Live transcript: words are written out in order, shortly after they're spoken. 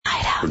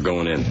We're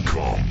going in.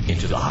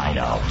 Into the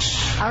Hideout.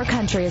 Our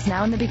country is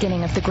now in the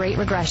beginning of the Great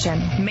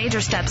Regression. Major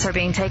steps are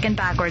being taken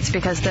backwards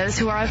because those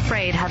who are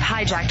afraid have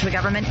hijacked the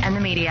government and the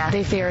media.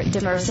 They fear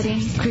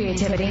diversity,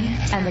 creativity,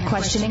 and the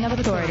questioning of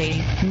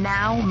authority.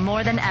 Now,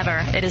 more than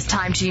ever, it is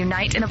time to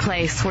unite in a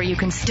place where you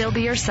can still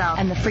be yourself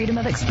and the freedom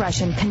of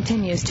expression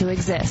continues to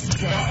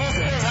exist.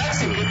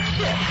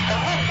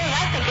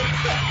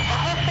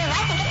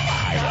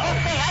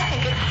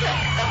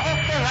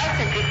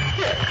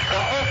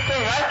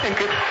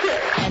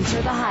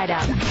 Enter the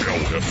Hideout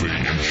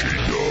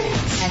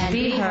and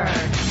be heard.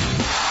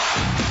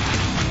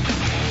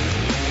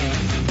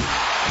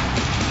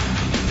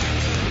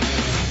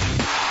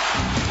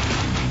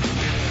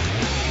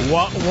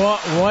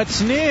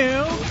 What's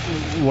new?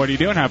 What are you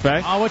doing, Happy?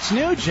 Oh, what's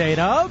new,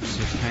 J-Dubs?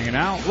 Just hanging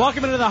out.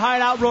 Welcome into the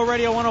Hideout, Real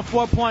Radio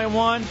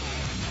 104.1.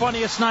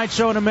 Funniest night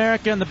show in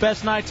America and the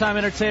best nighttime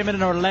entertainment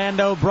in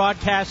Orlando,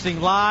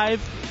 broadcasting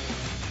live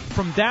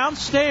from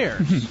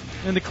downstairs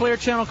in the Clear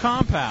Channel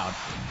compound.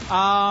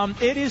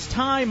 It is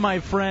time, my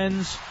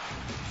friends,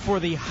 for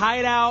the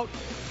Hideout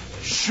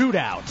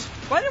Shootout.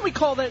 Why didn't we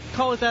call it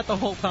that the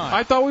whole time?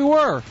 I thought we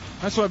were.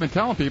 That's what I've been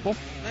telling people.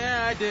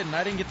 Yeah, I didn't.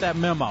 I didn't get that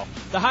memo.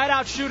 The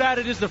Hideout Shootout,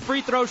 it is the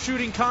free throw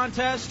shooting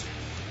contest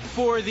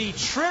for the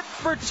trip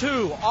for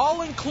two,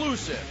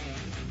 all-inclusive,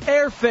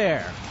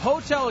 airfare,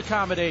 hotel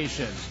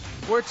accommodations.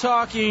 We're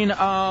talking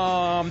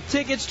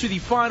tickets to the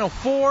Final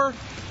Four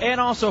and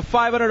also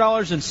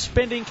 $500 in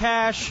spending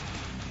cash.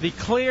 The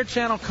Clear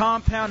Channel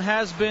compound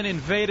has been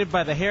invaded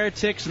by the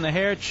heretics and the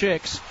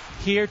heretics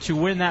here to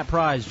win that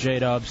prize,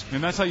 J-Dubs.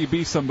 And that's how you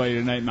beat somebody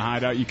tonight in the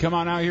Hideout. You come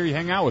on out here, you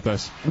hang out with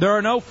us. There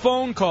are no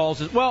phone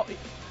calls. Well,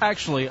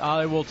 actually,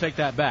 I will take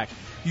that back.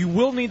 You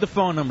will need the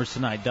phone numbers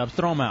tonight, Dubs.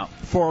 Throw them out.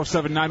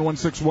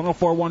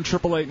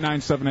 407-916-1041,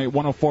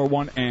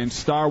 888-978-1041, and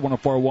star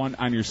 1041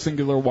 on your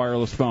singular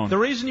wireless phone. The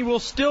reason you will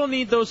still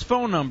need those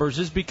phone numbers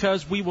is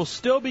because we will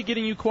still be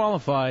getting you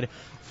qualified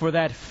for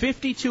that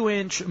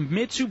 52-inch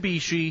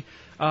Mitsubishi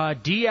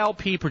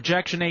DLP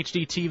projection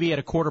HD TV at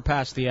a quarter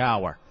past the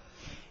hour.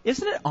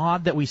 Isn't it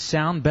odd that we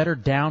sound better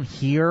down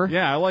here?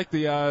 Yeah, I like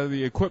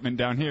the equipment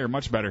down here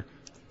much better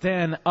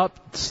than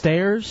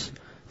upstairs.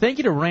 Thank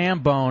you to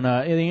Rambone,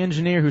 the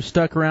engineer who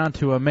stuck around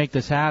to make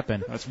this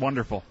happen. That's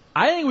wonderful.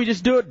 I think we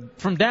just do it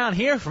from down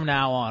here from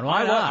now on.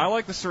 Why not? I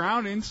like the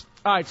surroundings.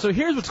 All right, so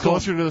here's what's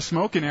closer to the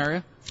smoking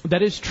area.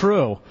 That is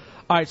true. All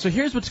right, so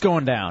here's what's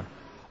going down.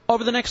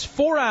 Over the next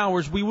 4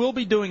 hours, we will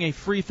be doing a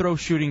free throw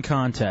shooting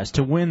contest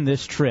to win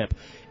this trip.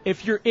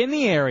 If you're in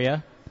the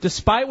area,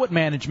 despite what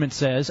management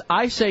says,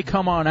 I say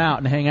come on out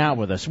and hang out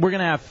with us. We're going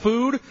to have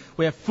food.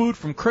 We have food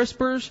from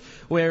Crispers.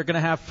 We're going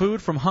to have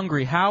food from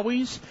Hungry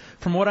Howie's.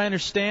 From what I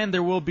understand,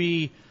 there will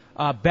be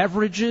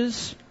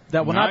beverages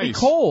that will not be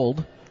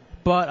cold,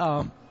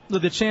 but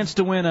the chance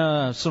to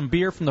win some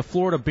beer from the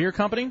Florida Beer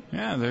Company.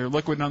 Yeah, they're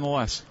liquid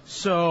nonetheless.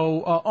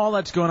 So all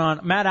that's going on.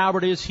 Matt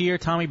Albert is here.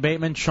 Tommy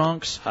Bateman,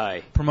 Chunks.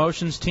 Hi.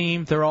 Promotions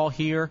team, they're all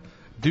here.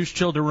 Deuce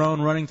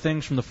Childerone running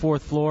things from the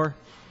fourth floor.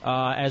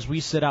 As we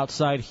sit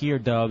outside here,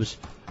 Dubs,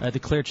 at the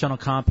Clear Channel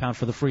compound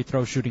for the free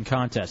throw shooting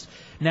contest.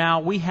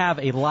 Now, we have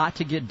a lot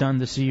to get done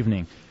this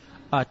evening.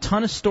 A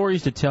ton of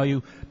stories to tell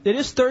you. It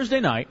is Thursday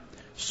night,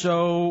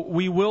 so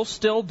we will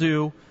still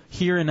do,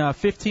 here in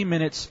 15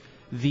 minutes,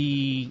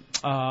 the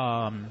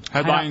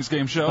Headlines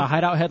Game Show. The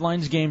Hideout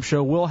Headlines Game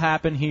Show will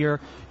happen here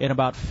in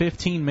about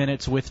 15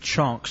 minutes with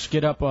Chunks.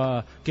 Get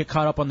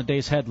caught up on the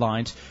day's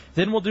headlines.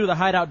 Then we'll do the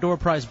Hideout Door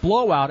Prize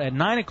Blowout at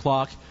 9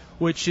 o'clock,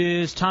 which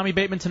is Tommy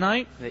Bateman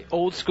tonight. The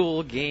old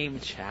school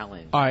game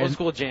challenge. All right, old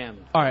school jam.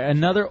 All right,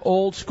 another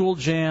old school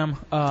jam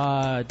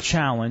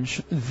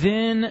challenge.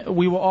 Then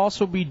we will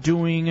also be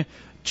doing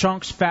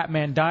Chunk's Fat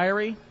Man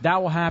Diary.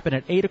 That will happen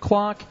at 8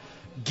 o'clock.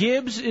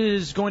 Gibbs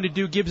is going to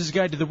do Gibbs'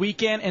 Guide to the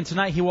Weekend, and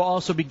tonight he will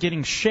also be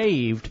getting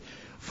shaved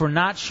for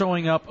not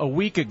showing up a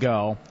week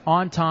ago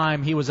on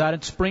time. He was out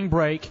at spring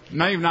break.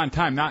 Not even on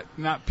time,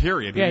 not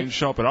period. He didn't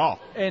show up at all.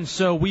 And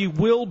so we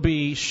will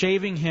be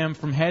shaving him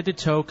from head to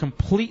toe,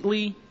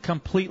 completely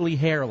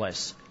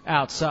hairless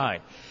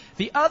outside.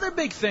 The other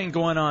big thing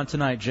going on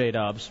tonight,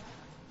 J-Dubs,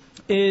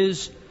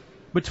 is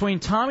between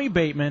Tommy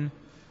Bateman.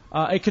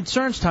 It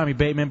concerns Tommy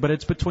Bateman, but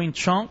it's between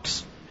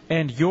Chunks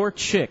and your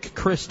chick,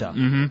 Krista.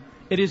 Mm-hmm.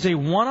 It is a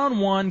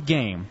one-on-one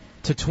game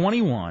to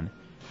 21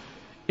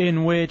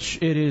 in which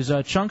it is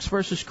Chunks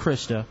versus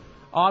Krista.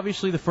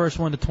 Obviously, the first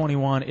one to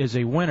 21 is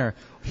a winner.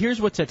 Here's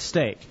what's at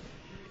stake.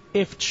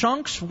 If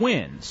Chunks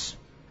wins,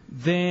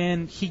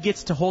 then he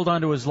gets to hold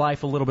on to his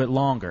life a little bit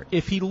longer.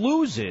 If he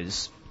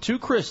loses to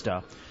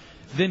Krista,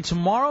 then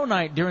tomorrow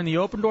night during the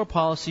open door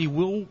policy,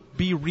 we'll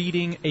be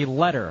reading a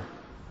letter,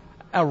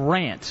 a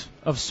rant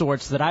of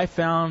sorts that I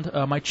found,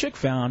 my chick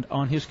found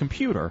on his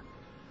computer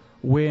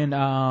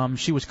when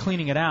she was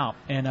cleaning it out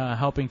and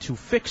helping to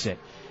fix it.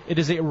 It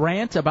is a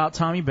rant about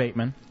Tommy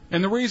Bateman.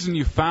 And the reason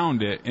you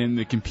found it in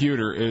the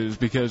computer is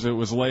because it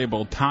was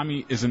labeled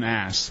Tommy is an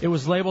ass. It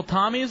was labeled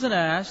Tommy is an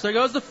ass. There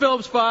goes the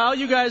Phillips file.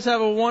 You guys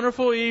have a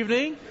wonderful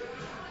evening.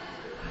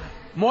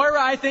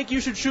 Moira, I think you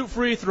should shoot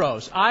free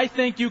throws. I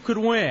think you could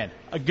win.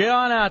 Get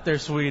on out there,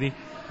 sweetie.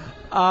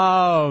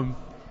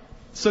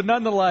 So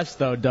nonetheless,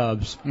 though,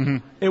 Dubs,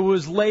 it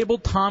was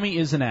labeled Tommy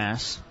is an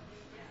ass.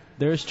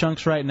 There's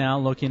Chunks right now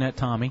looking at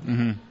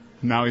Tommy.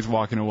 Now he's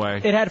walking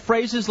away. It had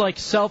phrases like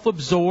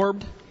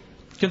self-absorbed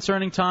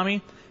concerning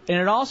Tommy, and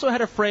it also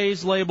had a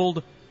phrase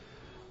labeled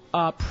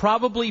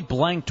probably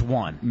blanked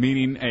one.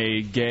 Meaning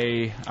a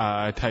gay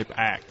type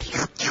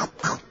act.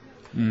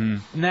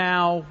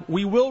 Now,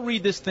 we will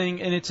read this thing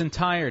in its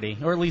entirety,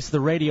 or at least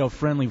the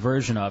radio-friendly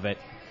version of it.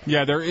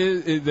 Yeah, there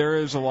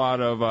is a lot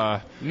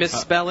of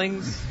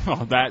misspellings,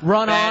 that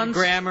run-ons, bad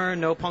grammar,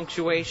 no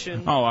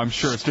punctuation. Oh, I'm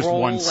sure it's just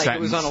one like sentence.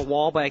 It was on a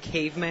wall by a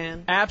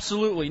caveman.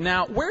 Absolutely.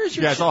 Now, where's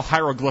your? Yeah, it's all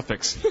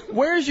hieroglyphics.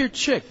 Where's your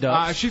chick,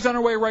 Doug? She's on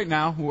her way right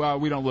now.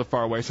 We don't live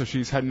far away, so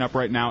she's heading up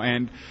right now,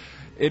 and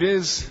it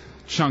is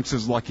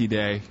Chunks' lucky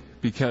day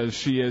because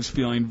she is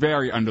feeling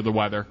very under the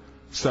weather.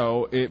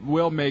 So it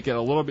will make it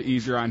a little bit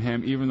easier on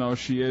him, even though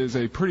she is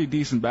a pretty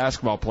decent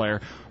basketball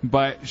player,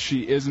 but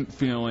she isn't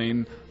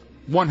feeling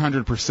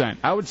 100%.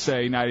 I would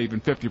say not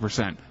even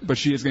 50%, but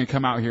she is going to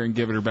come out here and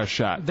give it her best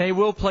shot. They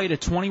will play to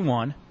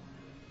 21,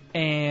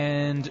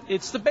 and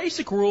it's the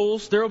basic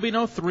rules. There will be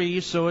no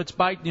threes, so it's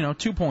by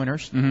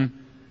 2-pointers.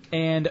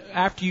 And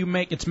after you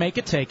make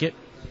it, take it.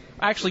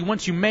 Actually,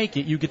 once you make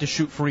it, you get to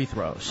shoot free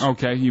throws.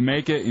 Okay, you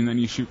make it, and then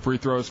you shoot free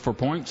throws for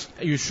points?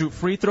 You shoot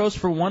free throws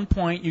for 1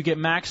 point. You get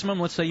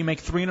maximum. Let's say you make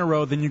 3 in a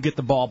row, then you get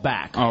the ball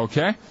back.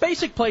 Okay.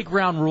 Basic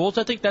playground rules.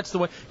 I think that's the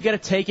way. You got to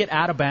take it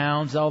out of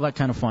bounds, all that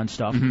kind of fun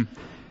stuff.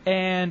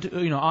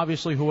 And,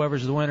 obviously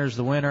whoever's the winner is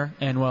the winner,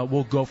 and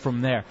we'll go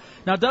from there.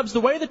 Now, Dubs,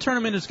 the way the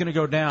tournament is going to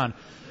go down,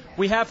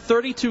 we have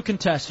 32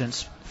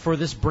 contestants for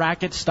this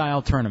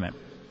bracket-style tournament.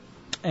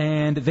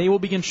 And they will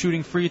begin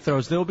shooting free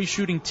throws. They will be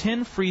shooting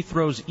 10 free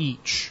throws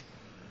each.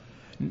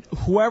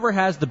 Whoever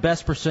has the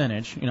best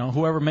percentage,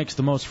 whoever makes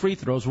the most free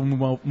throws will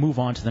move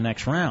on to the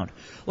next round.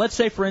 Let's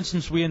say, for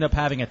instance, we end up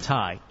having a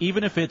tie.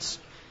 Even if it's,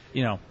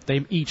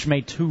 they each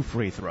made 2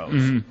 free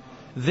throws.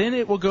 Then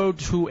it will go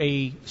to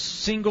a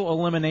single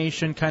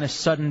elimination kind of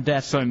sudden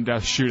death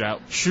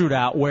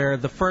shootout where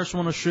the first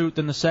one will shoot,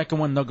 then the second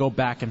one they'll go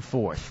back and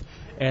forth.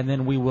 And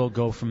then we will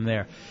go from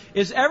there.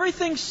 Is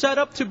everything set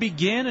up to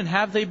begin, and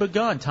have they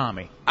begun,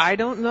 Tommy? I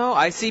don't know.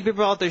 I see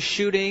people out there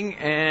shooting,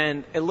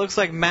 and it looks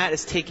like Matt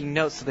is taking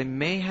notes, so they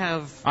may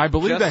have I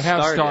believe they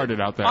have started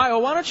out there. All right,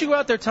 well, why don't you go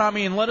out there,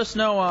 Tommy, and let us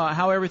know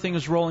how everything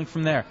is rolling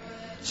from there.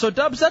 So,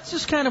 Dubs, that's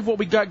just kind of what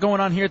we got going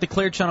on here at the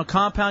Clear Channel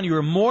compound. You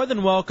are more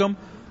than welcome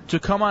to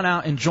come on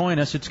out and join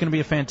us. It's going to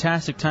be a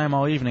fantastic time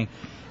all evening.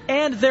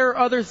 And there are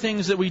other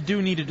things that we do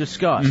need to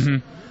discuss.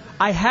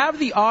 I have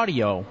the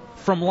audio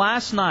from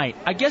last night.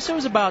 I guess it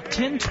was about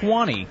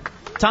 10:20.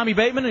 Tommy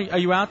Bateman, are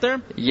you out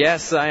there?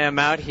 Yes, I am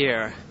out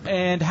here.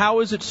 And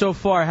how is it so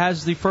far?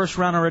 Has the first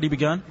round already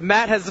begun?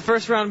 Matt, has the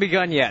first round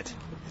begun yet?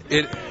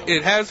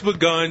 It has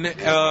begun.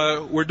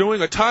 We're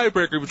doing a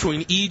tiebreaker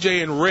between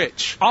EJ and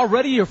Rich.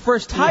 Already your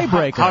first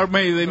tiebreaker. How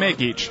many do they make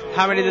each?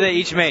 How many did they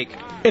each make?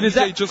 And is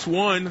EJ just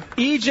won.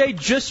 EJ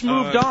just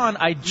moved on.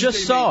 I just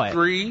EJ saw made it.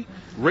 3.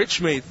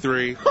 Rich made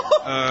 3.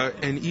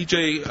 And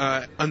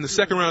EJ, on the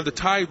second round of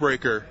the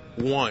tiebreaker,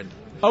 won.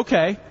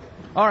 Okay.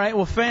 All right.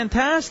 Well,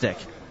 fantastic.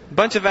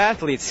 Bunch of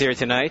athletes here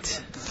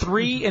tonight.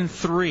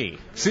 3-3.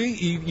 See,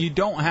 you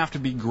don't have to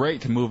be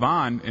great to move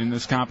on in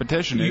this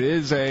competition. It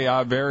is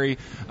a very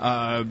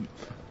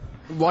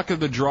luck of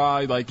the draw.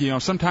 Like,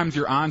 sometimes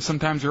you're on,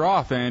 sometimes you're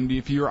off. And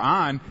if you're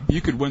on,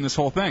 you could win this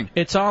whole thing.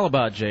 It's all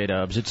about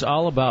J-Dubs. It's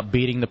all about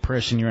beating the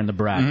person you're in the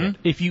bracket.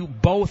 If you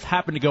both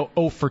happen to go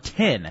 0 for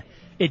 10,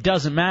 it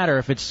doesn't matter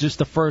if it's just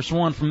the first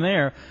one from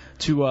there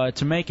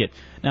to make it.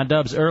 Now,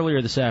 Dubs,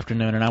 earlier this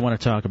afternoon, and I want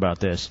to talk about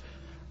this,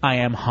 I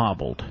am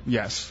hobbled.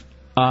 Yes.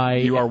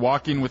 You are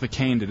walking with a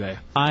cane today.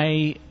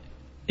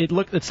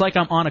 It's like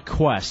I'm on a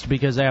quest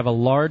because I have a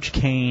large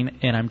cane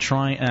and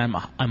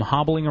I'm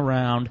hobbling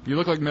around. You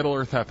look like Middle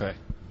Earth Hefe.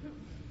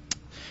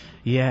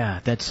 Yeah,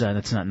 that's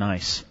not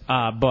nice.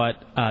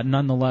 But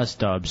nonetheless,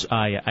 Dubs,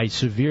 I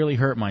severely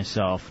hurt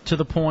myself to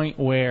the point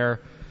where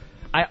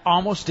I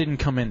almost didn't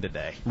come in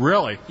today.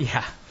 Really?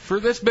 Yeah. For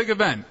this big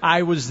event?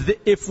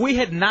 If we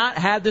had not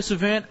had this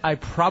event, I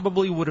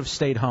probably would have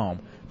stayed home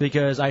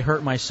because I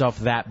hurt myself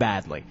that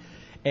badly.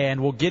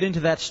 And we'll get into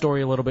that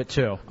story a little bit,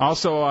 too.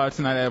 Also,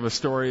 tonight I have a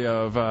story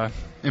of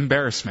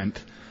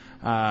embarrassment.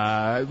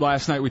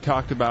 Last night we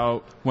talked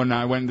about when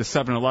I went to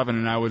 7-Eleven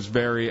and I was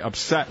very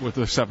upset with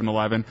the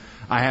 7-Eleven.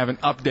 I have an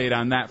update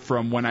on that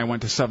from when I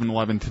went to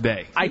 7-Eleven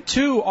today. I,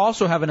 too,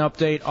 also have an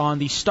update on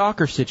the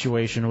stalker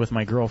situation with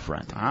my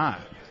girlfriend.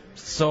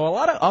 So a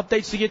lot of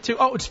updates to get to.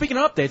 Oh, and speaking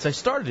of updates, I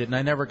started it and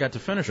I never got to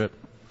finish it.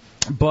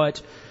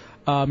 But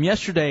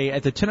yesterday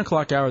at the 10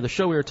 o'clock hour of the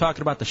show, we were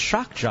talking about the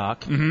shock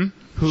jock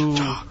who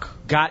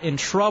got in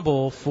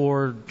trouble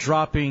for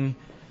dropping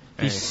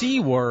the C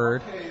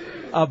word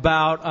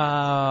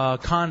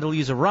about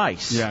Condoleezza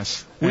Rice.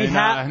 Yes.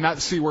 Not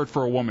the C word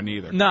for a woman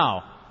either.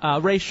 No.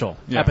 Racial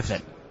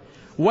epithet.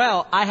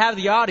 Well, I have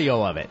the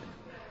audio of it,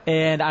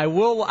 and I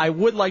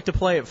would like to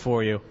play it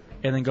for you.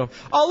 and then go,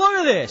 oh,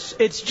 look at this.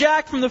 It's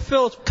Jack from the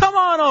Phillies. Come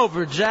on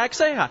over, Jack.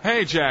 Say hi.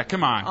 Hey, Jack,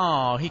 come on.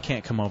 Oh, he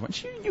can't come over.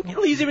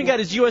 He's even got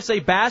his USA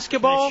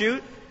basketball. Can I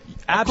shoot?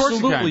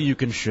 Absolutely, you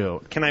can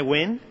shoot. Can I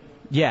win?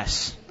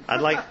 Yes.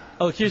 I'd like...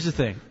 Oh, here's the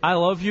thing. I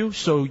love you,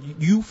 so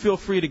you feel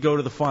free to go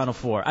to the Final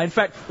Four. In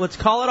fact, let's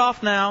call it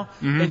off now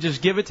and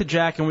just give it to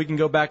Jack, and we can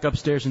go back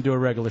upstairs and do a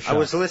regular show. I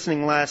was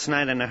listening last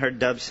night, and I heard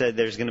Dub said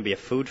there's going to be a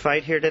food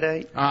fight here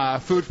today.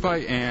 Food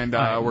fight, and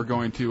we're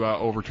going to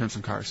overturn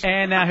some cars.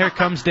 And now here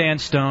comes Dan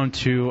Stone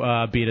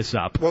to beat us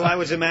up. Well, I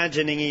was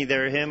imagining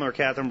either him or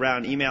Catherine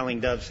Brown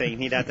emailing Dub saying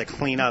he'd have to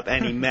clean up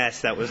any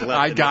mess that was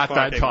left. I got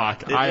that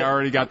talk. I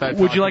already got that talk.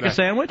 Would you like a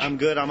sandwich? I'm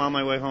good. I'm on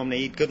my way home to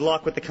eat. Good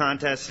luck with the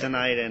contest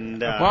tonight.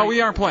 And well, we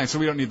aren't playing, so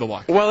we don't need the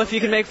luck. Well, if you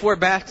can make 4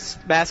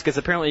 baskets,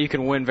 apparently you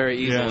can win very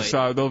easily. Yeah,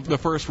 so the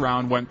first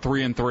round went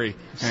 3-3,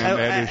 and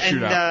they had a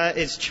shootout.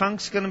 Is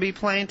Chunks going to be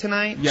playing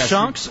tonight? Yes.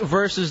 Chunks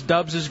versus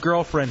Dubs'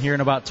 girlfriend here in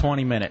about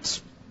 20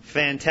 minutes.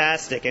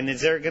 Fantastic. And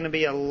is there going to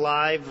be a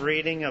live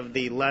reading of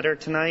the letter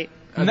tonight?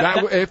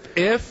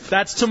 If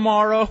that's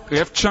tomorrow.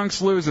 If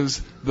Chunks loses,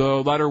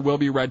 the letter will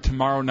be read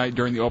tomorrow night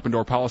during the open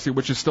door policy,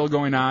 which is still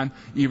going on,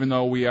 even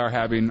though we are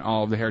having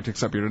all of the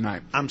heretics up here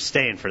tonight. I'm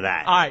staying for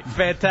that. All right,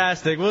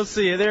 fantastic. We'll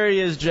see you. There he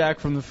is, Jack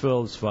from the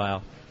Phillips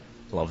File.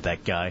 Love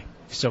that guy.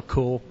 He's so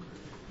cool.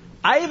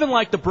 I even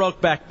like the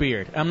Brokeback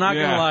beard. I'm not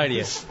going to lie to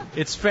you.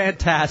 It's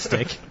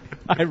fantastic.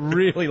 I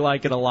really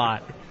like it a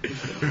lot.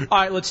 All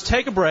right, let's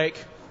take a break.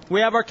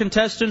 We have our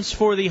contestants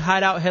for the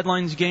Hideout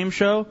Headlines game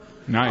show.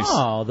 Nice.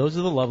 Oh, those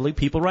are the lovely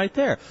people right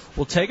there.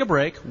 We'll take a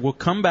break. We'll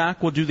come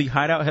back. We'll do the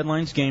Hideout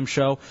Headlines game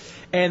show.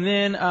 And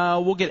then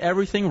we'll get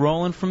everything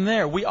rolling from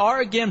there. We are,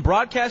 again,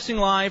 broadcasting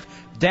live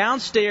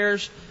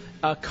downstairs.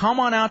 Come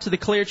on out to the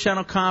Clear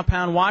Channel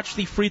compound. Watch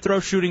the free throw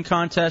shooting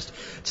contest.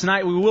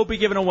 Tonight we will be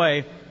giving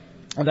away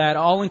that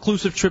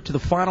all-inclusive trip to the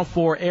Final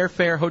Four,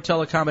 airfare,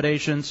 hotel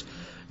accommodations,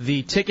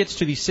 the tickets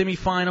to the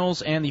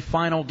semifinals and the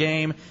final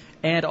game,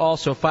 and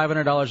also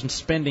 $500 in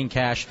spending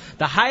cash.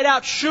 The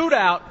Hideout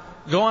Shootout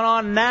going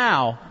on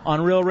now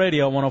on Real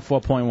Radio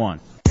 104.1.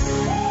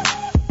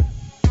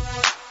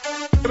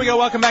 Here we go.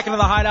 Welcome back into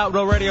the Hideout,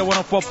 Real Radio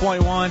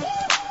 104.1.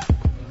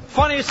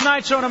 Funniest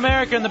night show in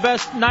America and the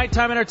best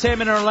nighttime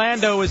entertainment in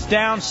Orlando is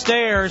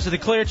downstairs at the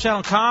Clear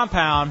Channel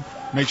compound.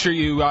 Make sure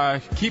you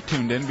keep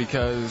tuned in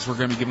because we're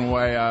going to be giving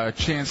away a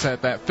chance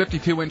at that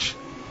 52-inch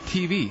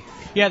TV.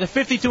 Yeah, the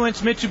 52-inch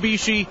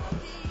Mitsubishi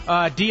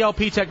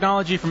DLP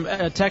technology from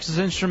Texas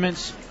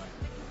Instruments.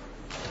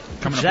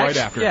 Coming up right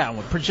after. Yeah,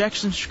 with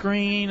projection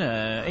screen,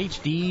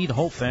 HD, the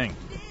whole thing.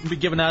 We'll be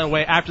giving that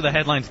away after the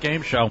Headlines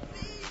game show. All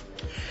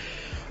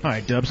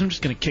right, Dubs, I'm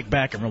just going to kick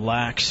back and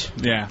relax.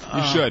 Yeah,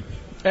 you should.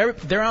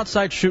 They're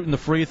outside shooting the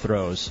free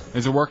throws.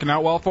 Is it working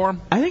out well for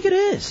them? I think it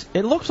is.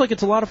 It looks like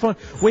it's a lot of fun.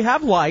 We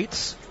have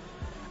lights.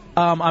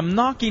 I'm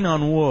knocking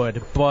on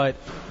wood, but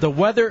the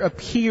weather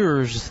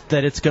appears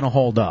that it's going to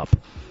hold up.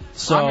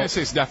 So I'm going to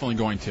say it's definitely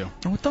going to.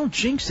 Oh, don't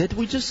jinx it.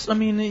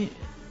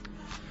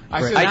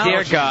 I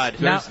dare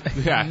God.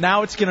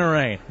 Now it's going to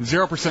rain.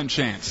 0%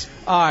 chance.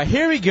 All right,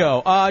 here we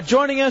go.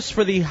 Joining us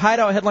for the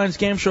Hideout Headlines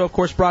game show, of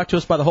course, brought to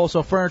us by the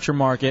Wholesale Furniture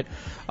Market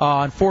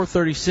on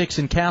 436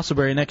 in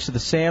Castleberry next to the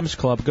Sam's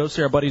Club. Go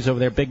see our buddies over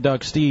there, Big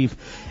Doug Steve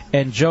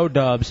and Joe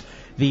Dubs,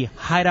 the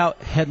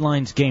Hideout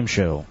Headlines game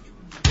show.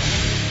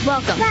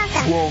 Welcome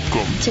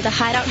to the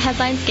Hideout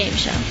Headlines game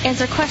show.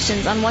 Answer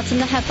questions on what's in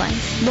the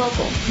headlines.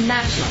 Local,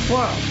 national,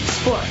 world,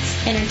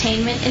 sports,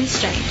 entertainment, and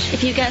strange.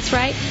 If you guess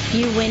right,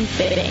 you win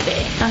big.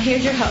 Now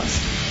here's your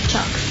host,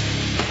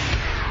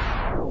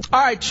 Chunks. All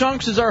right,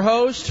 Chunks is our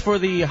host for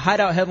the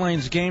Hideout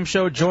Headlines game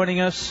show. Joining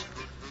us,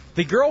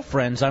 the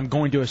girlfriends, I'm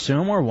going to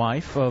assume, or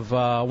wife of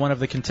one of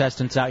the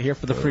contestants out here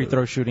for the free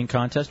throw shooting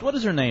contest. What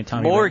is her name,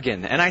 Tommy?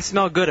 Morgan, and I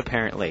smell good,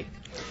 apparently.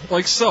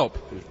 Like soap.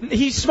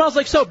 He smells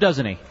like soap,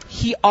 doesn't he?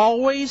 He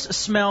always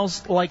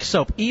smells like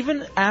soap.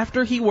 Even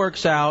after he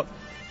works out,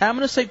 I'm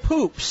going to say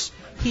poops,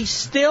 he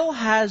still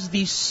has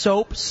the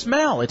soap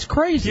smell. It's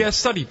crazy. He has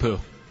study poo.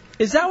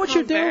 Is that what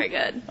you do? Very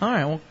good. All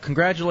right, well,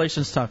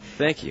 congratulations, Tom.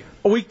 Thank you.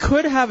 We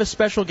could have a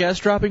special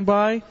guest dropping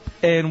by,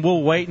 and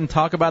we'll wait and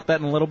talk about that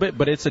in a little bit,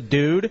 but it's a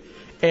dude.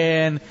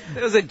 And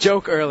it was a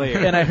joke earlier.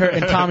 And I heard,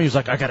 and Tommy was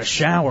like, I got to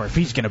shower if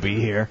he's going to be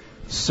here.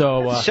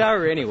 So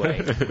shower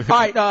anyway. All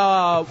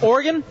right,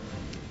 Oregon?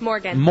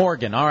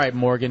 Morgan. All right,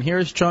 Morgan.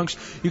 Here's Chunks.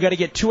 You got to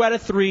get 2 out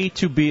of 3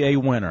 to be a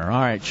winner. All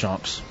right,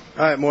 Chunks.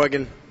 All right,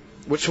 Morgan.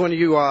 Which one are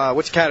you?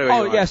 Which category?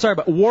 Oh, yeah, sorry,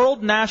 but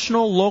world,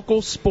 national,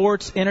 local,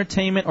 sports,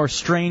 entertainment, or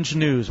strange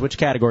news. Which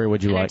category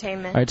would you like?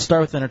 Entertainment. All right,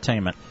 start with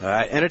entertainment. All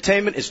right,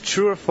 entertainment is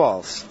true or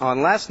false.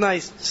 On last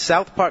night's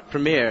South Park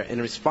premiere, in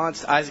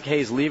response to Isaac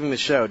Hayes leaving the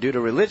show due to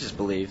religious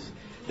beliefs,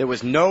 there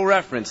was no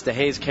reference to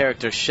Hayes'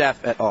 character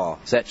Chef at all.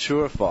 Is that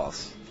true or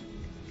false?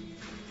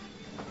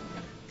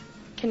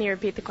 Can you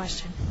repeat the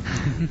question?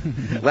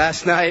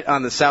 Last night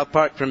on the South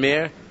Park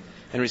premiere,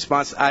 in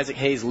response to Isaac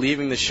Hayes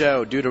leaving the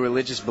show due to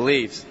religious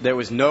beliefs, there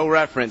was no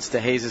reference to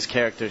Hayes'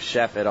 character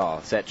Chef at all.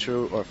 Is that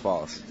true or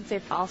false? I'd say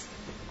false.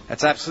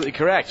 That's absolutely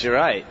correct. You're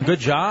right. Good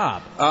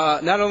job.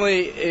 Not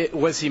only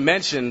was he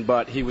mentioned,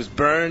 but he was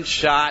burned,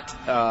 shot,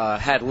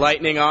 had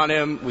lightning on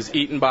him, was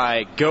eaten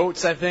by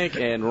goats, I think,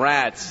 and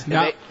rats.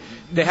 Now, And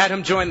they had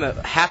him join the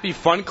Happy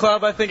Fun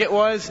Club, I think it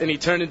was, and he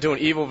turned into an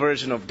evil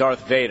version of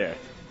Darth Vader.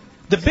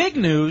 The big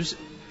news,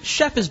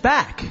 Chef is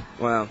back.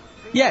 Well,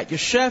 yeah, your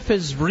Chef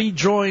has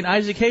rejoined,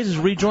 Isaac Hayes has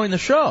rejoined the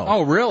show.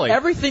 Oh, really?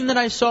 Everything that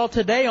I saw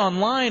today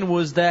online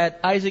was that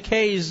Isaac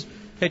Hayes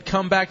had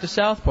come back to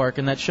South Park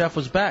and that Chef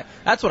was back.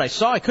 That's what I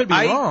saw. I could be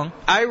wrong.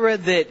 I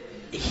read that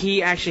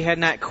he actually had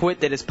not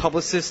quit, that his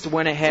publicist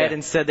went ahead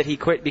and said that he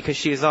quit because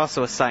she is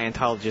also a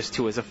Scientologist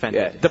who was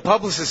offended. yeah, the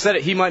publicist said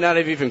it. He might not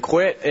have even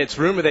quit. It's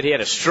rumored that he had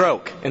a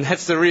stroke, and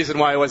that's the reason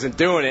why he wasn't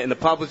doing it. And the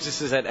publicist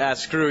said,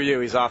 screw you,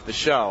 he's off the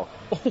show.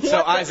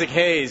 So Isaac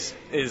Hayes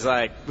is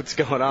like, what's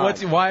going on?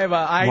 Why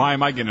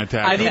am I getting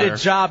attacked? I need a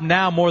job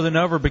now more than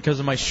ever because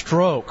of my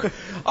stroke.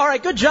 All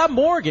right, good job,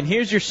 Morgan.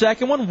 Here's your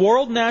second one.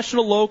 World,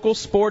 national, local,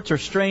 sports, or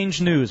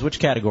strange news. Which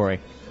category?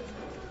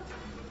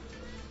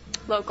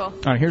 Local. All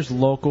right, here's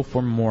local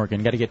for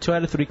Morgan. Got to get 2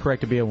 out of 3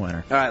 correct to be a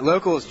winner. All right,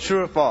 local is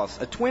true or false.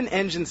 A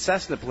twin-engine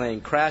Cessna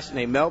plane crashed in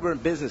a Melbourne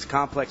business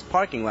complex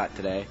parking lot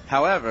today.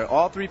 However,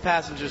 all 3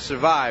 passengers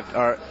survived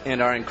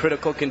and are in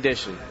critical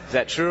condition. Is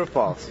that true or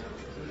false?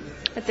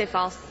 I'd say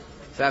false.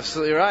 That's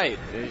absolutely right.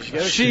 There you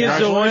go. She is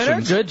the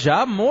winner. Good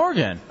job,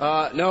 Morgan.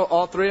 No,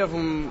 all 3 of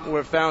them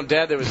were found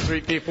dead. There was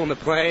 3 people in the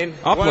plane.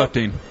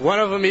 Uplifting. One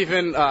of them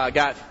even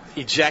got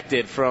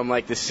ejected from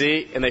the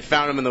seat, and they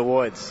found him in the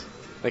woods,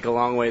 a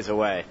long ways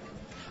away.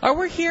 All right,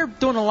 we're here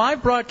doing a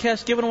live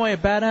broadcast, giving away a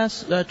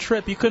badass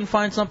trip. You couldn't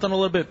find something a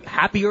little bit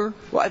happier?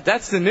 Well,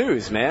 that's the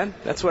news, man.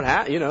 That's what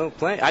happened.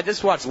 Plane. I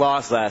just watched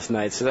Lost last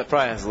night, so that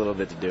probably has a little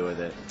bit to do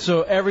with it.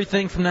 So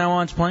everything from now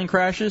on is plane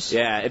crashes?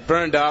 Yeah, it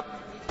burned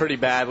up pretty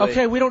badly.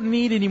 Okay, we don't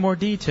need any more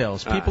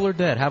details. People are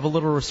dead. Have a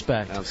little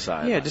respect. I'm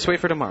sorry. Yeah, just wait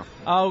for tomorrow.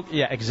 Oh,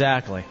 yeah,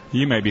 exactly.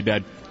 You may be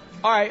dead.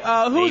 All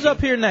right, who's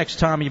up here next,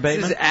 Tommy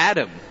Bateman? This is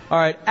Adam. All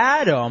right,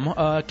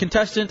 Adam,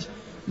 contestant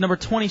number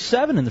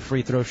 27 in the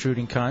free throw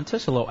shooting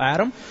contest. Hello,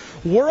 Adam.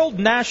 World,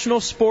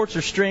 national, sports,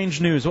 or strange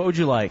news. What would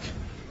you like?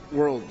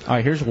 World. All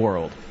right, here's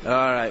world. All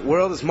right,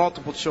 world is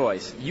multiple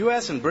choice.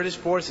 U.S. and British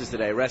forces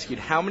today rescued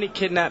how many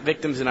kidnapped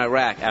victims in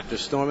Iraq after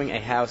storming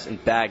a house in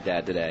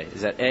Baghdad today?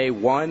 Is that A,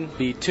 1,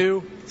 B,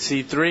 2,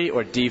 C, 3,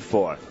 or D,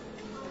 4?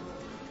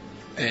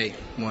 A,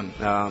 1.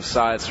 No, I'm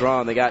sorry, it's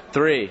wrong. They got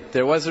 3.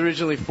 There was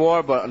originally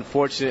 4, but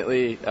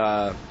unfortunately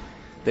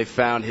they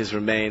found his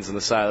remains on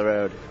the side of the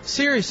road.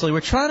 Seriously,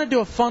 we're trying to do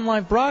a fun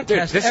live Dude,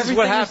 broadcast. this is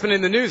what happened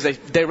in the news.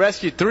 They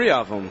rescued 3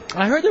 of them.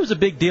 I heard there was a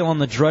big deal on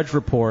the Drudge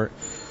Report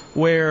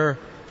where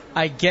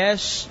I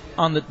guess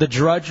on the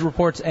Drudge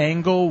Report's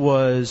angle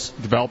was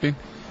developing.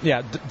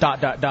 Yeah, ...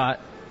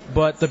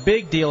 But the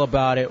big deal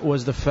about it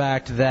was the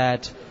fact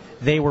that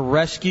they were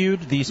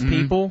rescued, these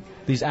people,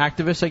 these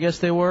activists, I guess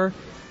they were,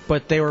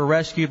 but they were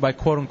rescued by,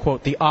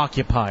 quote-unquote, the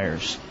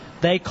occupiers.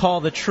 They call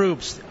the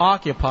troops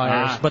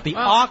occupiers, but the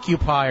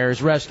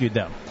occupiers rescued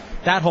them.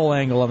 That whole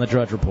angle on the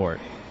Drudge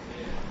Report.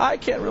 I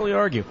can't really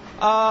argue.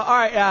 All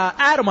right,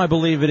 Adam, I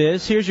believe it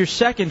is. Here's your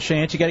second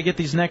chance. You got to get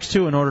these next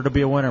 2 in order to be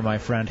a winner, my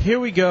friend. Here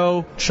we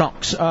go.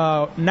 Chunks.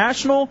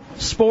 National,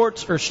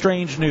 sports, or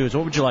strange news?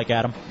 What would you like,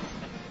 Adam?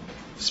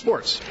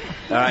 Sports.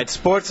 All right,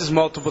 sports is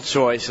multiple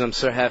choice, and I'm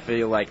sure half of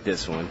you like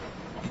this one.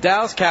 The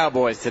Dallas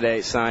Cowboys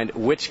today signed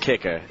which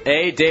kicker?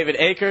 A, David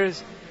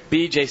Akers,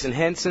 B, Jason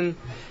Henson,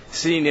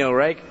 C, Neil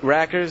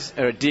Rackers,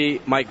 or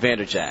D, Mike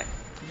Vanderjack?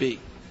 B.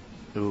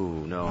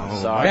 Ooh, no, I'm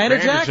sorry.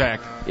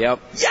 Vanderjack? Yep.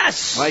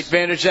 Yes! Mike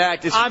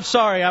Vanderjack. I'm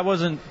sorry, I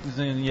wasn't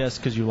saying yes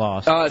because you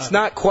lost. It's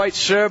not quite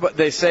sure, but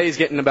they say he's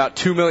getting about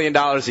 $2 million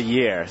a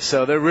year,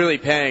 so they're really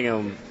paying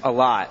him a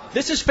lot.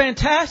 This is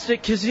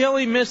fantastic because he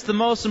only missed the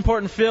most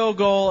important field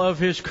goal of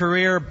his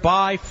career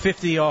by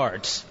 50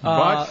 yards.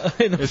 But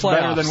in the it's playoffs.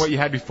 better than what you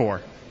had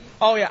before.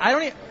 Oh, yeah. I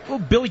don't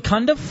even... Billy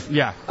Cundiff?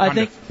 Yeah. I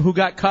think, who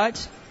got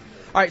cut.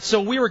 All right,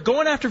 so we were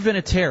going after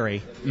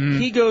Vinatieri.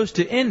 He goes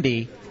to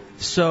Indy.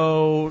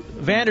 So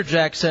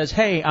Vanderjack says,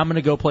 hey, I'm going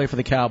to go play for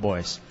the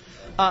Cowboys.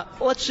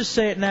 Let's just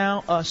say it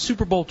now,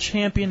 Super Bowl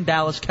champion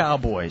Dallas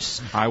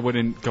Cowboys. I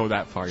wouldn't go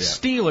that far yet.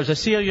 Steelers. I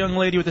see a young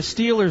lady with a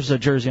Steelers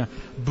jersey on.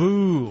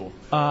 Boo.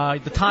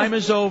 The time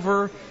is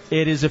over.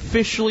 It is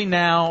officially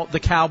now the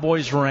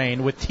Cowboys'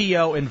 reign with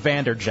T.O. and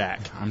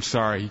Vanderjack. I'm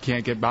sorry. You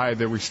can't get by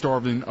the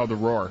restoring of the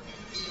Roar.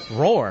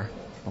 Roar?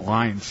 The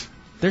Lions.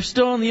 They're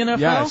still in the NFL?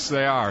 Yes,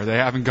 they are. They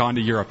haven't gone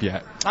to Europe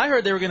yet. I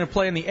heard they were going to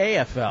play in the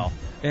AFL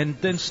and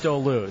then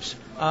still lose.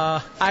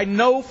 I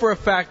know for a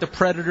fact the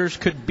Predators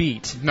could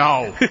beat.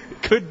 No.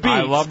 Could beat.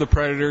 I love the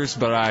Predators,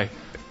 but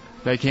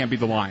they can't beat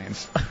the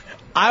Lions.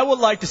 I would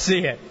like to see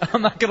it.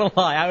 I'm not going to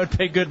lie. I would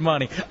pay good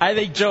money. I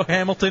think Joe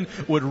Hamilton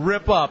would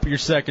rip up your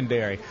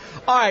secondary.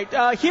 All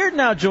right, here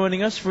now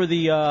joining us for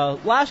the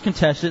last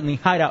contestant in the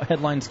Hideout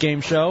Headlines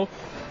game show,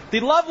 the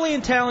lovely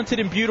and talented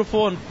and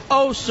beautiful and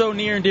oh so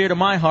near and dear to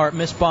my heart,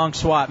 Miss Bong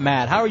Swat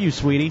Matt. How are you,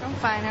 sweetie? I'm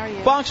fine. How are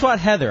you? Bong Swat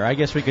Heather, I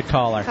guess we could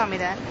call her. Call me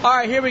that. All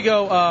right, here we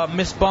go,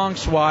 Miss Bong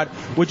Swat.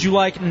 Would you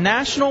like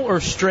national or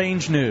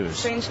strange news?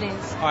 Strange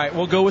news. All right,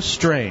 we'll go with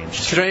strange.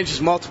 Strange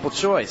is multiple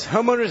choice.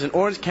 Homeowners in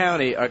Orange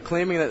County are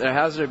claiming that their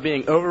houses are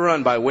being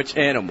overrun by which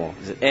animal?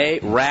 Is it A,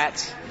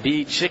 rats,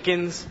 B,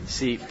 chickens,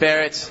 C,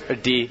 ferrets, or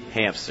D,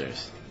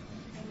 hamsters?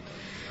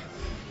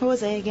 What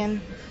was A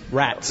again?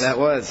 Rats. That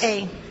was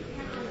A.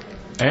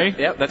 A?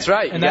 Yep, that's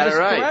right. And you that got is it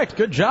right. correct.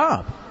 Good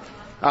job.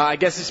 I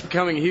guess it's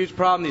becoming a huge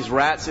problem. These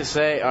rats, they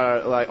say,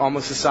 are like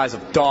almost the size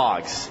of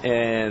dogs.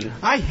 And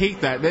I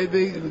hate that.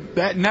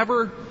 That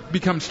never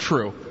becomes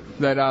true,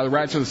 that the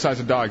rats are the size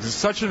of dogs. It's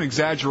such an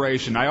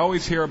exaggeration. I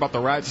always hear about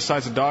the rats the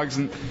size of dogs,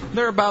 and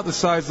they're about the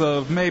size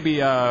of maybe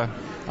a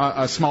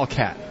small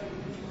cat.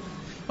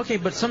 Okay,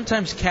 but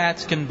sometimes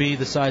cats can be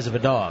the size of a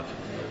dog,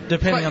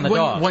 depending on the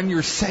dog. When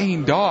you're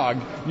saying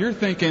dog, you're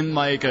thinking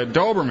like a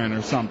Doberman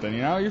or something,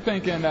 you know? You're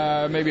thinking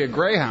maybe a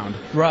Greyhound.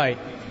 Right.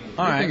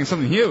 All You're right. thinking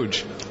something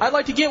huge. I'd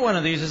like to get one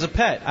of these as a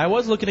pet. I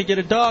was looking to get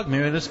a dog.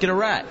 Maybe I'll just get a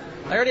rat.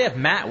 I already have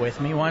Matt with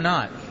me. Why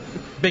not?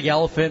 Big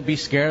elephant, be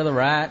scared of the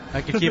rat.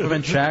 I could keep him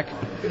in check.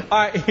 All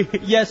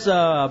right. Yes,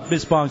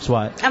 Miss Bong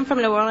Swat. I'm from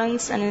New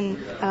Orleans, and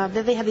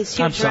they have these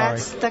huge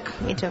rats.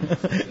 Me too.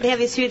 They have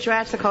these huge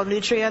rats. They're called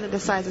nutria. They're the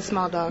size of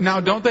small dogs.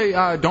 Now, don't they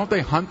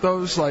hunt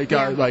those? Like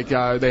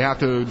they have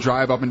to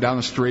drive up and down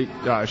the street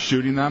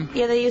shooting them?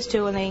 Yeah, they used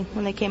to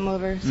when they came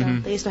over. So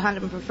they used to hunt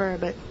them for fur,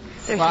 but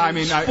they're Well, I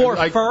huge. mean, For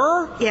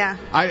fur? Yeah.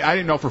 I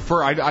didn't know for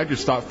fur. I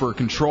just thought for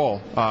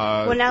control.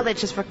 Well, now they're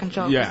just for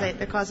control because yeah.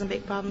 they're causing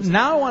big problems.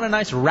 Now I want a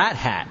nice rat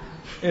hat.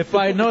 If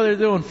I know they're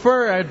doing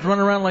fur, I'd run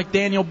around like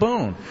Daniel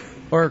Boone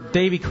or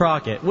Davy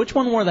Crockett. Which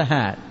one wore the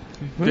hat?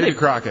 Davy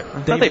Crockett.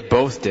 I thought they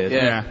both did.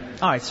 Yeah.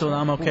 All right, so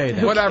I'm okay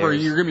then. Whatever.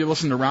 You're gonna be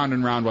listening to Round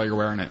and Round while you're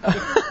wearing it.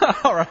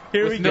 All right,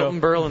 here With we go.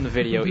 Milton Berle in the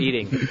video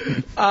eating.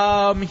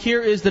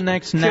 Here is the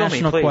next me,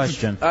 national please.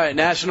 question. All right,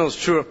 national is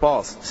true or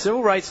false.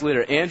 Civil rights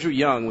leader Andrew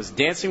Young was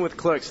dancing with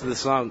clerks to the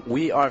song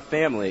We Are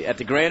Family at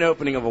the grand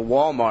opening of a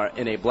Walmart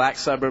in a black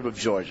suburb of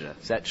Georgia.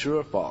 Is that true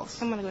or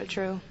false? I'm going to go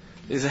true.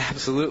 It is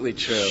absolutely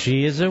true.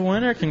 She is a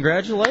winner.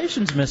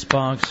 Congratulations, Miss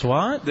Bong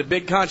Swat. The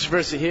big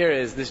controversy here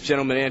is this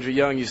gentleman, Andrew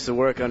Young, used to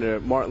work under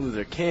Martin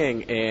Luther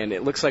King, and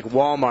it looks like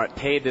Walmart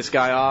paid this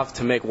guy off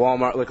to make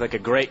Walmart look like a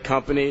great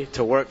company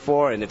to work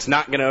for, and it's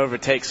not going to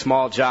overtake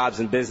small jobs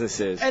and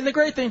businesses. And the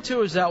great thing,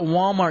 too, is that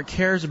Walmart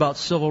cares about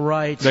civil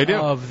rights They do.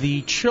 of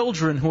the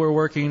children who are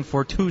working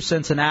for 2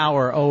 cents an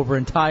hour over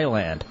in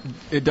Thailand.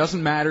 It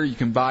doesn't matter. You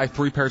can buy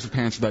 3 pairs of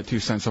pants for that 2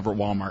 cents over at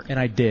Walmart. And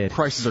I did.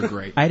 Prices are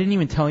great. I didn't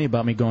even tell you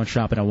about me going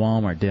shopping at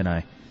Walmart, did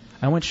I?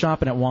 I went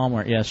shopping at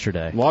Walmart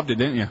yesterday. Loved it,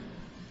 didn't you?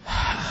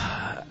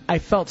 I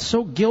felt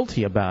so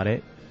guilty about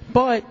it,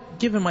 but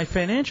given my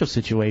financial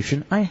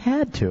situation, I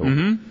had to.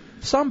 Mm-hmm.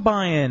 So I'm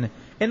buying,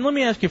 and let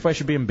me ask you if I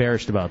should be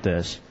embarrassed about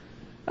this.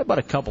 I bought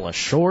a couple of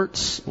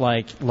shorts,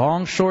 like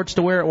long shorts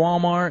to wear at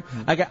Walmart.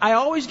 I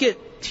always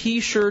get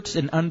T-shirts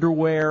and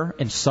underwear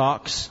and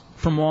socks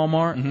from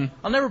Walmart. Mm-hmm.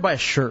 I'll never buy a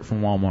shirt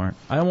from Walmart.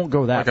 I won't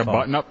go that Like a far.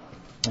 button-up?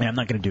 Yeah, I'm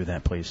not going to do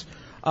that, please.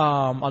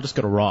 I'll just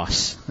go to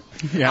Ross.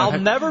 Yeah. I'll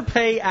never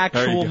pay There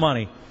actual you go.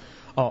 money.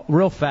 Oh,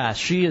 real fast.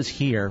 She is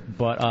here,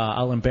 but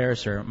I'll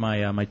embarrass her.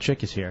 My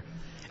chick is here.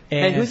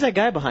 And, Hey, who's that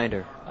guy behind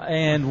her?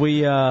 And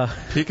we.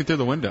 Peeking through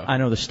the window. I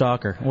know the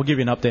stalker. We'll give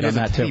you an update He has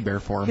on a that teddy too. bear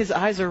for him. His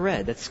eyes are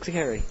red. That's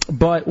scary.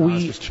 But It's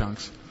we just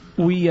chunks.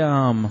 we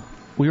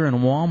were in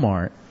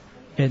Walmart,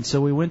 and so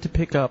we went to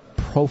pick up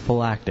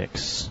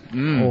prophylactics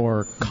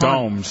or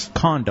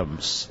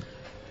condoms,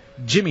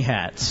 Jimmy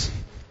hats.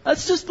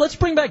 Let's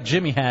bring back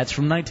Jimmy hats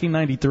from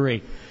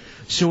 1993.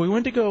 So we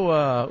went to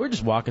go. We were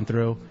just walking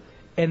through,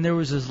 and there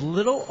was this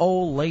little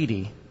old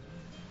lady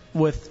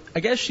with, I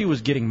guess she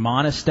was getting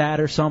Monistat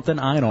or something.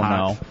 I don't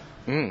know.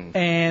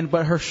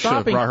 But her Should have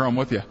shopping brought her home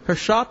with you. her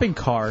shopping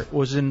cart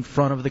was in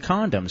front of the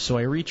condoms. So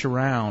I reach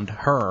around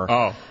her.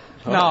 Oh.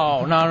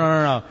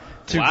 No.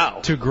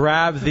 To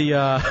grab the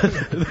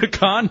the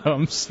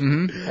condoms.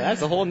 Mm-hmm.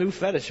 That's a whole new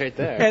fetish right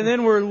there. And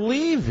then we're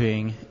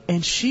leaving,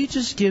 and she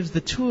just gives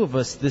the two of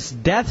us this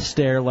death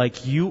stare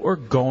like, you are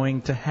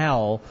going to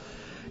hell.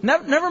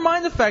 Never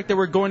mind the fact that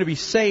we're going to be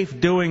safe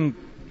doing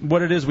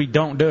what it is we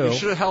don't do. You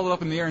should have held it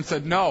up in the air and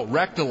said, no,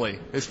 rectally.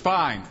 It's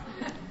fine.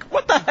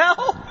 What the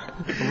hell?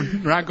 We're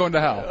not going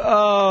to hell.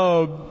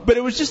 Oh, but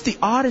it was just the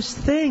oddest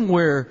thing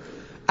where,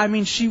 I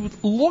mean, she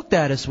looked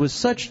at us with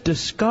such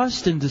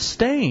disgust and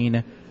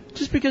disdain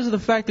just because of the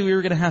fact that we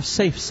were going to have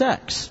safe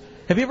sex.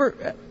 Have you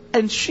ever...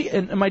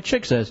 And my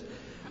chick says,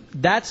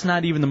 that's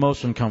not even the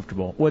most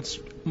uncomfortable. What's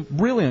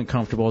really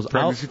uncomfortable is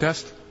Pregnancy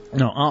test?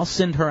 No, I'll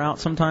send her out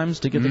sometimes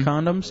to get the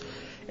condoms,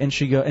 and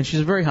she's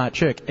a very hot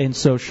chick, and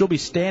so she'll be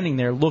standing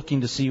there looking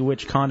to see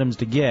which condoms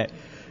to get,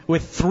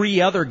 with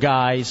 3 other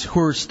guys who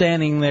are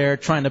standing there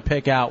trying to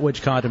pick out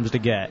which condoms to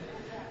get.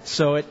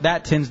 So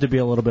that tends to be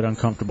a little bit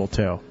uncomfortable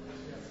too.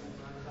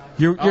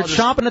 You're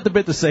chomping at the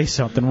bit to say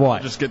something.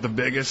 What? Just get the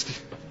biggest.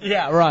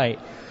 Yeah, right.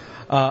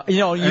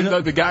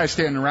 The guys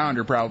standing around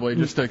her probably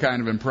just to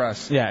kind of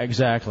impress. Yeah,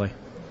 exactly.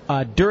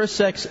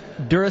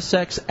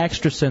 Durasex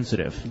Extra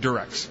Sensitive.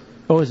 Durex.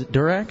 Oh, is it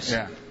Durex?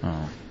 Yeah.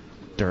 Oh,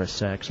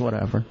 Durasex,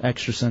 whatever.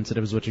 Extra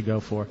Sensitive is what you go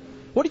for.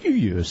 What do you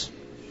use?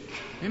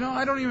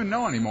 I don't even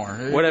know anymore.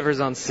 Whatever's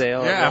on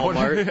sale at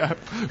Walmart.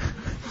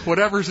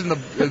 Whatever's in the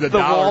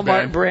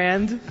Walmart bin.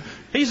 brand.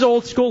 He's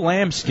old school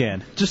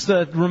lambskin. Just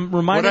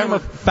reminding him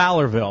of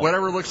Fowlerville.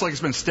 Whatever looks like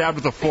it's been stabbed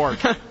with a fork.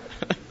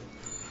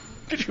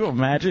 Could you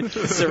imagine?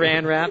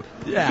 Saran wrap.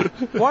 Yeah.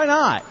 Why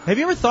not? Have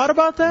you ever thought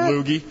about that?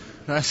 Loogie.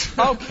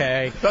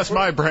 Okay. That's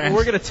my brand.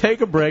 We're going to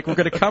take a break. We're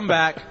going to come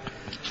back.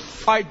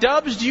 All right,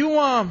 Dubs, do you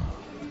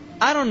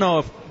I don't know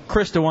if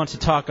Krista wants to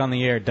talk on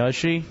the air, does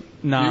she?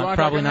 No,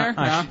 probably not.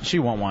 No. She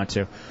won't want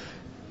to.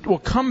 We'll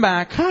come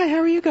back. Hi, how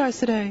are you guys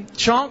today?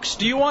 Chunks,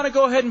 do you want to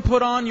go ahead and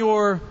put on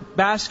your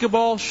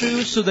basketball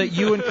shoes so that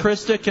you and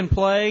Krista can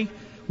play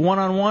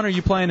one-on-one, or are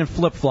you playing in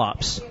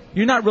flip-flops?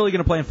 You're not really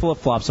going to play in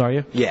flip-flops, are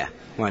you? Yeah,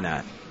 why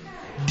not?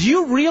 Do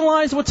you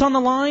realize what's on the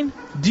line?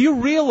 Do you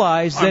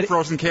realize that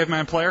Frozen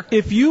Caveman player?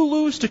 If you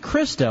lose to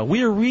Krista,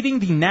 we are reading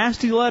the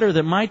nasty letter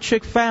that my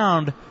chick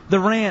found, the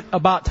rant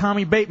about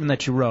Tommy Bateman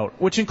that you wrote,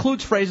 which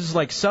includes phrases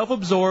like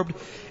self-absorbed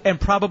and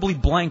probably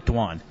blanked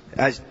one.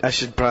 I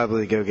should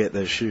probably go get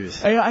those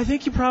shoes. I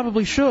think you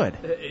probably should.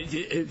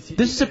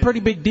 This is a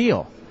pretty big deal.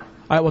 All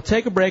right, we'll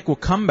take a break. We'll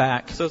come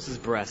back. So is his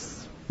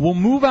breasts. We'll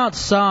move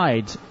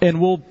outside, and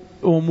we'll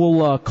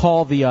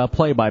call the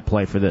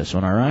play-by-play for this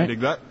one, all right? I dig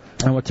that.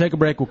 And we'll take a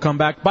break. We'll come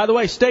back. By the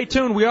way, stay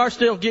tuned. We are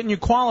still getting you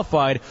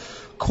qualified.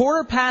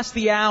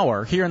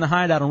 1:15 here in the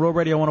Hideout on Road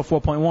Radio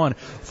 104.1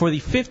 for the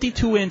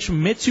 52-inch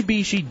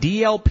Mitsubishi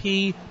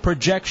DLP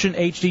Projection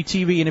HD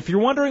TV. And if you're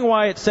wondering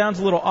why it sounds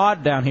a little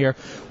odd down here,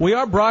 we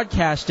are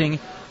broadcasting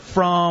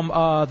from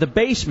the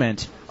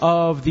basement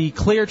of the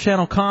Clear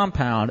Channel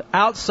compound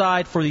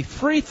outside for the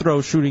free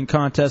throw shooting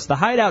contest, the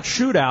Hideout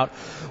Shootout,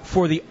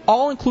 for the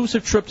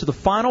all-inclusive trip to the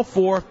Final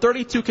Four.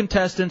 32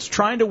 contestants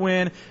trying to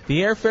win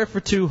the airfare for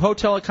two,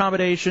 hotel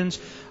accommodations,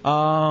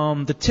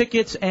 the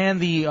tickets,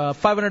 and the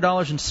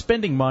 $500 in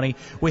spending money.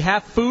 We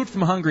have food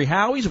from Hungry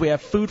Howie's. We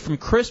have food from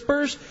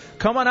Crispers.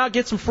 Come on out,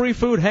 get some free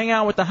food, hang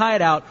out with the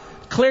Hideout.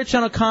 Clear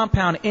Channel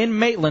compound in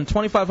Maitland,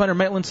 2500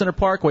 Maitland Center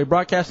Parkway,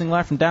 broadcasting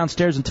live from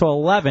downstairs until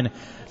 11.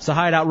 It's the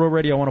Hideout, Road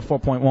Radio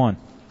 104.1.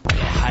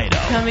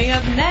 Hideout. Coming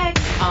up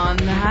next on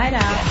the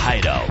Hideout.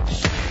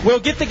 Hideout.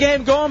 We'll get the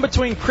game going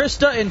between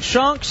Krista and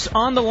Chunks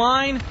on the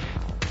line.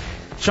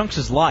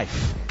 Chunks'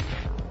 life.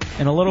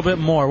 And a little bit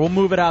more. We'll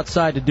move it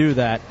outside to do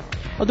that.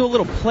 I'll do a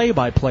little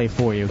play-by-play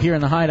for you here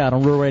in the Hideout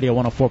on Rural Radio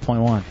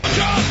 104.1.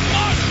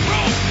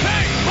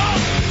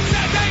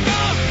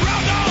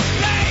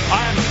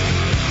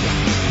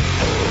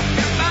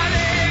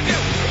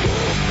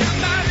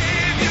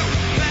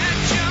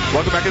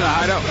 Welcome back to the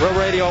Hideout. Rural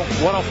Radio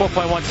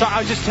 104.1. Sorry, I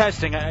was just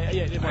testing.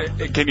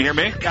 Can you hear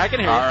me? I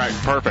can hear you. All right,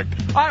 perfect.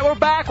 All right, we're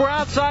back. We're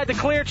outside the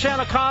Clear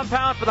Channel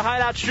compound for the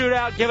Hideout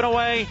Shootout, giving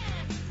away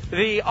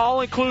the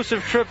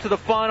all-inclusive trip to the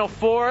Final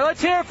Four.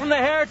 Let's hear it from the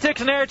heretics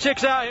and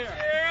heretics out here.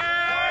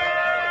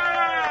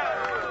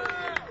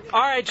 All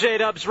right,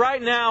 J-Dubs,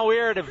 right now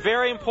we're at a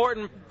very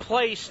important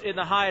place in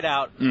the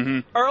Hideout. Mm-hmm.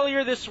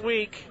 Earlier this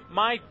week,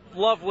 my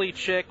lovely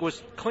chick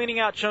was cleaning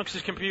out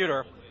Chunks'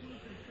 computer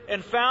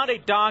and found a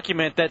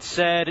document that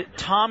said,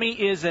 Tommy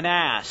is an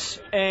ass.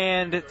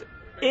 And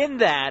in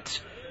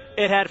that,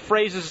 it had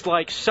phrases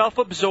like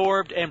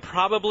self-absorbed and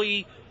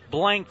probably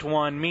blanked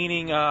one,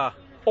 meaning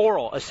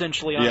oral,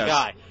 essentially, on a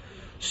guy.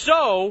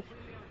 So,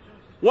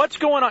 what's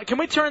going on? Can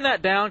we turn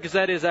that down? Because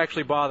that is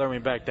actually bothering me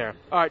back there.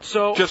 All right,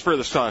 so... Just for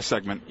this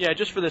segment. Yeah,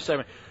 just for this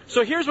segment.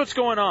 So here's what's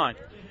going on.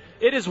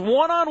 It is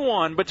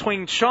one-on-one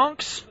between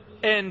Chunks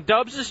and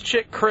Dubs'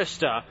 chick,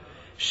 Krista.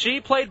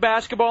 She played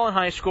basketball in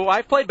high school.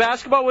 I've played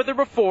basketball with her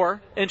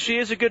before, and she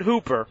is a good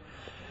hooper.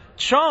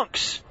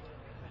 Chunks,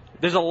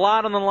 there's a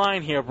lot on the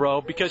line here,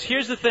 bro, because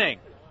here's the thing.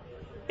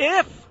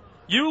 If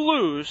you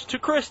lose to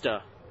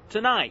Krista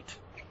tonight,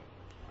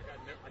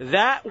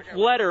 that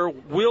letter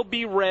will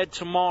be read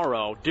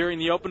tomorrow during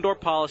the open door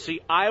policy.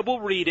 I will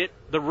read it,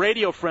 the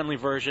radio-friendly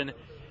version,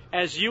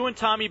 as you and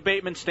Tommy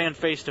Bateman stand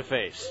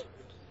face-to-face.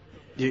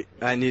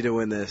 I need to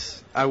win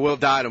this. I will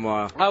die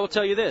tomorrow. I will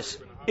tell you this.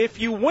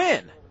 If you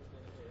win,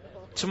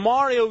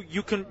 tomorrow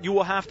you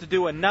will have to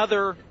do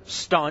another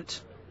stunt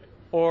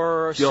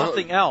or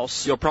something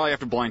else. You'll probably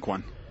have to blank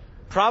one.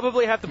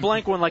 Probably have to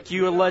blank one like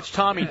you alleged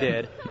Tommy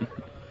did.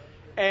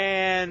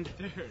 And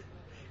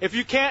if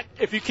you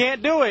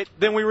can't do it,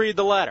 then we read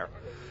the letter.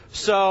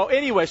 So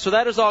anyway, so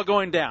that is all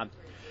going down.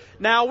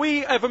 Now we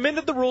have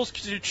amended the rules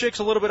because your chick's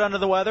a little bit under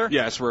the weather.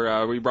 Yes,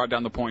 we brought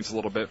down the points a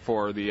little bit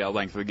for the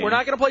length of the game. We're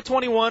not going to play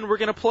 21. We're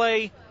going to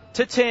play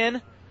to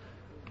 10.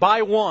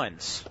 By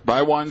ones.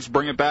 By ones,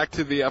 bring it back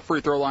to the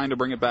free throw line to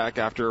bring it back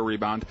after a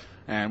rebound,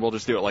 and we'll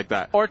just do it like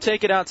that. Or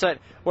take it outside.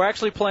 We're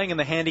actually playing in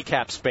the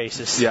handicap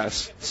spaces.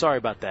 Yes. Sorry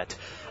about that.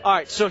 All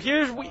right, so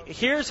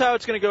here's how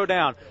it's going to go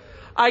down.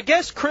 I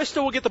guess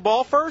Krista will get the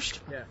ball first?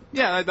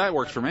 Yeah, that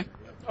works for me.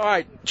 All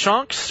right,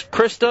 Chunks,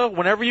 Krista,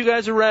 whenever you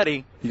guys are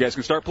ready. You guys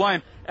can start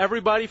playing.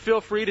 Everybody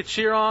feel free to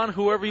cheer on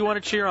whoever you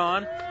want to cheer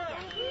on.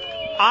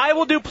 I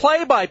will do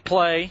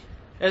play-by-play,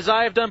 as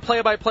I have done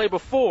play-by-play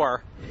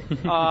before,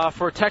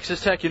 for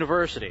Texas Tech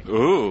University.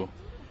 Ooh.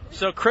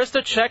 So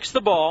Krista checks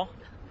the ball.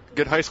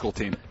 Good high school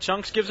team.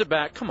 Chunks gives it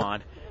back. Come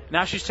on.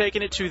 Now she's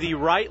taking it to the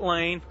right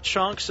lane.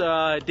 Chunks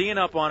D'ing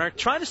up on her,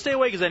 trying to stay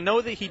away because I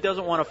know that he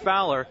doesn't want to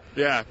foul her.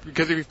 Yeah,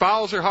 because if he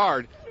fouls her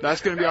hard,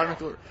 that's going to be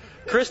automatic.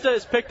 Krista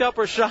has picked up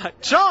her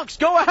shot. Chunks,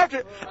 go after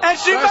it. And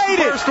she made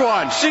it. First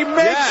one. She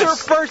makes her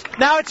first.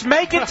 Now it's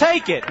make it,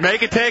 take it.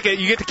 Make it, take it.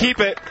 You get to keep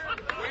it.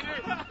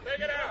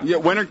 Yeah,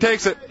 winner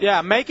takes it.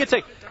 Yeah, make it,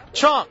 take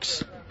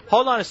Chunks,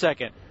 hold on a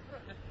second.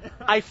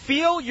 I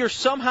feel you're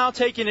somehow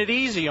taking it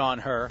easy on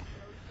her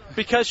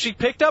because she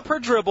picked up her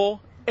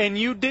dribble and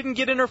you didn't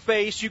get in her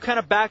face. You kind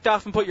of backed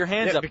off and put your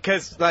hands up.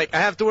 Because, I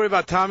have to worry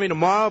about Tommy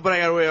tomorrow, but I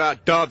got to worry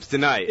about Dubs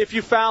tonight. If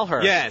you foul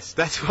her. Yes,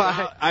 that's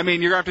why. I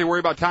mean, you're going to have to worry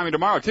about Tommy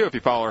tomorrow, too, if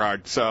you foul her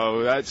hard.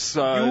 So that's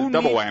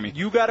double whammy.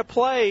 You got to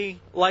play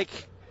like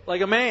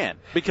a man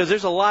because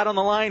there's a lot on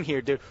the line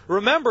here, dude.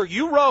 Remember,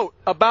 you wrote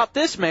about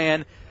this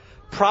man,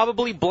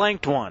 probably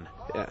blanked one.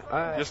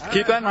 Yeah. Just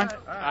keep that in mind.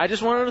 I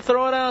just wanted to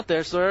throw it out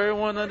there so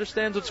everyone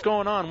understands what's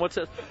going on. What's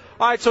it?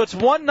 All right, so it's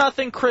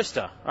 1-0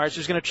 Krista. All right,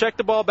 she's going to check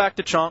the ball back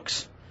to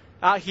Chunks.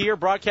 Out here,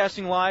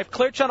 broadcasting live.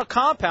 Clear Channel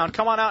Compound,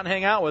 come on out and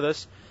hang out with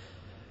us.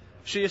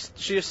 She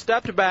has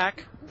stepped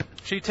back.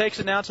 She takes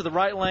it now to the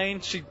right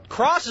lane. She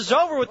crosses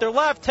over with her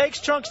left, takes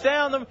Chunks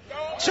down.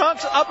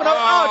 Chunks up and over.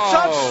 Oh,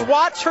 Chunks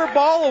swats her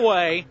ball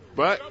away.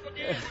 But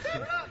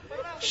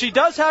she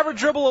does have her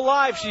dribble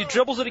alive. She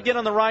dribbles it again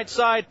on the right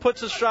side,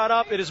 puts a shot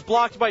up. It is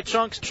blocked by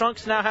Chunks.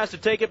 Chunks now has to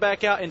take it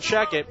back out and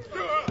check it.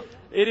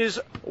 It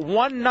is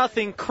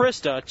 1-0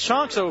 Krista.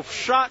 Chunks, a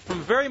shot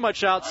from very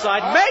much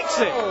outside, makes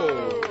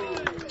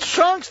it.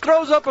 Chunks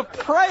throws up a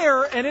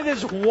prayer, and it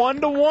is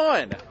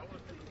 1-1.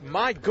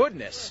 My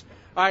goodness.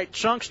 All right,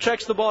 Chunks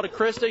checks the ball to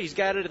Krista. He's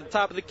got it at the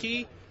top of the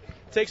key.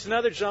 Takes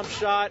another jump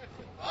shot.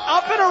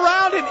 Up and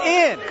around and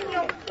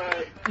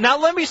in. Now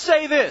let me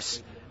say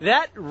this.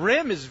 That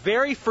rim is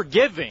very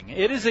forgiving.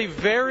 It is a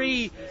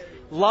very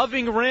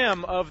loving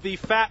rim of the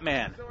fat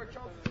man.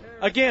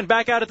 Again,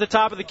 back out at the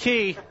top of the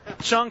key.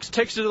 Chunks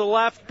takes it to the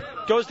left,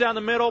 goes down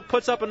the middle,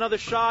 puts up another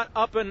shot,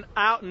 up and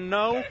out and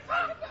no.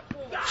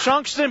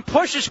 Chunks then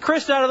pushes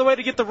Krista out of the way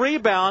to get the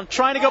rebound,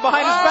 trying to go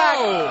behind his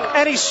back,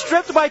 and he's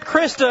stripped by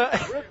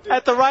Krista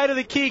at the right of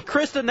the key.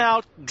 Krista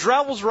now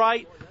travels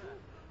right.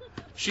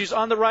 She's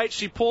on the right.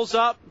 She pulls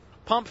up,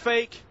 pump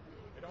fake.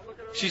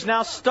 She's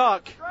now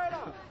stuck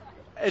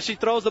as she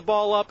throws the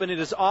ball up, and it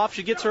is off.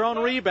 She gets her own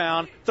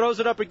rebound, throws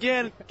it up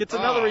again, gets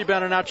another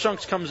rebound, and now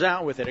Chunks comes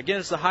out with it.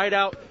 Again, it's the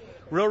Hideout,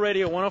 Real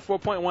Radio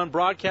 104.1,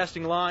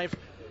 broadcasting live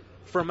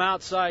from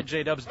outside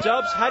J-Dubs.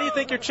 Dubs, how do you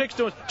think your chick's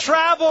doing?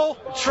 Travel.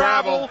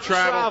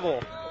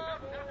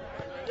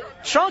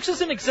 Chunks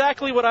isn't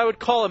exactly what I would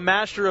call a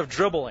master of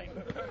dribbling.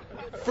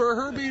 For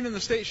her being in the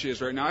state she is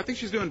right now, I think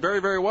she's doing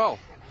very, very well.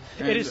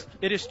 And It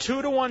is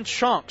 2-1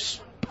 Chunks.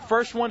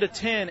 First 1 to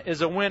 10 is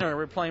a winner.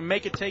 We're playing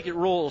make it, take it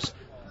rules.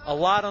 A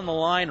lot on the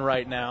line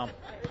right now.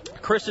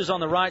 Krista's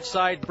on the right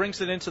side, brings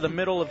it into the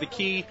middle of the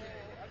key.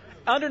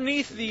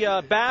 Underneath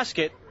the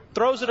basket,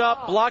 throws it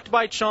up, blocked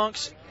by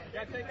Chunks.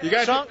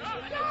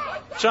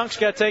 Chunks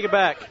got to take it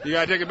back. You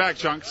got to take it back,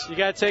 Chunks. You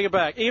got to take it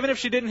back. Even if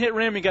she didn't hit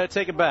rim, you got to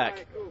take it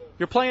back.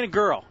 You're playing a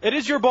girl. It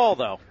is your ball,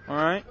 though. All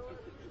right?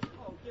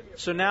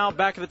 So now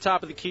back at the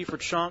top of the key for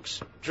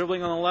Chunks,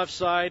 dribbling on the left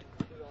side.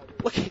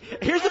 Look,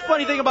 here's the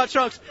funny thing about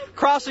Chunks.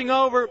 Crossing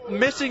over,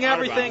 missing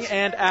everything,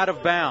 and out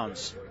of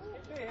bounds.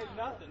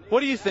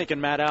 What are you thinking,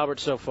 Matt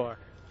Albert, so far?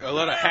 A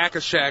lot of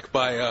hack-a-shack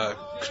by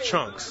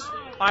Chunks.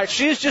 All right,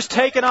 she's just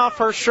taken off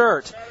her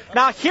shirt.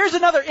 Now, here's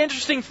another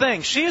interesting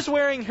thing. She is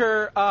wearing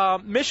her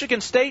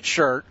Michigan State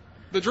shirt.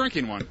 The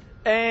drinking one.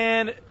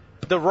 And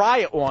the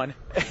riot one.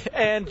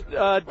 And,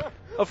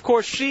 of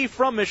course, she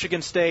from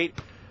Michigan State.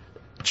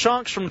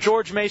 Chunks from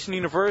George Mason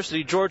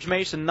University. George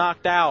Mason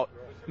knocked out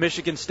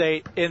Michigan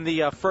State in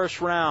the first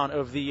round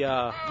of the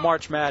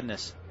March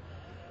Madness.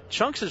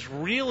 Chunks has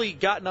really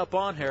gotten up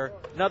on her.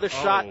 Another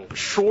shot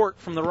short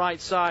from the right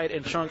side,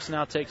 and Chunks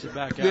now takes it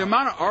back out. The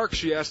amount of arc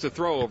she has to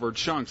throw over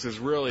Chunks is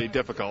really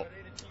difficult.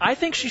 I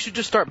think she should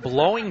just start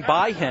blowing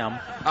by him.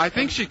 I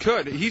think she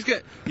could.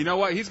 You know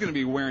what? He's going to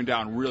be wearing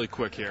down really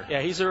quick here.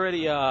 Yeah, he's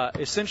already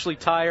essentially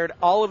tired.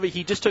 All of it,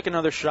 he just took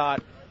another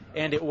shot,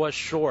 and it was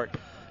short.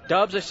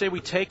 Dubs, I say we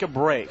take a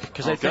break,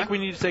 because I think we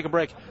need to take a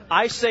break.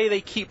 I say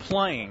they keep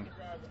playing.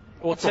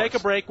 We'll take a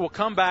break. We'll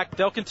come back.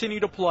 They'll continue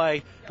to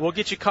play. We'll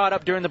get you caught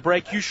up during the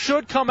break. You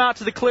should come out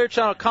to the Clear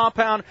Channel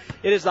Compound.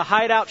 It is the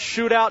Hideout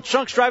Shootout.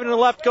 Chunks driving to the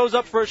left, goes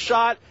up for a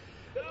shot.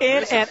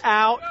 In and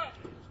out.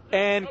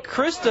 And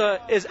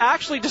Krista is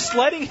actually just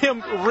letting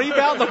him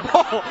rebound the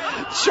ball.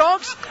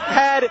 Chunks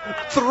had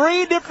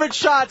 3 different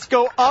shots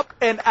go up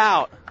and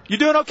out. You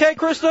doing okay,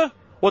 Krista?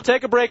 We'll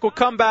take a break. We'll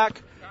come back.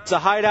 It's a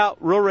Hideout,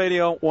 Real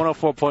Radio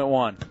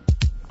 104.1.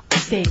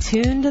 Stay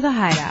tuned to the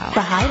Hideout.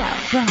 The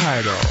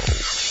Hideout.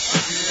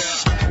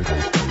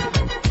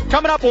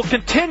 Coming up, we'll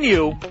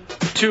continue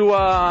to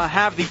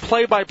have the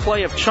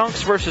play-by-play of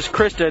Chunks versus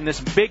Krista in this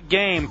big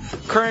game.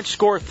 Current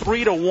score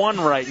 3-1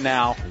 right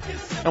now.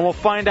 And we'll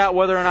find out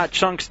whether or not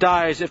Chunks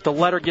dies if the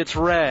letter gets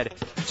read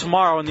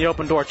tomorrow in the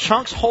open door.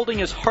 Chunks holding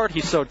his heart.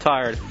 He's so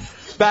tired.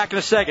 Back in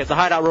a second. The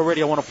Hideout Row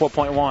Radio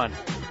 104.1.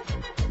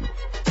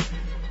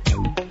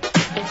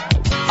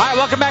 All right,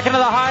 welcome back into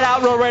the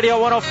Hideout Row Radio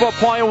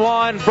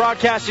 104.1.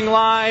 Broadcasting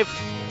live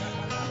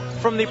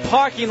from the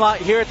parking lot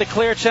here at the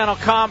Clear Channel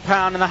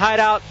compound in the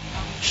Hideout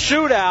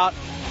Shootout.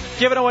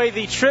 Giving away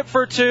the trip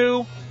for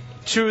two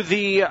to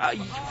the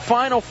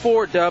Final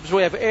Four, Dubs.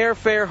 We have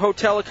airfare,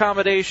 hotel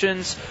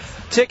accommodations,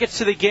 tickets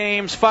to the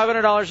games,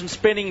 $500 in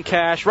spending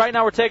cash. Right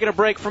now we're taking a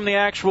break from the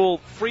actual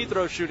free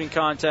throw shooting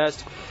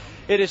contest.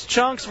 It is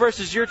Chunks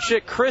versus your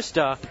chick,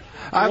 Krista.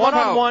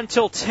 1-on-1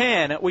 till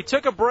 10. We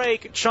took a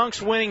break. Chunks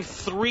winning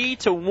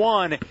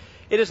 3-1.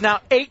 It is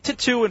now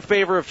 8-2 in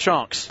favor of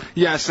Chunks.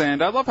 Yes,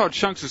 and I love how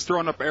Chunks is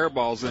throwing up air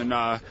balls, and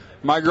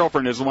my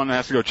girlfriend is the one that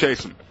has to go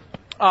chase them.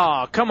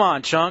 Oh, come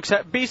on, Chunks.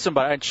 Be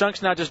somebody. And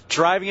Chunks now just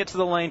driving it to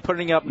the lane,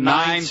 putting up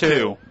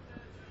 9-2.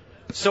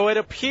 So it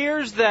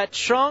appears that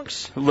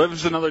Chunks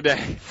lives another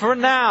day. For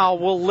now,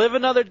 will live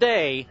another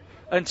day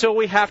until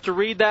we have to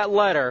read that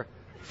letter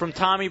from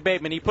Tommy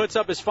Bateman. He puts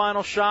up his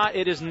final shot.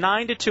 It is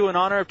 9-2 in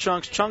honor of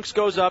Chunks. Chunks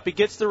goes up. He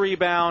gets the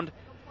rebound.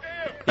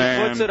 He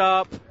puts it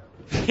up.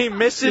 He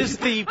misses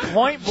the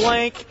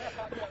point-blank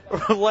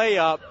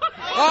layup.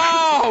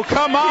 Oh,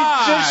 come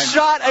on! He just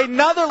shot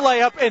another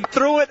layup and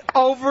threw it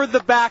over the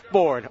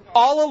backboard.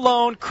 All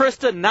alone,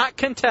 Krista not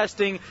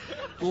contesting,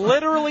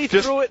 literally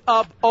threw it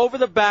up over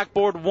the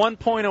backboard 1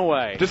 point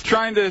away. Just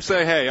trying to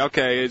say, hey,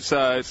 okay, it's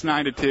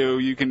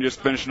 9-2. You can just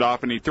finish it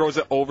off, and he throws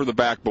it over the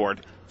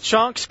backboard.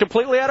 Chunks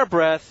completely out of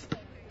breath.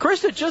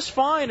 Krista just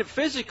fine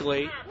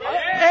physically,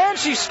 and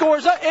she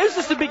scores up. Is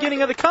this the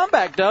beginning of the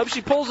comeback, Dub?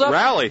 She pulls up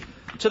rally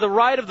to the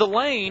right of the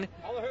lane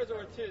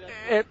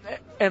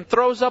and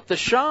throws up the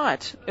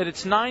shot, and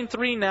it's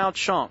 9-3 now,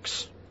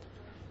 Chunks.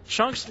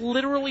 Chunks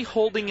literally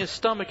holding his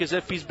stomach as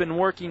if he's been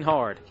working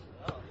hard.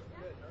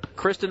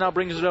 Krista now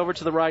brings it over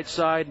to the right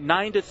side.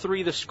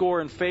 9-3 the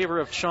score in favor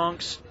of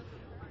Chunks.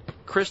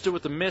 Krista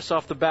with the miss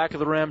off the back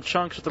of the rim.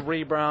 Chunks with the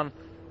rebound.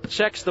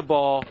 Checks the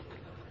ball.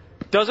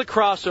 Does a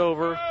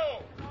crossover.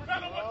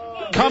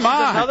 Come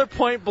on. Another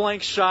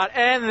point-blank shot,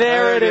 and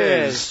there it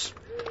is.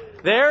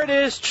 There it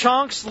is.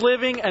 Chunks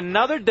living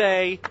another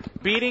day,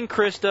 beating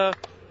Krista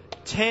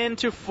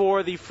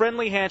 10-4. The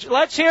friendly handshake.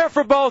 Let's hear it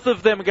for both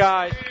of them,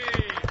 guys.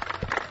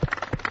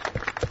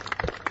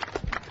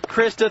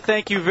 Krista,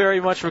 thank you very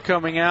much for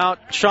coming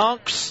out.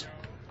 Chunks,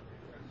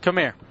 come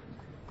here.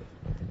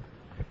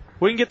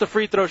 We can get the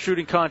free throw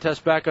shooting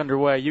contest back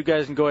underway. You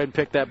guys can go ahead and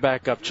pick that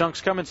back up.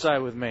 Chunks, come inside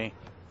with me.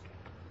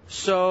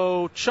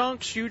 So,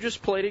 Chunks, you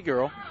just played a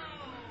girl,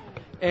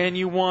 and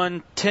you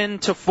won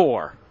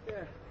 10-4.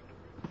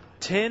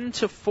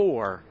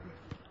 10-4.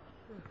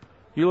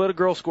 You let a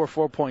girl score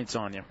 4 points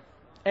on you,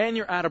 and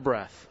you're out of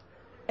breath,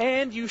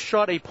 and you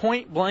shot a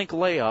point-blank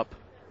layup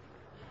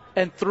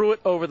and threw it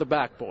over the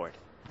backboard.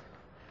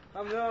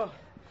 I'm no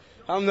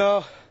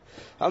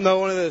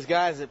one of those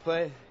guys that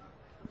play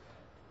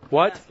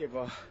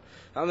basketball.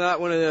 I'm not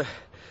one of the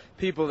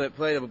people that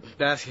play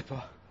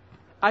basketball.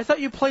 I thought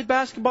you played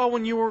basketball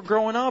when you were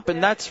growing up,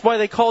 and that's why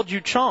they called you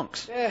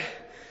Chunks. Yeah,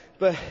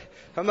 but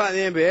I'm not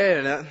in the NBA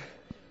or nothing.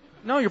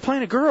 No, you're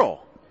playing a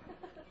girl.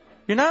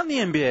 You're not in the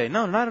NBA.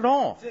 No, not at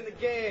all. It's in the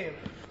game.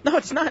 No,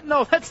 it's not.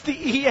 No, that's the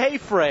EA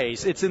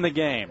phrase. It's in the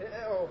game.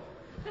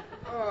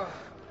 Oh.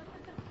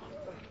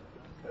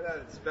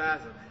 That's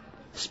spasm.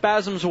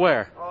 Spasms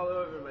where? All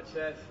over my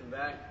chest and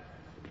back.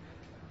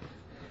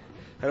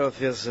 I don't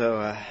feel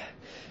so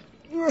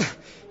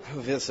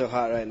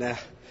hot right now.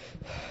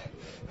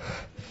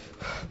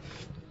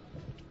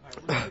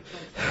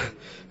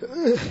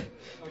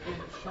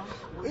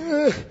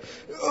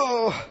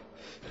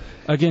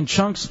 Again,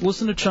 Chunks,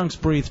 listen to Chunks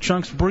breathe.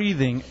 Chunks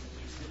breathing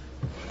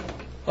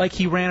like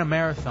he ran a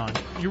marathon.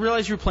 You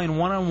realize you're playing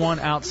one-on-one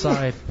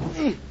outside.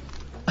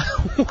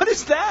 What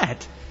is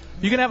that?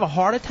 You going to have a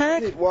heart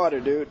attack? I need water,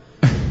 dude.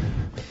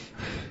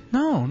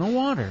 No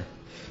water.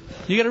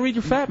 You got to read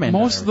your Fat Man.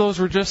 Most of those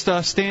were just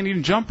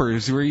standing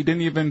jumpers where you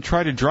didn't even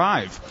try to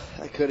drive.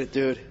 I couldn't,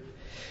 dude.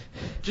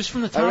 Just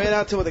from the top. I ran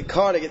out to with a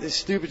car to get these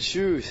stupid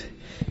shoes.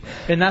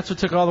 And that's what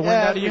took all the wind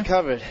out of you?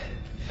 Recovered.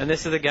 And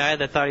this is the guy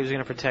that thought he was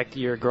going to protect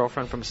your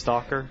girlfriend from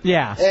stalker?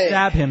 Yeah, hey.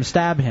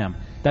 Stab him.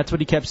 That's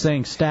what he kept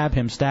saying, stab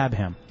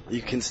him.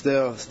 You can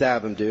still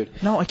stab him,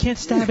 dude. No, I can't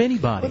stab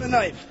anybody. With a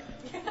knife.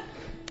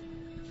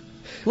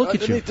 Look at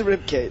you. Underneath the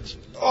rib cage.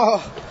 Oh.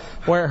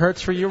 Where it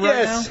hurts for you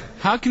right now?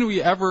 How can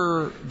we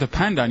ever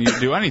depend on you to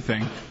do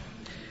anything?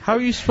 How are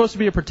you supposed to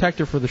be a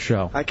protector for the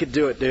show? I could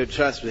do it, dude.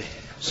 Trust me.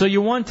 So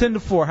you won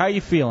 10-4. How are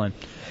you feeling?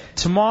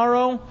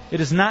 Tomorrow,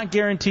 it is not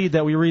guaranteed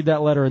that we read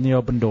that letter in the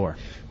open door.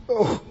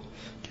 Oh.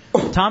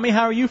 Tommy,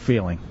 how are you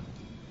feeling?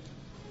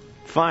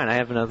 Fine. I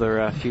have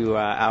another few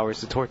hours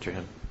to torture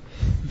him.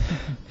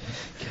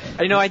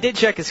 You know, I did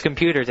check his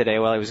computer today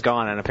while he was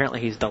gone, and apparently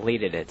he's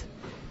deleted it.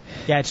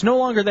 Yeah, it's no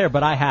longer there,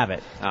 but I have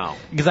it. Oh.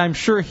 Because I'm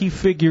sure he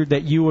figured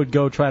that you would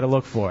go try to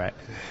look for it.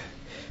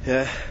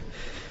 Yeah.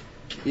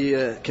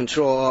 The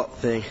Control-Alt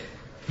thing.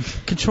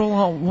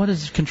 Control-Alt? What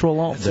is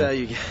Control-Alt That's how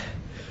you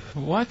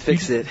What?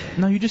 fix it.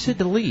 No, you just hit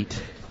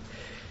delete.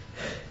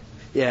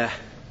 Yeah.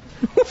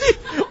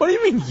 What do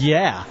you mean,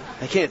 yeah?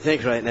 I can't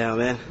think right now,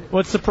 man.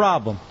 What's the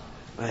problem?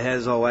 My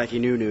head's all wacky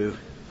new.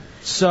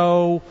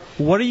 So,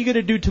 what are you going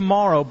to do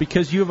tomorrow?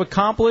 Because you have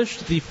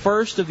accomplished the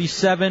first of the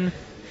 7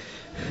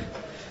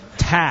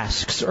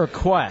 tasks or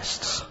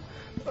quests.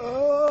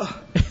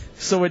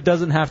 So it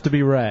doesn't have to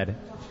be read.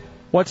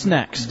 What's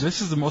next?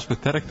 This is the most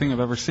pathetic thing I've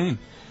ever seen.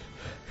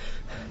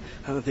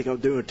 I don't think I'm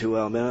doing too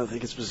well, man. I don't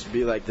think it's supposed to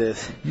be like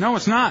this. No,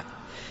 it's not.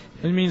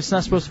 I mean, it's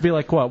not supposed to be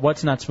like what?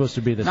 What's not supposed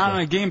to be this Not way?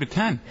 on a game to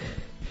 10.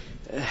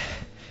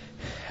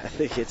 I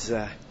think it's,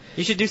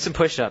 You should do some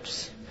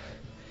push-ups.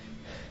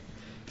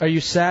 Are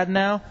you sad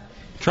now?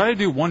 Try to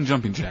do 1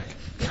 jumping jack.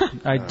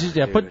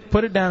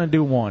 Put it down and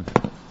do 1.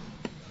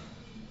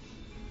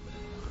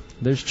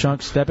 There's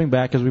Chunks stepping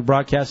back as we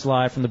broadcast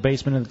live from the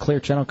basement of the Clear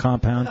Channel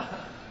compound.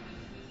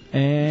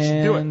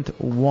 And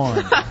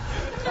 1.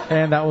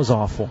 And that was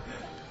awful.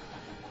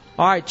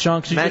 All right,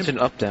 Chunks. Imagine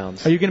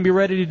up-downs. Are you going to be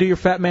ready to do your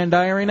Fat Man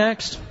Diary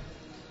next?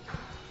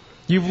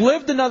 You've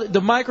lived another...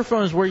 The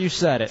microphone is where you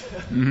said it.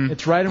 Mm-hmm.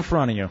 It's right in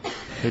front of you.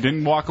 They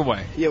didn't walk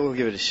away. Yeah, we'll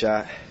give it a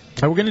shot.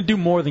 We're going to do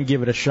more than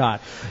give it a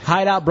shot.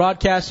 Hideout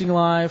broadcasting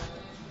live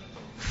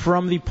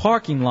from the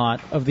parking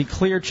lot of the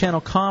Clear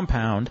Channel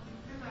compound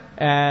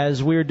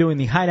as we are doing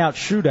the Hideout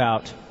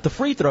shootout, the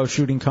free throw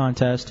shooting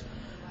contest.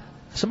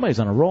 Somebody's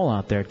on a roll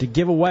out there to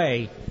give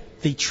away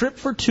the trip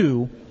for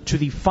 2 to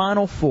the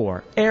Final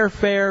Four.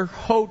 Airfare,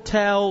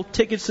 hotel,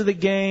 tickets to the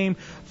game,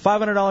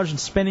 $500 in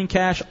spending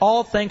cash,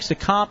 all thanks to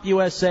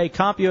CompUSA.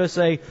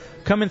 CompUSA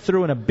coming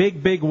through in a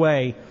big, big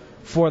way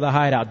for the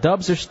Hideout.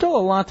 Dubs, there's still a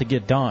lot to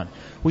get done.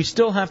 We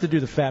still have to do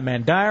the Fat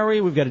Man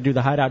Diary. We've got to do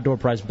the Hideout Door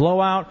Prize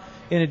Blowout.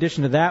 In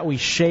addition to that, we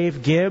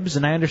shave Gibbs,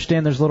 and I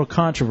understand there's a little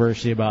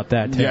controversy about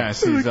that, too.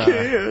 Yes, You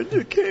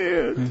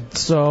can't.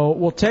 So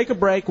we'll take a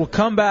break. We'll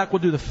come back.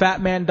 We'll do the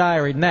Fat Man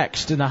Diary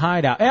next in the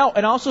Hideout. Oh,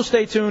 and also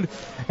stay tuned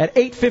at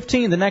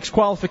 8:15, the next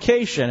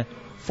qualification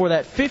for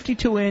that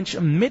 52-inch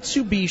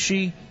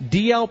Mitsubishi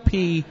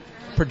DLP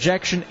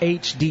Projection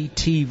HD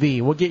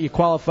TV. We'll get you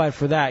qualified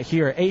for that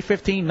here at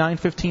 8:15,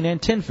 9:15, and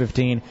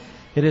 10:15.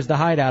 It is the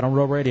Hideout on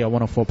Real Radio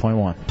 104.1.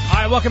 All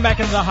right, welcome back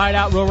into the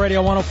Hideout, Real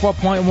Radio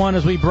 104.1,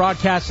 as we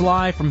broadcast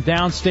live from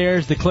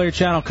downstairs, the Clear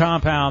Channel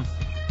compound.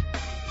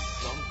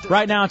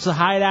 Right now, it's the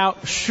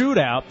Hideout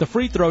Shootout, the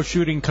free throw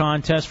shooting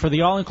contest for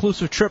the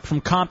all-inclusive trip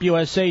from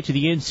CompUSA to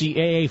the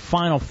NCAA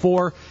Final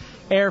Four.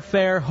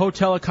 Airfare,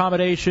 hotel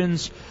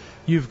accommodations.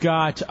 You've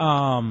got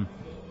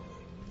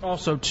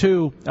also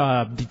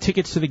the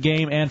tickets to the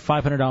game and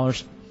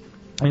 $500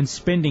 in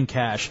spending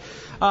cash.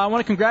 I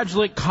want to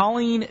congratulate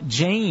Colleen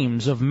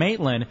James of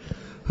Maitland,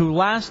 who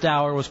last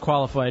hour was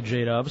qualified,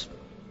 J-Dubs,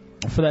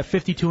 for that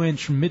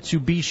 52-inch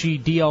Mitsubishi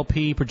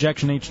DLP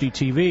Projection HD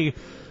TV.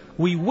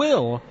 We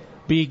will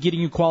be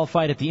getting you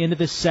qualified at the end of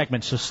this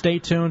segment, so stay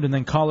tuned, and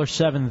then caller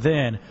 7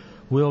 then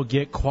will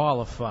get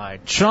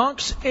qualified.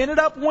 Chunks ended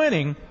up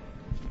winning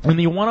in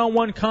the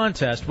one-on-one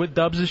contest with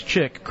Dubs'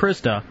 chick,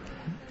 Krista,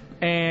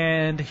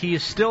 and he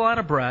is still out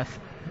of breath,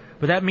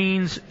 but that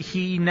means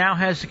he now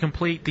has to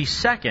complete the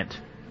second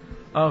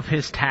of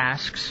his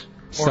tasks.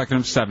 Second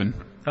of 7.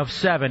 Of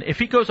 7. If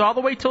he goes all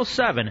the way till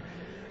 7,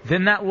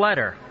 then that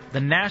letter, the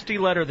nasty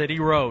letter that he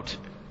wrote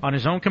on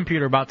his own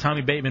computer about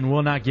Tommy Bateman,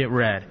 will not get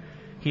read.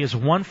 He is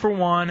 1 for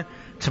 1.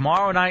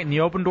 Tomorrow night in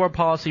the open door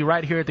policy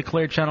right here at the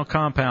Clear Channel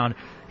compound,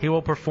 he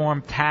will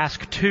perform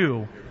task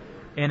 2.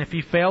 And if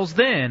he fails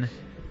then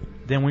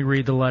we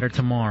read the letter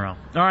tomorrow.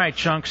 All right,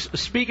 Chunks.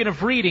 Speaking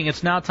of reading,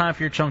 it's now time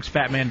for your Chunks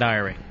Fat Man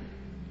Diary.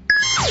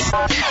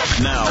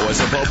 Now, as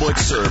a public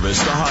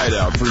service, the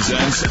Hideout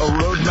presents a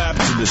roadmap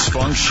to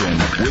dysfunction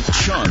with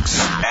Chunks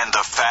and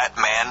the Fat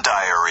Man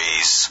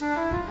Diaries.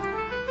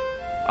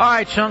 All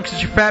right, Chunks,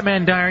 it's your Fat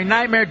Man Diary.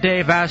 Nightmare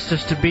Dave asked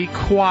us to be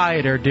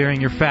quieter during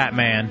your Fat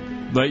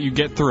Man. Let you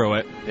get through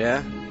it.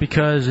 Yeah?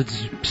 Because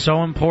it's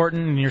so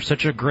important, and you're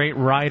such a great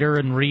writer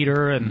and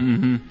reader,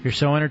 and you're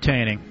so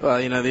entertaining.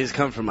 Well, these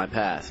come from my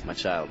past, my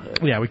childhood.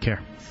 Yeah, we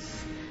care.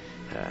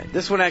 All right.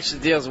 This one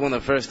actually deals with one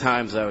of the first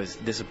times I was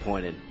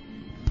disappointed.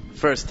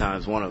 First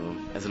times, one of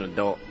them, as an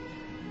adult.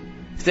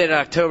 It's dated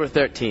October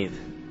 13th,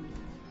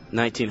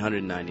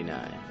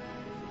 1999.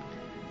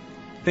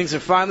 Things are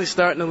finally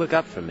starting to look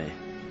up for me.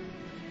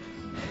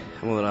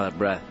 I'm a little out of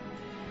breath.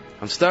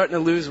 I'm starting to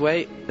lose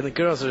weight, and the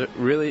girls are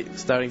really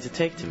starting to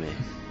take to me.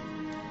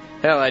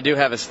 Hell, I do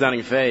have a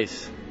stunning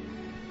face.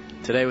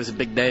 Today was a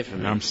big day for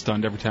me. I'm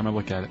stunned every time I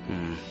look at it.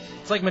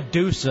 It's like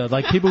Medusa.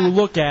 Like, people who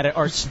look at it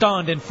are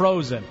stunned and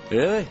frozen.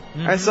 Really?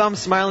 I saw him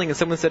smiling, and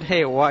someone said,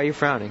 "Hey, why are you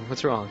frowning?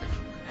 What's wrong?"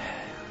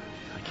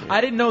 I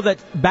didn't know that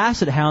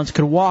basset hounds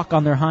could walk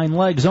on their hind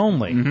legs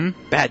only.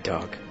 Bad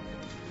dog.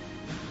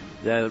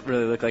 Does that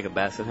really look like a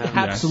basset hound?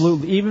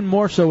 Absolutely. Even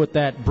more so with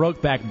that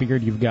Brokeback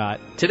beard you've got.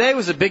 Today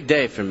was a big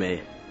day for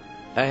me.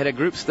 I had a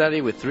group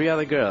study with 3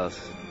 other girls.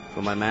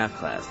 for my math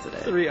class today.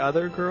 3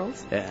 other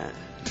girls? Yeah.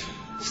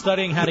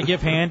 Studying how to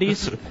give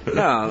handies?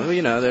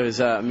 No, there was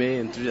me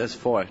and that's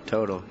 4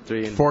 total.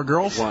 3 and 4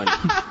 girls? 1.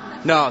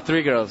 No,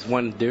 3 girls,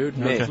 1 dude,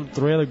 me. Okay.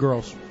 3 other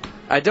girls.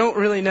 I don't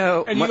really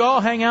know. And you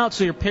all hang out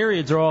so your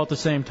periods are all at the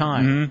same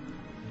time.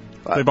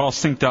 Mm-hmm. They've all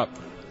synced up.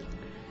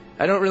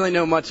 I don't really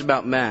know much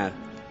about math,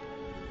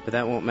 but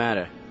that won't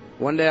matter.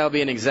 One day I'll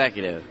be an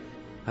executive.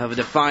 I'll have a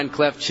defined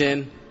cleft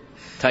chin,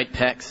 tight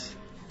pecs.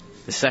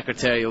 The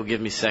secretary will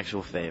give me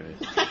sexual favors.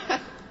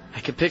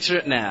 I can picture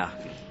it now.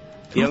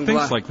 Who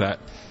thinks like that?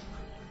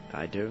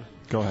 I do.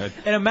 Go ahead.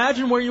 And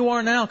imagine where you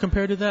are now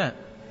compared to that.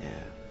 Yeah.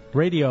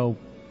 Radio,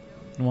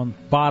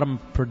 bottom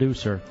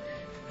producer.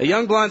 A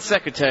young blonde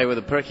secretary with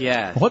a perky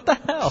ass. What the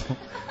hell?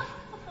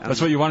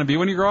 That's what you want to be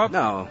when you grow up?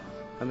 No.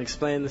 I'm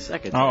explaining the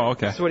secretary. Oh,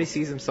 okay. That's what he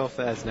sees himself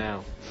as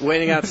now.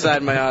 Waiting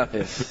outside my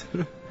office.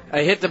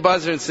 I hit the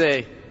buzzer and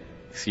say,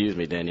 "Excuse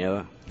me,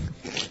 Daniela.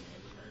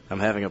 I'm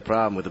having a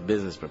problem with a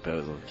business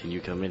proposal. Can you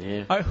come in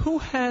here?" Who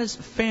has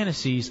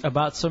fantasies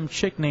about some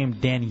chick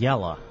named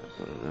Daniela?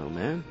 I don't know,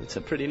 man. It's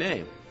a pretty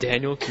name.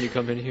 Daniel, can you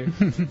come in here?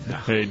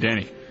 Hey,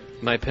 Danny.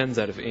 My pen's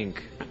out of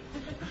ink.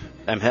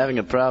 I'm having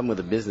a problem with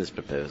a business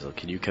proposal.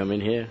 Can you come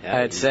in here?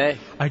 I'd say.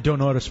 I don't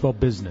know how to spell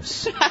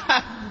business.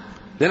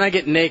 Then I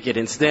get naked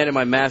and stand in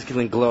my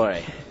masculine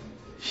glory.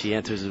 She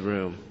enters the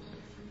room.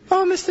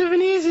 "Oh, Mr.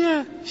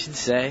 Venezia," she'd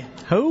say.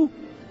 Who?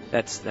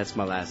 That's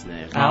my last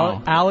name.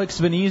 Alex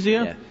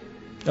Venezia?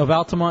 Yeah. Of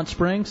Altamont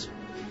Springs?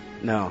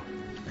 No.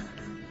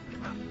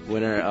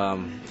 Winter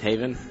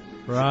Haven.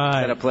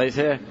 Right. Got a place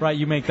here? Right,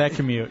 you make that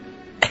commute.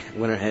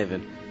 Winter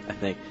Haven, I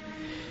think.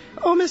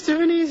 "Oh, Mr.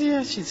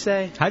 Venezia," she'd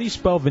say. How do you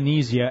spell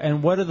Venezia,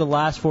 and what are the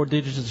last 4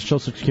 digits of the Social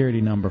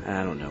Security number?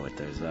 I don't know what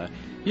those are.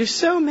 "You're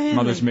so manly."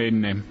 Mother's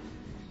maiden name.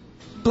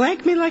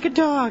 "Blank me like a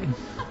dog."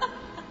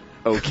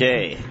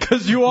 Okay.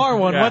 Because you are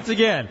one, Yeah. once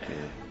again.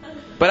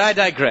 But I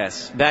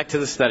digress. Back to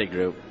the study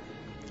group.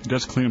 He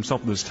does clean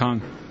himself with his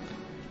tongue.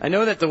 I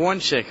know that the one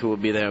chick who will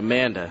be there,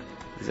 Amanda,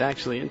 is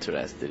actually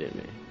interested in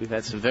me. We've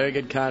had some very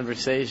good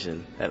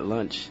conversation at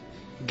lunch.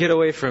 Get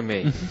away from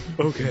me.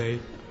 Okay.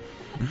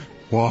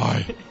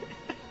 Why?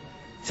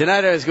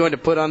 Tonight I was going to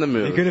put on the Are you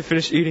move. going to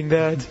finish eating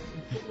that?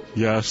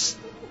 Yes.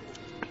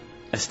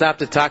 I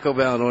stopped at Taco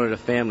Bell and ordered a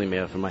family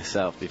meal for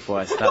myself before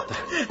I stopped.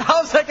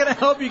 How's that going to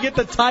help you get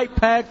the tight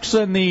pecs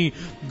and the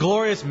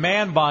glorious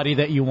man body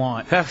that you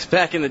want? That was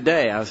back in the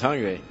day. I was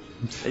hungry.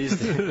 I used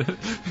to...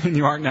 And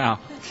you aren't now.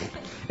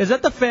 Is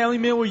that the family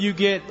meal where you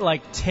get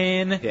like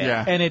 10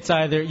 Yeah. and it's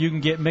either you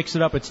can mix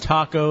it up, it's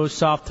tacos,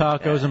 soft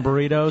tacos, and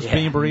burritos, Yeah.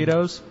 bean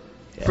burritos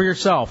for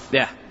yourself?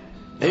 Yeah.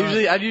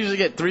 I'd usually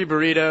get 3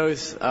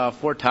 burritos,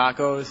 4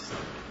 tacos,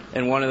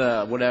 and one of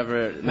the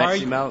whatever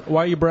Mexi melt.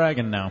 Why are you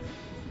bragging now?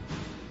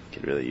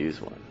 Could really use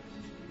one.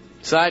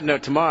 Side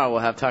note, tomorrow we'll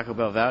have Taco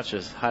Bell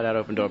vouchers. Hideout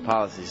Open Door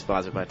Policy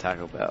sponsored by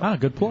Taco Bell. Ah,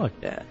 good plug.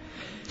 Yeah.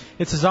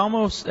 It's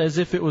almost as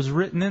if it was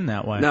written in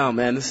that way. No,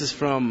 man, this is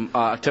from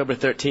October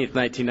 13th,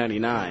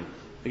 1999.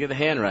 Look at the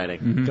handwriting.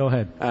 Mm-hmm. Go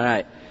ahead. All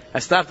right. I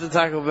stopped at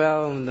Taco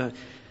Bell and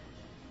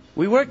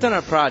we worked on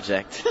our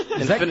project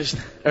and finished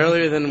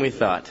earlier than we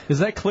thought. Is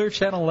that Clear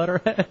Channel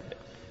letterhead?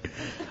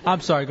 I'm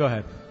sorry, go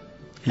ahead.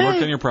 You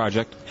worked on your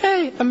project.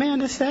 Hey,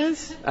 Amanda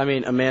says,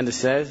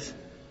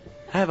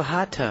 I have a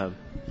hot tub.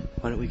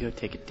 Why don't we go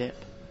take a dip?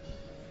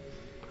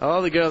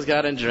 All the girls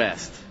got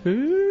undressed.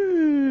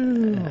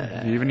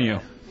 Even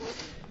you.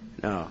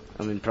 No,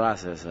 I'm in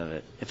process of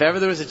it. If ever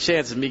there was a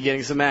chance of me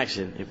getting some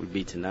action, it would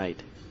be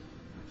tonight.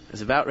 I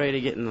was about ready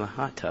to get in the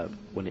hot tub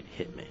when it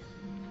hit me.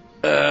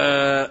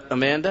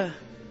 Amanda,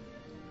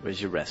 where's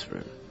your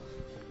restroom?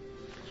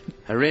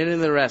 I ran into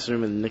the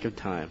restroom in the nick of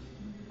time.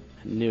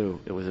 I knew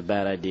it was a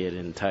bad idea to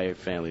entire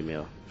family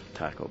meal from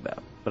Taco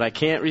Bell. But I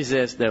can't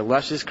resist their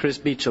luscious,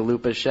 crispy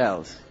chalupa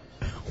shells.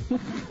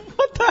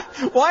 What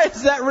the? Why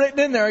is that written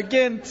in there?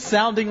 Again,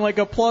 sounding like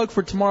a plug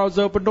for tomorrow's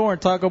Open Door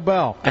and Taco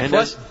Bell.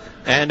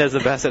 And as a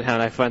basset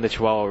hound, I find the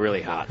Chihuahua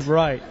really hot.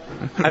 Right.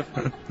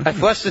 I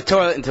flushed the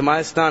toilet, and to my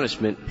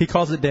astonishment, He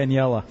calls it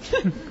Daniela.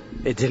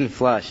 it didn't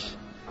flush.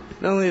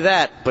 Not only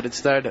that, but it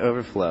started to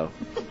overflow.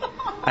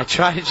 I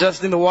tried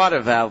adjusting the water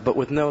valve, but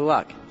with no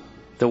luck.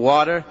 The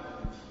water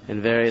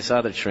and various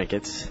other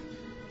trinkets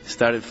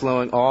started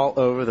flowing all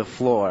over the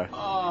floor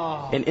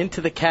and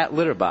into the cat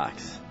litter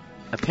box.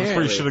 That's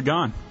where you should have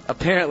gone.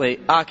 Apparently,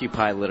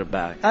 occupied litter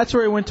box. That's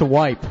where he went to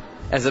wipe.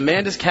 As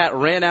Amanda's cat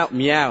ran out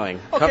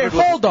meowing. Okay,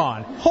 hold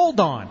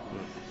on.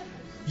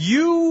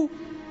 You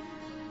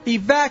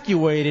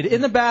evacuated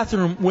in the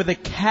bathroom with a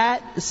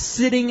cat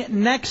sitting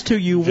next to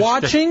you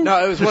watching?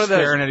 No, it was one of those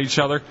staring at each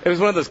other. It was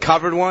one of those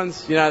covered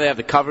ones. You know how they have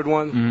the covered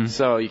one?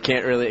 So you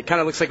can't really... It kind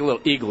of looks like a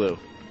little igloo.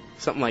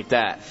 Something like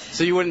that.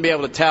 So you wouldn't be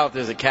able to tell if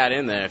there's a cat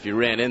in there if you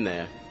ran in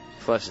there.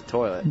 Flush the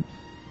toilet.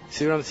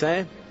 See what I'm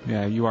saying?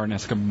 Yeah, you are an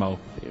Eskimo.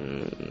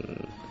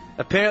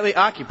 Apparently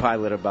occupied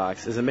litter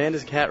box, as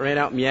Amanda's cat ran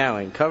out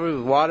meowing, covered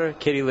with water,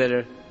 kitty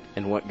litter,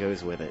 and what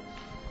goes with it.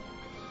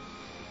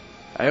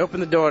 I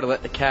opened the door to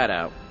let the cat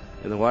out,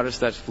 and the water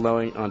starts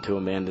flowing onto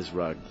Amanda's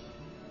rug.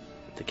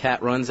 The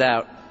cat runs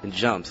out and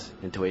jumps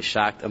into a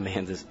shocked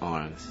Amanda's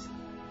arms.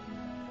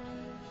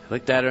 I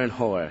looked at her in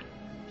horror.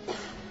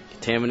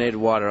 Contaminated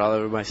water all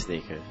over my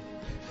sneakers.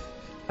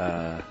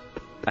 I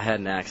had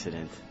an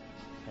accident,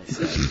 I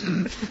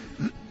said.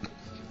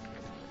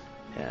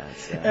 Yeah,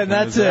 and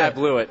that's it. I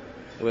blew it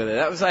with it.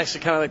 That was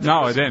actually kind of like...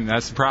 No, I didn't.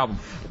 That's the problem.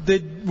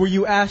 Were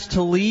you asked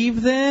to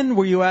leave then?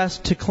 Were you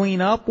asked to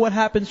clean up? What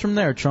happens from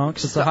there,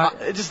 Chunks?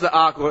 Just the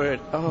awkward...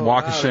 Oh,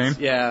 walk of shame?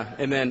 Yeah,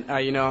 and then,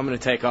 I'm going to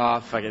take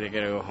off. I got to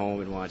go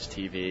home and watch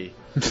TV.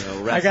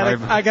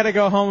 I gotta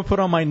go home and put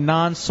on my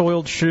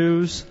non-soiled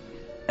shoes.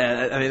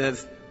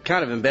 That's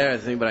kind of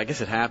embarrassing, but I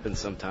guess it happens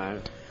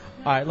sometimes.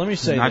 All right, let me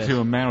say Not this. to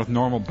a man with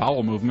normal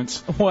bowel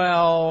movements.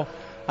 Well,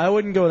 I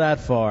wouldn't go that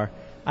far.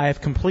 I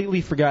have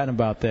completely forgotten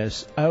about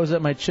this. I was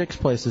at my chick's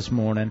place this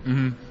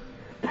morning.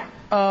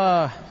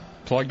 Mm-hmm.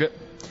 Plugged it?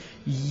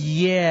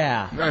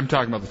 Yeah. I'm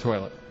talking about the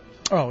toilet.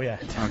 Oh, yeah.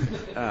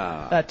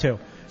 That too.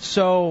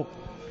 So,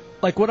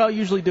 what I'll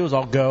usually do is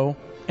I'll go,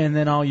 and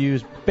then I'll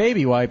use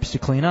baby wipes to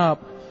clean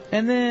up,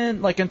 and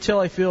then, until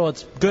I feel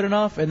it's good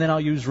enough, and then I'll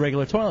use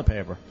regular toilet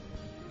paper.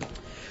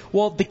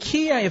 Well, the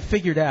key I have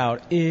figured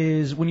out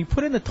is when you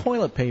put in the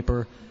toilet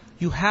paper,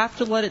 you have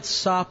to let it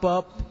sop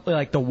up,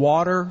 the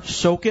water,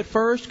 soak it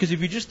first, because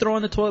if you just throw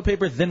in the toilet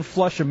paper, then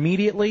flush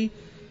immediately,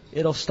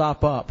 it'll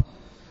stop up.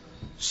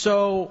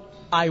 So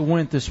I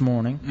went this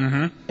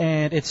morning,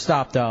 and it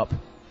stopped up.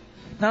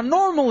 Now,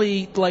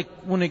 normally,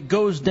 when it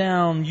goes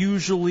down,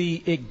 usually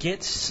it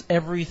gets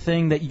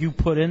everything that you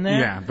put in there.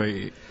 Yeah, but...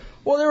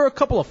 Well, there were a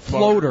couple of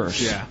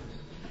floaters. Yeah.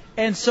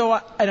 And so,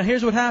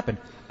 here's what happened.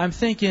 I'm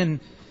thinking,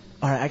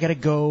 all right, I got to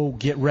go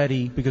get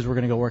ready because we're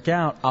going to go work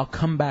out. I'll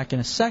come back in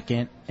a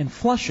second and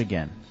flush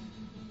again.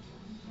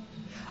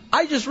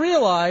 I just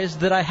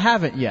realized that I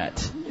haven't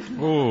yet.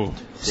 Ooh.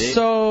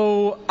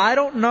 So I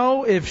don't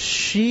know if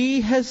she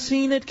has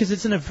seen it because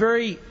it's in a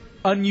very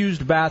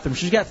unused bathroom.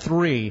 She's got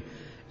 3,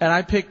 and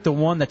I picked the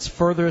one that's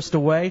furthest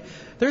away.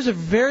 There's a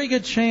very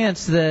good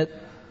chance that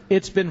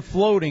it's been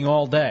floating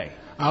all day.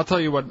 I'll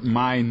tell you what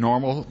my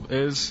normal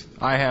is.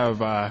 I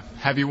have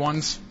heavy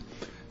ones,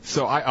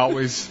 so I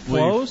always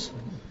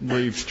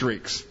leave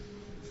streaks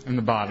in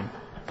the bottom.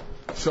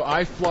 So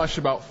I flush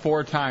about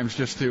 4 times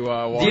just to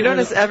walk. Do you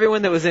notice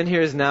everyone that was in here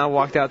has now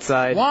walked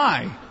outside?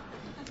 Why?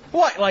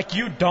 What,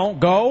 you don't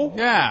go?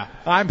 Yeah.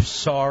 I'm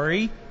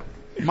sorry.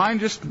 Mine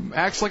just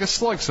acts like a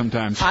slug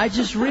sometimes. I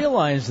just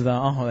realized,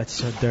 though, oh, that's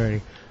so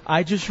dirty.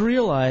 I just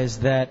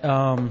realized that,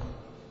 I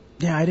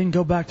didn't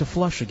go back to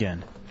flush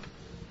again.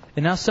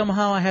 And now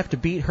somehow I have to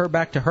beat her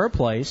back to her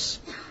place.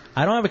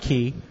 I don't have a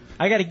key.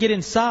 I got to get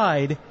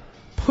inside,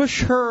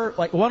 push her,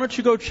 why don't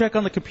you go check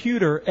on the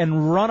computer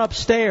and run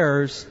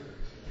upstairs.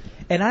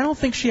 And I don't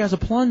think she has a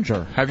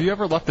plunger. Have you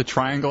ever left the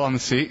triangle on the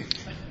seat?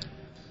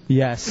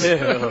 Yes.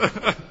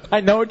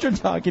 I know what you're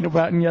talking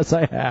about, and yes,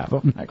 I have.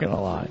 I'm not going to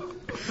lie.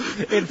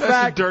 In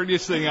fact, the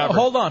dirtiest thing ever.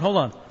 Hold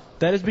on.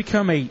 That has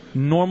become a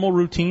normal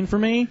routine for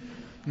me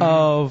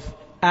of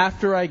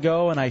after I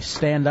go and I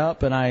stand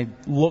up and I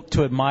look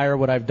to admire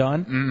what I've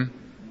done,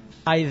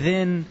 I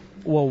then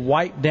will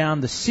wipe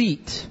down the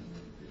seat.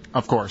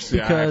 Of course,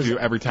 yeah, I do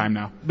every time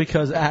now.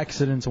 Because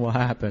accidents will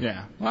happen.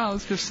 Yeah. Well,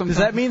 it's just sometimes.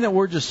 Does that mean that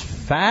we're just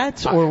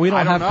fat, or we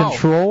don't have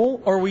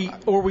control, or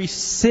we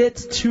sit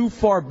too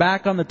far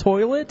back on the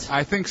toilet?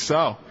 I think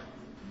so.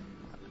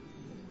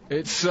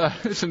 It's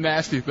a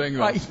nasty thing,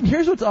 though.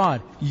 Here's what's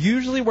odd.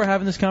 Usually we're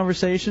having this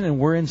conversation and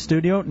we're in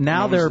studio.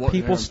 Now there are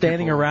people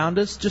standing around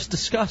us just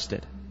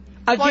disgusted.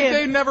 Again, like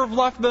they never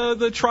left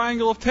the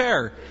triangle of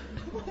terror.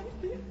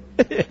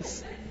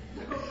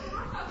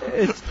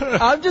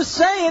 I'm just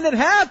saying it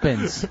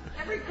happens.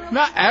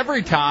 Not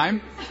every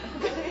time.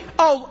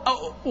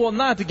 Oh, well,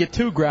 not to get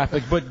too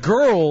graphic, but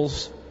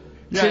girls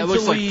it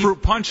looks like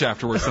fruit punch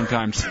afterwards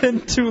sometimes.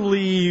 Tend to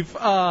leave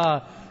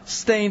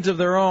stains of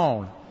their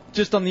own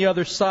just on the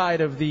other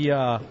side of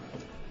the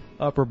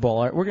upper bowl.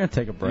 All right, we're going to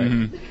take a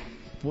break.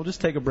 We'll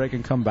just take a break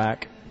and come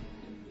back.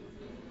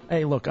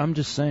 Hey, look, I'm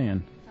just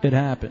saying. It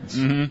happens.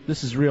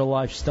 This is real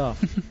life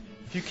stuff.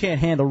 If you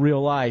can't handle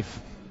real life,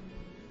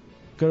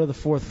 go to the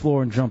 4th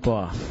floor and jump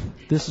off.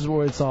 This is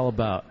what it's all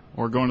about.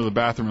 Or go into the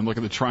bathroom and look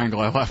at the triangle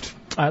I left.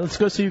 All right, let's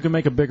go see who can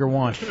make a bigger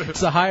one. It's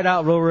the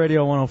Hideout, Real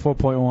Radio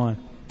 104.1.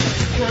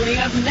 Coming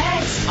up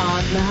next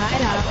on the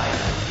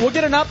Hideout. We'll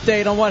get an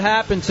update on what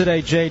happened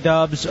today,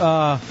 J-Dubs.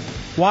 Why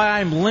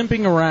I'm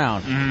limping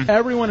around.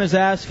 Everyone is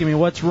asking me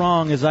what's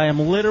wrong, as I am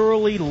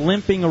literally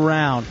limping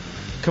around.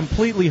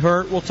 Completely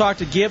hurt. We'll talk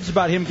to Gibbs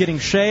about him getting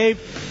shaved.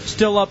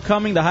 Still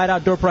upcoming, the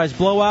Hideout Door Prize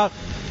Blowout.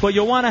 But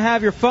you'll want to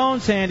have your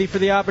phones handy for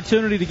the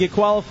opportunity to get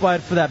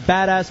qualified for that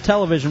badass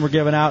television we're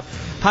giving out.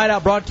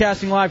 Hideout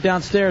broadcasting live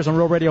downstairs on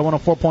Real Radio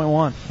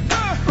 104.1.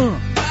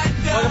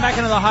 Welcome back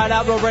into the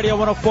Hideout, Real Radio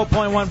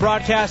 104.1,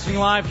 broadcasting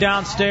live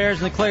downstairs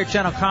in the Clear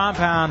Channel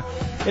compound.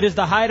 It is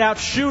the Hideout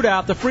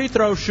Shootout, the free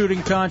throw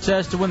shooting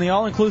contest to win the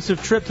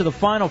all-inclusive trip to the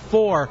Final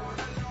Four.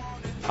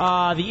 The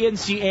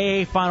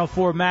NCAA Final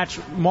Four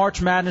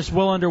March Madness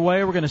well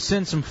underway. We're going to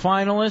send some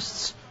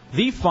finalists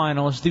the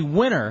finalists, the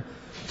winner,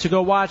 to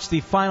go watch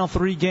the final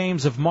 3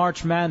 games of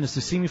March Madness,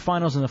 the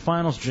semifinals and the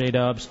finals,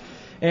 J-Dubs.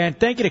 And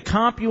thank you to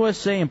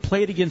CompUSA and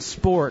Play It Against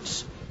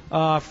Sports.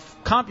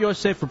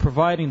 CompUSA for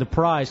providing the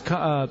prize,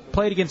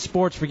 Play It Against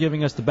Sports for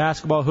giving us the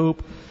basketball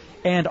hoop,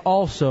 and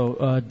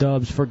also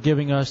Dubs for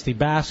giving us the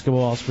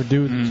basketballs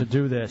to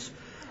do this.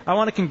 I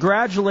want to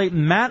congratulate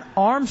Matt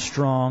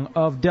Armstrong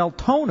of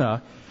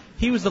Deltona.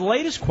 He was the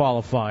latest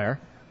qualifier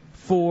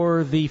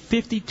for the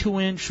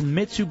 52-inch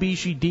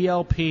Mitsubishi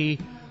DLP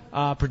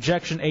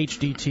projection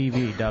HD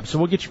TV, Dubs. So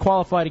we'll get you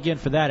qualified again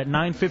for that at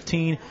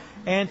 9:15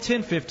 and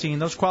 10:15.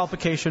 Those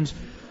qualifications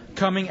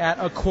coming at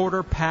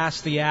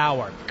 1/4 the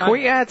hour. Can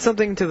we add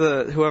something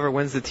to whoever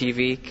wins the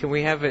TV? Can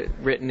we have it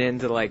written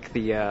into like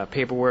the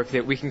paperwork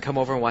that we can come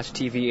over and watch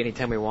TV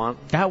anytime we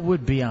want? That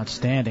would be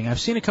outstanding. I've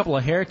seen a couple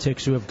of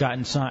heretics who have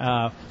gotten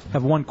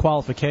have won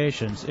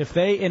qualifications. If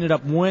they ended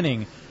up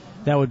winning,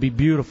 that would be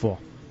beautiful.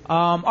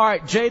 All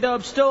right,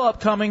 J-Dub still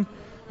upcoming.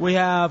 We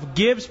have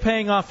Gibbs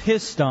paying off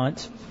his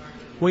stunt.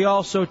 We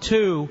also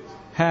too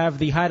have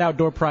the Hideout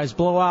Door Prize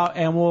blowout,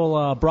 and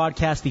we'll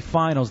broadcast the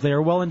finals. They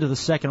are well into the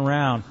second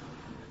round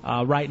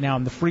right now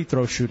in the free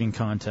throw shooting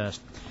contest.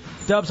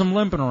 Dubs, I'm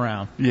limping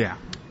around. Yeah.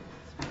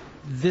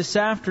 This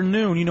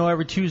afternoon, you know,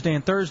 every Tuesday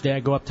and Thursday I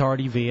go up to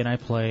RDV and I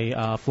play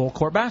full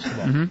court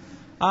basketball. Mm-hmm.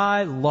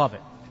 I love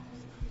it.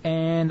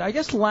 And I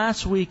guess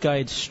last week I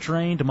had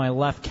strained my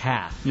left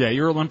calf. Yeah,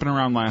 you were limping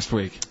around last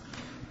week.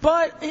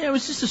 But it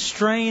was just a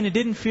strain. It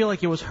didn't feel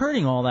like it was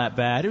hurting all that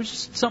bad. It was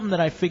just something that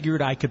I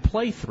figured I could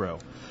play through.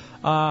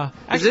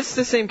 Is this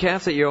the same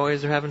calf that you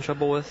always are having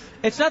trouble with?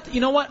 It's not. You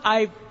know what?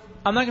 I'm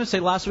not going to say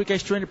last week I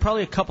strained it.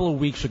 Probably a couple of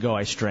weeks ago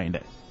I strained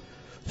it.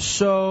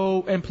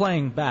 So, and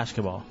playing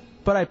basketball.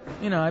 But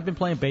I've been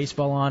playing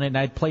baseball on it, and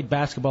I'd played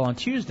basketball on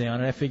Tuesday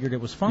on it. I figured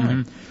it was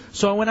fine. Mm-hmm.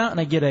 So I went out and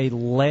I get a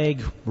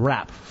leg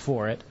wrap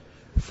for it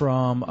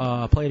from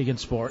Play It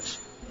Against Sports.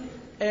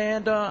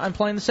 And I'm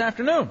playing this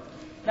afternoon.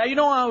 Now, you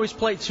know I always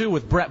play, too,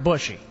 with Brett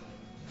Bushy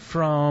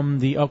from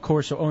the, of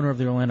course, owner of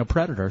the Orlando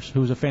Predators,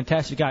 who's a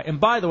fantastic guy. And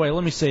by the way,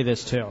 let me say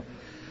this, too.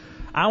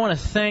 I want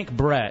to thank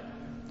Brett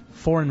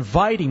for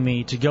inviting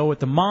me to go with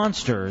the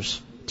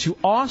Monsters to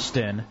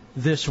Austin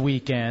this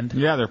weekend.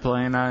 Yeah, they're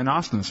playing in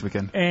Austin this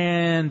weekend.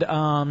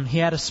 And he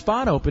had a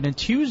spot open, and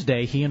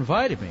Tuesday he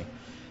invited me.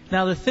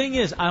 Now, the thing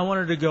is, I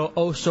wanted to go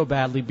oh so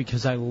badly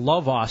because I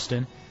love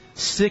Austin.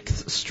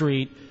 6th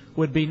Street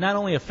would be not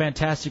only a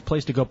fantastic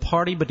place to go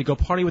party, but to go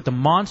party with the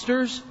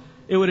Monsters.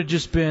 It would have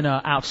just been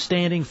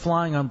outstanding,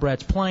 flying on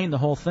Brett's plane, the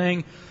whole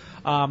thing.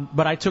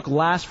 But I took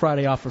last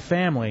Friday off for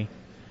family.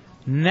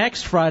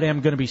 Next Friday I'm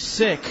going to be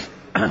sick.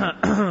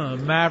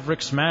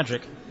 Mavericks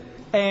Magic.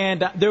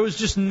 And there was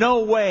just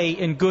no way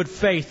in good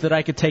faith that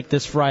I could take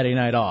this Friday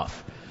night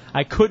off.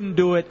 I couldn't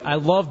do it. I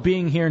love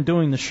being here and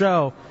doing the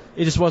show.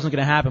 It just wasn't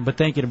going to happen, but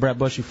thank you to Brett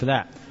Bushy for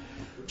that.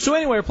 So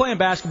anyway, we're playing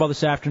basketball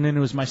this afternoon. It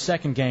was my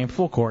second game,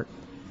 full court.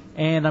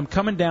 And I'm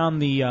coming down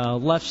the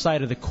left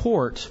side of the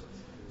court.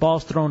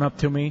 Ball's thrown up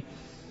to me,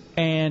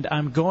 and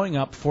I'm going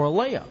up for a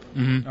layup.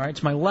 Mm-hmm. All right,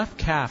 it's my left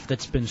calf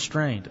that's been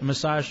strained. A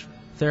massage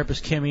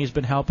therapist, Kimmy, has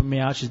been helping me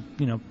out. She's,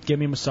 gave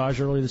me a massage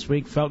earlier this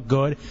week. Felt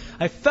good.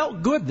 I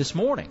felt good this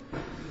morning.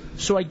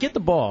 So I get the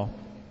ball,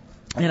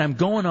 and I'm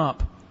going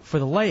up for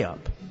the layup.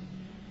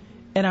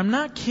 And I'm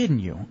not kidding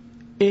you.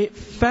 It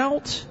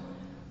felt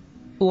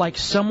like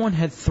someone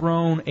had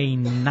thrown a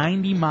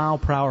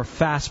 90-mile-per-hour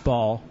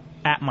fastball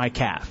at my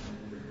calf.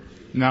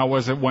 Now,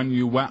 was it when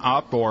you went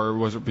up, or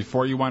was it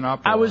before you went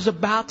up? Or? I was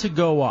about to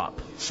go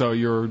up. So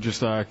you were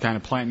just kind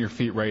of planting your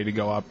feet, ready to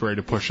go up, ready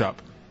to push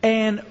up.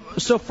 And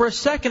so for a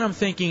second I'm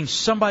thinking,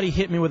 somebody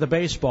hit me with a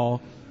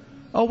baseball.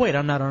 Oh, wait,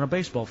 I'm not on a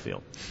baseball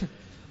field.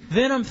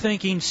 Then I'm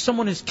thinking,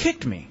 someone has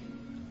kicked me.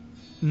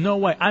 No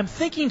way. I'm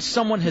thinking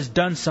someone has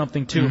done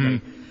something to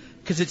me.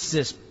 Because it's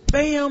this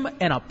bam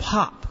and a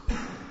pop.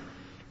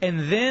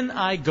 And then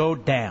I go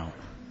down.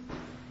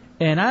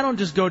 And I don't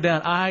just go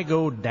down, I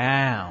go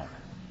down.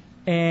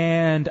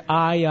 And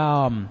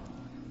I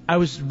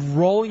was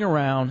rolling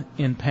around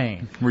in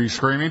pain. Were you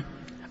screaming?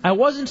 I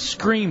wasn't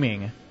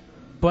screaming,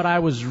 but I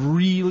was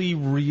really,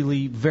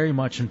 really very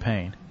much in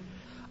pain.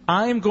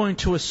 I am going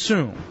to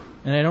assume,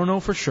 and I don't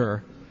know for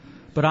sure,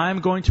 but I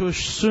am going to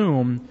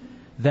assume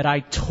that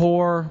I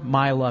tore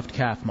my left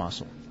calf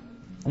muscle.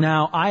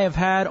 Now, I have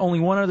had only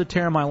one other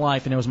tear in my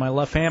life, and it was my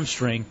left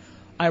hamstring.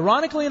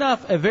 Ironically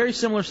enough, a very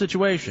similar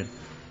situation.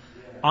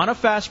 On a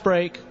fast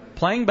break,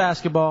 playing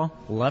basketball,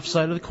 left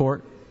side of the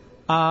court,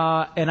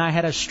 and I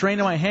had a strain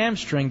in my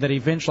hamstring that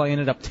eventually I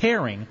ended up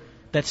tearing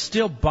that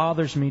still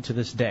bothers me to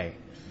this day.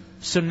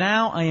 So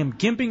now I am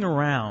gimping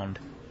around.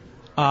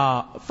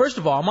 First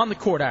of all, I'm on the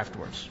court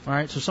afterwards. All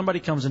right, so somebody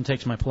comes and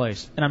takes my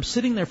place, and I'm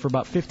sitting there for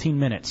about 15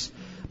 minutes.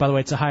 By the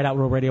way, it's a Hideout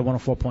Row Radio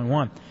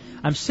 104.1.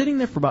 I'm sitting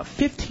there for about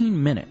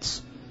 15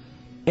 minutes,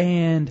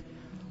 and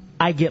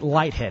I get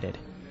lightheaded.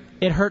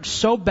 It hurts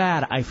so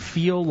bad I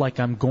feel like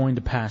I'm going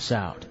to pass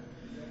out.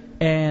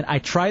 And I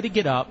try to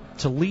get up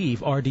to leave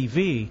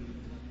RDV,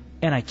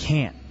 and I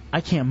can't. I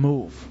can't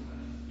move.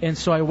 And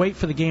so I wait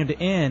for the game to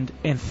end,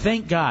 and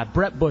thank God,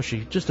 Brett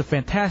Bushy, just a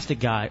fantastic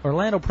guy,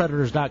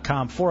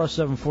 OrlandoPredators.com,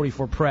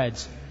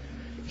 407-44-PREDS.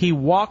 He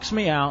walks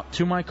me out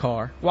to my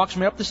car, walks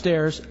me up the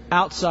stairs,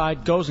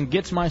 outside, goes and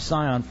gets my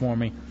Scion for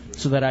me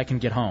so that I can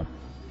get home.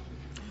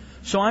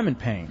 So I'm in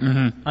pain.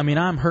 Mm-hmm. I mean,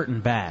 I'm hurting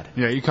bad.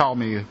 Yeah, you called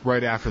me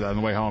right after that on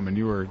the way home, and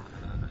you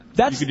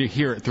could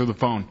hear it through the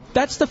phone.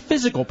 That's the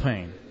physical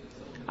pain.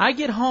 I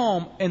get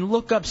home and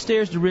look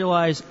upstairs to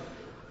realize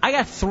I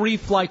got 3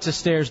 flights of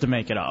stairs to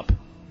make it up.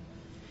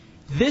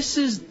 This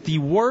is the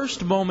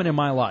worst moment in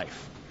my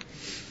life.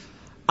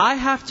 I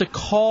have to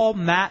call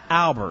Matt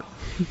Albert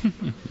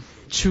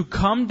to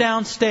come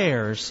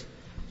downstairs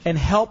and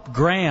help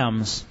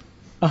Grandma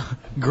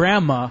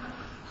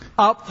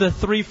up the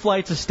 3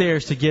 flights of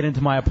stairs to get into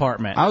my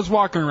apartment. I was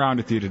walking around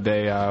with you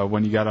today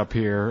when you got up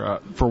here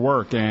for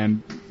work,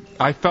 and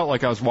I felt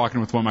like I was walking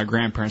with one of my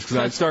grandparents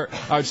because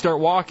I'd start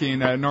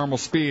walking at a normal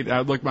speed.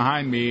 I'd look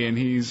behind me, and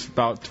he's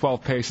about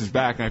 12 paces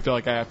back, and I feel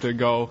like I have to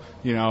go,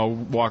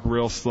 walk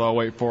real slow,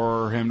 wait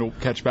for him to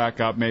catch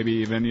back up, maybe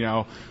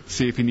even,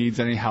 see if he needs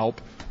any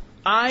help.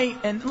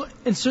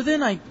 And so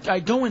then I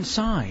go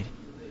inside,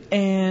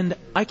 and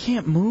I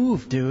can't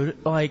move,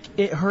 dude. Like,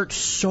 it hurts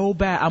so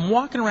bad. I'm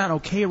walking around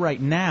okay right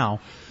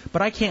now,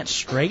 but I can't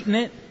straighten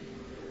it.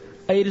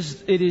 It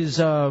is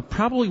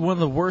probably one of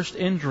the worst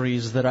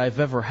injuries that I've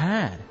ever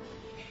had.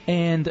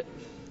 And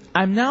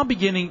I'm now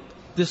beginning,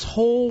 this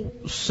whole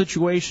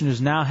situation is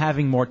now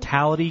having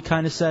mortality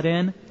kind of set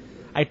in.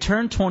 I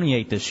turned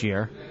 28 this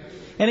year.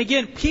 And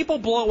again, people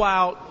blow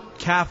out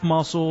calf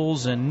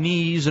muscles and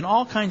knees and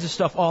all kinds of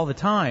stuff all the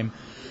time.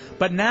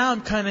 But now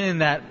I'm kind of in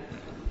that,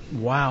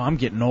 wow, I'm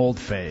getting old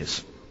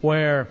phase,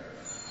 where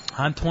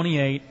I'm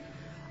 28.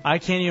 I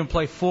can't even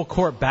play full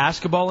court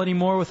basketball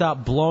anymore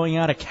without blowing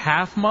out a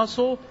calf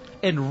muscle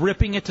and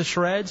ripping it to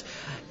shreds.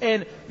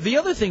 And the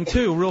other thing,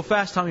 too, real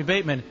fast, Tommy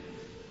Bateman,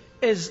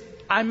 is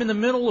I'm in the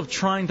middle of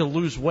trying to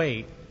lose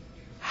weight.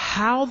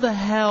 How the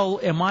hell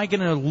am I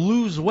going to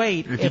lose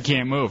weight if you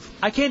can't move?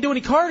 I can't do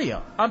any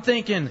cardio. I'm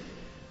thinking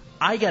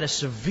I got to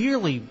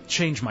severely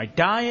change my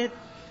diet.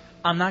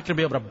 I'm not going to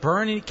be able to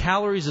burn any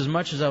calories as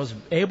much as I was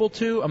able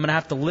to. I'm going to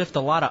have to lift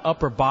a lot of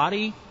upper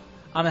body.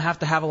 I'm going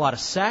to have a lot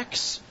of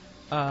sex.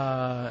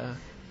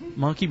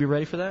 Monkey, be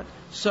ready for that?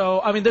 So,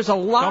 I mean, there's a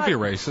lot. Don't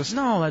be racist.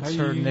 No, that's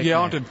her nickname. You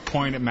don't have to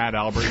point at Matt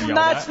Albert and yell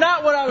That's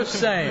not what I was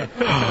saying.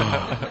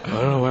 I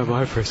don't know why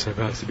my first name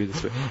has to be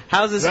this way.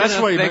 How's this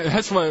going to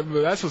affect...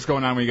 That's what's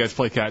going on when you guys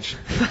play catch.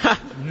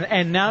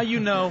 And now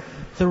you know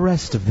the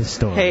rest of the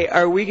story. Hey,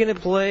 are we going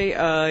to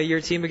play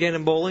your team again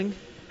in bowling?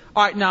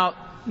 All right, now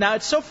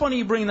it's so funny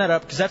you bring that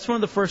up because that's one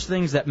of the first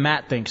things that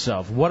Matt thinks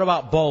of. What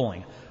about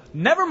bowling?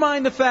 Never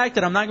mind the fact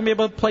that I'm not going to be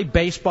able to play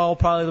baseball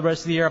probably the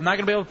rest of the year. I'm not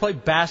going to be able to play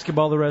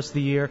basketball the rest of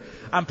the year.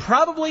 I'm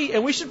probably,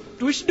 and we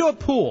should do a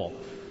pool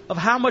of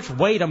how much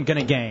weight I'm going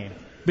to gain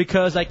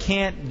because I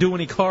can't do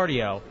any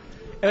cardio.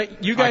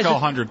 You guys, I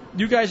call 100.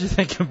 You guys are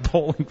thinking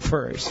bowling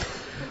first.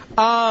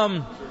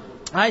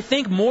 I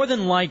think more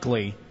than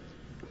likely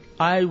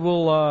I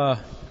will. I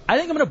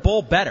think I'm going to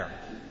bowl better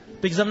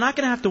because I'm not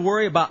going to have to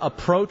worry about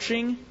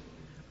approaching.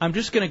 I'm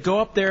just going to go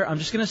up there. I'm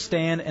just going to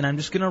stand and I'm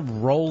just going to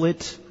roll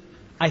it.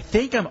 I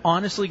think I'm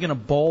honestly going to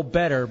bowl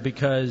better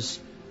because,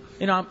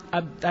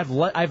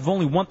 I've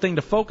only one thing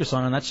to focus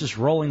on, and that's just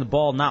rolling the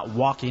ball, not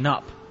walking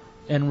up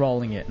and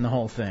rolling it and the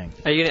whole thing.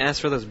 Are you going to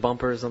ask for those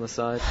bumpers on the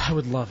side? I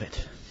would love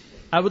it.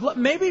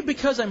 Maybe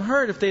because I'm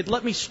hurt, if they'd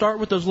let me start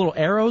with those little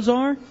arrows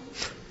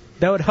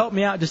that would help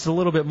me out just a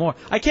little bit more.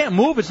 I can't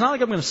move. It's not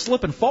like I'm going to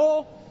slip and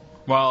fall.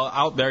 Well,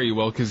 out there you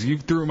will, because you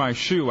threw my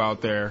shoe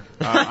out there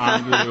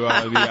onto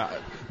the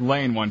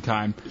lane one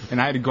time,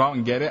 and I had to go out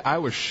and get it. I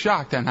was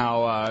shocked on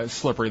how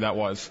slippery that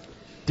was.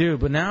 Dude,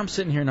 but now I'm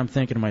sitting here and I'm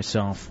thinking to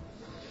myself,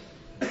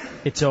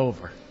 it's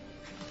over.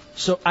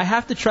 So I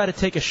have to try to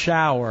take a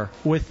shower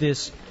with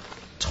this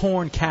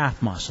torn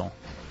calf muscle.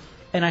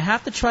 And I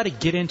have to try to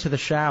get into the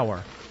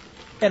shower.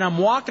 And I'm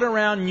walking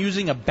around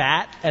using a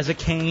bat as a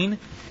cane.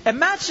 And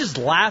Matt's just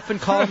laughing,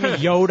 calling me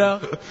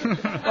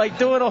Yoda, like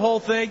doing a whole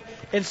thing.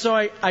 And so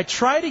I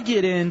try to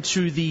get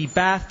into the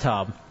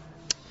bathtub.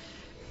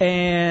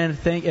 And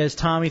as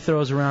Tommy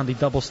throws around the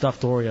double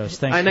stuffed Oreos.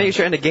 Thanks. I know you're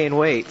trying to gain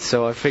weight,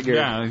 so I figured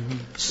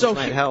this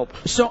might help.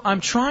 So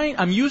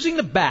I'm using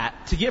the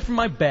bat to get from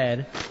my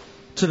bed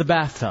to the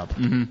bathtub.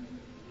 Mm-hmm.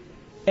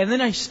 And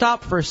then I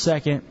stop for a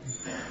second,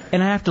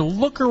 and I have to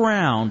look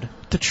around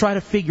to try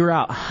to figure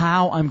out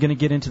how I'm going to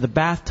get into the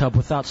bathtub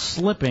without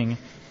slipping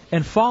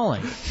and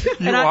falling.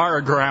 You are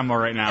a grandma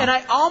right now. And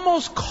I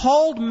almost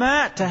called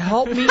Matt to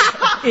help me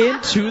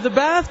into the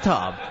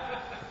bathtub.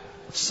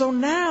 So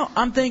now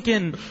I'm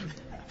thinking...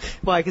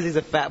 Why, because he's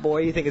a fat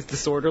boy? You think it's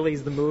Disorderly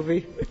is the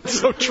movie?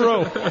 So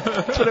true.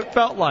 That's what it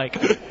felt like.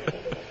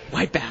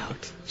 Wipe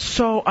out.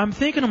 So I'm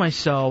thinking to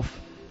myself,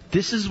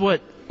 this is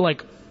what,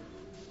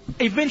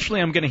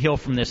 eventually I'm going to heal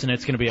from this and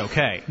it's going to be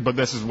okay. But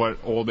this is what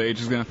old age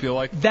is going to feel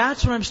like?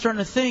 That's what I'm starting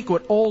to think,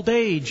 what old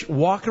age,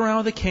 walking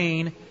around with a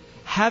cane,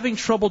 having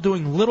trouble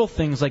doing little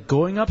things like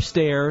going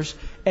upstairs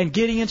and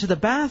getting into the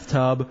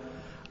bathtub.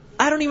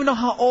 I don't even know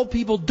how old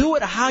people do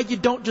it, how you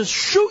don't just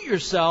shoot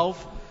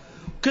yourself.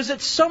 Because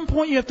at some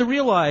point you have to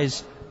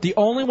realize the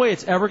only way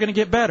it's ever going to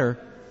get better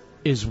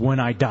is when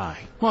I die.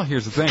 Well,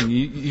 here's the thing.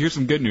 Here's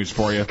some good news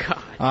for you.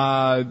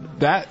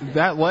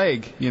 That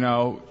leg,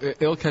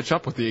 it'll catch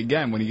up with you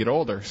again when you get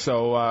older.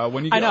 So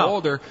when you get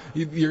older,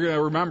 you're going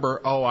to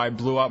remember, oh, I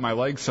blew out my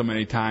leg so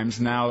many times,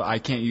 now I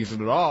can't use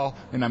it at all,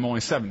 and I'm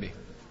only 70.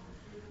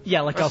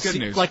 Yeah,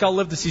 I'll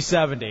live to see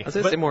 70. I was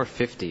going to say more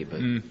 50, but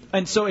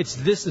and so it's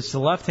the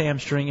left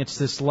hamstring, it's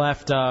this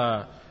left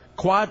calf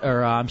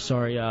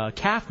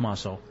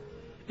muscle.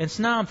 And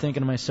so now I'm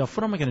thinking to myself,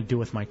 what am I going to do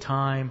with my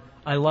time?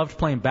 I loved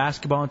playing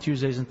basketball on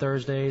Tuesdays and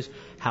Thursdays.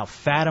 How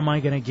fat am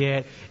I going to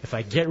get? If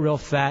I get real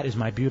fat, is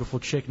my beautiful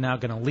chick now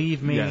going to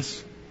leave me?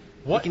 Yes.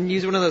 What? You can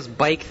use one of those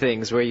bike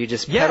things where you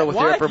just pedal with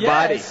your upper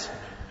body.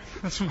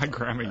 That's what my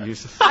grandma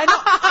uses. I know.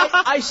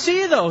 I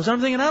see those. I'm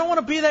thinking, I don't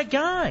want to be that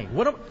guy.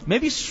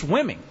 Maybe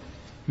swimming.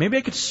 Maybe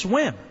I could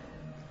swim.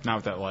 Not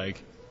with that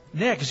leg.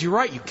 Yeah, because you're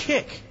right. You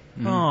kick.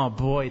 Oh,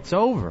 boy, it's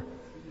over.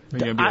 Are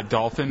you going to be a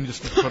dolphin?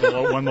 Just put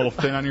one little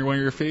fin on one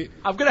of your feet?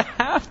 I'm going to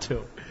have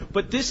to.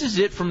 But this is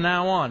it from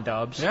now on,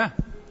 Dubs. Yeah.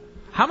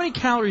 How many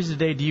calories a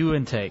day do you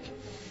intake?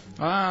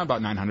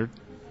 About 900.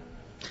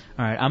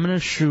 All right, I'm going to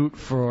shoot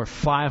for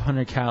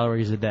 500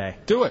 calories a day.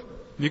 Do it.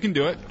 You can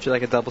do it. Would you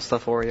like a double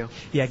stuffed Oreo?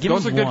 Yeah, give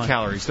those me are one. Good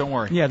calories. Don't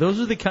worry. Yeah,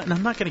 those are the.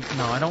 I'm not going to.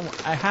 No, I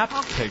don't. I have.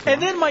 I'll take and one.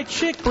 then my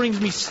chick brings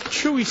me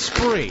Chewy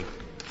Spree,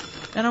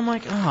 and I'm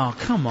like, oh,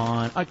 come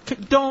on.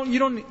 You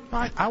don't.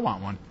 I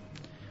want one.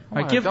 All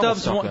right, give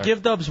Dubs one.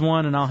 Give Dubs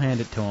one, and I'll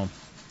hand it to him.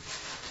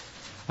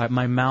 All right,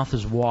 my mouth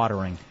is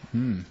watering.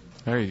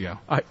 There you go.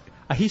 All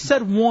right, he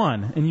said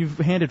one, and you've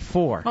handed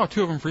 4. Oh,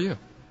 2 of them for you.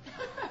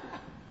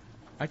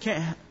 I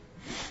can't.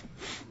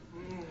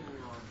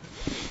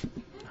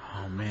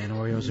 Oh man,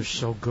 Oreos are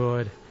so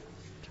good.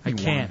 I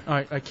can't. All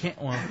right, I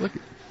can't. Well, look.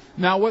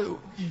 Now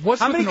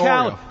what's how many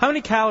Oreo? How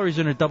many calories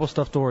in a double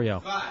stuffed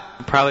Oreo?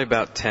 Probably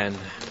about 10.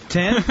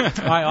 10? All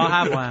right, I'll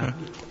have one.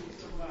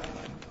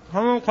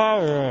 How many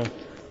calories?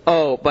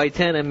 Oh, by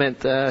 10 I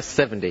meant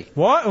 70.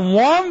 What? In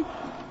one?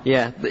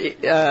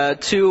 Yeah.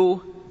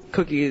 2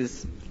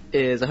 cookies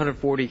is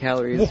 140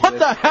 calories. What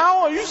the hell?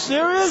 Are you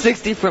serious?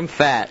 60 from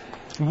fat.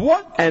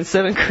 What? And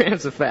 7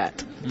 grams of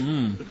fat.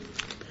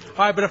 All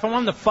right, but if I'm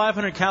on the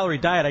 500-calorie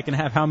diet, I can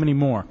have how many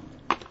more?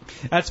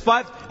 That's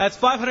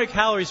 500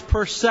 calories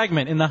per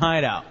segment in the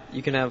Hideout.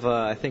 You can have,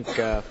 I think,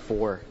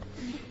 4.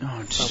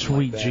 Oh,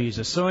 sweet like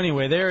Jesus. So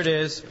anyway, there it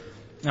is.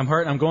 I'm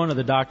hurt. I'm going to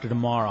the doctor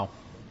tomorrow.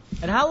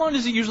 And how long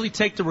does it usually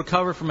take to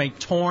recover from a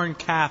torn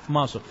calf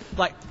muscle?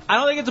 Like, I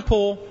don't think it's a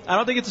pull. I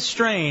don't think it's a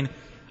strain.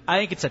 I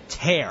think it's a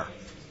tear.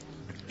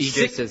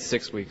 EJ says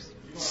 6 weeks.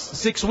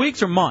 6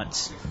 weeks or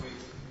months?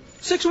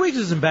 6 weeks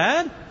isn't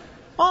bad.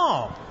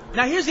 Oh.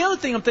 Now, here's the other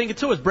thing I'm thinking,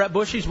 too, is Brett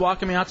Bushy's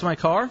walking me out to my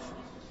car.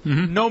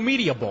 No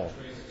Media Bowl.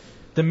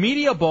 The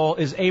Media Bowl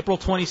is April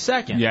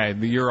 22nd. Yeah,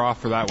 you're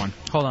off for that one.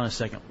 Hold on a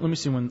second. Let me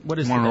see when. What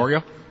is it? Want an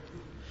Oreo?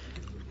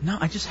 No,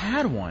 I just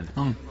had one.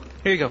 Oh.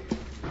 Here you go.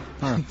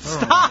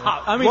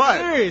 Stop! I mean, what?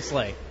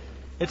 Seriously.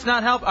 It's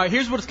not help. All right,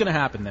 here's what's going to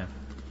happen then.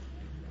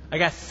 I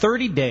got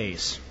 30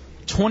 days,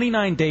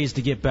 29 days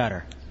to get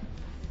better.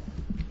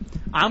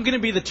 I'm going to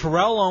be the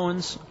Terrell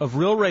Owens of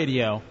Real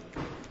Radio,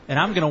 and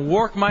I'm going to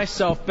work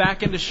myself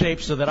back into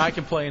shape so that I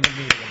can play in the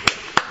Media Bowl.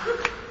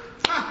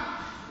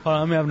 Hold on,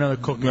 let me have another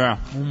cookie. Yeah.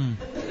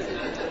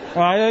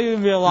 All right, that's going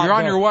to be a lot. You're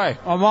on your way.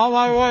 I'm on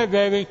my way,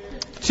 baby.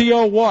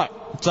 T.O. what?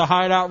 It's a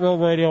Hideout Real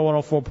Radio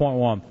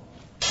 104.1.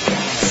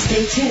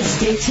 Stay tuned.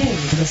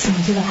 Listen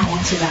to the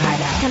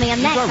Hideout. Coming up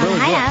next on the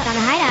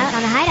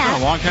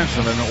Hideout. A long time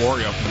since I've been an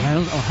Oreo.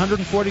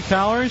 140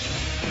 calories?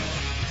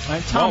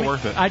 Right, Tommy, well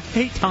worth it. I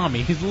hate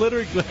Tommy.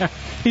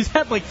 He's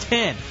had like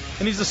 10,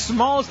 and he's the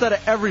smallest out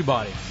of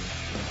everybody.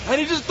 And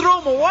he just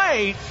threw them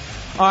away.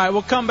 All right,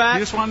 we'll come back.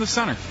 He just wanted the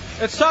center.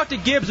 Let's talk to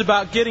Gibbs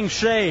about getting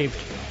shaved.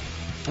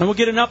 And we'll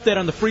get an update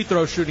on the free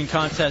throw shooting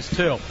contest,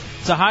 too.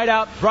 It's a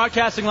Hideout,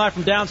 broadcasting live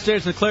from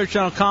downstairs in the Clear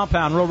Channel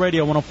compound, Real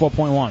Radio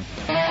 104.1.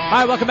 All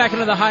right, welcome back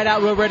into the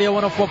Hideout, Real Radio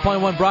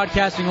 104.1,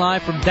 broadcasting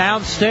live from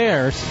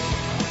downstairs.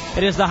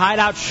 It is the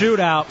Hideout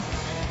Shootout.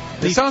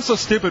 It sounds so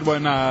stupid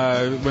when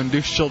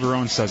Deuce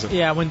Childerone says it.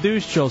 Yeah, when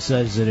Deuce Chill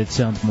says it, it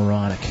sounds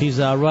moronic. He's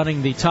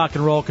running the talk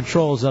and roll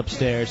controls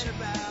upstairs.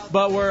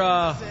 But we're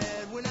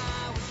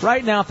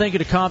right now thank you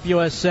to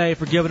CompUSA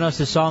for giving us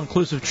this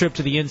all-inclusive trip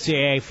to the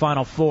NCAA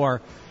Final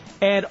Four.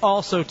 And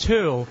also,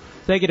 too,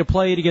 thank you to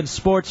Play It Against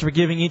Sports for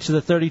giving each of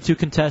the 32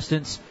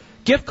 contestants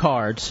gift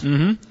cards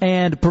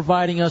and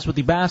providing us with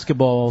the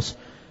basketballs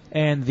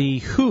and the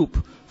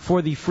hoop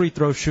for the free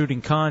throw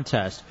shooting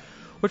contest.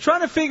 We're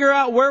trying to figure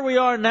out where we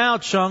are now,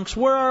 Chunks.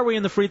 Where are we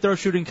in the free throw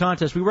shooting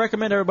contest? We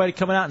recommend everybody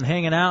coming out and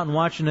hanging out and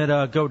watching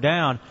it go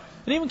down,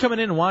 and even coming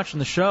in and watching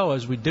the show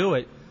as we do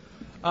it.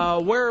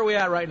 Where are we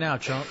at right now,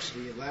 Chunks?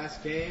 The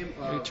last game.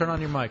 Turn on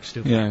your mic,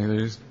 stupid. Yeah,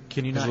 there's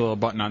a little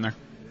button on there.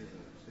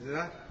 Is it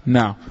that?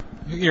 No.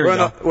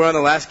 We're on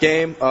the last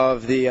game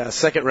of the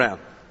second round.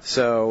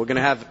 So we're going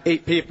to have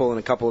 8 people in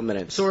a couple of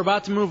minutes. So we're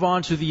about to move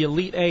on to the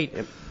Elite 8.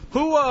 Yep.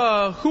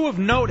 Who of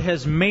note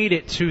has made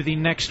it to the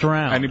next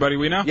round? Anybody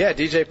we know? Yeah,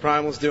 DJ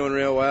Primal's doing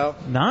real well.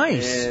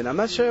 Nice. And I'm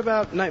not sure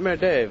about Nightmare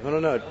Dave. I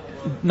don't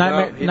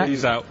know.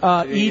 He's out.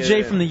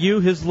 EJ from the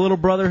U, his little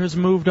brother has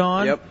moved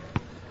on. Yep.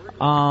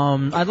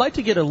 I'd like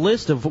to get a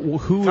list of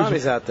who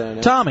Tommy's out there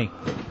now. Tommy.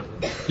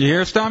 You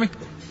hear us, Tommy?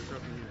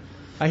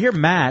 I hear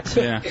Matt.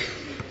 Yeah.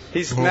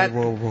 He's Matt.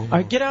 All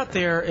right, get out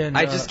there and.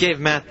 I just gave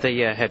Matt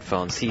the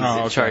headphones. He's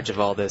in charge of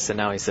all this, and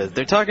now he says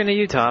they're talking to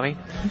you, Tommy.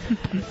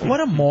 What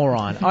a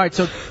moron! All right,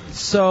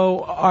 so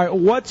all right,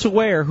 what's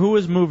where? Who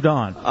has moved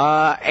on?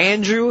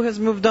 Andrew has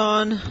moved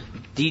on.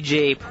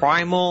 DJ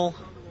Primal,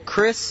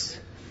 Chris,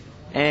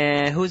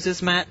 and who's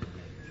this, Matt?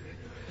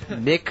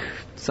 Nick,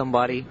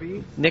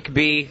 somebody. Nick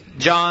B,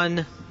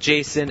 John,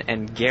 Jason,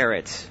 and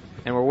Garrett.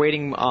 And we're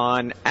waiting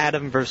on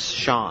Adam versus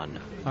Sean.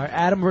 All right,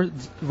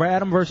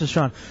 Adam versus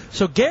Sean.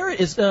 So Garrett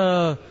is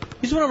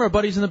he's one of our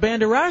buddies in the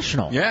band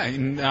Irrational. Yeah,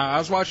 and, I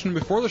was watching him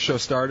before the show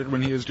started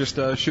when he was just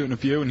shooting a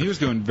few, and he was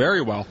doing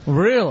very well.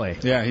 Really?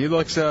 Yeah,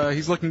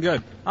 he's looking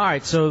good. All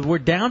right, so we're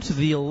down to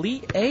the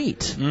Elite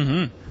Eight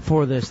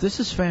for this.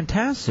 This is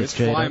fantastic. It's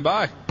flying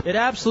by. It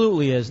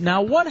absolutely is.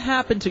 Now, what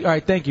happened to? All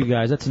right, thank you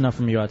guys. That's enough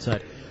from you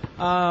outside.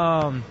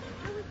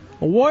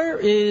 Where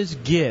is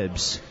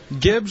Gibbs?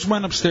 Gibbs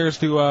went upstairs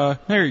to.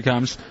 There he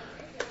comes.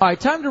 All right,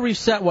 time to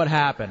reset what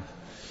happened.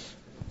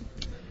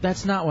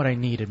 That's not what I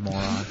needed,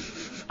 moron.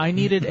 I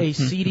needed a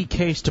CD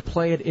case to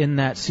play it in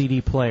that CD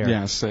player.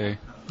 Yeah, see.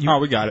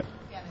 We got it.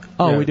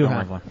 Oh, yeah, we do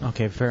have one.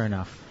 Okay, fair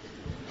enough.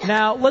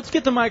 Now, let's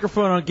get the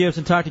microphone on Gibbs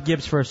and talk to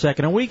Gibbs for a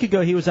second. A week ago,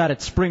 he was out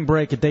at spring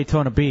break at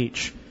Daytona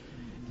Beach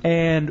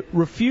and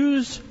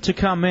refused to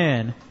come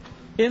in,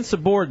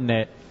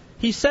 insubordinate.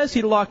 He says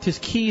he locked his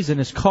keys in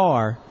his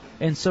car,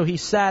 and so he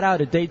sat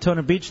out at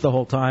Daytona Beach the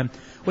whole time.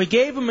 We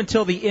gave him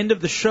until the end of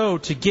the show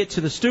to get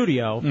to the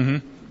studio.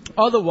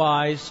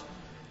 Otherwise,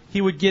 he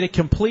would get a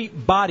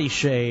complete body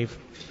shave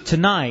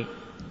tonight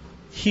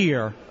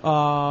here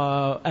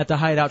at the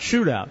Hideout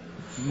Shootout.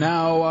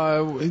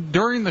 Now,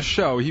 during the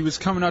show, he was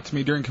coming up to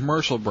me during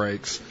commercial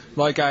breaks,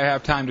 like I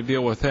have time to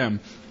deal with him,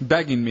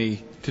 begging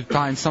me to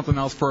find something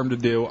else for him to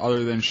do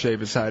other than shave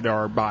his head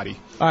or body.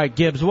 All right,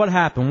 Gibbs, what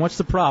happened? What's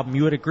the problem?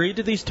 You had agreed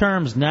to these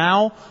terms.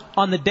 Now,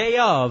 on the day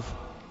of,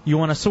 you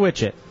want to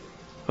switch it.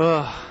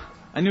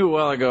 I knew a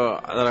while ago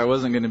that I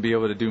wasn't going to be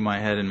able to do my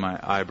head and my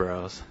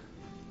eyebrows.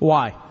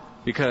 Why?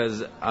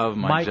 Because of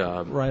my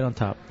job. Right on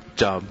top.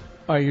 Job.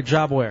 All right, your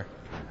job where?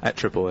 At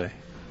AAA.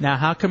 Now,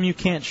 how come you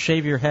can't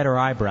shave your head or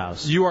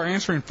eyebrows? You are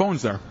answering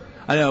phones there.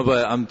 I know,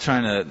 but I'm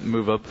trying to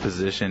move up a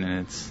position,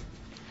 and it's...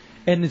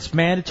 And it's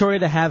mandatory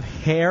to have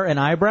hair and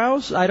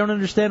eyebrows? I don't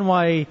understand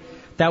why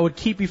that would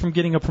keep you from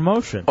getting a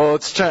promotion. Oh,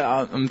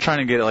 I'm trying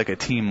to get like a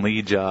team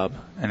lead job,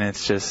 and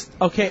it's just...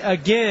 Okay,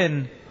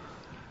 again...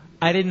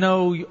 I didn't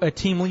know a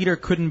team leader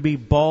couldn't be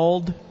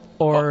bald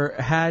or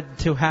had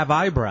to have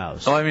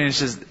eyebrows. Oh, I mean,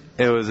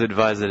 it was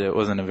advised that it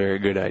wasn't a very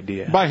good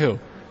idea. By who?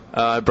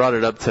 I brought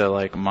it up to,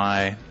 like,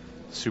 my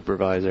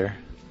supervisor.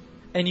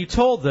 And you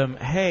told them,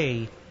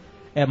 hey,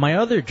 at my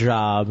other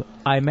job,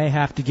 I may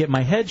have to get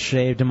my head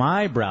shaved and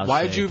my eyebrows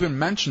Why shaved. did you even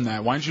mention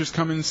that? Why didn't you just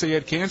come in and say you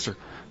had cancer?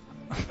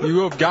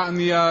 You have gotten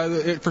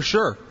it for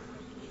sure.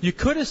 You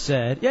could have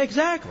said, yeah,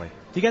 exactly.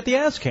 You got the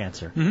ass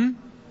cancer.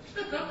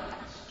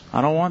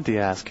 I don't want the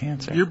ass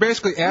cancer. You're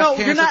basically ass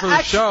cancer for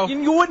the show.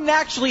 You wouldn't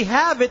actually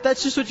have it.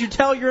 That's just what you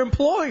tell your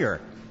employer.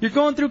 You're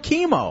going through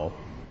chemo.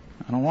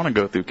 I don't want to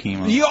go through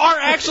chemo. You are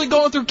actually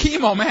going through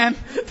chemo, man.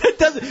 That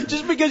doesn't.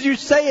 Just because you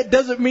say it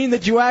doesn't mean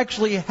that you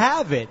actually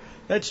have it.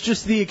 That's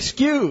just the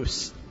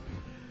excuse.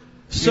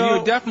 So you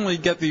would definitely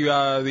get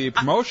the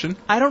promotion.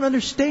 I don't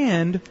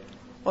understand.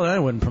 Well, then I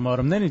wouldn't promote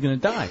him. Then he's going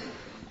to die.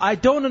 I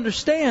don't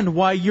understand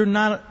why you're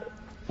not.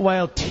 Why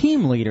a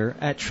team leader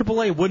at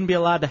AAA wouldn't be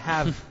allowed to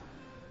have.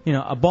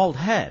 A bald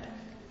head.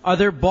 Are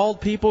there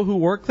bald people who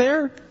work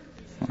there?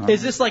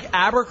 Is this like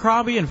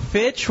Abercrombie and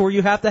Fitch, where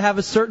you have to have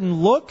a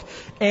certain look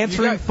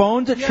answering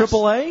phones at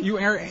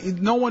AAA?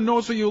 No one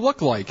knows what you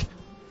look like.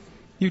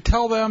 You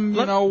tell them,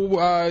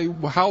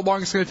 how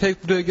long it's going to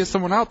take to get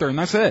someone out there, and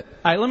that's it.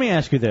 All right, let me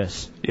ask you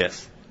this.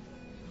 Yes.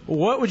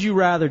 What would you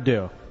rather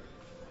do?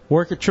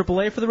 Work at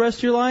AAA for the rest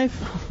of your life,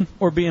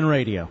 or be in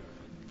radio?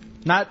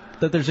 Not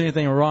that there's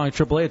anything wrong at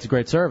AAA. It's a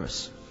great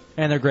service,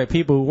 and they're great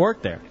people who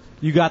work there.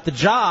 You got the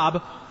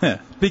job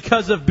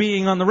because of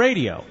being on the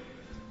radio.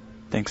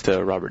 Thanks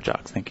to Robert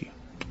Jocks. Thank you.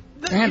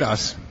 And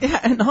us. Yeah,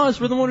 and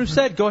us. We're the one who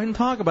said, go ahead and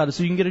talk about it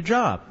so you can get a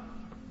job.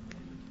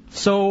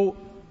 So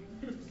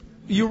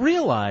you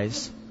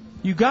realize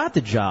you got the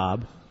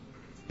job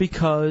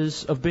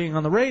because of being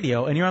on the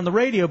radio, and you're on the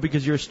radio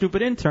because you're a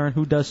stupid intern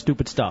who does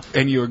stupid stuff.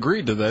 And you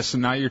agreed to this,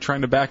 and now you're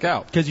trying to back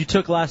out. Because you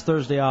took last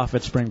Thursday off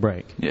at spring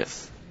break.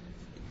 Yes.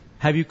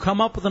 Have you come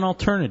up with an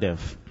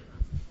alternative?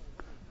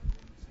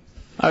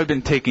 I've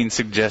been taking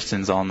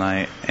suggestions all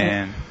night,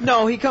 and...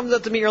 No, he comes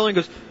up to me early and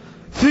goes,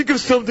 think of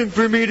something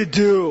for me to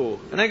do.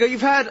 And I go,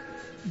 you've had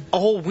a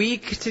whole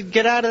week to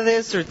get out of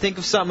this or think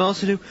of something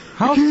else to do.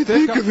 I can't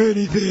think of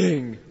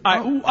anything.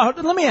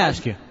 Let me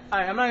ask you.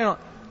 I'm not going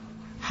to...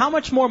 How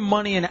much more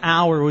money an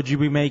hour would you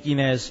be making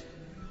as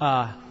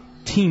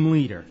team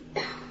leader?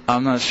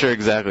 I'm not sure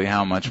exactly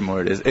how much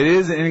more it is. It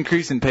is an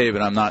increase in pay,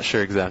 but I'm not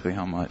sure exactly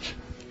how much.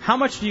 How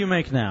much do you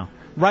make now?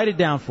 Write it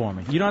down for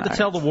me. You don't have to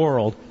tell the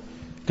world,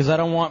 because I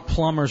don't want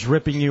plumbers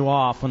ripping you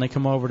off when they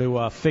come over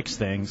to fix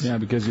things. Yeah,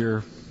 because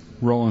you're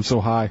rolling so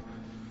high.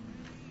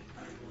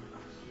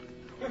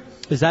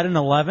 Is that an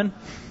 11?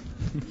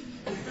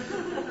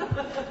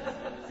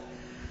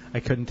 I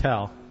couldn't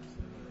tell.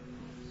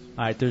 All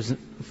right, there's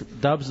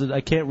Dubs.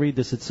 I can't read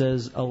this. It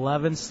says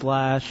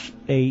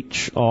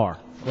 11/HR.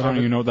 I don't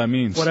even know what that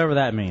means. Whatever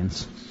that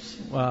means.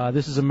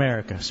 This is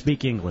America.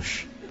 Speak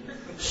English.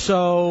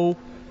 So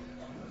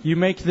you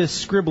make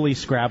this scribbly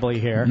scrabbly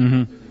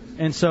here,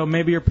 and so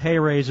maybe your pay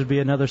raise would be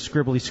another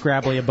scribbly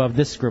scrabbly above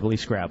this scribbly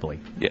scrabbly.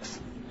 Yes.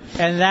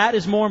 And that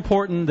is more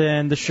important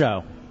than the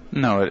show.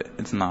 No,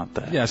 it's not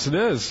that. Yes, it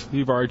is.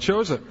 You've already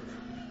chose it.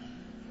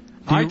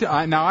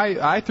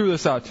 I threw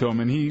this out to him,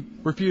 and he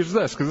refused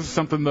this because this is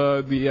something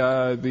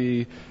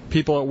the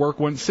people at work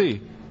wouldn't see.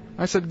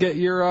 I said, get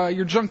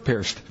your junk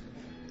pierced.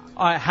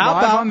 How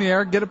Live about on the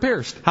air, get it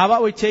pierced. How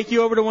about we take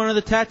you over to one of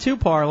the tattoo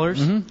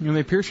parlors and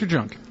they pierce your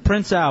junk?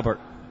 Prince Albert.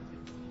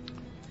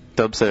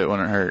 Dub said it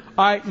wouldn't hurt.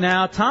 All right,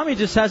 now Tommy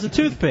just has a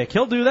toothpick.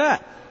 He'll do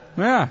that.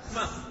 Yeah.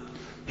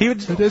 He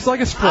would. It's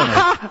like a splinter.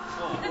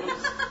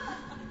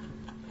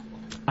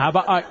 How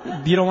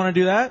about you don't want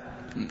to do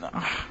that? No.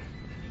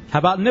 How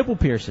about nipple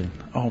piercing?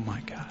 Oh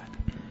my God.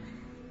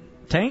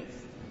 Taint?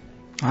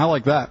 I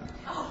like that.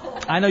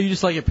 I know you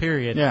just like it.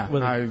 Period. Yeah.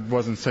 I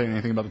wasn't saying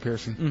anything about the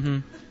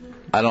piercing.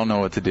 I don't know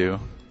what to do.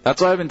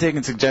 That's why I've been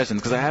taking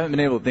suggestions, because I haven't been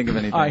able to think of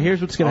anything. All right,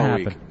 here's what's going to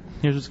happen. Week.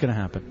 Here's what's going to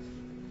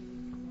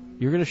happen.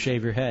 You're going to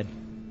shave your head,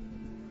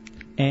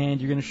 and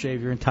you're going to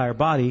shave your entire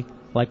body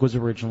like was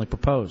originally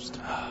proposed.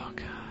 Oh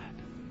God.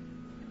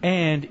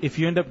 And if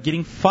you end up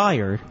getting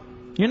fired,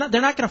 they're not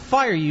going to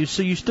fire you,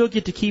 so you still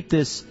get to keep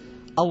this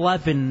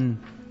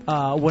 11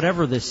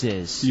 whatever this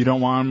is. You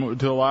don't want him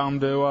to allow him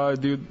to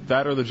do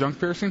that or the junk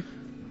piercing?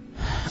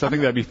 So I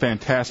think that'd be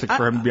fantastic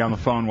for him to be on the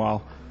phone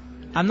while.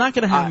 I'm not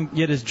going to have him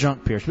get his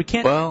junk pierced. We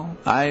can't. Well,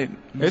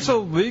 it's a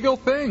legal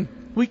thing.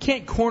 We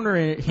can't corner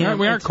him. Yeah,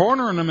 we aren't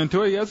cornering him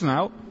into it. He has an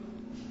out.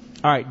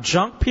 All right,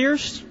 junk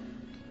pierced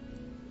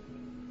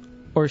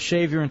or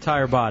shave your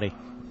entire body?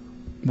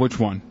 Which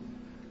one?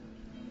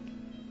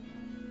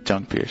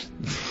 Junk pierced.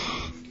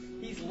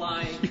 He's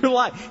lying. You're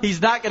lying. He's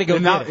not going to go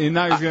get it. And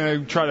now he's going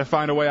to try to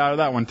find a way out of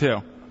that one,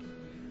 too.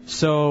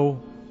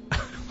 So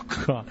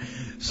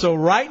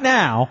right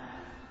now,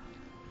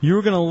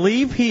 you're going to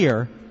leave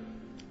here.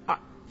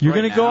 You're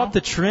going to go up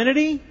to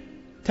Trinity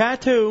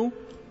Tattoo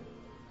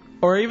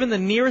or even the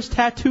nearest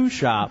tattoo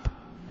shop.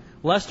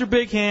 Lester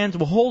Big Hands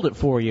will hold it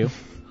for you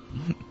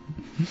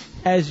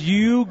as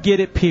you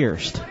get it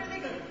pierced.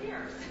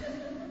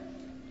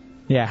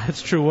 Yeah,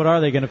 that's true. What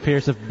are they going to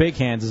pierce if Big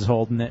Hands is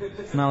holding it?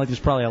 It's not like there's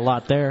probably a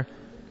lot there.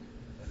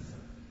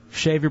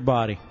 Shave your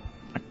body.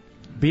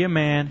 Be a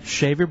man.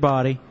 Shave your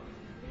body.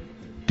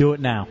 Do it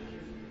now.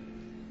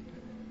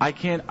 I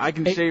can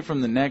shave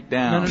from the neck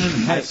down.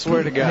 No. I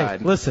swear to God.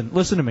 Hey, listen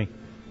to me.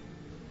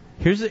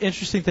 Here's the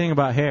interesting thing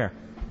about hair.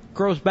 It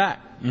grows back.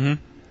 Well,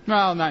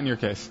 not in your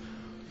case.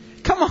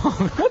 Come on.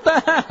 What the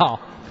hell?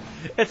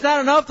 It's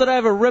not enough that I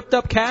have a ripped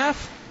up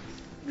calf?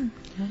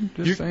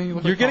 Just saying you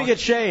look You're like going to get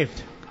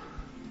shaved.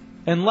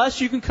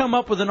 Unless you can come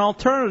up with an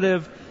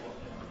alternative,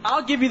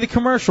 I'll give you the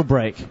commercial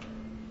break.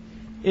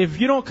 If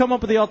you don't come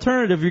up with the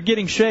alternative, you're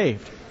getting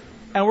shaved.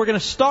 And we're going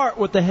to start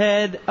with the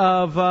head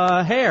of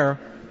hair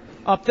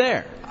up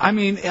there. I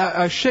mean,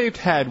 a shaved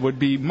head would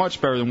be much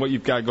better than what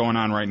you've got going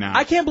on right now.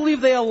 I can't believe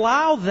they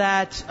allow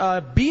that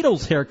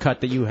Beatles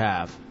haircut that you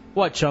have.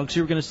 What, Chunks?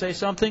 You were going to say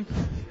something?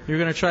 You're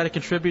going to try to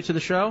contribute to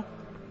the show?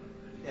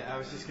 Yeah, I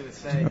was just going to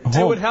say.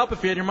 It would help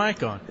if you had your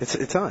mic on.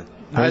 It's on.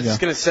 I was just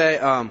going to say,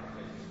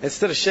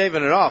 instead of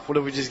shaving it off, what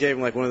if we just gave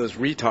him like one of those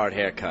retard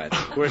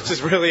haircuts where it's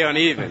just really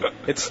uneven?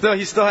 He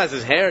still has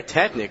his hair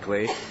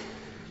technically,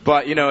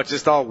 but it's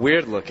just all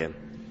weird looking.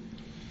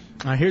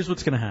 Now, here's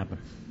what's going to happen.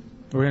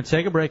 We're going to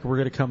take a break, and we're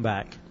going to come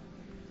back.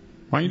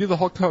 Why don't you do the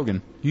Hulk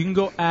Hogan? You can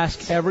go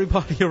ask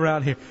everybody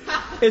around here.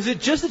 Is it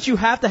just that you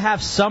have to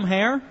have some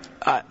hair?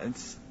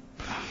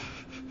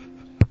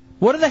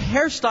 What are the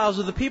hairstyles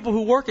of the people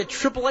who work at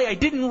AAA? I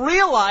didn't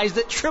realize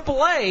that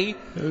AAA...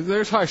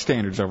 There's high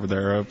standards over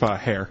there of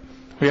hair.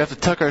 We have to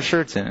tuck our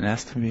shirts in. It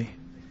has to be.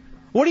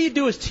 What do you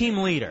do as team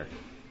leader?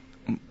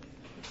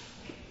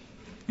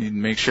 You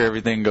make sure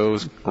everything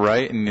goes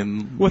right.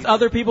 With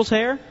other people's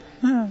hair?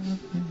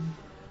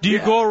 Do you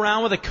go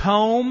around with a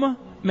comb,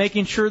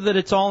 making sure that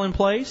it's all in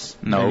place?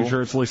 No. Making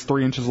sure it's at least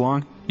 3 inches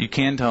long? You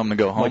can tell them to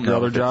go home. Like your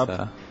other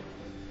job?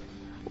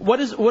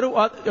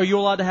 Are you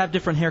allowed to have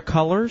different hair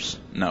colors?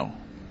 No.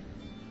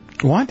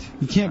 What?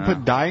 You can't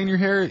put dye in your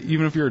hair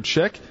even if you're a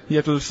chick? You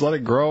have to just let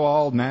it grow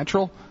all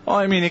natural? Well,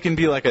 I mean, it can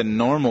be like a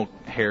normal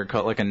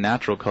haircut, like a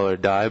natural color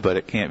dye, but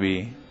it can't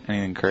be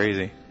anything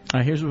crazy. All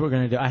right, here's what we're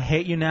going to do. I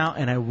hate you now,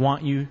 and I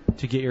want you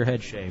to get your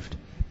head shaved.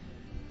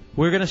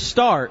 We're going to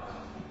start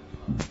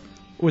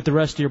with the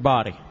rest of your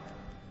body.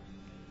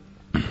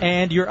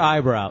 and your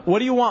eyebrow. What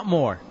do you want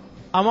more?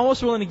 I'm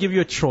almost willing to give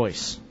you a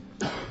choice.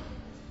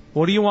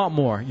 What do you want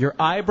more, your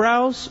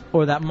eyebrows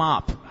or that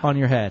mop on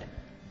your head?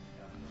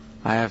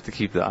 I have to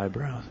keep the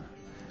eyebrows.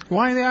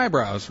 Why the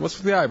eyebrows? What's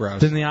with the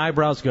eyebrows? Then the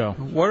eyebrows go.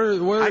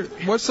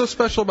 What's so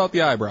special about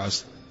the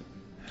eyebrows?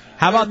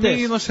 How about this?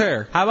 Meaningless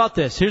hair. How about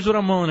this? Here's what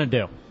I'm willing to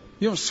do.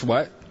 You don't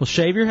sweat. We'll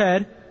shave your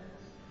head,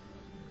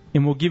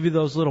 and we'll give you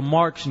those little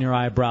marks in your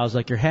eyebrows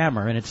like your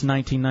hammer, and it's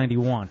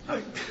 1991.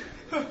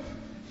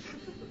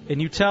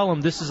 And you tell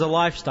them this is a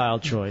lifestyle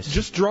choice.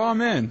 Just draw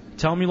them in.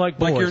 Tell them you like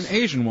boys. Like you're an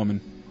Asian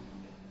woman.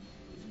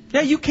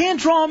 Yeah, you can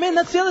draw them in.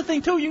 That's the other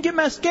thing, too. You can get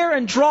mascara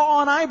and draw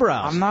on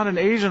eyebrows. I'm not an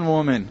Asian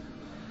woman.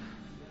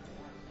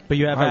 But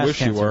you have I ass wish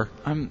cancer. you were.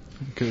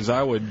 Because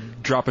I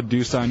would drop a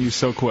deuce on you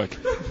so quick.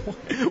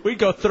 We'd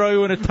go throw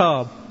you in a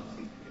tub.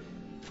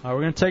 All right,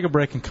 we're going to take a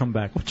break and come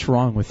back. What's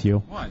wrong with you?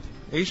 What?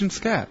 Asian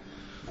scat.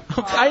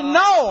 I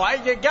know.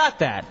 I got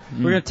that.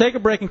 We're going to take a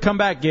break and come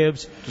back,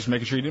 Gibbs. Just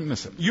making sure you didn't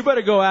miss it. You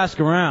better go ask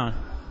around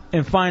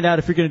and find out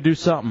if you're going to do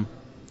something.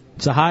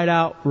 It's a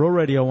Hideout, Real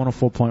Radio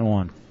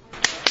 104.1.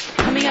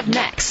 Coming up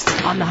next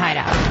on The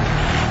Hideout.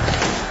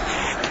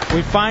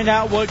 We find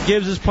out what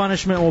Gibbs'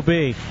 punishment will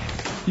be.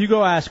 You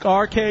go ask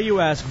RK, you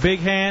ask Big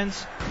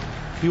Hands,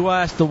 you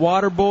ask the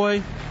Water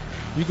Boy,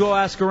 you go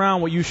ask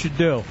around what you should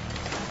do.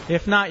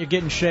 If not, you're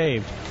getting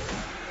shaved.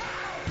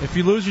 If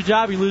you lose your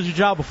job, you lose your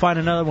job. We'll find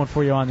another one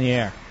for you on the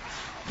air.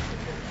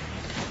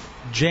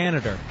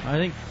 Janitor. I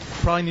think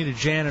probably need a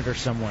janitor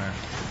somewhere.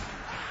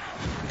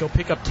 Go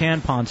pick up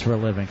tampons for a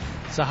living.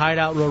 It's a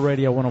Hideout, Real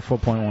Radio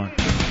 104.1.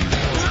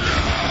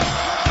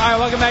 All right,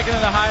 welcome back into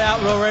the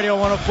Hideout, Real Radio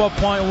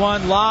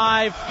 104.1,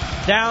 live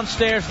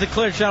downstairs at the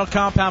Clear Channel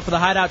compound for the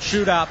Hideout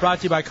Shootout, brought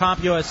to you by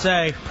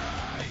CompUSA.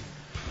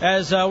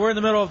 As we're in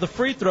the middle of the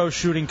free throw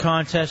shooting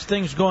contest,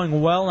 things going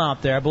well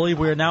out there. I believe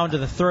we are now into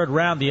the third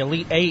round, the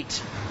Elite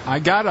Eight. I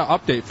got an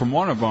update from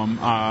one of them.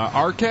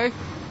 RK,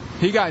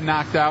 he got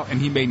knocked out and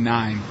he made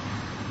 9.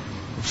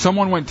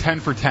 Someone went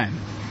 10 for 10.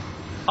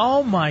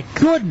 Oh, my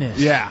goodness.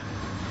 Yeah.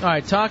 All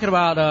right, talking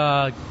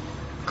about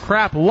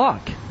crap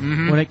luck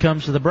when it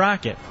comes to the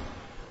bracket.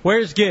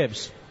 Where's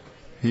Gibbs?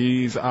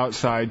 He's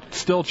outside,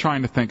 still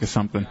trying to think of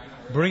something.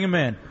 Bring him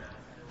in.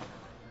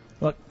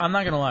 Look, I'm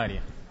not going to lie to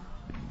you.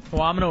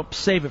 Well, I'm going to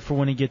save it for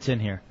when he gets in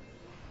here.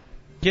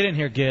 Get in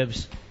here,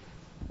 Gibbs.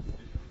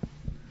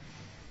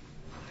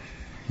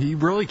 He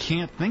really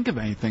can't think of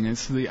anything.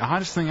 It's the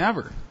oddest thing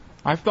ever.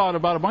 I've thought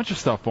about a bunch of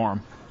stuff for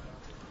him.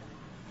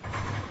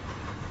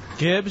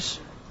 Gibbs,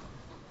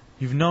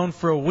 you've known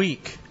for a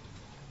week.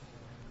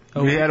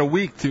 We had a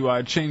week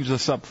to change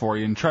this up for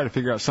you and try to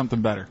figure out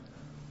something better.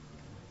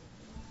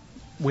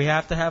 We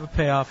have to have a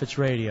payoff. It's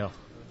radio.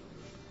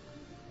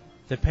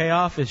 The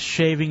payoff is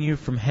shaving you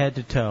from head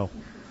to toe.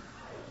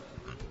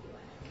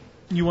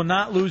 You will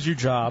not lose your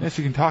job. Yes,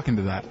 you can talk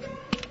into that.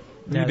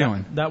 What are you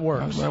doing? That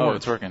works. That works.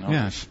 It's working. Okay.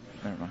 Yes.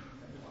 Never mind.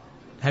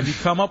 Have you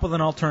come up with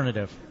an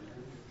alternative?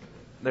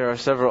 There are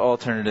several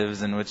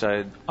alternatives in which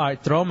I... All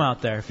right, throw them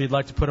out there if you'd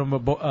like to put them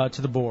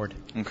to the board.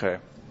 Okay.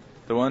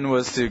 The one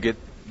was to get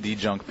the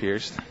junk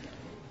pierced.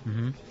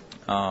 Mm-hmm.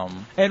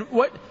 And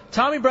what...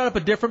 Tommy brought up a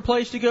different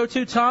place to go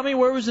to. Tommy,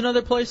 where was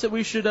another place that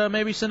we should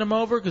maybe send him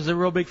over because they're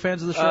real big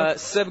fans of the show?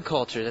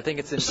 Subculture. I think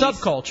it's in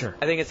Subculture.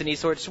 I think it's in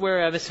Eastport. It's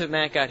where Mr.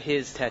 Matt got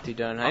his tattoo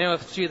done. I know a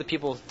few of the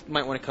people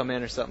might want to come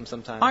in or something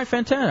sometime. All right,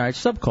 fantastic. All right,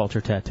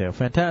 Subculture tattoo.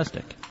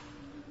 Fantastic.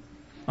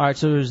 All right,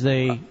 so there's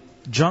the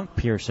junk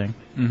piercing.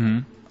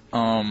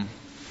 Mm-hmm.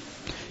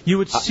 You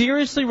would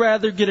seriously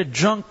rather get a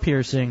junk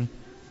piercing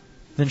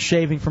than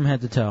shaving from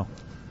head to toe?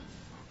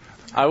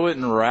 I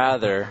wouldn't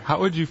rather. How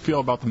would you feel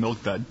about the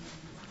milk dud?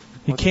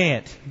 You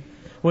can't.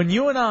 When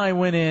you and I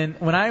went in,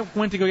 when I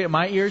went to go get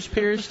my ears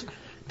pierced,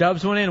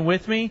 Dubs went in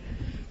with me.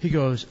 He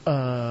goes,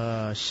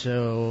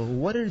 so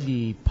what are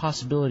the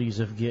possibilities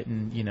of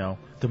getting,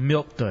 the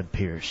milk dud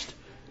pierced?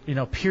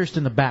 Pierced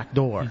in the back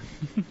door.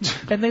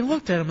 And they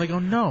looked at him. They go,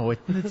 no,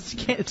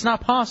 it's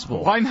not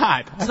possible. Why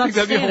not? It's I not think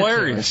that'd be sanitary.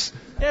 hilarious.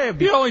 Yeah,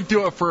 You only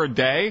do it for a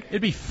day.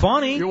 It'd be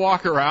funny. You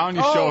walk around,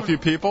 you show a few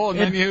people, and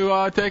then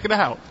you take it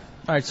out.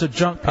 All right, so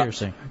junk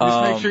piercing.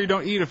 Just make sure you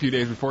don't eat a few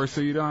days before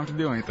so you don't have to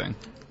do anything.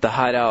 The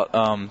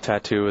Hideout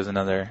tattoo is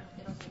another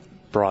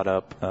brought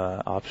up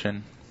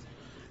option.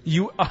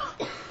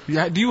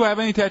 Yeah, do you have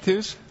any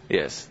tattoos?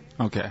 Yes.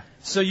 Okay.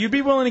 So you'd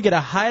be willing to get a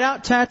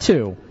Hideout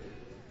tattoo,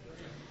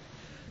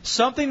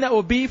 something that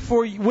will be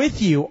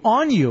with you,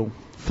 on you,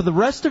 for the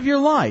rest of your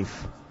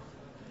life,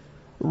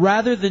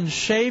 rather than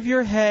shave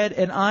your head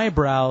and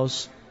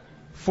eyebrows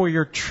for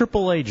your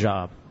AAA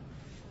job.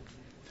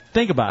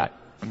 Think about it.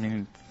 I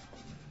mean,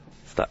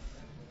 it's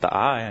the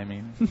eye, I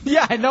mean.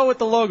 Yeah, I know what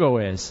the logo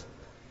is.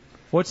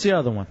 What's the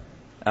other one?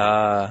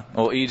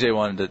 Well, EJ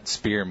wanted to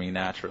spear me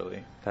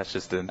naturally. That's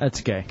just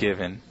That's gay.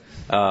 Given.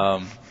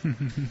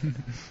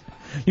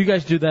 You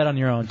guys do that on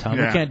your own, Tom.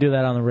 Yeah. We can't do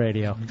that on the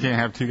radio. You can't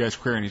have two guys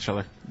queering each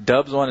other.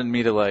 Dubs wanted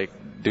me to,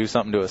 do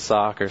something to a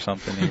sock or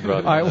something. He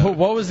brought All right,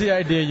 what was the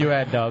idea you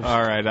had, Dubs?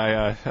 All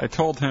right, I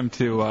told him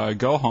to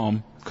go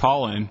home,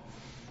 call in,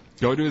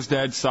 go to his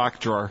dad's sock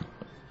drawer,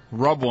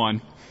 rub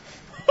one,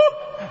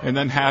 and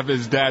then have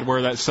his dad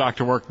wear that sock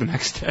to work the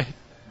next day.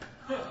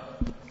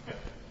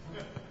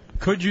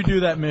 Could you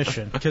do that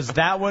mission? Because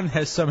that one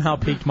has somehow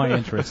piqued my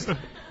interest.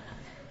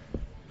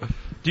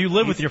 Do you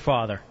live with your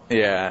father?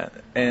 Yeah,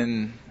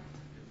 and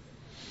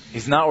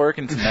he's not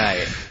working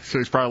tonight. So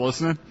he's probably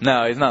listening?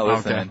 No, he's not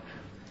listening.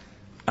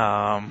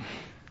 Okay.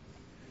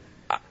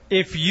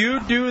 If you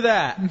do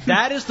that,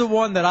 that is the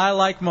one that I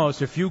like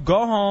most. If you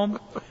go home,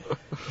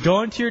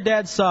 go into your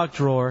dad's sock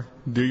drawer,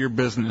 do your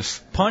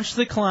business, punch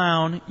the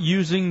clown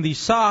using the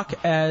sock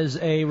as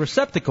a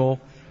receptacle,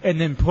 and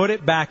then put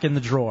it back in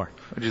the drawer.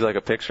 Would you like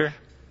a picture?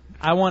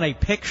 I want a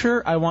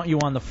picture. I want you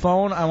on the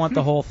phone. I want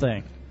the whole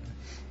thing.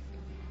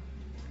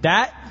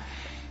 That?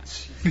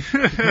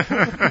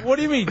 What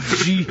do you mean,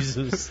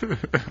 Jesus?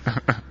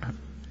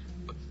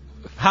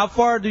 How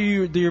far do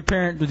you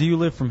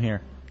live from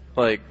here?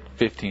 Like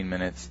 15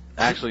 minutes.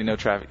 Actually, no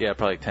traffic. Yeah,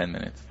 probably 10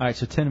 minutes. All right,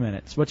 so 10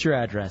 minutes. What's your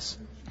address?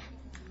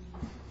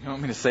 You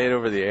want me to say it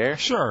over the air?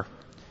 Sure.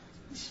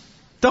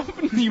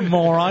 Don't, you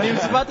moron. He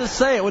was about to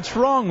say it. What's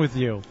wrong with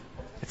you?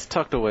 It's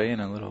tucked away in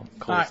a little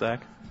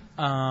cul-de-sac.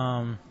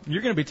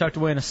 You're going to be tucked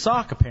away in a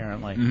sock,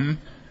 apparently. Mm-hmm.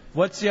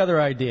 What's the other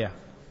idea?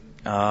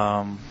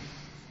 I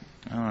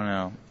don't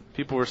know.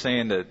 People were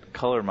saying to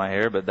color my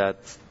hair, but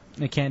that's...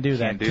 They can't do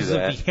that because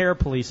of the hair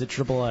police at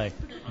AAA.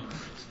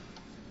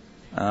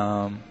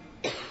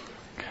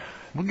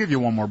 We'll give you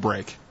one more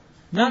break.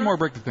 One more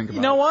break to think about.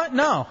 You know what?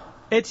 No.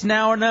 It's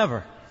now or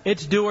never.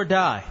 It's do or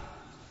die.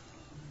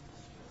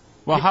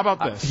 Well, how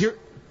about this?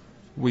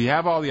 We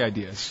have all the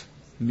ideas.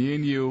 Me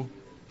and you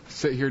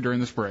sit here during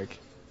this break,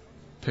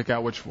 pick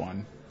out which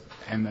one,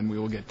 and then we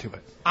will get to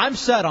it. I'm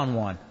set on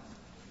one.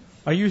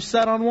 Are you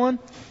set on one?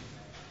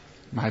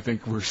 I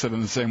think we're set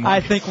on the same one.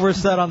 I think we're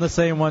set on the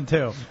same one,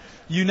 too.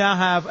 You now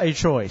have a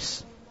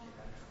choice,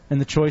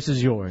 and the choice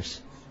is yours.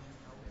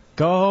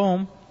 Go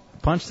home,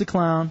 punch the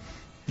clown.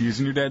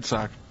 Using your dad's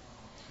sock.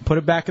 Put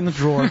it back in the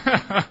drawer.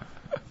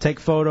 Take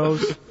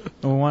photos,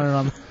 and we want it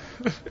on.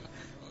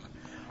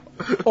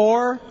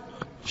 Or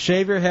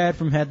shave your head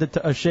from head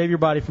to shave your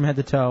body from head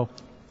to toe,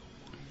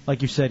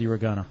 like you said you were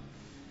gonna.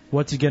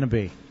 What's it gonna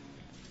be?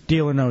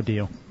 Deal or no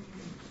deal?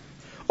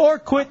 Or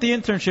quit the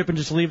internship and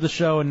just leave the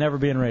show and never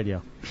be in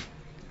radio.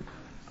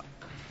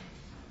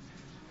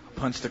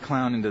 Punch the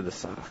clown into the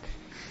sock.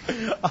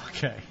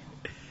 Okay.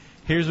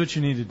 Here's what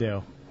you need to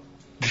do.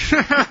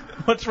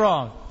 What's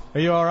wrong? Are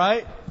you all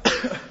right?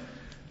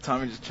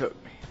 Tommy just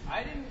choked me.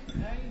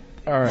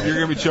 All right. You're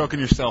going to be choking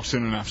yourself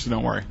soon enough, so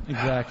don't worry.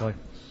 Exactly.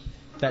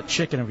 That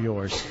chicken of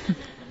yours.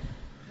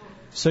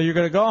 So you're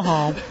going to go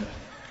home.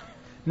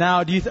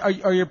 Now,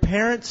 are your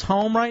parents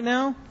home right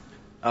now?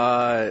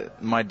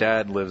 My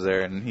dad lives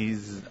there,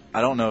 and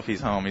I don't know if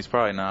he's home. He's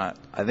probably not.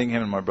 I think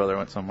him and my brother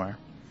went somewhere.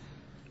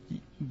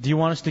 Do you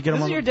want us to get him on?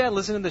 Doesn't your dad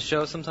listen to the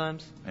show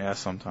sometimes? Yeah,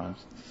 sometimes.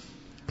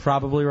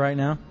 Probably right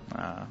now?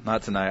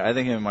 Not tonight. I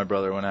think him and my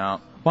brother went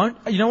out.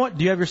 You know what?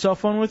 Do you have your cell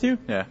phone with you?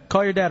 Yeah.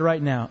 Call your dad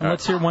right now, and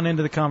let's hear one end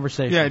of the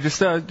conversation. Yeah,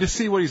 just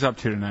see what he's up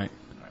to tonight.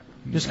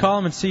 Just call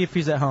him and see if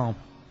he's at home.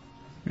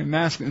 And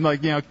ask,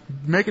 make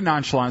it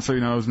nonchalant so he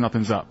knows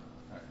nothing's up.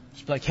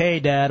 Just be like, hey,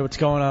 Dad, what's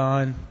going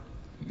on?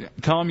 Yeah.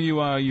 Tell him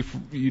you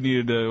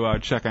needed to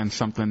check on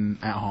something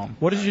at home.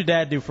 What does your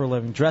dad do for a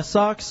living? Dress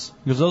socks?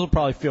 Because those will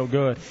probably feel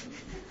good.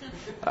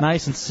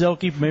 Nice and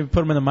silky. Maybe put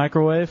them in the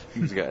microwave.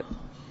 He's good.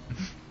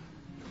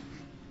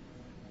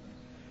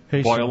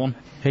 Hey, boil son. them.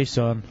 Hey,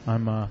 son.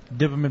 I'm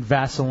dip them in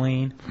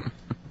Vaseline,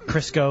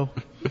 Crisco.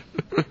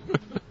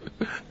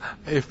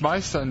 If my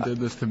son did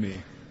this to me,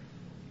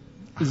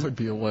 I would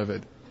be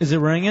livid. Is it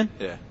ringing?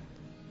 Yeah.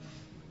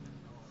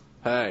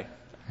 Hey.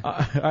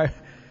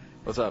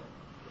 What's up?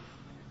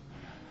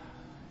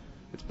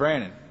 It's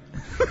Brandon.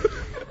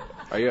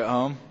 Are you at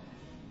home?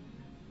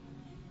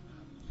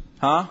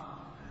 Huh?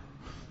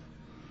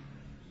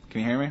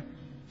 Can you hear me?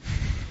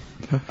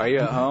 Are you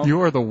at home?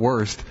 You are the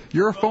worst.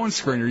 You're a phone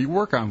screener. You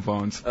work on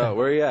phones. Oh,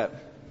 where are you at?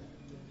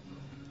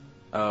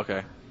 Oh,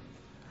 okay.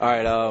 All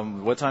right.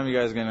 What time are you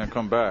guys gonna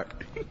come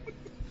back?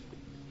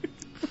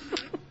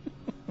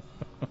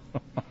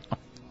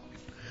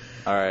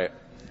 All right.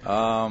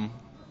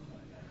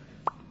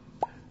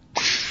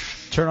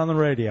 Turn on the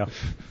radio.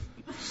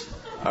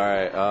 All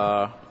right.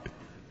 All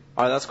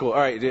right. That's cool. All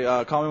right.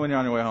 Dude, call me when you're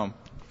on your way home.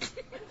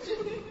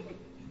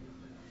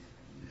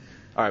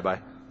 All right. Bye.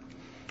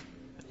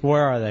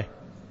 Where are they?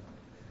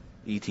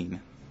 Eating.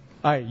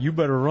 All right. You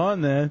better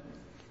run then.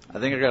 I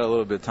think I got a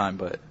little bit of time,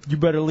 but you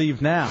better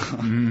leave now.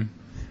 Mm-hmm.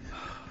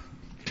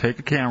 Take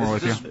a camera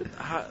with you.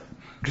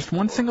 Just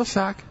one single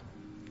sock.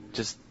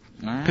 Just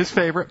his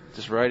favorite.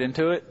 Just right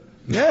into it.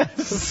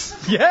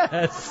 Yes.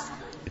 Yes.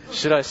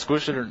 Should I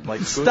squish it or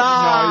like? Stop! No,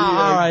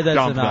 all right, that's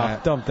dump enough.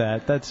 That. Dump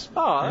that. That's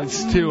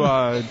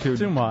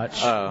too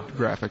much.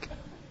 Graphic.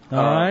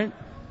 All right.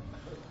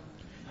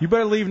 You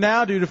better leave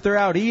now, dude. If they're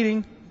out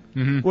eating,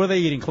 what are they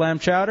eating? Clam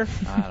chowder?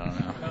 I don't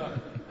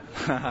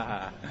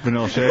know.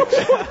 Vanilla shakes.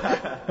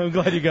 I'm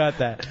glad you got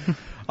that.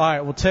 All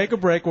right, we'll take a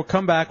break. We'll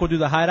come back. We'll do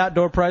the Hideout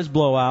Door Prize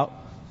blowout.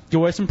 give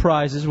away some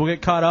prizes. We'll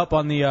get caught up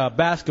on the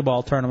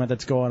basketball tournament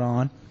that's going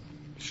on.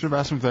 Should have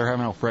asked them if they're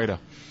having Alfredo.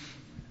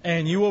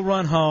 And you will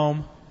run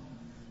home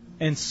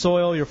and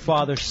soil your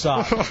father's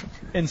sock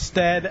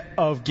instead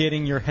of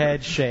getting your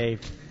head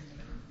shaved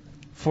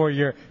for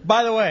your...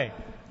 By the way,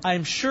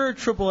 I'm sure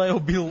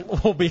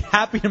AAA will be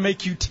happy to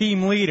make you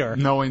team leader.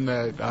 Knowing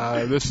that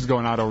this is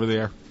going out over the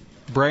air.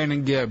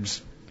 Brandon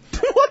Gibbs.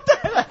 What the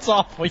hell? That's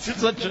awful. You're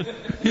such a...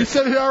 You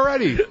said it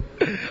already. All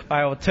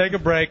right, we'll take a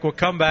break. We'll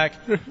come back.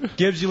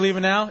 Gibbs, you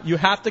leaving now? You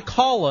have to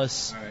call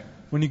us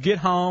when you get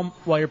home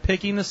while you're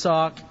picking the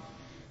sock.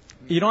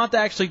 You don't have to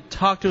actually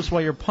talk to us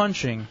while you're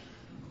punching.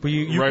 But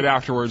you right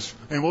afterwards.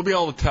 And we'll be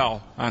able to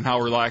tell on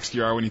how relaxed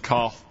you are when you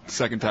call the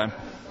second time.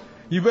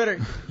 You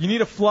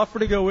need a fluffer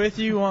to go with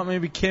you. You want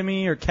maybe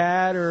Kimmy or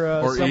Kat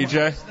or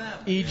EJ?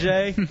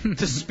 EJ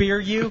to spear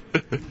you.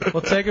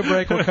 We'll take a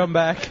break. We'll come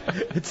back.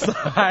 It's the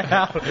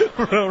Hideout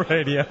Real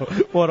Radio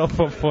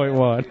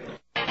 104.1.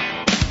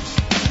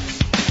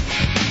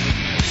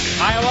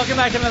 All right, welcome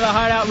back into the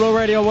Hideout Real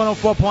Radio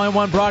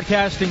 104.1,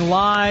 broadcasting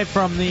live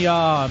from the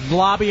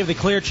lobby of the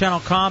Clear Channel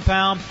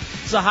compound.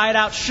 It's a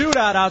Hideout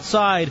shootout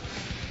outside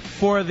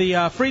for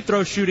the free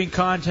throw shooting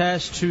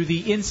contest to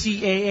the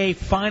NCAA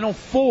Final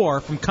Four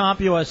from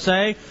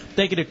CompUSA.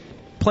 They get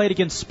played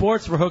against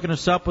sports. We're hooking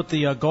us up with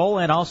the goal,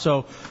 and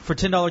also for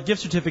 $10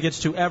 gift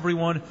certificates to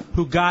everyone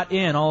who got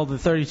in, all of the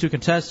 32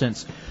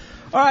 contestants.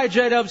 All right,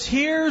 J-Dubs,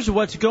 here's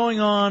what's going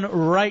on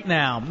right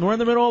now. We're in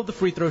the middle of the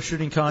free throw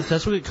shooting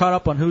contest. We get caught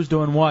up on who's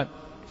doing what.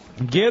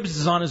 Gibbs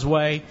is on his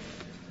way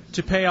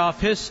to pay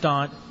off his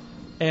stunt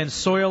and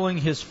soiling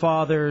his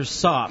father's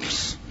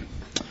socks.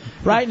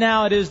 Right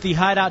now it is the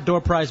Hideout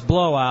Door Prize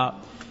Blowout,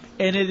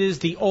 and it is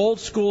the Old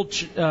School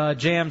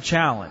Jam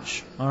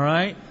Challenge, all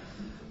right?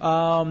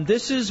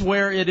 This is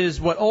where it is,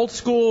 old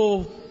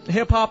school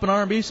hip-hop and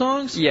R&B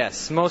songs?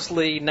 Yes,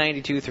 mostly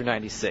 92 through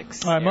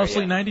 96. All right,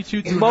 mostly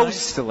 92 through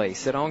 96. Mostly,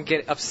 so don't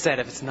get upset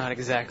if it's not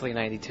exactly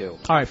 92.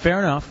 All right, fair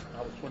enough.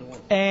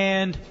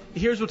 And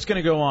here's what's going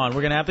to go on.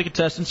 We're going to have the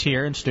contestants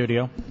here in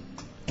studio.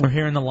 We're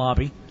here in the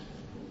lobby.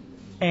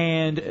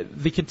 And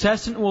the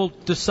contestant will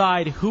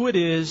decide who it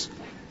is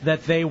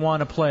that they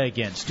want to play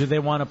against. Do they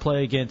want to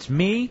play against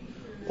me,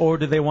 or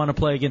do they want to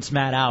play against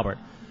Matt Albert?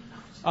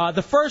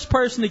 The first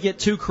person to get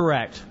 2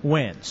 correct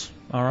wins,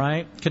 all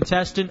right?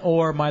 Contestant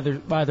or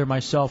either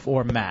myself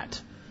or Matt.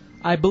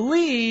 I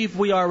believe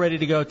we are ready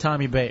to go,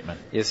 Tommy Bateman.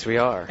 Yes, we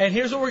are. And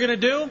here's what we're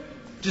going to do.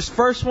 Just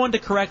first one to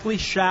correctly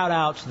shout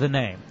out the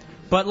name.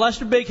 But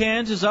Lester Big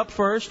Hands is up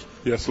first.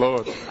 Yes,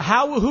 Lord.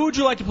 Who would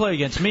you like to play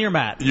against, me or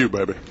Matt? You,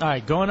 baby. All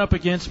right, going up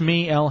against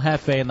me, El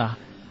Jefe, in the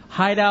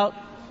Hideout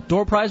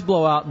Door Prize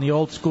Blowout in the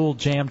Old School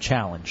Jam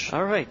Challenge.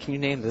 All right, can you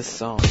name this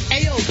song?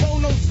 Ayo, Bo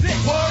knows this,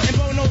 and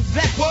Bo knows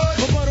that, but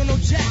Bo don't know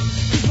jack,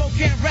 cause Bo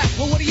can't rap.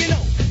 Well, what do you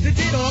know? The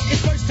did-off is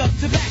first up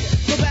to back.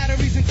 No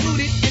batteries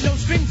included and no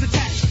strings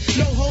attached.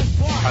 No holds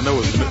barred. I know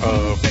it's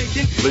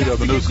leader of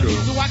the new school.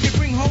 So I can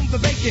bring home the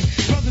bacon.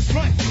 Brothers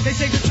front, they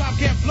say the drop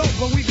can't flow,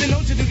 but we've been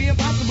known to do the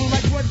impossible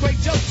like word break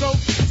joke. So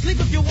sleep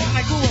if you want,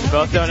 like who?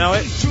 Both don't know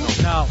it?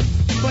 No.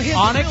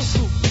 Onyx?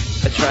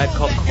 A Tribe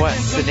Called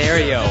Quest.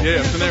 Scenario.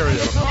 Yeah,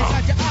 Scenario.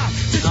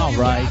 All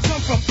right.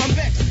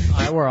 All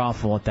right, we're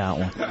awful at that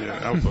one. Yeah,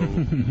 that was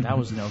old. That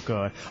was no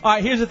good. All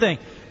right, here's the thing.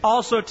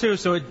 Also, too,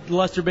 so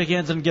Lester Big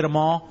Hands didn't get them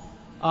all.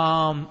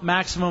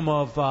 Maximum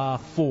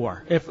of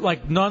 4. If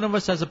none of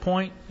us has a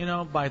point,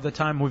 by the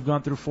time we've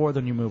gone through 4,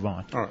 then you move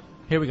on. All right.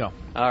 Here we go.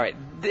 All right.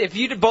 If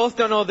you both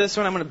don't know this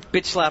one, I'm going to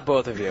bitch slap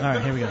both of you. All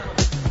right, here we go.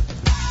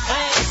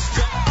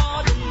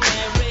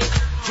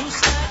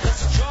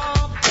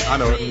 I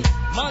know it.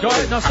 Go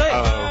ahead, no, say it.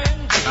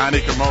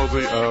 Anika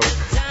Mosley. Here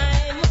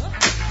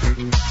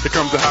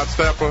comes the hot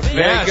stepper.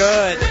 Very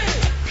good.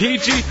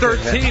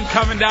 PG-13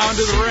 coming down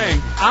to the ring.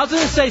 I was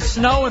going to say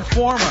Snow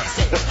Informer.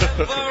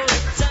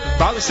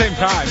 About the same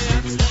time.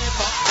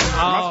 Am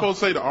I supposed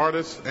to say the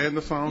artist and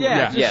the song?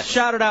 Yeah, just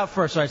shout it out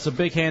first. All right, so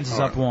Big Hands is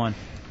up 1.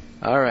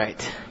 All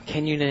right.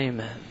 Can you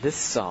name this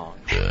song?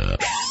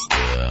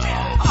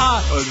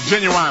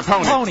 Genuine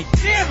Pony. Pony.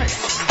 Damn it.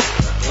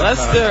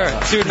 Lester,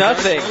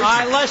 2-0. All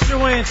right, Lester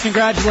wins.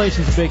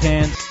 Congratulations, Big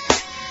Hands.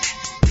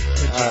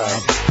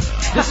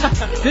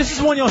 This is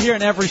one you'll hear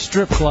in every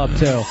strip club,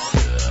 too.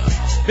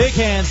 Big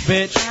Hands,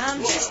 bitch.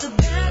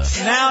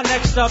 Now,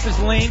 next up is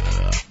Link.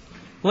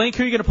 Link,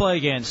 who are you going to play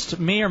against?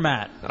 Me or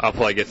Matt? I'll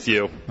play against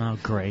you. Oh,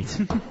 great.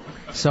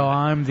 So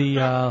I'm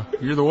the...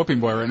 You're the whooping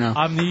boy right now.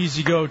 I'm the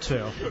easy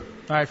go-to. All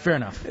right, fair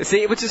enough.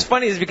 See, which is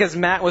funny is because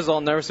Matt was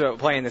all nervous about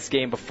playing this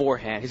game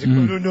beforehand. He's like,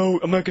 I don't know.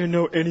 I'm not going to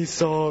know any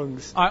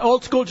songs. All right,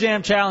 Old School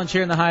Jam Challenge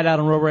here in the Hideout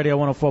on Real Radio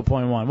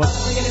 104.1.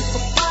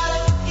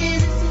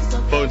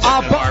 Bones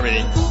and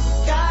Harmony.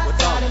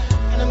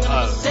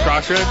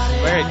 Crossroads?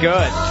 Very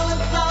good.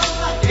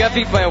 You got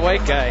beat by a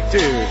white guy.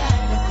 Dude.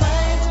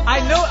 I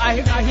know.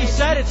 He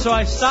said it, so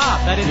I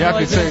stopped. I didn't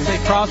realize he didn't say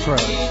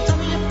Crossroads.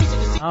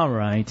 All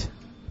right.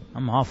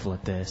 I'm awful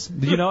at this.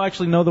 Do you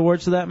actually know the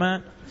words to that,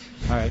 Matt?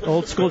 All right,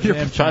 old school You're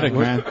jam. pathetic,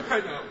 man.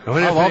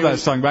 I love that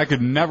song, but I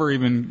could never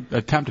even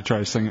attempt to try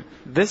to sing it.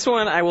 This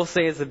one I will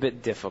say is a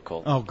bit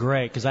difficult. Oh,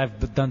 great, because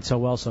I've done so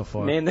well so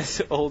far. Name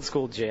this old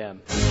school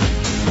jam.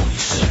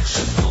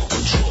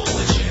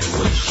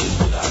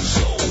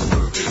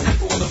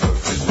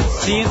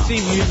 CNC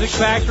Music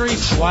Factory,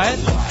 Sweat?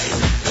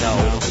 No.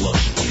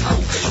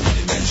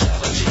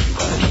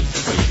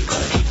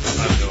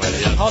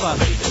 Hold on.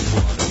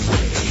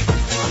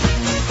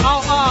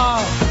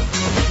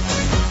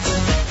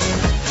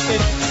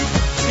 It's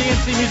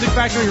CNC Music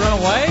Factory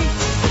Runaway?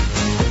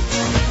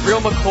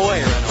 Real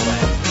McCoy Runaway.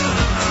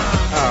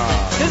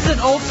 This is an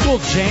old school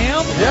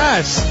jam?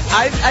 Yes.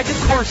 I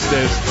just, of course it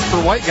is.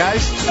 For white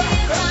guys.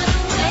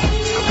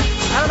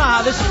 I don't know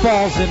how this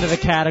falls into the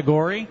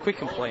category. Quit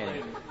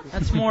complaining.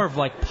 That's more of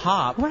like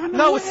pop.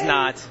 No, it's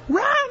not.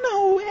 Run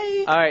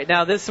away. All right,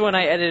 now this one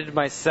I edited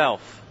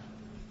myself.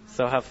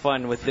 So have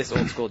fun with this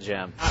old school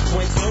jam.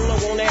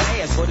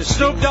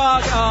 Snoop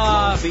Dogg,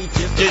 Gin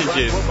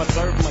Juice.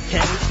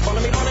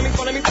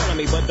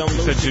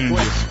 Said gin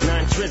juice.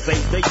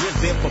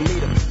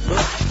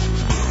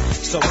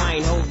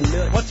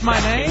 What's my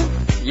name?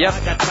 Yep.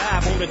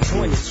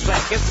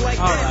 All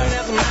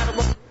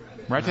right.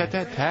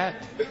 Rat-tat-tat-tat.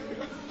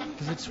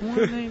 Is it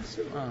sworn names?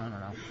 Oh, I don't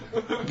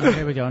know. Okay,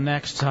 here we go.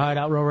 Next,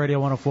 Hideout Row Radio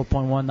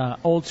 104.1, the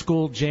Old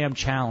School Jam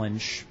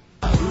Challenge.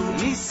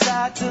 East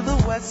side to the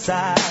west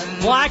side.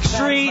 Black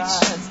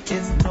Streets.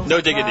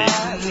 No diggity.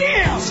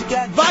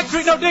 Yeah. Black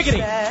Street, no diggity.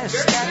 You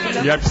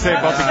have to say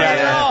it both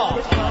together.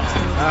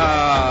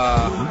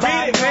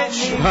 Beat it,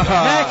 bitch.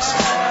 Next.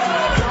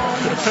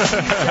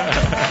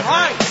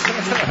 Right.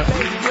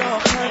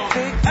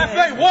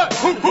 F.A. what?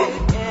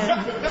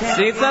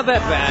 See, it's not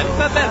that bad. It's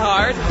not that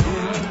hard.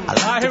 All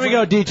right, here we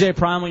go, DJ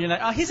Primal. You're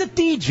like, he's a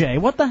DJ.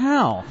 What the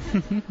hell?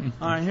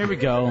 All right, here we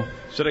go.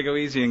 Should I go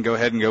easy and go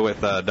ahead and go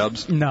with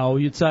Dubs? No,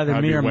 it's either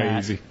That'd me be or way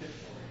Matt. easy.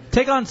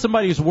 Take on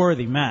somebody who's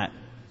worthy, Matt.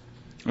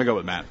 I'll go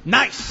with Matt.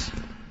 Nice. All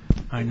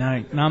right, now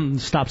I'm going to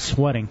stop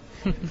sweating.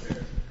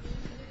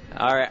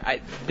 All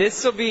right,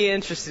 this will be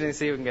interesting to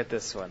see if we can get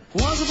this one.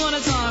 Once upon a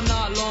time,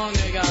 not long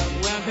ago,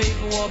 when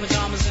people wore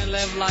pajamas and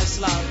lived life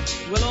slow,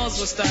 where laws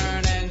were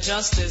stern and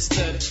justice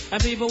stood,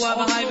 and people were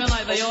behaving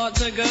like they ought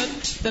to good.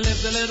 There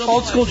lived a little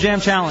Old School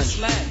Jam Challenge.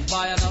 Led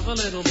by another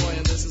little boy,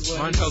 and this is what.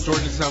 Mind tell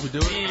Jordan this is how we do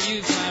it? Me and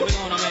you, man, we're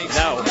gonna make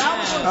No.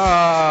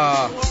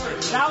 That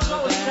was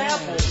what was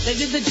sampled. They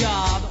did the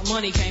job,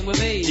 money came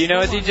with ease. Do you know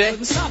a DJ?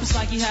 Couldn't stop, it's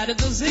like he had a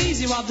disease.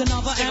 He robbed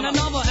another and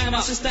another, and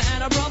a sister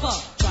and a brother.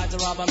 Tried to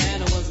rob a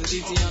man who was a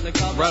DT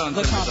undercover. Right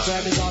The cops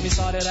grabbed his arm, he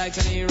started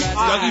acting erratic.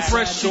 Dougie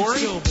Fresh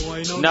story?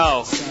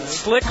 No.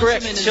 Slick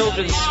Rick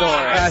children's story.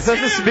 I thought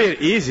this would be an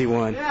easy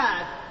one.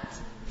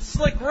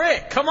 Slick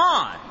Rick, come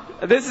on.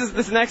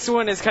 This next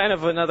one is kind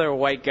of another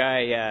white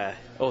guy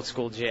old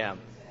school jam.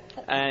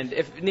 And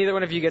if neither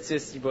one of you gets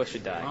this, you both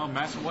should die. Oh,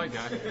 massive white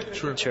guy.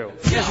 True.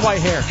 He has white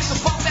hair.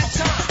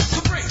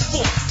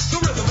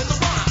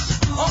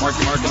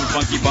 Marky Mark and the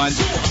Funky Bunch.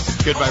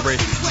 Good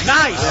vibrations.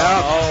 Nice.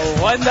 Oh,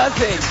 1-0.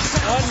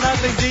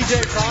 1-0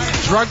 DJ Prime.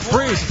 Drug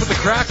free. So put the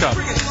crack up.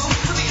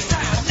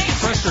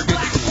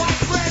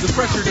 The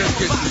pressure does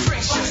get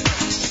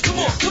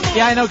you.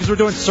 Yeah, I know, because we're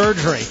doing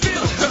surgery.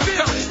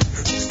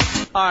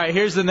 All right,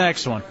 here's the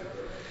next one.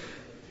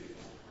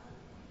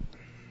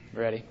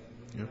 Ready?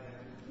 Yep.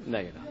 No,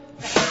 you're not.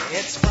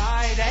 It's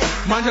Friday.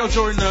 Mind tell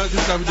Jordan this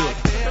is how we do it.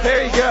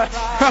 Very good.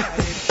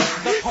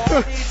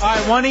 All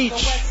right, one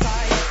each.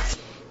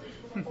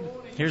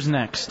 Here's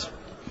next.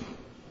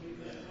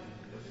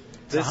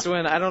 This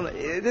one, I don't.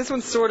 This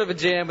one's sort of a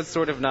jam, but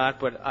sort of not.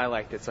 But I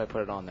liked it, so I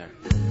put it on there.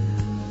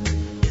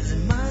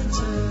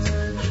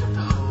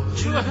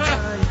 You're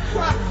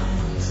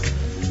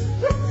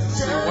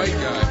a white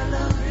guy.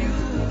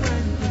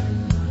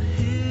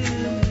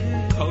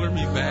 Color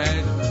me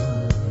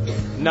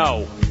bad.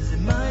 No.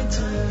 I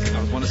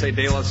was going to say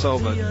De La Soul,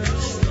 but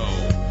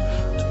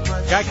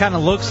Guy kind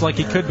of looks like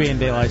he could be in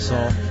De La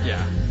Soul.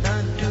 Yeah.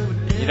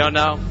 You don't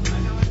know?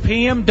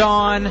 PM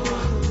Dawn.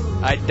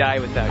 I'd die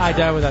without you. I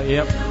die without you.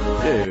 Yep.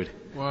 Dude.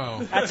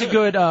 Wow. That's a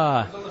good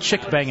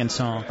chick banging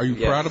song. Are you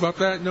proud about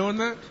that, knowing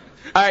that?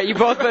 All right, you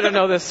both better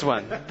know this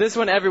one. This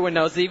one everyone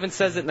knows. It even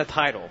says it in the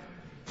title.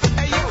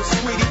 Hey, yo,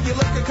 sweetie, you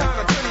looking kind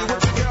of pretty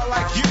with a girl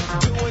like you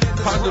doing it.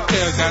 Positive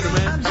Tail got it,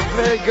 man.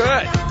 Very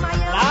good.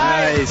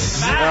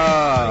 Nice.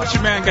 What's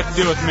your man got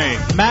to do with me?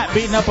 Matt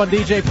beating up on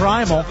DJ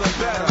Primal. All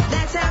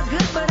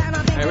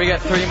right, we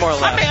got 3 more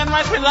left. Man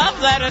must be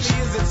love letters.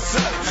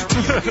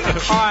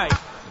 All right,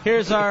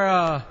 here's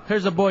our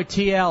boy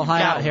TL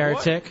Hideout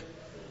Heretic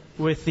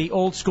with the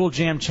Old School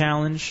Jam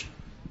Challenge.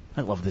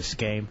 I love this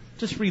game.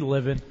 Just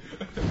reliving.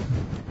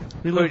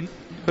 Who do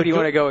you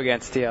want to go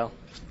against, TL?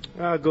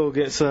 I'll go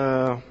against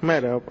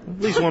Matt. At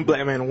least one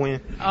black man to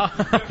win.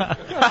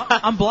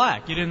 I'm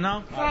black. You didn't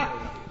know?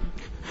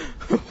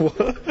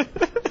 What?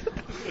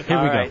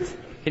 Here we go.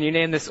 Can you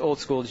name this old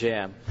school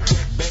jam?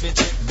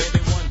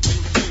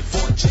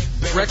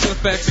 Rex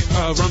Effects,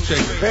 Rum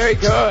Shaker. Very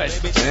good.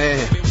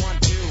 Man.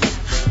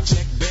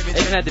 They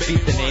even had to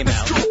beat the name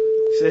out.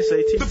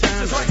 SAT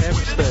times, I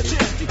haven't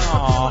studied.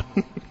 Aw.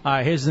 All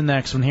right, here's the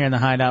next one here in the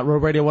Hideout.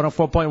 Road Radio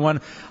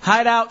 104.1.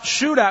 Hideout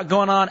shootout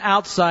going on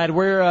outside.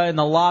 We're in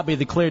the lobby of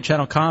the Clear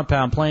Channel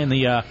compound playing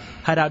the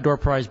Hideout Door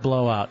Prize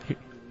Blowout.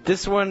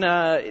 This one,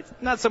 it's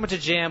not so much a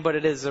jam, but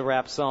it is a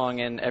rap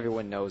song, and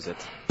everyone knows it.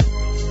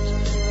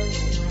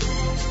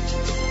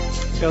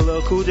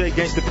 LL Cool J,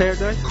 Gangsta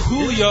Paradise?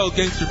 Julio,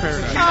 Gangsta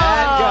Paradise.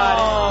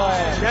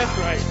 Got it. That's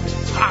right.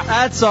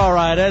 That's all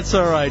right. That's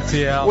all right,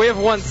 TL. We have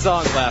one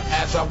song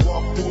left.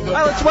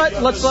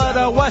 Let's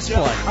let Wes play.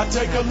 I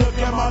take a look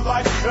at my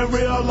life and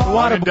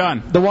realize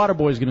Done. The water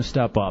boy's going to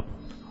step up.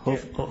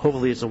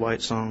 Hopefully it's a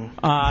white song.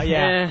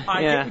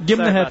 Yeah. Give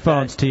him the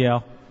headphones, TL.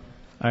 All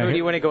right, Who do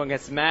you want to go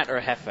against, Matt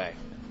or Hefe?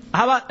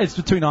 How about it's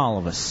between all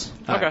of us?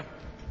 Okay.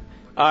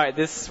 All right,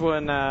 this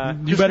one.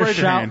 You better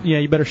shout. Yeah,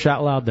 you better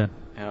shout loud then.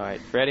 All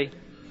right, ready?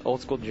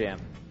 Old school jam.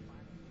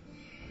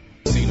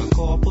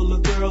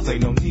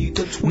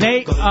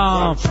 Nate,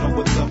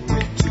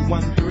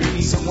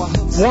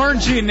 Warren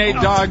G and Nate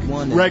Dogg,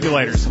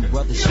 regulators.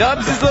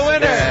 Dubs is the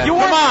winner.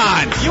 Come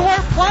on. You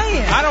weren't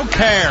playing. I don't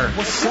care.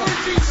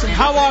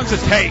 How long does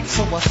it take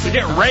to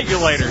get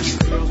regulators?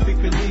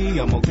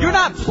 You're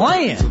not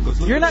playing.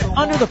 You're not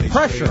under the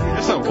pressure.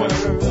 Yes, I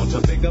was. All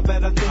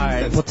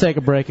right, we'll take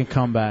a break and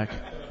come back.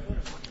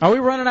 Are we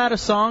running out of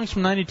songs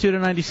from 92 to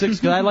 96?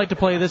 Because I'd like to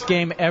play this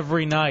game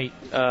every night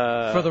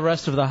for the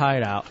rest of the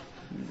Hideout.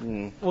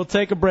 We'll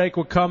take a break.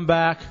 We'll come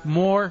back.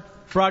 More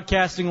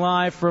broadcasting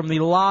live from the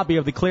lobby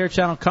of the Clear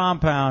Channel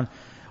compound.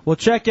 We'll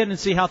check in and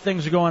see how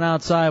things are going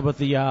outside with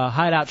the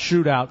Hideout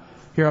shootout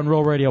here on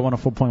Roll Radio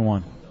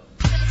 104.1.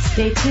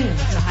 Stay tuned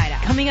to the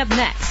Hideout. Coming up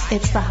next,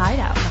 it's the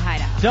Hideout. The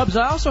Hideout. Dubs,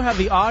 I also have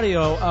the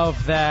audio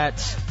of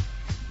that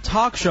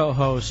talk show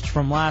host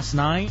from last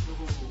night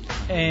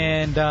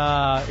and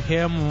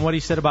him, what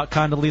he said about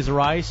Condoleezza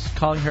Rice,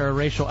 calling her a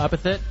racial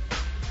epithet.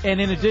 And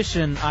in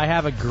addition, I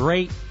have a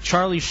great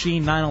Charlie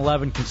Sheen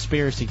 9/11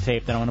 conspiracy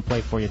tape that I want to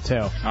play for you, too.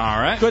 All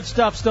right. Good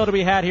stuff still to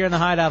be had here in the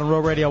Hideout on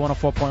Road Radio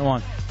 104.1.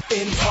 All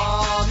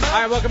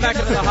right, welcome back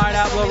into the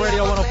Hideout, Road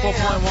Radio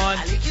 104.1.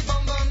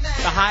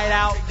 The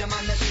Hideout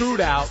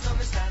shootout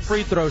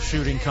free throw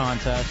shooting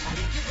contest.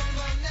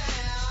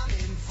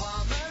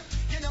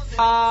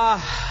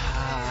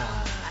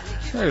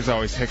 There's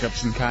always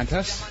hiccups in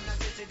contests.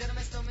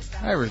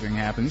 Everything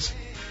happens.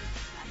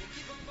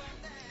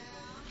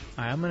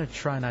 All right, I'm going to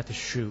try not to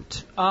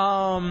shoot.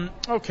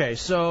 Okay,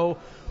 so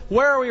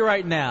where are we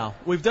right now?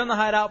 We've done the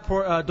Hideout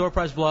Door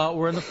Prize Blowout.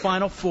 We're in the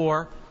Final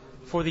Four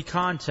for the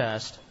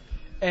contest.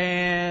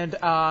 And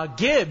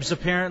Gibbs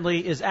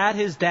apparently is at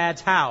his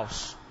dad's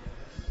house,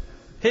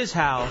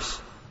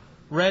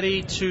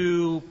 ready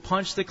to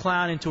punch the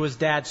clown into his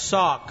dad's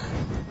sock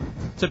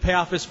to pay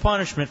off his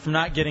punishment for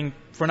not getting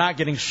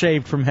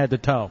shaved from head to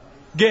toe.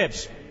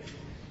 Gibbs.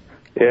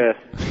 Yes.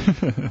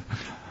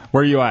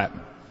 Where are you at?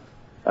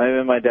 I'm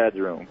in my dad's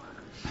room.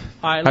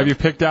 Have you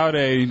picked out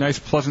a nice,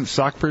 pleasant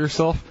sock for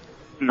yourself?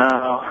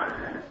 No.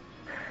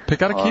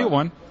 Pick out a cute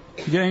one.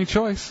 You get any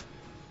choice.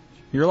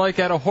 You're like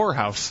at a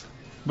whorehouse,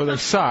 but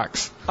there's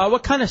socks.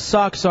 What kind of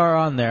socks are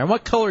on there? And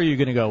what color are you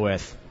going to go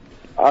with?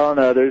 I don't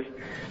know. There's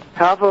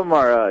half of them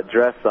are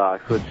dress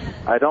socks, which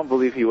I don't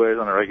believe he wears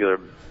on a regular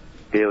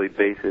daily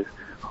basis.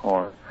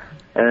 And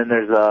then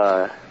there's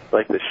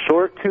like the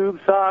short tube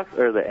socks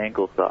or the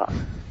ankle socks.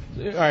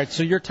 All right,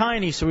 so you're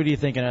tiny, so what are you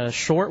thinking, a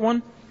short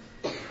one?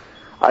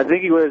 I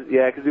think he wears,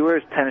 because he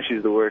wears tennis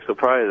shoes to work, so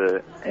probably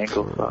the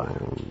ankle sock.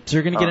 So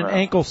you're going to get an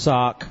ankle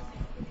sock,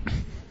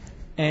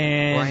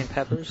 and Brian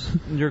Peppers?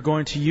 You're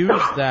going to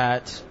use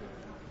that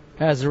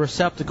as a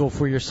receptacle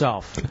for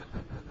yourself.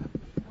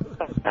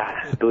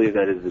 I believe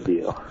that is the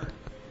deal.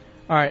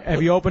 All right,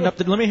 have you opened up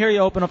let me hear you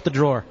open up the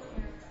drawer.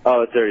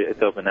 Oh,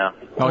 it's open now.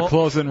 I'll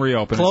close it and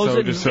reopen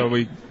it,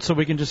 so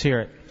we can just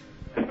hear it.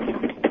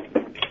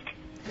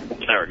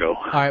 There we go.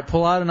 All right,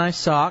 pull out a nice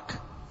sock.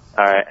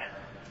 All right.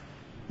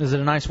 Is it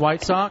a nice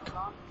white sock?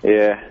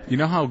 Yeah. You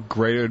know how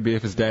great it would be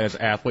if his dad has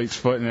athlete's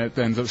foot and it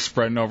ends up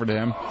spreading over to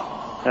him?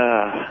 All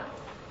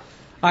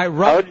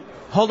right,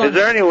 hold on. Is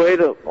there any way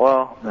to...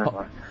 Well, never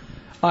mind.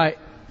 All right,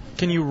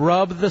 can you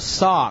rub the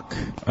sock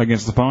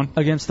against the phone?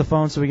 Against the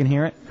phone so we can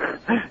hear it?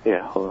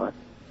 Yeah, hold on.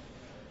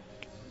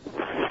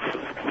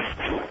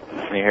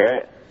 Can you hear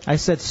it? I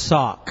said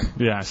sock.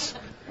 Yes.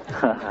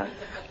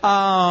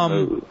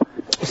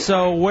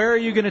 So where are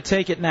you going to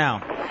take it now?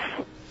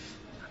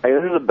 Hey,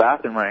 there's a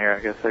bathroom right here. I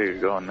guess I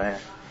could go in there.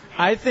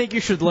 I think you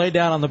should lay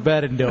down on the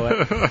bed and do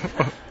it.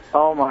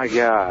 Oh, my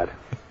God.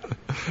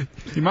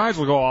 You might as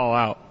well go all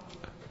out.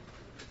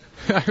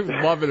 I would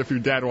love it if your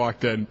dad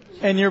walked in.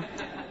 And your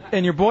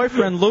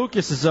boyfriend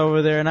Lucas is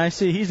over there, and I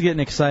see he's getting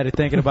excited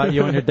thinking about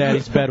you in your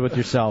daddy's bed with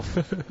yourself.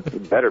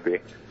 It better be.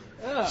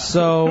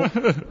 So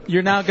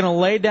you're now going to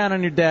lay down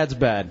on your dad's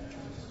bed.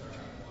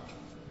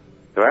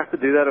 Do I have to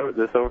do that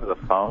over the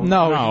phone?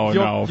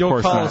 No,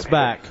 you'll call us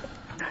back.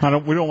 We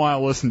don't want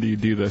to listen to you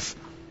do this.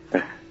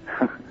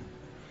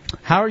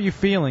 How are you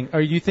feeling?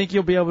 Or you think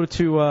you'll be able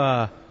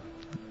to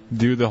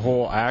do the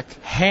whole act?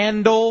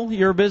 Handle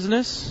your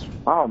business?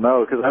 I don't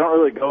know, because I don't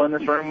really go in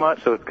this room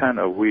much, so it's kind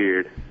of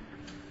weird.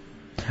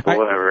 But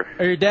whatever.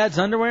 Are your dad's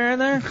underwear in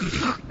there?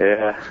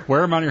 Yeah.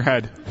 Wear them on your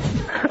head.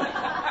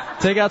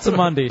 Take out some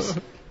undies.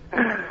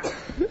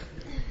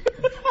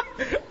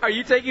 Are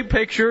you taking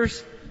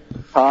pictures?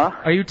 Huh?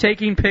 Are you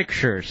taking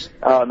pictures?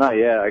 Oh, not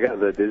yet. I got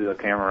the digital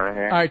camera right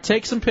here. All right,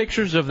 take some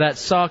pictures of that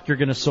sock you're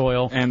going to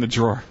soil. And the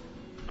drawer.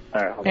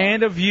 All right, hold on.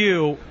 And of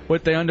you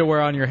with the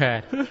underwear on your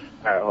head. All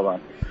right, hold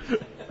on.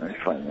 Let me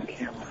find the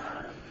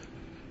camera.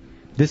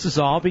 This is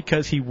all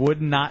because he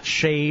would not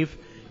shave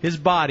his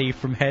body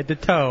from head to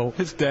toe.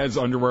 His dad's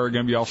underwear are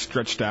going to be all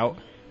stretched out.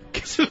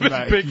 Because of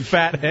his big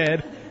fat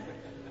head.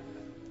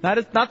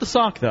 Not the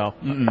sock, though,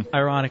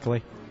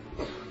 ironically.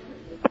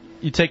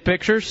 You take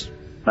pictures?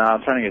 No,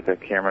 I'm trying to get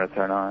the camera to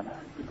turn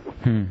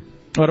on.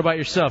 What about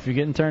yourself? You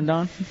getting turned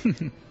on?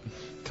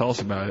 Tell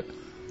us about it.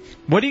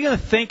 What are you going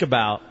to think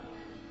about?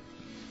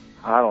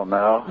 I don't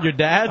know. Your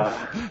dad?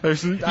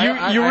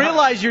 You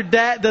realize your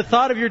dad, the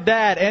thought of your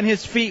dad and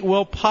his feet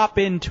will pop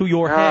into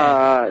your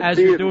head as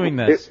you're doing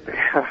this.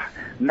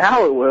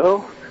 Now it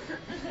will.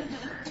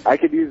 I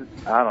could use,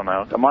 I don't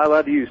know. Am I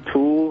allowed to use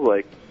tools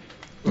like...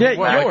 Yeah,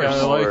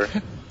 yours.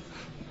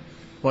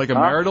 Like a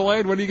marital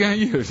aid? What are you going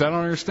to use? I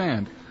don't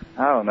understand.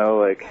 I don't know,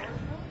 like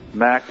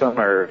Maxim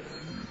or...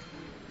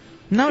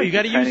 No, you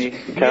got to use...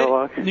 You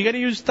got to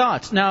use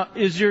thoughts. Now,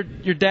 is your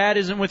dad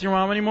isn't with your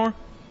mom anymore?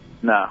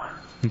 No.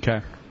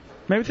 Okay.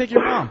 Maybe think of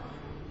your mom.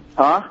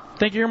 Huh?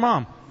 Think of your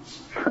mom.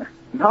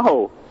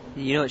 No.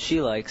 You know what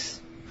she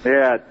likes?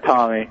 Yeah,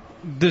 Tommy.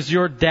 Does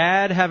your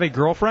dad have a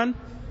girlfriend?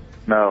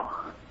 No.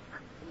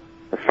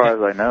 As far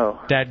as I know.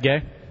 Dad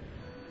gay?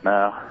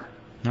 No.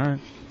 All right.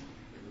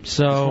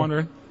 So, Just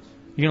wondering.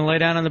 You gonna lay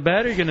down on the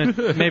bed, or you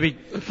gonna maybe?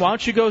 Why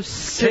don't you go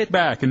sit Sit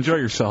back, enjoy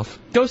yourself.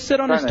 Go sit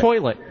on his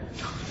toilet.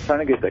 Trying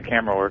to get the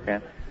camera working.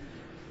 All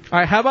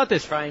right. How about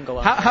this? Triangle.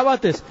 How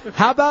about this?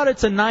 How about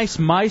it's a nice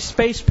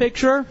MySpace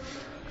picture?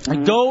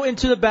 And go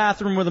into the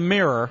bathroom with a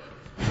mirror.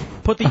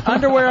 Put the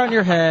underwear on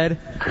your head.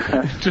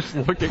 Just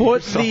look at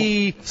Put yourself.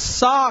 the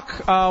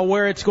sock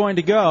where it's going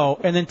to go,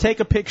 and then take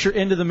a picture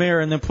into the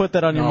mirror, and then put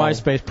that on your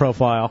MySpace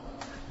profile.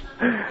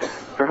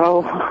 For how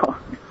long?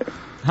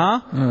 Huh?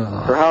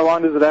 For how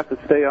long does it have to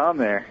stay on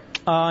there?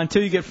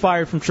 Until you get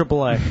fired from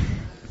AAA.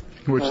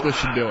 Which this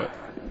should do it.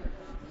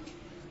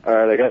 All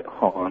right,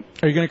 hold on.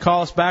 Are you going to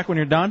call us back when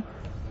you're done?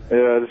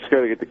 Yeah, I just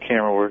got to get the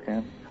camera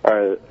working. All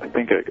right, I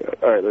think I got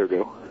it. All right, there we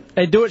go.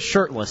 Hey, do it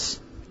shirtless.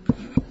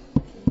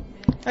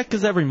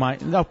 Because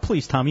Oh,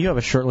 please, Tom, you have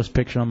a shirtless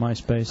picture on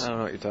MySpace. I don't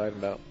know what you're talking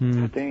about.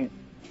 Dang it.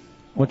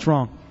 What's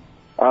wrong?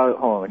 Hold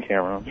on the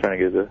camera. I'm trying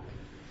to get the...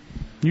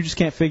 You just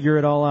can't figure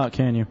it all out,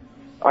 can you?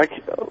 I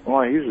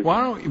usually...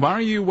 Why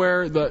don't you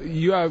wear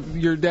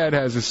your dad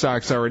has his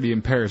socks already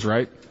in pairs,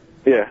 right?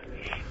 Yeah.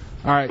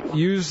 All right,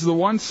 use the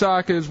one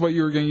sock as what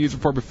you were going to use it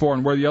for before,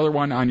 and wear the other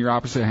one on your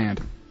opposite hand.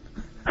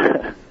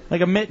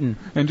 Like a mitten.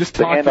 And just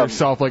talk to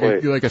yourself like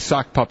a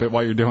sock puppet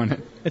while you're doing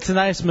it. It's a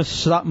nice menage.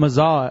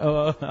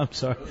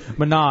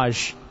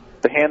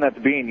 The hand that's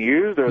being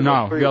used? Or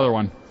No, the other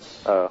one.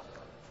 Oh.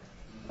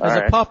 As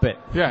a puppet.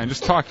 Yeah, and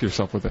just talk to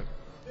yourself with it.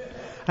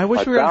 I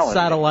wish we were on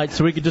satellite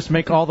so we could just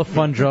make all the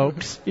fun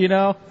jokes, you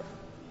know?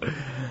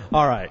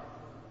 All right.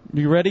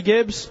 You ready,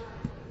 Gibbs?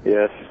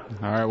 Yes.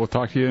 All right, we'll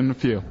talk to you in a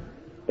few.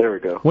 There we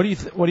go. What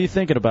are you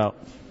thinking about?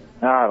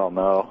 I don't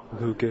know.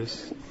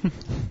 Lucas.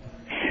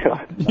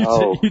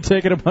 You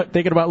thinking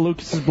about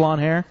Lucas's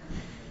blonde hair?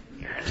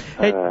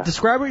 Hey,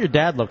 describe what your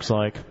dad looks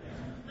like.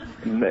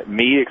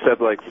 Me,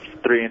 except like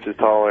 3 inches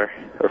taller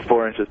or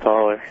 4 inches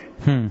taller.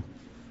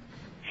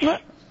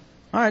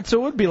 All right, so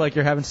it would be like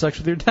you're having sex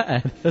with your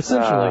dad,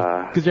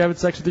 essentially, because you're having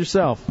sex with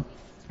yourself. All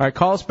right,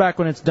 call us back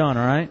when it's done,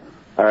 all right?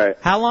 All right.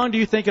 How long do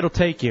you think it'll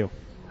take you?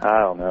 I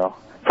don't know.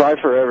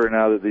 Probably forever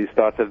now that these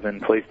thoughts have been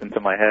placed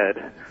into my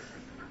head.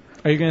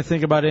 Are you going to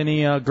think about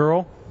any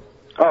girl?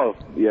 Oh,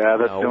 yeah,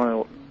 that's the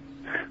only...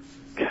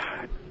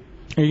 God.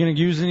 Are you going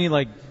to use any,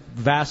 like,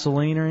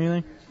 Vaseline or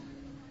anything?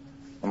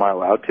 Am I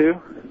allowed to?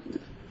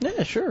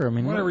 Yeah, sure. I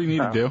mean, whatever you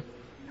need to do.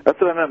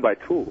 That's what I meant by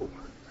tools.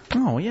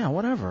 Oh, yeah,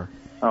 whatever.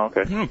 Oh,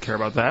 okay. You don't care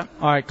about that.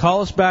 All right,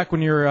 call us back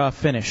when you're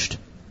finished.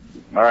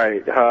 All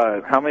right.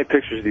 How many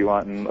pictures do you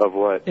want of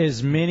what?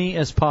 As many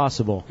as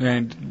possible.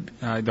 And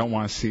I don't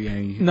want to see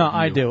any. No,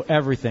 I do.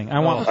 Everything. I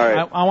want. All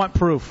right. I want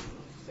proof.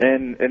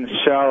 And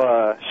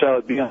shall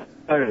it be on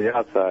the inside or the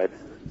outside?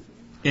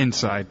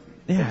 Inside.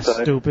 Yeah,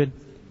 Inside. stupid.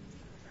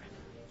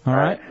 All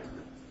right.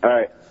 All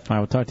right. All right,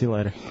 we'll talk to you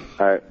later.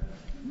 All right.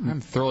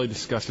 I'm thoroughly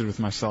disgusted with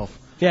myself.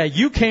 Yeah,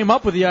 you came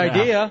up with the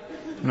idea.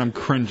 And I'm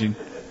cringing.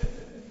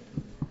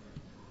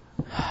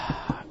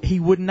 He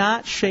would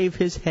not shave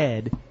his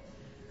head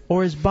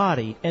or his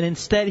body, and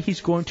instead he's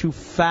going to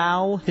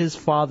foul his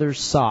father's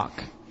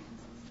sock.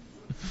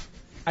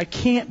 I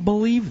can't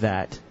believe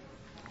that.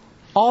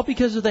 All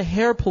because of the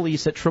hair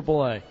police at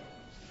AAA.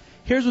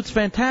 Here's what's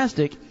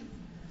fantastic.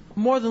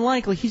 More than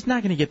likely, he's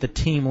not going to get the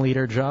team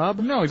leader job.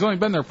 No, he's only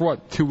been there for,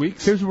 2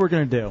 weeks? Here's what we're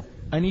going to do.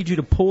 I need you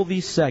to pull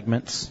these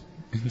segments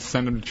And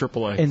send them to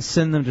AAA. And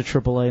send them to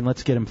AAA, and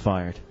let's get him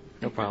fired.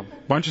 No problem.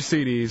 Bunch of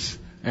CDs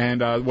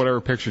and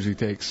whatever pictures he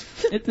takes.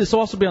 This will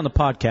also be on the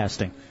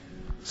podcasting.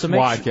 So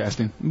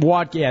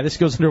Wadcasting. Yeah, this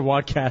goes under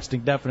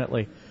Wadcasting,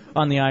 definitely,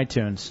 on the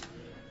iTunes.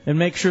 And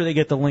make sure they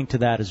get the link to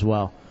that as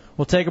well.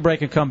 We'll take a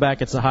break and come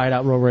back. It's the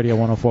Hideout, Real Radio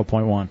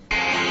 104.1.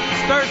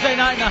 It's Thursday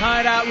night in the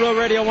Hideout, Real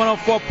Radio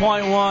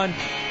 104.1.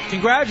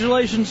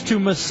 Congratulations to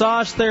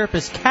massage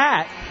therapist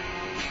Kat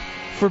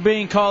for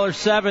being caller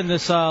 7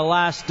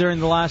 during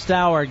the last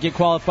hour. Get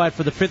qualified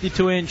for the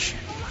 52-inch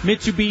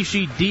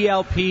Mitsubishi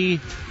DLP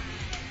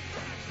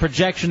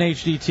projection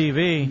HD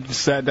TV.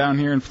 Just sat down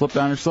here and flipped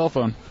down her cell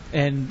phone.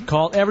 And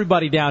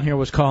everybody down here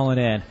was calling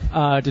in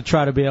to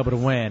try to be able to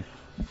win.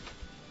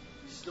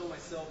 Stole my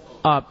cell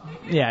phone.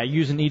 Yeah,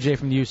 using EJ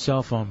from the used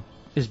cell phone.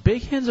 Is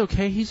Big Hands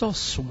okay? He's all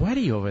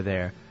sweaty over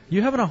there.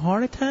 You having a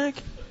heart attack?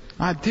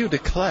 I do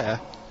declare.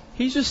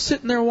 He's just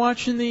sitting there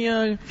watching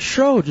the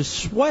show, just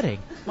sweating.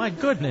 My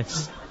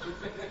goodness.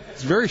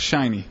 It's very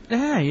shiny.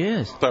 Yeah, he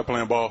is. Start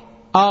playing ball.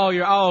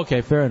 Oh,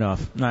 okay, fair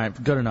enough. All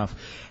right, good enough.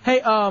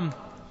 Hey,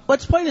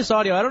 let's play this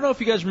audio. I don't know if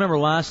you guys remember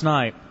last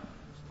night.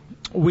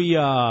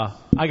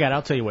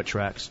 I'll tell you what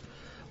tracks.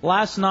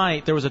 Last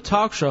night, there was a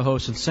talk show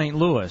host in St.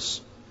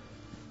 Louis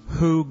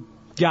who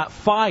got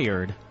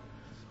fired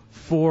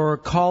for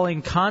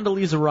calling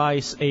Condoleezza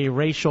Rice a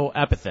racial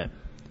epithet.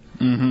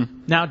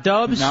 Mm-hmm. Now,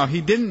 Dubs... Now,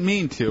 he didn't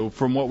mean to,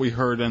 from what we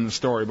heard in the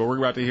story, but we're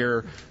about to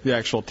hear the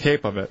actual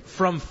tape of it.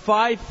 From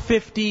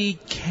 550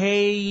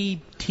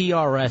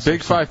 KTRS.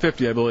 Big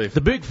 550, I believe. The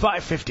Big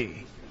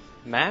 550.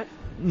 Matt?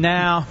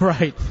 Now,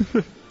 right.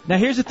 Now,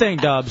 here's the thing,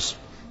 Dubs.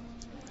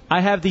 I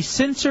have the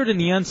censored and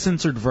the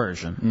uncensored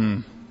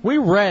version. We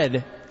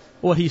read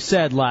what he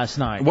said last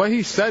night. What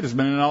he said has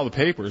been in all the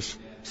papers.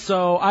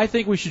 So I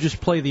think we should just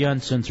play the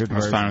uncensored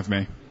version. That's fine with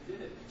me.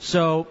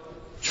 So,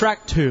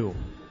 track 2.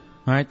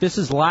 All right, this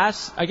is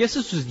I guess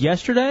this was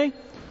yesterday?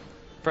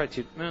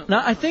 Probably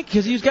No, I think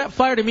because he got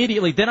fired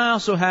immediately. Then I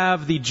also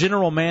have the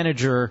general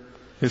manager.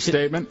 His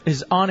statement?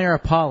 His on-air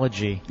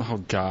apology. Oh,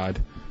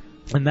 God.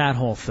 And that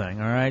whole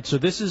thing, all right? So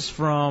this is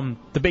from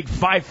the Big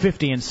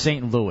 550 in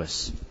St.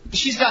 Louis.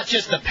 She's got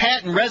just the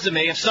patent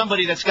resume of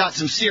somebody that's got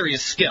some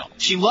serious skill.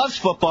 She loves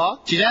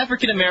football. She's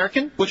African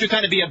American, which would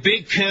kind of be a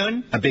big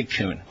coon. A big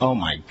coon. Oh,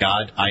 my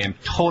God. I am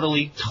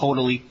totally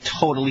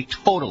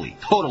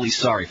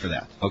sorry for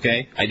that,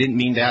 okay? I didn't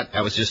mean that.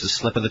 That was just a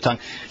slip of the tongue.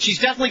 She's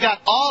definitely got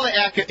all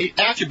the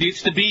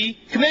attributes to be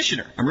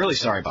commissioner. I'm really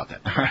sorry about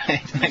that, all right?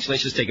 Actually,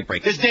 let's just take a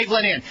break. This is Dave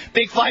Lenihan,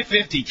 Big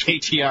 550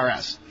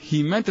 KTRS.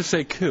 He meant to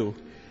say coup.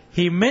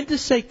 He meant to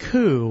say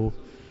coup.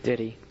 Did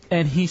he?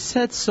 And he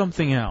said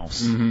something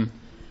else.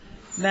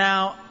 Mm-hmm.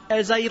 Now,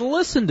 as I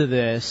listen to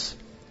this,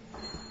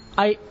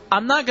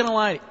 I'm not going to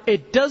lie,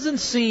 it doesn't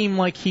seem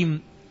like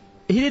he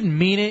didn't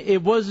mean it.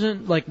 It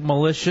wasn't, like,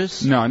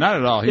 malicious. No, not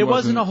at all. It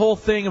wasn't a whole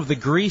thing of the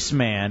grease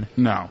man.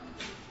 No.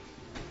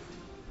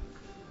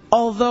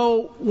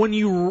 Although,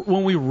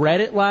 when we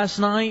read it last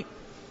night,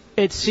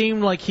 it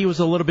seemed like he was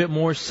a little bit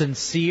more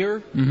sincere.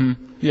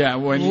 Mm-hmm. Yeah,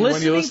 when you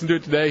listen to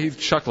it today, he's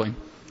chuckling.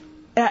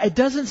 It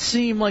doesn't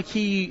seem like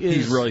he is...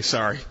 He's really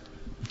sorry.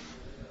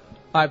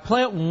 All right,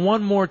 play it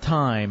one more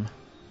time,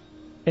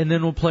 and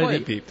then we'll play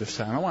the beep this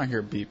time. I want to hear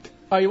it beeped.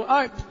 All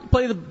right,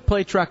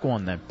 play track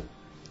 1 then.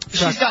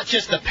 She's got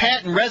just the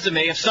patent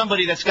resume of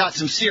somebody that's got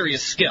some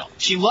serious skill.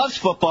 She loves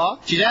football.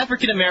 She's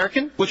African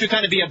American, which would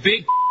kind of be a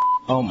big...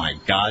 Oh, my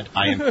God.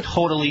 I am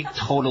totally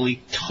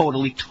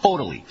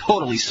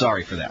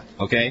sorry for that,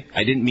 okay?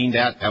 I didn't mean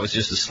that. That was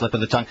just a slip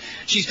of the tongue.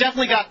 She's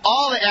definitely got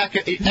all the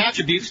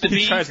attributes to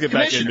be tries to get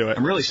back into it.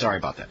 I'm really sorry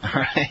about that,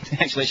 all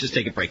right? Actually, let's just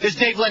take a break. This is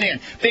Dave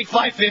Lenihan, Big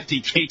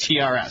 550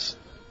 KTRS.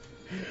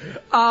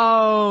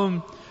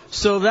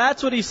 So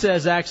that's what he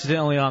says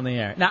accidentally on the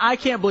air. Now, I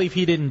can't believe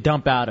he didn't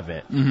dump out of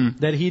it. Mm-hmm.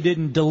 That he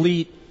didn't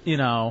delete,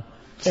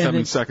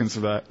 7 seconds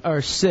of that.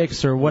 Or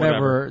 6 or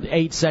whatever.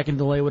 8-second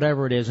delay,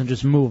 whatever it is, and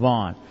just move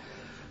on.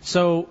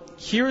 So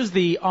here's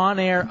the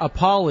on-air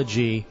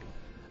apology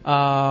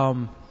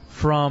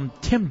from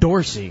Tim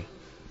Dorsey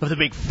of the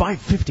Big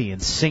 550 in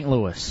St.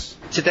 Louis.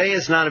 Today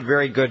is not a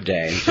very good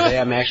day. Today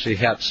I'm actually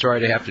sorry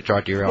to have to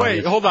talk to your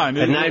audience. Wait, hold on.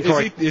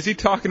 At Is he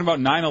talking about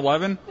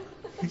 9/11?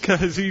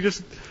 Because he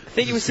just... I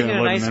think he was singing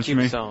an Ice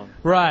Cube song.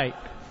 Right.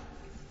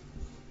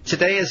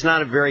 Today is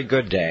not a very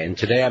good day, and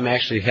today I'm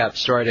actually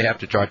sorry to have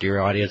to talk to your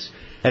audience.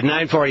 At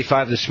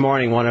 9:45 this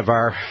morning, one of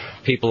our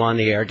people on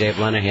the air, Dave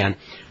Lenihan,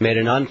 made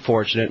an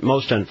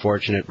most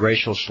unfortunate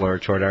racial slur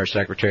toward our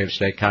Secretary of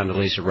State,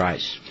 Condoleezza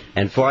Rice.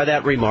 And for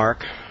that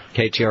remark,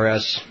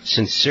 KTRS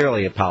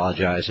sincerely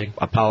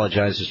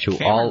apologizes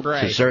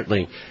to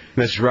certainly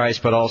Ms. Rice,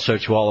 but also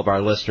to all of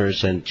our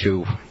listeners and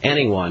to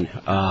anyone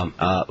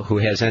who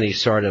has any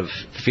sort of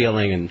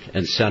feeling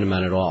and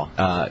sentiment at all.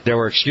 There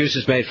were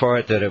excuses made for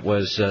it, that it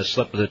was a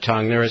slip of the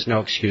tongue. There is no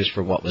excuse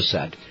for what was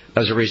said.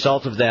 As a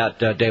result of that,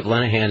 Dave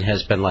Lenahan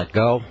has been let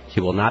go.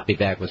 He will not be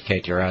back with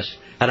KTRS.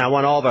 And I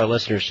want all of our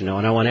listeners to know,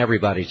 and I want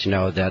everybody to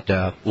know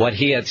that what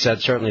he had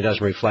said certainly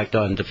doesn't reflect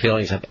on the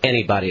feelings of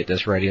anybody at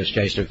this radio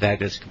station. In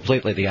fact, it's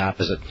completely the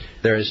opposite.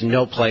 There is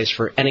no place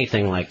for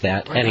anything like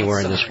that anywhere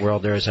in this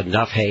world. There is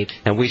enough hate,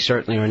 and we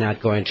certainly are not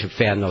going to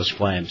fan those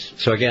flames.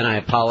 So again, I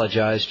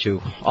apologize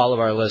to all of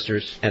our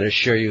listeners and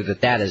assure you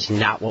that that is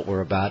not what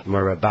we're about.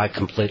 We're about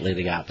completely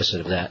the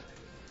opposite of that.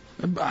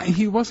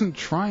 He wasn't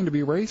trying to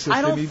be racist,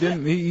 and he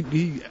didn't.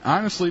 He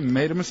honestly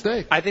made a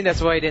mistake. I think that's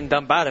why he didn't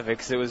dump out of it,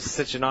 because it was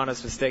such an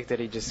honest mistake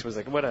that he just was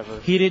like, whatever.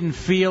 He didn't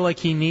feel like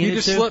he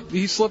needed to.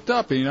 He slipped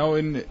up, you know.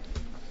 And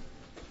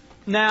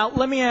now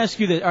let me ask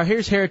you this: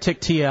 here's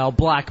Heretic TL,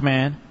 black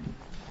man.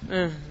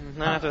 Not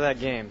after that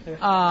game.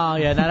 Oh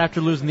yeah, not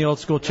after losing the old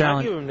school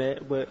challenge. I'll give him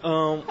that, but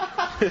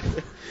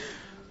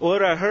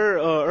what I heard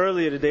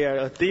earlier today,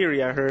 a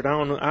theory I heard.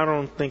 I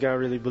don't think I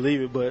really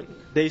believe it, but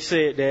they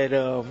said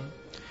that.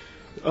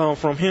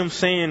 From him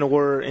saying the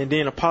word and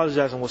then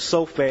apologizing was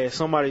so fast,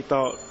 somebody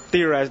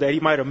theorized that he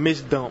might have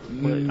missed dump.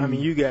 But, I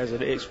mean, you guys are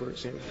the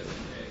experts in it.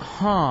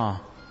 Huh.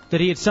 That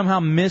he had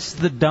somehow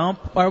missed the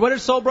dump? All right, what did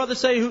Soul Brother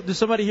say? Did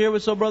somebody hear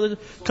what Soul Brother said?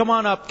 Come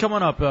on up,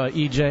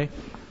 EJ.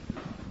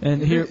 And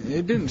here,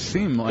 it didn't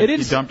seem like he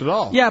dumped at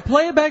all. Yeah,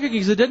 play it back again,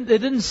 because it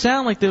didn't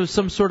sound like there was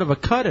some sort of a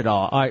cut at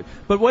all. All right,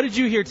 but what did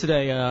you hear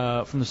today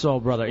from the Soul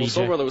Brother, Well, EJ?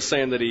 Soul Brother was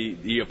saying that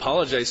he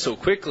apologized so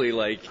quickly,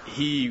 like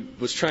he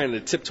was trying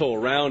to tiptoe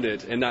around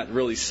it and not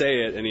really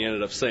say it, and he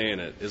ended up saying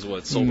it, is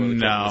what Soul Brother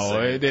was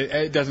saying.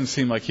 It doesn't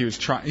seem like he was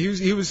trying.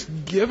 He was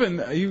given.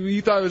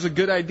 He thought it was a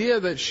good idea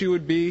that she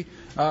would be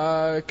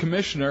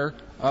commissioner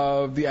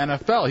of the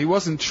NFL. He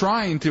wasn't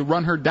trying to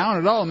run her down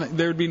at all, and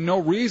there would be no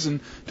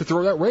reason to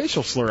throw that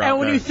racial slur out there. And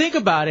when you think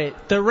about it,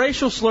 the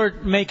racial slur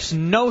makes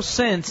no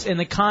sense in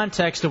the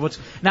context of what's...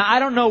 Now, I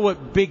don't know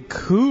what big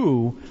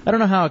coup... I don't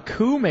know how a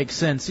coup makes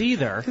sense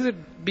either. Because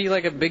it'd be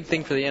like a big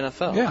thing for the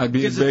NFL. Yeah, it'd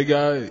be a big...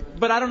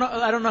 But I don't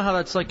know how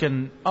that's like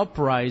an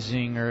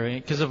uprising or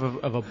because of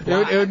a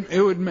black...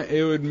 It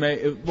would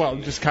make... Well,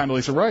 just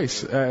Condoleezza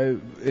Rice,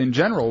 in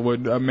general,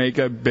 would make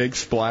a big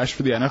splash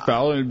for the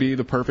NFL, and it would be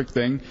the perfect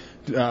thing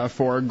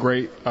for a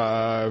great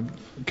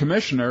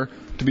commissioner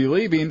to be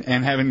leaving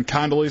and having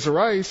Condoleezza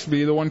Rice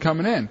be the one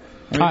coming in.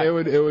 I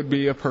mean, it would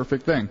be a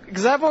perfect thing.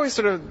 Because I've always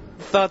sort of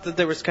thought that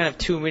there was kind of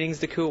two meanings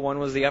to coup. One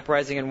was the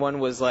uprising, and one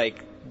was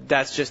like,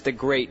 that's just a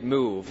great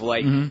move.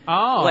 Like,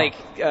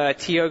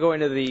 T.O. going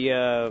to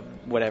the,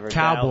 whatever.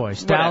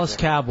 Cowboys. Dallas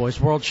Cowboys,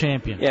 world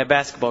champion. Yeah,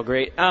 basketball,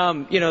 great.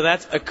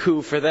 That's a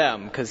coup for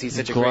them, because he's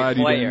such a great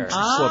player.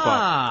 Slip up.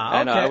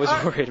 I know, I was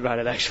worried about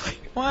it, actually.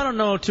 Well, I don't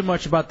know too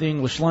much about the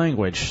English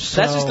language.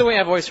 So... That's just the way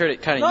I've always heard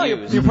it kind of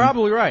used. You're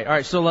probably right. All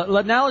right,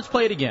 so now let's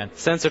play it again.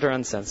 Censored or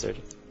uncensored?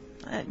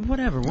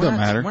 Whatever. Doesn't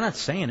matter. We're not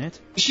saying it.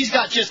 She's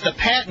got just the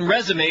patent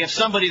resume of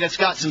somebody that's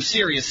got some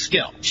serious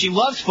skill. She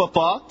loves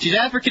football. She's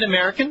African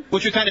American,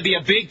 which would kind of be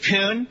a big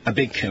coon. A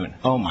big coon.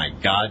 Oh, my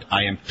God.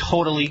 I am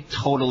totally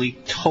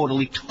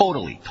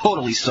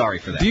sorry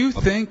for that. Do you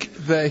think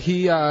that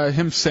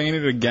him saying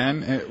it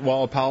again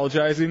while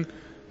apologizing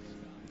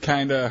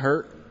kind of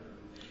hurt?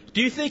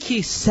 Do you think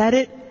he said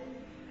it,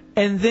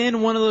 and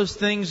then one of those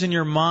things in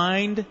your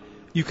mind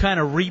you kind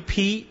of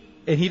repeat?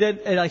 And he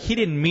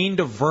didn't mean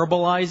to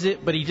verbalize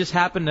it, but he just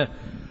happened to,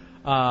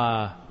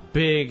 and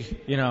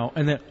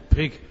then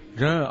big,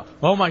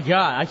 oh my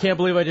God, I can't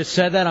believe I just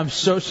said that. I'm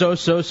so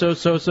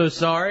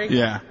sorry.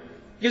 Yeah.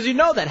 Because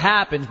that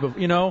happens, but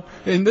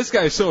And this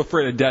guy is so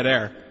afraid of dead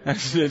air,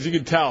 as you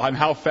can tell on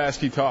how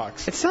fast he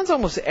talks. It sounds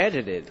almost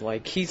edited.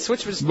 Like he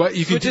switches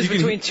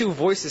between two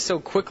voices so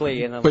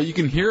quickly. But you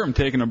can hear him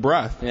taking a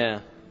breath. Yeah.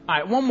 All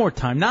right, one more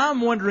time. Now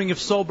I'm wondering if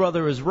Soul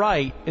Brother is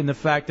right in the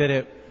fact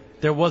that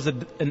there was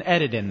an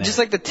edit in there. Just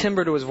like the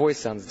timbre to his voice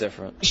sounds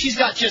different. She's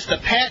got just the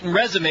patent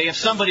resume of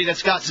somebody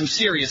that's got some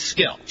serious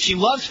skill. She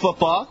loves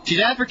football. She's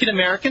African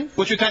American,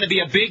 which would kind of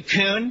be a big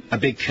coon. A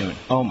big coon.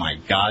 Oh, my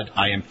God.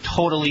 I am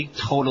totally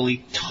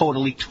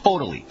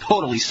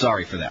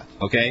sorry for that.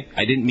 Okay?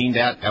 I didn't mean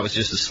that. That was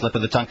just a slip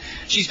of the tongue.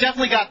 She's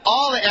definitely got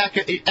all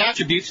the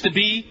attributes to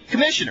be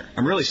commissioner.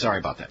 I'm really sorry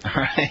about that.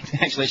 All right?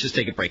 Actually, let's just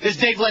take a break. This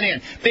is Dave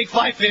Lenahan, Big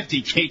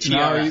 550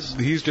 KTRS.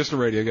 No, he's just a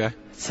radio guy.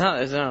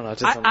 I don't know.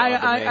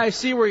 I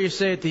see where you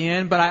say at the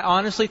end, but I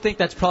honestly think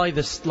that's probably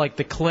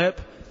the clip.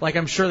 Like,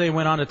 I'm sure they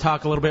went on to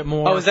talk a little bit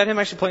more. Oh, is that him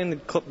actually playing the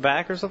clip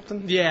back or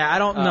something? Yeah, I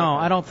don't know.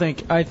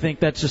 I think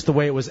that's just the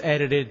way it was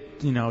edited,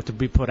 to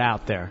be put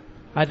out there.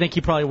 I think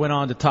he probably went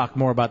on to talk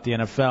more about the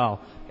NFL,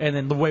 and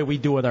then the way we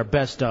do with our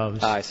best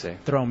ofs. I see.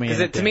 Throw me in.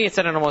 Because to me, it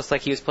sounded almost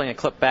like he was playing a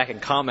clip back and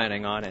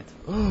commenting on it.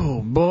 Oh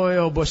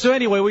boy. So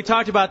anyway, we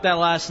talked about that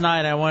last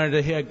night. I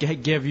wanted to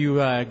give you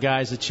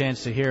guys a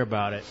chance to hear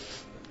about it.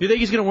 You think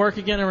he's going to work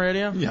again on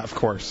radio? Yeah, of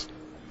course.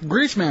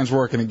 Grease Man's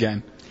working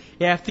again.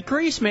 Yeah, if the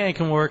Grease Man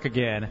can work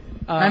again.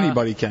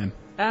 Anybody can.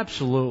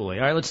 Absolutely.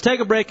 All right, let's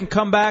take a break and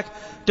come back.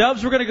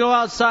 Dubs, we're going to go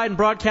outside and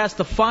broadcast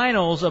the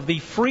finals of the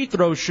free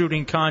throw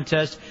shooting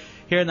contest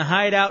here in the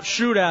Hideout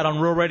Shootout on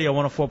Real Radio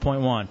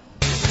 104.1.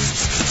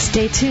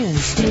 Stay tuned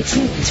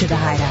to the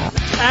Hideout.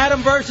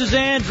 Adam versus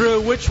Andrew.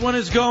 Which one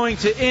is going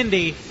to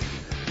Indy?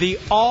 The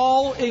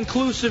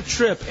all-inclusive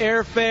trip,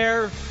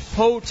 airfare,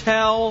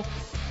 hotel,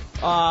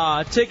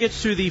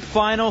 tickets to the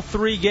final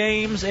 3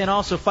 games, and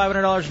also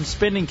 $500 in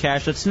spending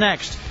cash. That's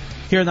next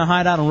here in the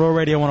Hideout on Real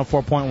Radio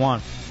 104.1. All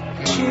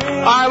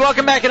right,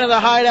 welcome back into the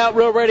Hideout,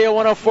 Real Radio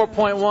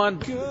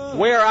 104.1.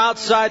 We're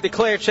outside the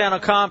Clear Channel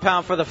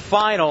compound for the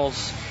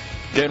finals.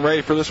 Getting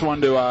ready for this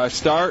one to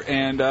start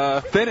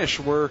and finish.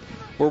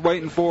 We're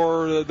waiting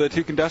for the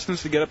 2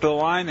 contestants to get up to the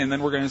line, and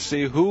then we're going to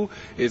see who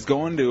is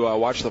going to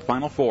watch the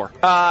Final 4.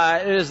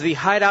 It is the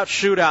Hideout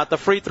Shootout, the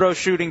free throw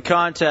shooting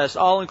contest,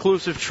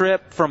 all-inclusive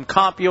trip from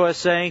Comp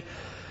USA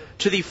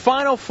to the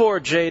Final 4,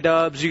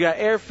 J-Dubs. You got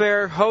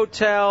airfare,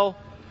 hotel,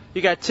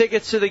 you got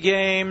tickets to the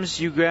games,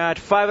 you got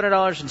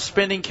 $500 in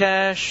spending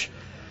cash.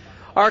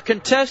 Our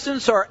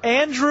contestants are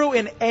Andrew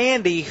and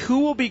Andy.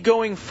 Who will be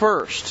going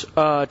first,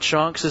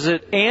 Chunks? Is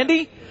it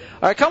Andy?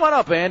 All right, come on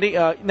up, Andy.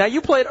 Now,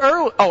 you played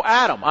early. Oh,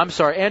 Adam. I'm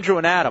sorry, Andrew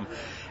and Adam.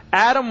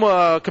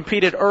 Adam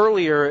competed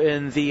earlier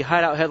in the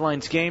Hideout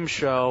Headlines game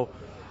show.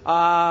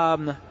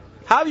 How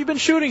have you been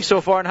shooting so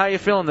far, and how are you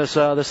feeling this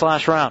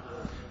last round?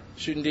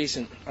 Shooting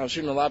decent. I was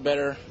shooting a lot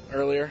better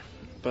earlier,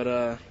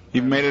 but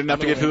you've made it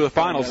enough to get through the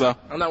finals, though.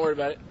 I'm not worried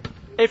about it.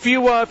 If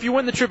you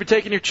win the trip, you're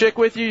taking your chick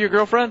with you, your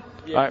girlfriend?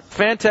 Yeah. All right,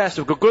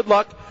 fantastic. Well, good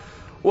luck.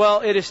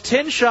 Well, it is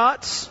 10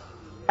 shots.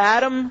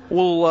 Adam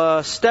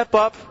will step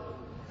up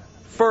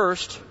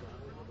first.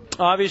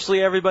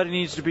 Obviously, everybody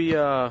needs to be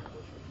not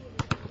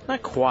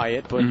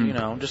quiet, but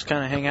just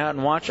kind of hang out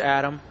and watch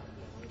Adam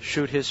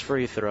shoot his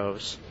free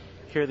throws.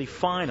 Here are the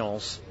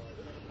finals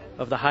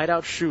of the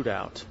Hideout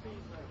Shootout.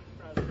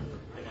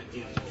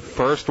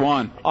 First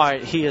one. All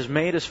right, he has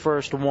made his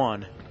first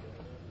one.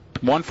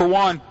 1 for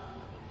 1.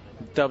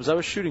 Dubs, I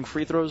was shooting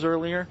free throws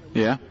earlier.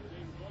 Yeah.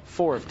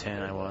 4 of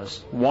 10 I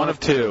was. 1 of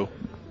 2.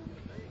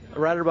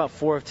 Right at about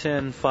 4 of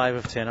 10, 5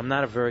 of 10. I'm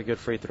not a very good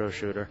free throw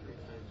shooter.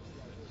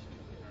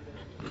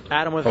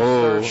 Adam with his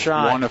third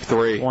shot. 1 of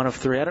 3. 1 of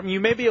 3. Adam, you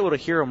may be able to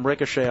hear him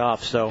ricochet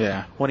off,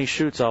 so when he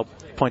shoots, I'll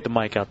point the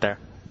mic out there.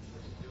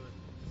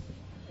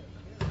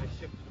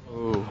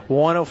 Ooh.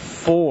 1 of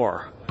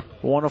 4.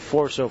 1 of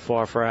 4 so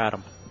far for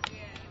Adam.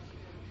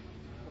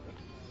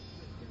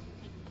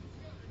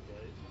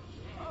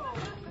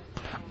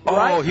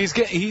 Oh, he's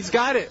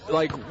got it.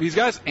 Like, he's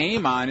got his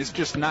aim on. It's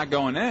just not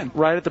going in.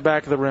 Right at the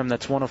back of the rim.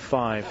 That's 1 of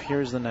 5.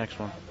 Here's the next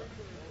one.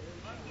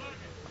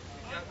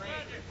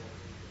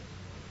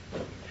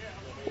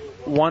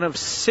 1 of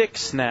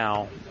 6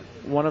 now.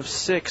 1 of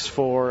 6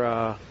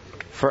 for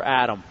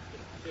Adam.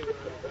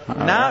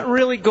 Not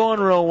really going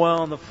real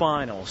well in the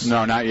finals.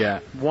 No, not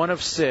yet. 1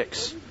 of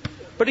 6.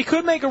 But he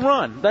could make a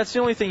run. That's the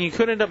only thing. He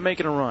could end up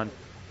making a run.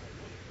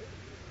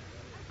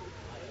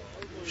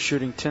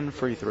 Shooting 10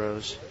 free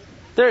throws.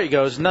 There he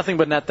goes. Nothing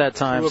but net that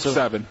time. 2 of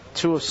 7.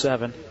 2 of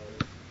 7.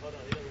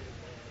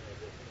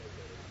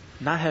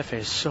 Nahefe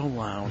is so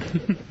loud.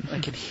 I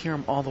can hear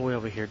him all the way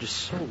over here. Just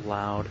so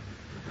loud.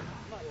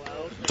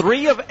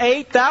 3 of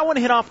 8. That one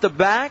hit off the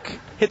back,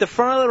 hit the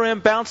front of the rim,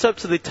 bounced up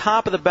to the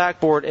top of the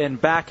backboard, and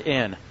back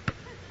in.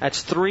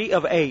 That's 3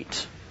 of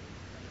 8.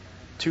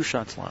 2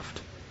 shots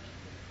left.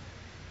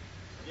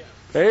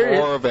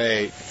 4 of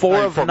 8.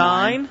 4 of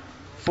 9.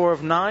 4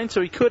 of 9, so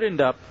he could end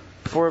up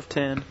 4 of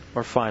 10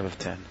 or 5 of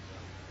 10.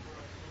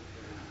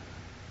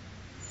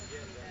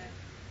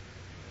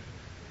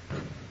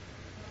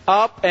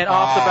 Up and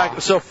off the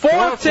back. So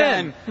 4 of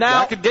 10. Now,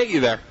 that could get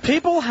you there.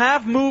 People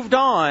have moved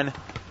on,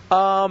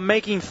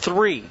 making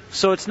 3.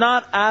 So it's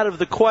not out of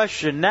the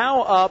question.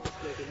 Now up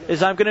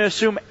is, I'm going to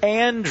assume,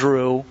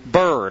 Andrew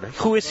Bird,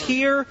 who is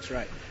here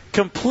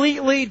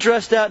completely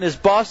dressed out in his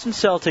Boston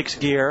Celtics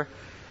gear,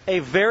 a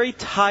very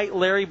tight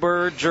Larry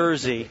Bird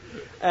jersey,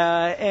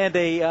 and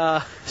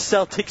a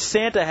Celtics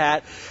Santa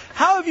hat.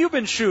 How have you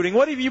been shooting?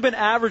 What have you been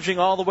averaging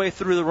all the way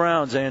through the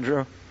rounds,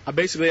 Andrew? I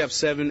basically have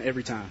 7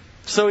 every time.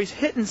 So he's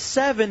hitting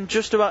 7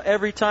 just about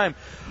every time.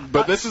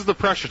 But this is the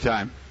pressure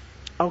time.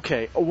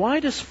 Okay,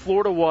 why does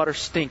Florida water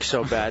stink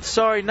so bad?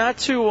 Sorry, not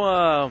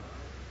to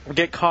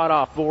get caught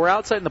off, but we're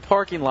outside in the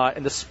parking lot,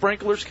 and the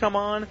sprinklers come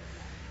on,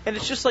 and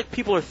it's just like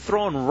people are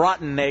throwing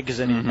rotten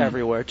eggs in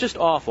everywhere. Just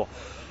awful.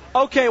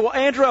 Okay, well,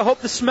 Andrew, I hope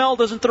the smell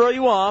doesn't throw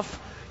you off.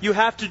 You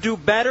have to do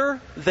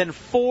better than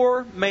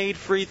 4 made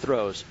free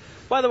throws.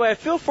 By the way, I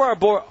feel for our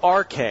boy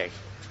RK,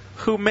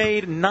 who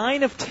made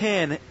 9 of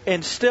 10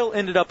 and still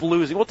ended up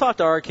losing. We'll talk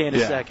to RK in a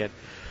second.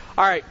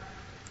 All right,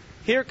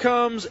 here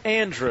comes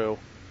Andrew.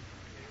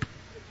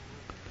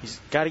 He's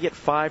got to get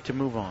 5 to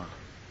move on.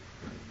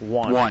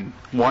 1.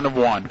 1 of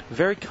 1.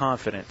 Very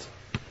confident.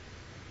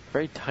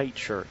 Very tight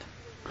shirt.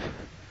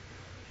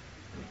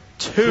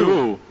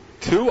 2.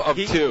 2 of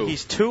 2.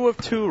 He's 2 of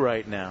 2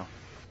 right now.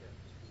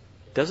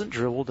 Doesn't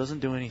dribble, doesn't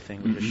do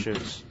anything. He just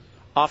shoots.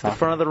 Off the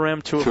front of the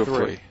rim, 2 of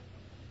 3.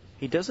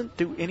 He doesn't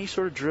do any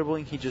sort of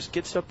dribbling. He just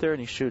gets up there and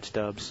he shoots,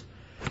 Dubs.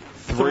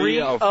 3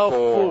 of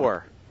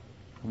 4.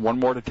 1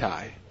 more to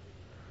tie.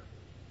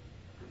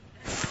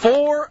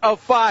 4 of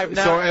 5.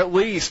 Now, So at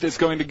least it's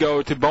going to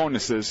go to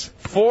bonuses.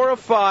 4 of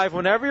 5.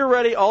 Whenever you're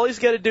ready, all he's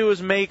got to do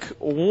is make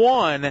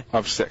 1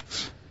 of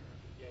 6.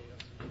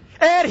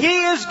 And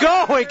he is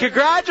going.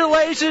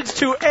 Congratulations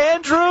to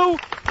Andrew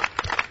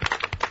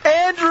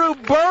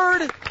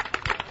Bird.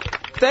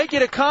 Thank you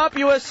to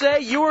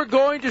CompUSA. You are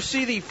going to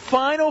see the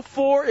Final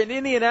Four in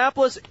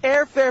Indianapolis.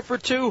 Airfare for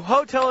 2,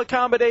 hotel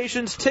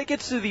accommodations,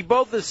 tickets to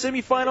both the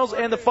semifinals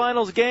and the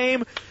finals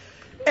game,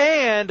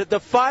 and the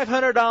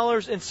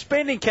 $500 in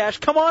spending cash.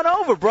 Come on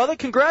over, brother.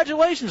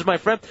 Congratulations, my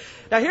friend.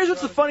 Now, here's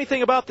what's the funny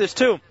thing about this,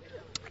 too.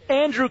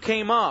 Andrew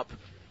came up,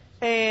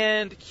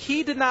 and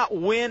he did not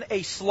win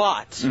a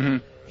slot. Mm-hmm.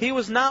 He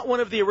was not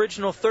one of the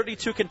original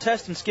 32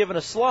 contestants given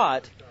a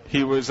slot.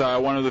 He was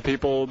one of the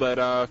people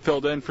that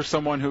filled in for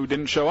someone who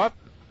didn't show up?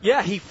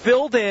 Yeah, he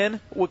filled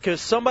in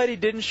because somebody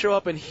didn't show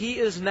up, and he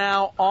is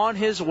now on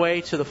his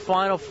way to the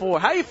Final Four.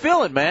 How you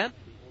feeling, man?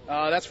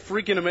 That's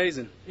freaking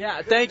amazing.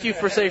 Yeah, thank you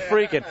for saying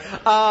freaking.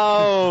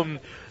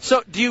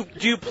 So do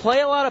you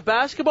play a lot of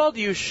basketball?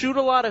 Do you shoot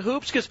a lot of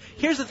hoops? Because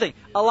here's the thing.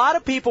 A lot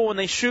of people, when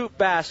they shoot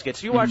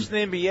baskets, you watch the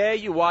NBA,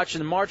 you watch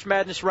the March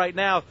Madness right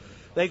now,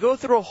 they go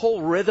through a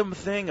whole rhythm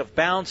thing of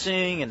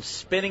bouncing and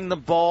spinning the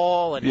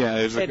ball. And,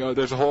 yeah,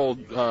 there's a whole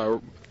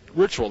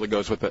ritual that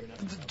goes with it.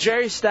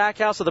 Jerry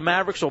Stackhouse of the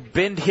Mavericks will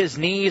bend his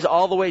knees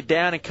all the way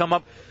down and come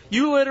up.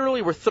 You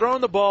literally were throwing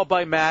the ball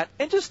by Matt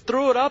and just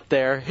threw it up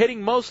there,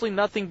 hitting mostly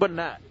nothing but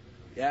net.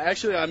 Yeah,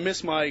 actually, I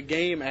missed my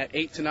game at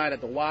 8 tonight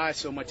at the Y,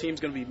 so my team's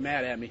going to be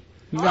mad at me.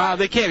 Nah,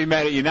 they can't be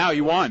mad at you now.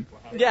 You won.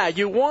 Yeah,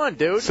 you won,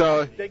 dude.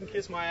 So they can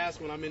kiss my ass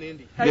when I'm in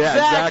Indy.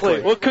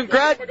 Exactly. Well,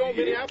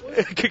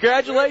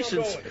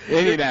 congratulations.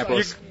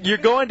 Indianapolis. You're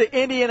going to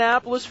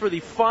Indianapolis for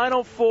the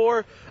Final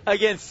Four.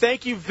 Again,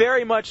 thank you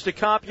very much to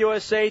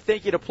CompUSA.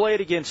 Thank you to Play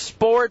It Against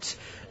Sports.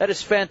 That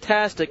is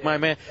fantastic, my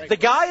man. The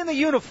guy in the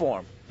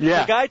uniform.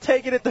 Yeah. The guy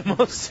taking it the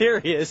most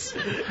serious.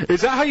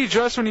 Is that how you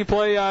dress when you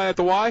play at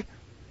the Y?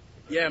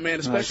 Yeah, man,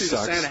 especially the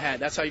Santa hat.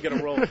 That's how you got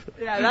to roll.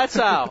 Yeah, that's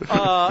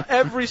how.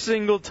 Every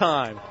single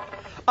time.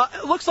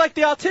 It looks like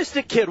the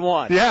autistic kid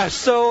won. Yes.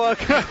 So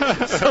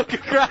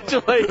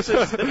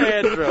congratulations to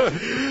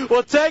Andrew.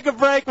 We'll take a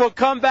break. We'll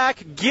come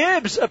back.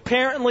 Gibbs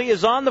apparently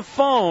is on the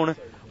phone.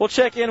 We'll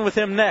check in with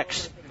him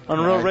next on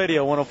Real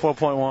Radio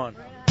 104.1.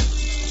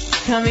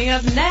 Coming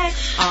up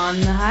next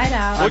on The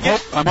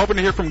Hideout. I'm hoping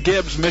to hear from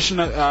Gibbs. Mission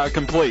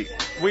complete.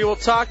 We will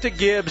talk to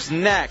Gibbs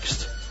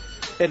next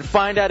and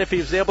find out if he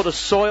was able to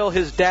soil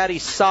his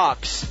daddy's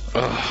socks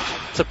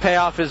to pay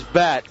off his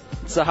bet.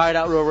 It's the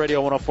Hideout Real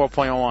Radio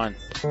 104.1.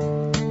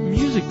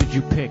 Music did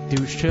you pick,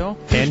 douche chill?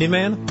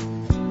 Handyman?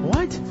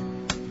 What?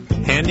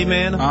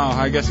 Handyman? Oh,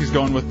 I guess he's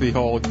going with the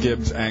whole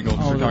Gibbs angle.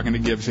 We're talking to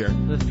Gibbs here.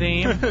 The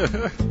theme.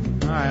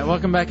 All right,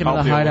 welcome back into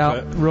the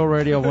Hideout Real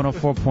Radio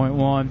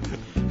 104.1.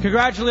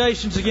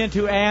 Congratulations again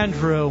to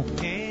Andrew,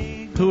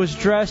 who was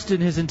dressed in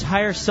his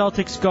entire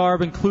Celtics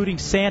garb, including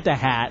Santa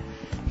hat.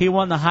 He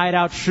won the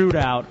Hideout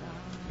Shootout,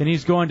 and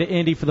he's going to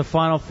Indy for the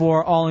Final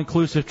Four,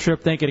 all-inclusive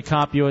trip. Thank you to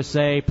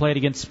CompUSA, Played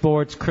Against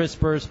Sports,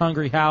 Crispers,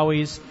 Hungry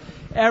Howies,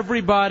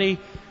 everybody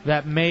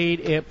that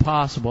made it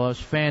possible. It was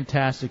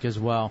fantastic as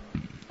well.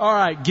 All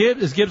right,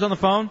 Gibbs, is Gibbs on the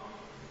phone?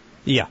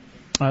 Yeah. All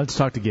right, let's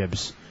talk to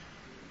Gibbs.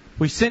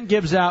 We sent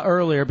Gibbs out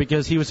earlier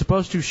because he was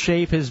supposed to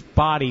shave his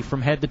body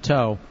from head to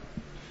toe.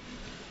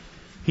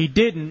 He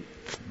didn't,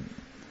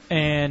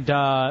 and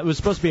it was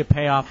supposed to be a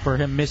payoff for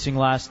him missing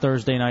last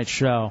Thursday night's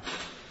show.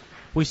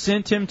 We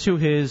sent him to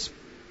his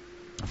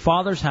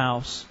father's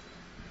house.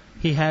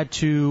 He had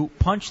to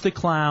punch the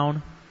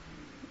clown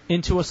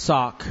into a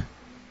sock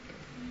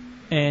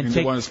and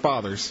one of his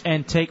father's,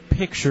 and take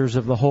pictures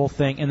of the whole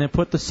thing, and then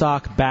put the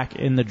sock back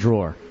in the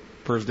drawer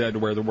for his dad to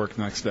wear to work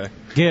the next day.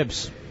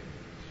 Gibbs.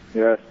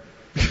 Yes.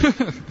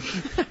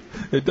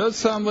 It does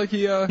sound like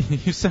he.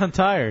 You sound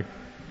tired.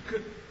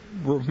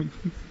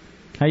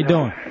 How you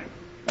doing?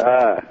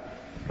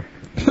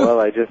 Well,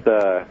 I just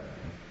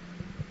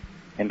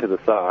into the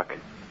sock.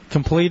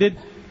 Completed?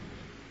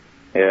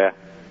 Yeah.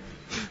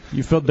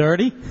 You feel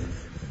dirty?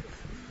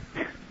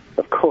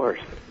 Of course.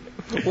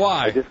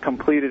 Why? I just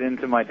completed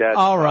into my dad's.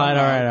 All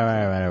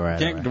right.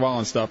 Can't dwell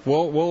on stuff.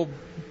 We'll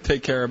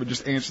take care of it.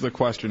 Just answer the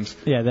questions.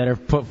 Yeah, that are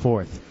put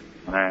forth.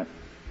 All right.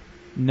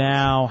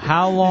 Now,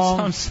 how long?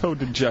 You sound so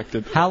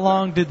dejected. How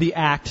long did the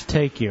act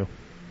take you?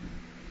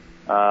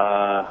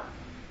 I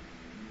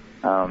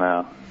don't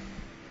know.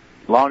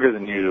 Longer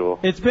than usual.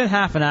 It's been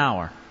half an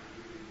hour.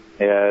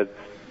 Yeah,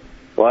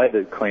 well, I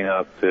did clean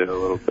up too a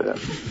little bit.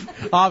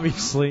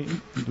 Obviously,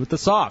 with the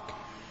sock.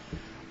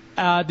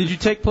 Did you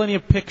take plenty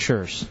of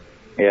pictures?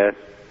 Yes.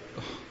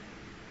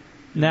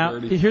 Now,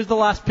 here's the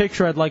last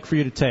picture I'd like for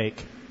you to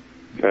take.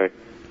 Okay.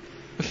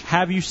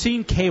 Have you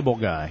seen Cable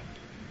Guy?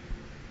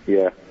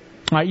 Yeah.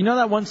 All right, you know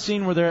that one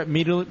scene where they're at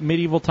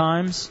medieval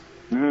times?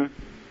 Mm-hmm.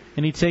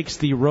 And he takes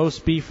the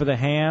roast beef or the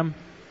ham,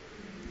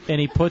 and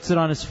he puts it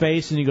on his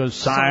face, and he goes,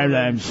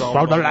 "Silence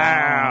for the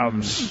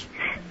lambs."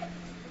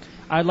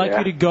 I'd like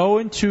you to go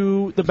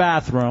into the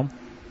bathroom,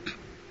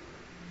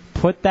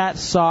 put that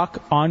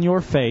sock on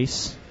your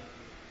face,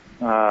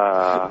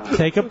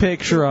 Take a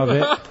picture of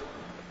it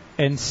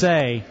and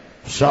say,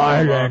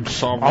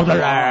 "Silence of the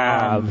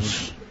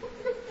lambs."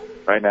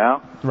 Right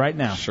now? Right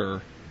now.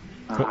 Sure.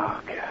 Oh,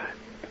 God.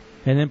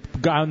 And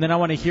then I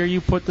want to hear you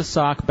put the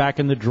sock back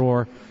in the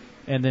drawer,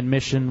 and then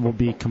mission will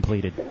be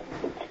completed.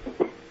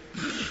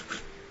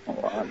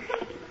 Hold on.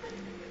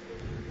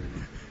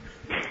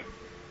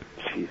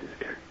 Jesus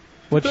Christ.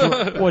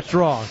 What's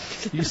wrong?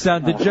 You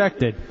sound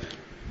dejected.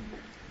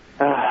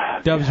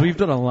 Dubs, we've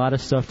done a lot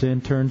of stuff to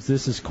interns.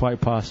 This is quite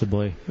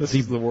possibly This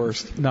is the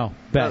worst. No,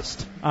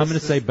 best. I'm going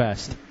to say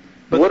best.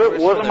 What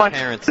am I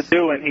supposed to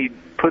do when he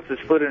puts his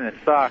foot in his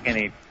sock and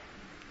he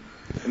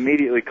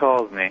immediately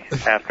calls me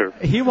after?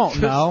 He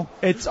won't know.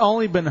 It's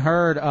only been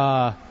heard.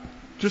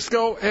 Just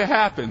go, it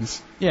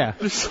happens. Yeah.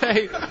 Just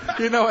say,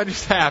 it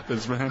just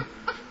happens, man.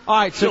 All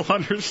right, so You'll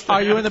understand.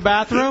 are you in the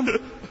bathroom?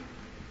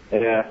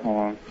 Yeah, hold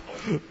on.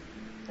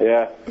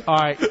 Yeah. All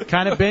right,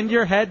 kind of bend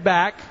your head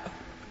back.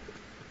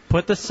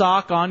 Put the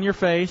sock on your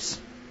face.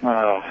 So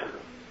I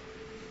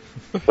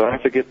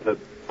have to get the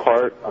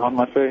part on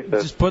my face?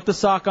 Just put the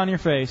sock on your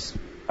face.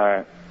 All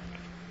right.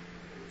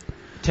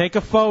 Take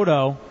a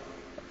photo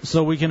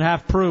so we can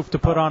have proof to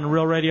put on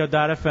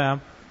realradio.fm.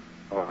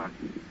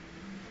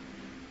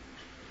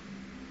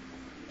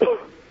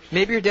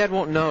 Maybe your dad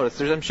won't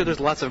notice. I'm sure there's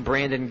lots of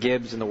Brandon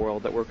Gibbs in the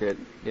world that work at,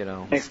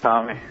 Thanks,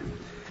 Tommy.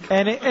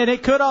 And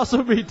it could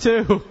also be,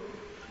 too,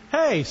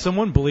 hey,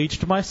 someone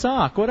bleached my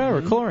sock.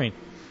 Whatever, chlorine.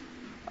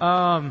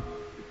 Is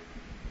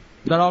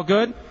that all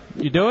good?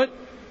 You do it?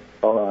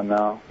 Hold on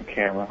now.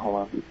 Camera, hold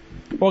on.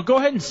 Well, go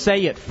ahead and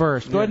say it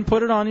first. Go ahead and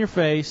put it on your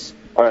face.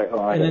 All right,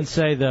 hold on. And then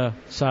say the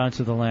Silence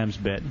of the Lambs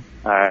bit.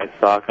 All right,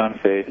 sock on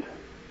face.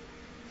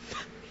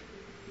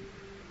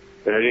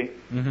 Ready?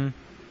 Mm-hmm.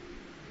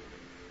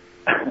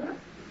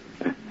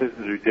 This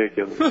is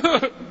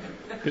ridiculous.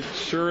 It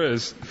sure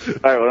is. All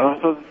right, what am I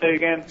supposed to say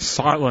again?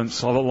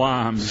 Silence of the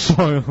lambs.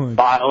 Silence.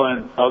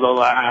 Silence of the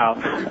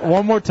lambs.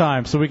 One more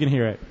time so we can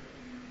hear it.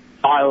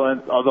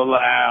 Silence of the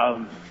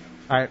lambs.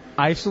 All right,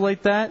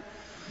 isolate that.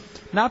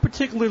 Not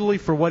particularly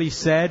for what he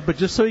said, but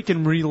just so he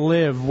can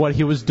relive what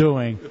he was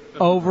doing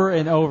over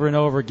and over and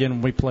over again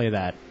when we play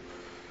that.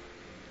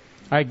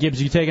 All right,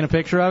 Gibbs, you taking a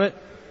picture of it?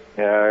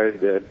 Yeah, I already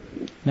did.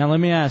 Now let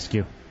me ask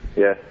you.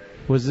 Yes.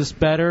 Was this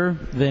better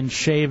than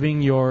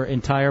shaving your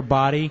entire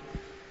body?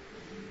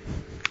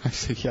 I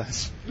say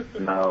yes.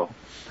 No.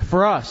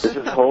 For us. This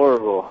is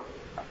horrible. All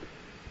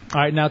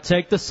right, now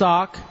take the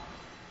sock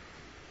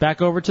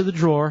back over to the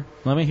drawer.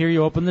 Let me hear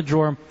you open the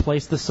drawer and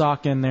place the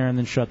sock in there and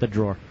then shut the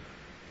drawer.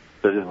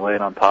 So just lay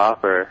it on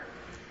top, or?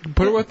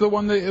 Put it with the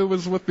one that it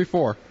was with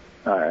before.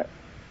 All right.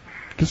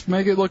 Just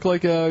make it look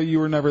like you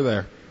were never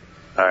there.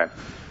 All right.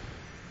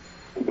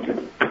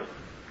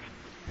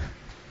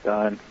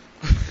 Done.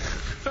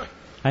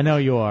 I know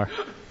you are.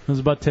 It was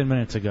about 10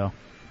 minutes ago.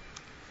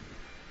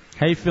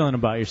 How you feeling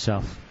about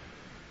yourself?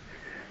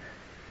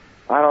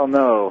 I don't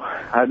know.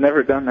 I've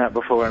never done that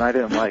before, and I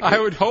didn't like it. I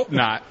would hope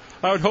not.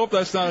 I would hope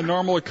that's not a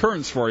normal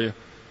occurrence for you.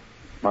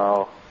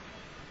 No.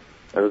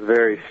 It was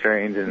very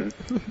strange, and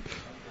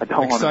I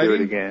don't want to do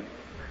it again.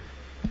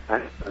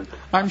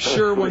 I'm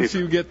sure once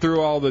you get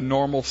through all the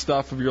normal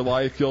stuff of your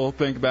life, you'll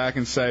think back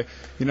and say,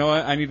 you know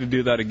what, I need to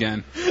do that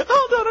again.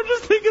 Hold on, I'm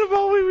just thinking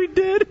about what we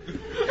did.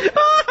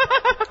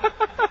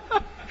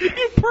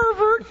 You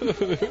pervert.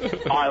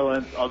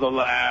 Silence of the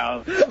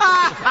lambs.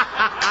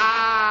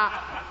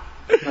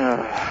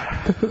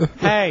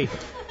 Hey.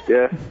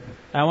 Yeah?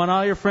 I want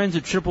all your friends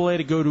at AAA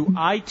to go to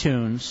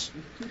iTunes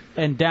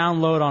and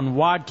download on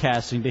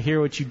Wadcasting to hear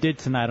what you did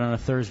tonight on a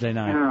Thursday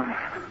night.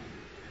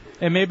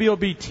 And maybe you'll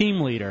be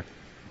team leader.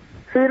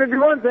 See, the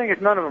one thing is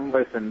none of them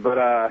listen, but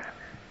a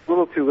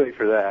little too late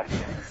for that.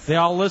 They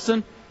all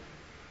listen?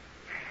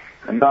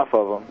 Enough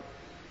of them.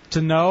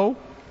 To know?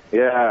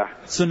 Yeah.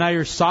 So now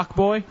you're sock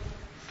boy?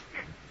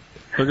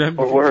 Or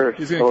worse.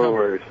 He's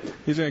going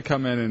to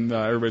come in and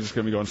everybody's just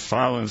going to be going,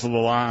 silence of the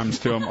lambs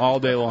to him all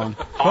day long.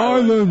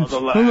 Silence of the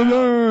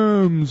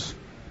lambs.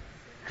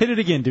 Hit it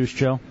again, Douche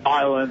Joe.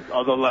 Silence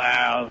of the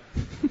lambs.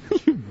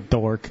 You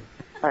dork.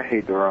 I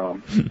hate the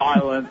rum.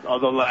 Silence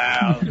of the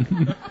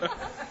lambs.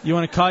 You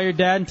want to call your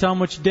dad and tell him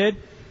what you did?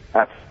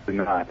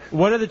 Absolutely not.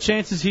 What are the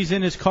chances he's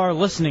in his car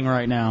listening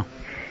right now?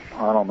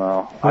 I don't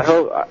know. I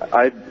hope.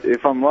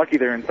 If I'm lucky,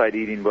 they're inside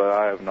eating, but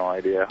I have no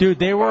idea. Dude,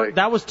 they were.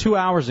 That was 2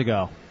 hours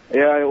ago.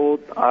 Yeah, I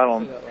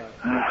don't.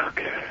 Oh, God.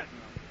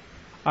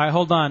 All right,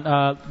 hold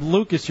on.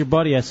 Lucas, your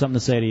buddy, has something to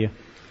say to you.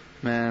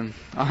 Man,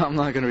 I'm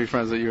not going to be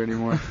friends with you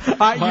anymore.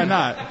 Why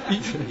not?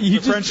 The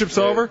friendship's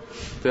over?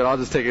 Dude, I'll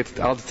just take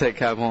a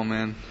cab home,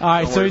 man. All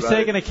right, Don't so worry he's about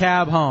taking a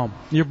cab home.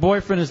 Your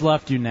boyfriend has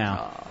left you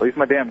now. At least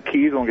my damn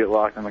keys won't get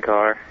locked in the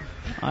car.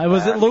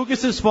 Was it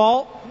Lucas's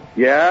fault?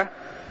 Yeah.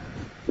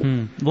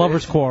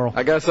 Lover's quarrel.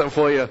 I got something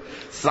for you.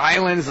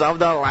 Silence of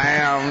the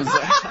lambs.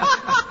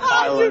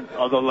 Silence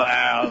of the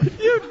lambs.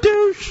 You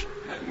douche.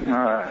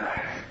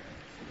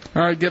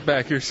 All right, get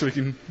back here so we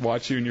can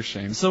watch you in your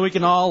shame. So we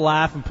can all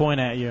laugh and point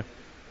at you.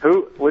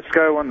 Which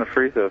guy won the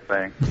free throw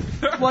thing?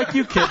 Like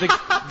you, kid. The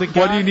guy,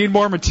 What, do you need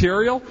more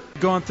material?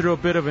 Going through a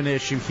bit of an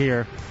issue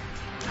here.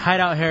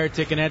 Hideout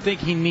Heretic, and I think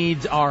he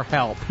needs our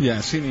help.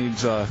 Yes, he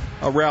needs a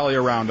rally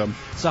around him.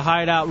 It's a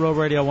Hideout, Road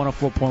Radio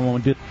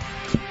 104.1.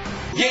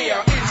 Yeah,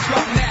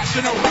 instruct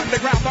national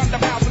underground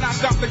thunderbounds when I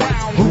stomp the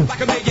ground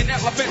like a million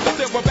elephants, a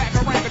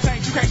silverback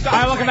orangutan. You can't stop. All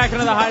right, welcome back to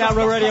another Hideout,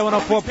 Road Radio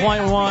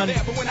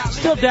 104.1.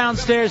 Still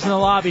downstairs in the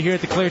lobby here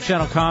at the Clear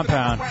Channel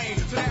compound.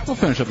 We'll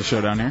finish up the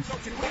show down here.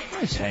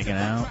 Just hanging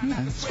out.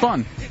 Yeah, it's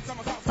fun.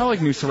 I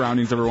like new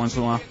surroundings every once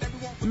in a while.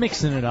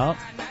 Mixing it up.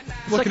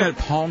 Looking at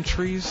palm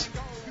trees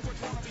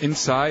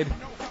inside.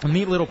 A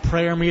neat little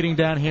prayer meeting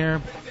down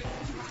here.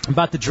 I'm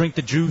about to drink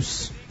the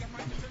juice.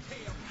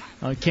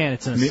 Oh, I can't.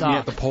 It's in a Meet sock. me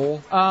at the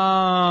pole.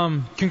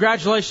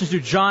 Congratulations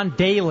to John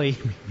Daly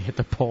at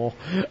the pole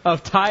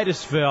of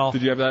Titusville.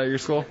 Did you have that at your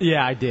school?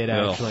 Yeah, I did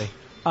actually.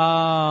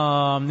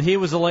 He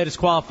was the latest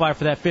qualifier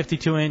for that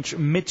 52-inch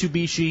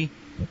Mitsubishi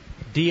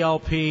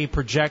DLP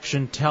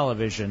projection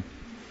television.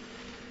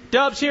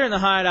 Dubs here in the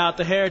Hideout.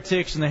 The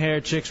Heretics and the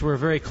Heretics were a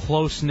very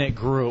close-knit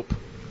group.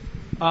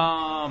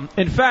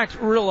 In fact,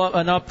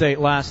 an update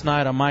last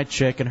night on my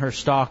chick and her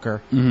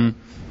stalker.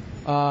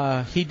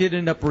 Mm-hmm. He did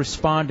end up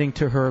responding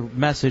to her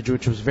message,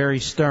 which was very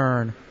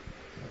stern,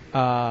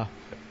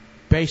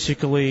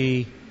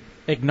 basically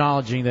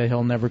acknowledging that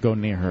he'll never go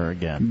near her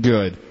again.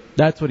 Good.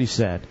 That's what he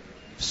said.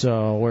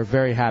 So we're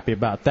very happy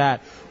about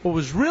that. What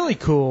was really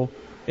cool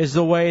is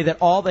the way that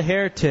all the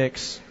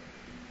Heretics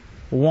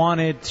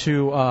wanted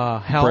to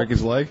help.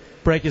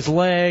 Break his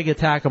leg,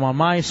 attack him on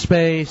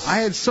MySpace. I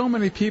had so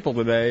many people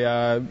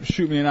today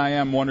shoot me an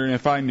IM wondering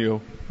if I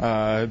knew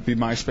it'd be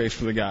MySpace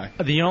for the guy.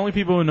 The only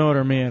people who know it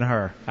are me and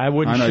her. I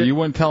know, you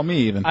wouldn't tell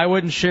me even. I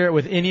wouldn't share it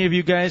with any of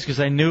you guys because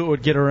I knew it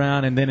would get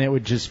around and then it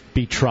would just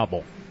be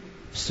trouble.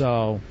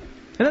 So,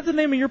 is that the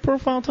name of your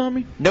profile,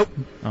 Tommy? Nope.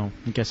 Oh,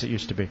 I guess it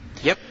used to be.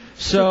 Yep.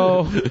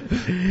 So,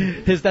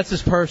 that's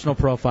his personal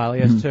profile.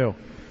 He has two.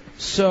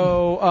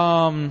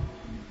 So,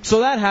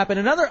 so that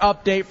happened. Another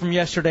update from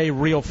yesterday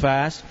real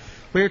fast.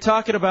 We were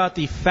talking about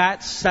the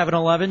fat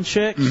 7-Eleven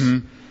chicks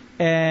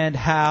and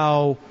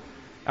how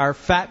are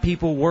fat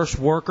people worse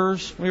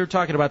workers. We were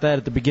talking about that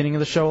at the beginning of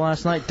the show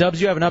last night. Dubs,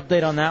 you have an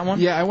update on that one?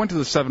 Yeah, I went to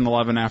the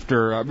 7-Eleven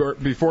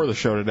before the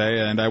show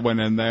today, and I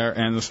went in there,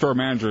 and the store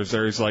manager is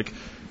there. He's like,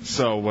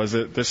 so was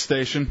it this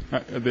station,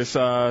 this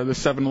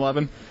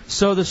 7-Eleven?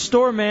 So the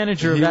store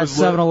manager of that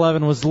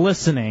 7-Eleven was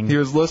listening. He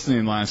was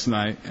listening last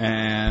night,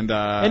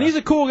 and he's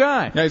a cool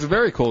guy. Yeah, he's a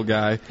very cool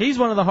guy. He's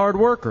one of the hard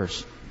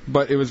workers.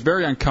 But it was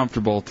very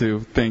uncomfortable to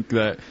think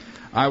that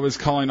I was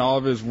calling all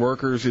of his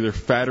workers either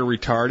fat or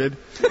retarded,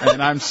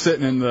 and I'm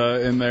sitting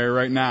in there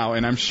right now,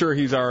 and I'm sure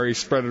he's already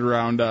spread it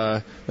around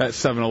that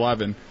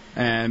 7-Eleven.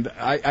 And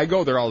I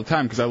go there all the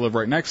time because I live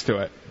right next to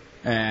it.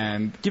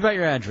 And give out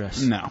your address.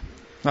 No,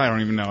 I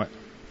don't even know it.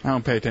 I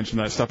don't pay attention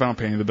to that stuff. I don't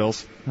pay any of the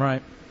bills.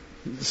 Right.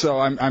 So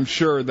I'm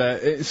sure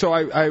that. So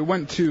I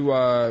went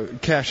to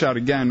cash out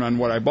again on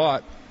what I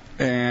bought,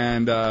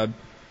 and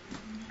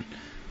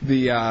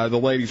the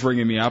lady's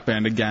ringing me up,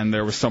 and again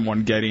there was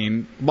someone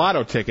getting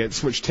lotto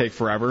tickets, which take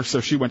forever.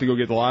 So she went to go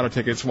get the lotto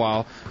tickets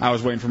while I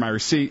was waiting for my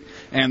receipt,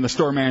 and the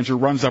store manager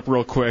runs up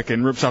real quick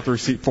and rips off the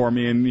receipt for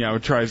me,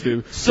 and tries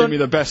to give me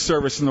the best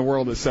service in the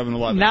world at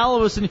 7-Eleven. Now all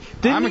of a sudden,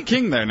 I'm a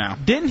king there now.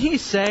 Didn't he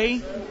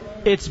say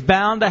it's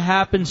bound to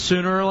happen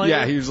sooner or later?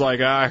 Yeah, he was like,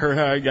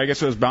 I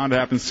guess it was bound to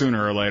happen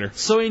sooner or later.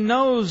 So he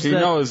knows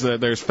that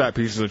there's fat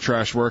pieces of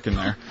trash working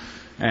there,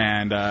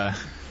 and.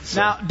 So.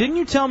 Now, didn't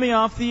you tell me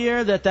off the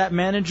air that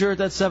manager at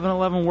that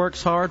 7-Eleven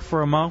works hard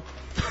for a mo?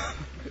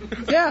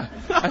 Yeah,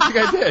 I think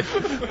I did.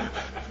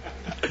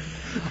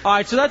 All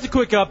right, so that's a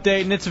quick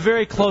update, and it's a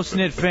very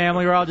close-knit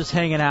family. We're all just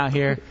hanging out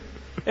here.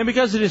 And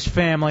because it is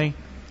family,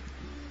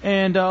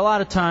 and a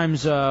lot of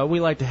times we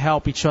like to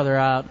help each other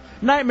out.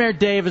 Nightmare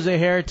Dave is a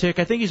heretic.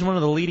 I think he's one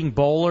of the leading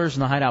bowlers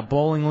in the Hideout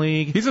Bowling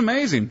League. He's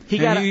amazing.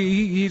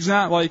 He's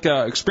not like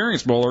an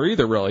experienced bowler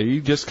either, really. He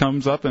just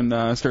comes up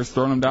and starts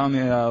throwing them down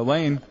the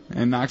lane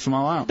and knocks them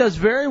all out. Does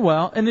very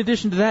well. In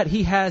addition to that,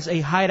 he has a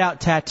Hideout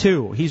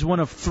tattoo. He's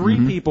one of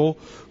three people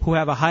who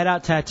have a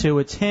Hideout tattoo.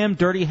 It's him,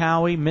 Dirty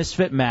Howie,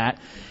 Misfit Matt.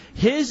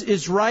 His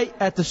is right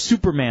at the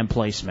Superman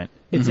placement.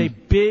 It's a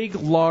big,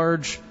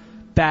 large,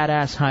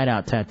 badass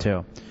Hideout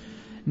tattoo.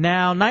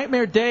 Now,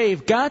 Nightmare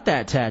Dave got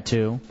that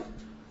tattoo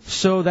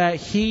so that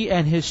he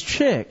and his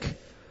chick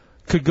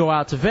could go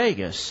out to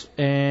Vegas.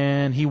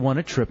 And he won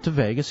a trip to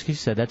Vegas. He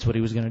said that's what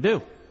he was going to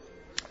do.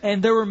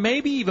 And there were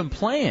maybe even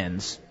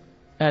plans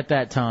at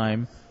that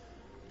time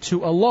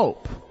to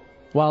elope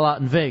while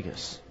out in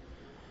Vegas.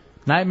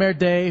 Nightmare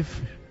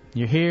Dave,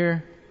 you're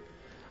here.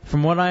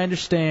 From what I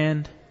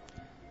understand,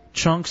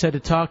 Chunks had to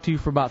talk to you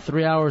for about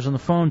 3 hours on the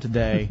phone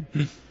today.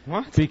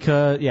 What?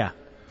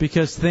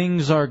 Because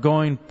things are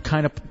going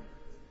kind of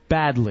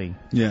badly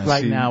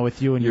now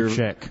with you and your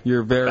chick.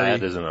 You're very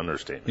bad is an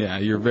understatement. Yeah,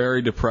 you're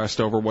very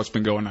depressed over what's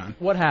been going on.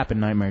 What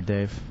happened, Nightmare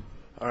Dave?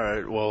 All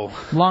right, well...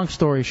 Long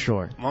story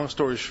short,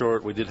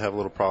 we did have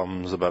little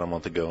problems about a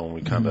month ago, and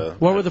we kind of...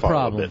 What were the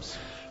problems?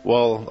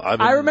 Well,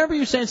 I remember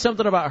you saying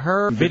something about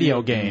her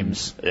video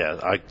games.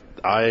 Yeah,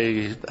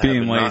 I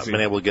have not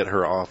been able to get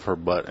her off her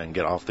butt and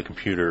get off the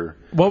computer.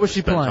 What was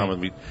she spend playing? Time with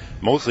me.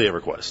 Mostly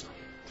EverQuest.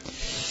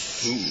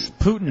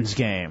 Putin's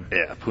game.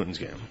 Yeah, Putin's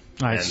game.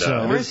 All right, And,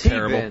 so where's he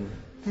terrible.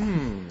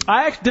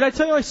 Did I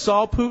tell you I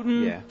saw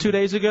Putin 2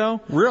 days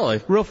ago?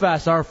 Really? Real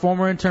fast. Our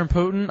former intern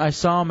Putin. I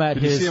saw him at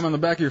Did his. you see him on the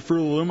back of your Fruit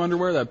of the Loom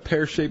underwear? That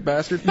pear-shaped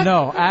bastard.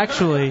 No,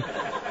 actually,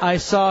 I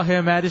saw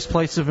him at his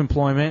place of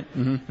employment,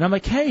 and I'm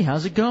like, "Hey,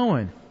 how's it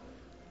going?"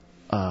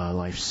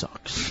 Life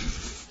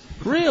sucks.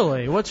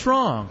 Really? What's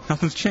wrong?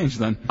 Nothing's changed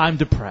then. I'm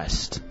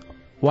depressed.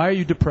 Why are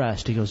you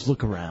depressed? He goes,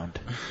 look around.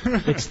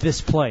 It's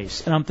this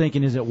place. And I'm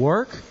thinking, is it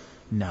work?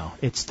 No,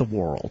 it's the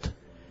world.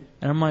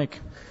 And I'm like,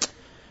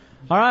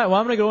 all right, well,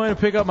 I'm going to go in and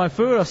pick up my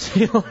food. I'll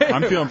see you later.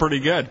 I'm feeling pretty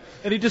good.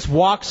 And he just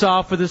walks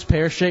off with his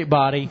pear-shaped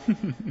body,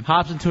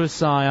 hops into his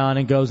Scion,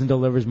 and goes and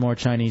delivers more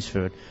Chinese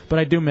food. But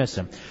I do miss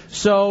him.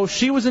 So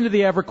she was into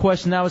the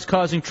EverQuest, and that was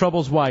causing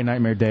troubles. Why,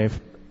 Nightmare Dave?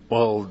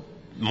 Well,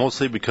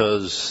 mostly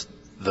because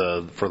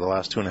for the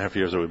last 2.5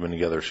 years that we've been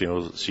together, she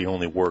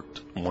only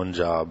worked one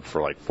job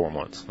for like 4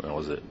 months. And that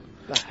was it.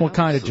 What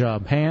kind of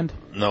job? Hand?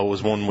 No, it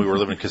was when we were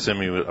living in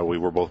Kissimmee. We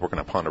were both working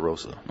at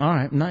Ponderosa. All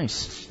right,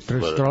 nice. Just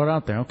throw it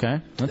out there,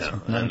 okay. That's Yeah,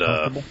 not and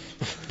uncomfortable.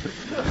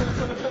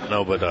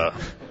 no, but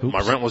my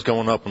rent was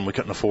going up and we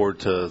couldn't afford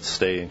to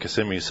stay in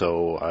Kissimmee,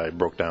 so I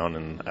broke down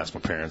and asked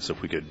my parents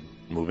if we could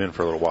move in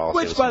for a little while.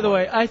 Which, by the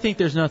way, I think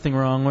there's nothing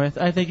wrong with.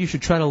 I think you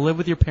should try to live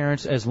with your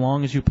parents as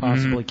long as you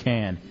possibly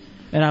can.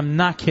 And I'm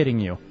not kidding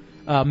you.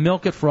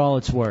 Milk it for all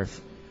it's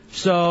worth.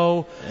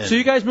 So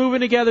you guys move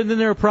in together, and then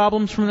there are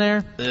problems from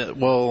there?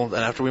 Well, and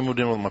after we moved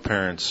in with my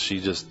parents, she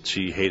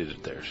hated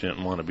it there. She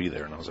didn't want to be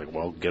there. And I was like,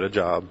 well, get a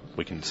job.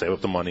 We can save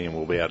up the money, and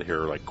we'll be out of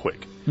here, like,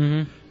 quick.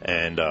 Mm-hmm.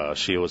 And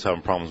she was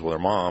having problems with her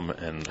mom.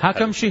 And How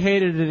come she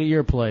hated it at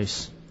your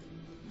place?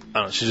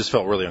 She just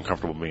felt really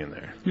uncomfortable being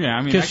there. Yeah,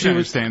 I mean, I can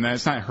understand that.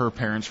 It's not her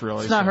parents,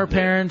 really. It's not her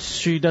parents.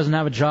 She doesn't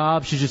have a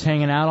job. She's just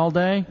hanging out all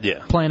day?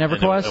 Yeah. Playing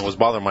EverQuest? And it was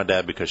bothering my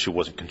dad because she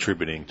wasn't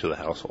contributing to the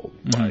household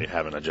by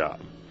having a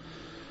job.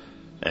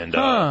 And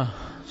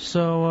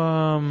So,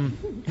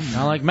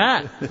 I like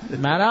Matt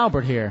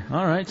Albert here.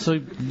 All right, so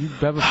you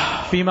have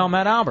a female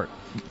Matt Albert.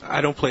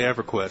 I don't play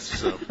EverQuest,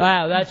 so.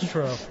 That's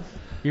true.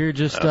 You're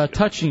just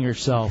touching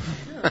yourself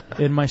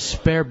in my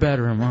spare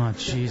bedroom. Oh,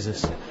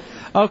 Jesus.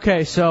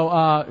 Okay,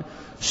 so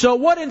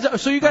what ends up?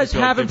 So you guys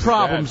having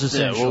problems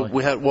essentially?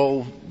 Yeah,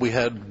 we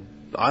had.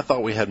 I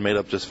thought we had made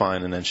up just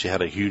fine, and then she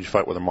had a huge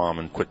fight with her mom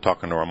and quit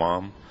talking to her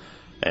mom.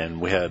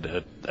 And we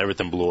had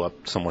everything blew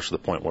up so much to the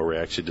point where we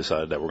actually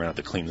decided that we're gonna have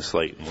to clean the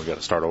slate and we got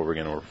to start over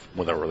again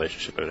with our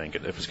relationship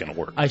if it's gonna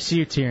work. I see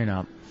you tearing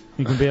up.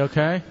 You can be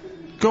okay.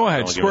 Go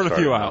ahead, squirt a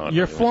few out.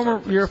 You're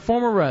a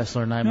former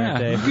wrestler, Nightmare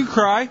Dave. You can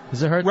cry.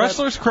 Does it hurt?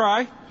 Wrestlers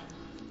cry.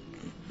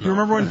 You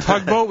remember when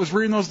Tugboat was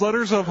reading those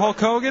letters of Hulk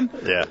Hogan?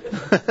 Yeah.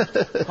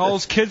 All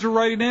those kids were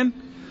writing in.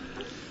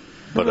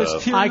 But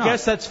I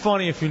guess that's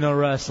funny if you know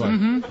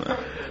wrestling.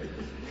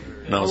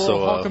 No, so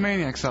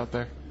Hulkamaniacs out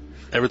there.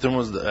 Everything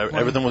was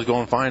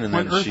going fine, and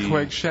when then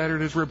earthquake shattered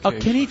his ribcage.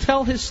 Can he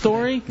tell his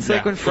story? It's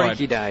like when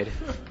Frankie died.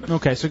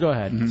 Okay, so go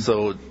ahead.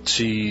 So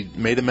she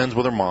made amends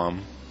with her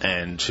mom,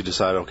 and she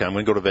decided, okay, I'm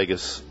going to go to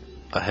Vegas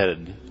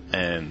ahead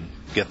and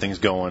get things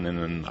going, and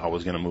then I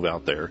was going to move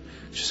out there.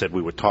 She said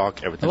we would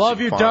talk. Everything. I love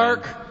you, fine.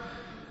 Dark.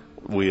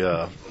 We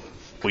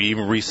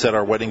even reset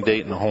our wedding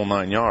date in the whole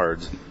 9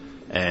 yards.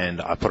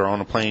 And I put her on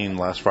a plane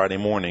last Friday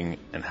morning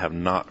and have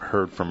not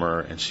heard from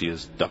her, and she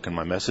is ducking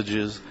my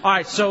messages. All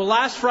right, so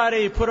last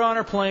Friday you put her on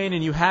her plane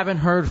and you haven't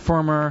heard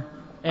from her,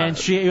 and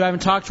you haven't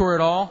talked to her at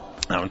all?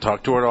 I haven't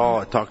talked to her at all.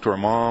 I talked to her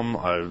mom,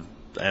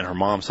 and her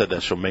mom said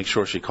that she'll make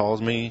sure she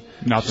calls me.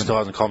 Nothing. She still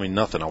hasn't called me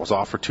nothing. I was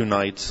off for 2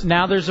 nights.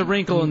 Now there's a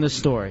wrinkle in this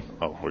story.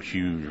 Oh, a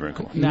huge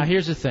wrinkle. Now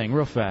here's the thing,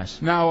 real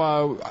fast.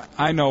 Now,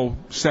 I know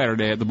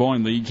Saturday at the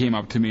bowling league came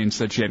up to me and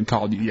said she hadn't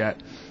called you yet.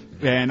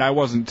 And I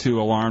wasn't too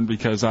alarmed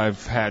because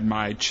I've had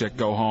my chick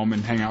go home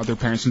and hang out with their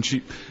parents, and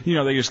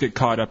they just get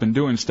caught up in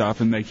doing stuff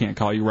and they can't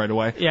call you right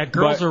away. Yeah,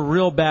 girls are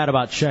real bad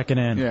about checking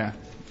in.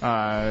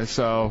 Yeah.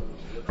 So.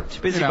 She's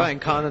busy buying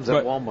condoms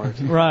at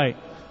Walmart. Right.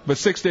 But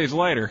 6 days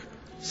later.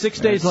 6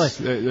 days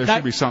later. There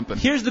should be something.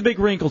 Here's the big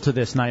wrinkle to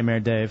this,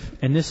 Nightmare Dave,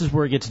 and this is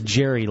where it gets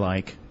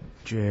Jerry-like.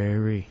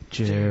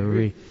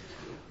 Jerry.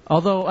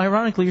 Although,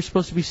 ironically, you're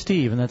supposed to be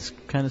Steve, and that's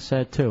kind of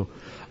sad, too.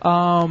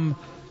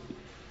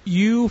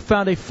 You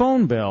found a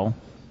phone bill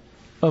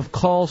of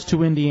calls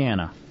to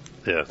Indiana.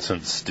 Yeah,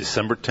 since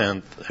December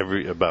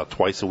 10th, about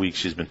twice a week,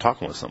 she's been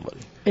talking with somebody.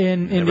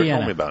 In Never Indiana?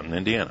 told me about it in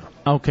Indiana.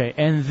 Okay,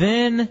 and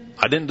then...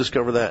 I didn't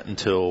discover that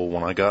until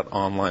when I got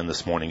online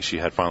this morning. She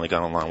had finally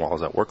got online while I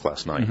was at work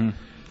last night. Mm-hmm.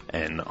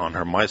 And on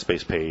her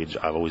MySpace page,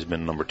 I've always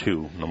been number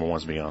 2. Number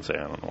 1's Beyonce.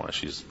 I don't know why.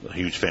 She's a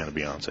huge fan of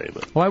Beyonce.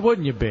 But why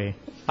wouldn't you be?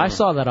 I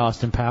saw that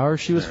Austin Powers.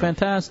 She was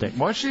fantastic.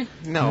 Was she?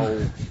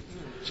 No.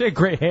 She had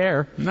great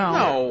hair.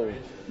 No.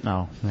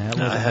 No.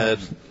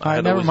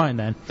 Never mind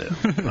then.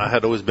 I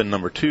had always been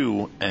number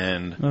 2,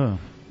 and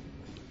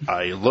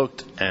I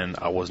looked, and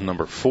I was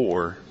number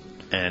 4.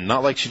 And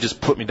not like she just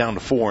put me down to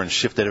 4 and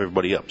shifted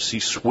everybody up. She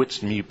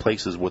switched me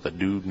places with a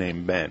dude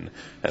named Ben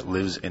that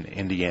lives in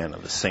Indiana,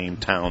 the same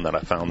town that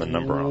I found the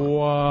number on.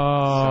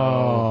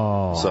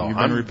 Whoa. So You've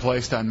been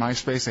replaced on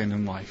MySpace and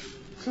in life.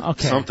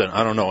 Okay. Something,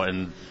 I don't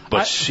know.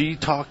 But she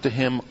talked to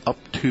him up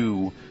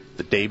to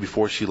the day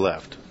before she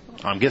left.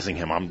 I'm guessing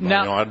him. I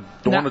don't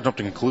want to jump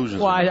to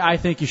conclusions. Well, I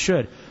think you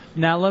should.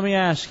 Now, let me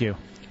ask you.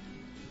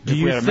 If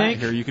we had a Matt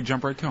here, you could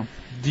jump right to him.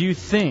 Do you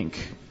think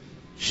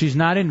she's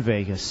not in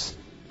Vegas?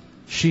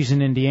 She's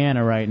in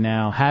Indiana right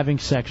now having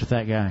sex with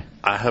that guy.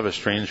 I have a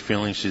strange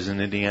feeling she's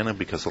in Indiana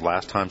because the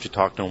last time she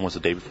talked to him was the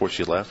day before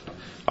she left.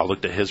 I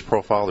looked at his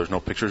profile. There's no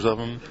pictures of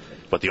him.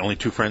 But the only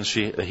 2 friends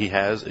he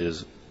has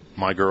is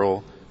my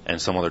girl and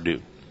some other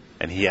dude.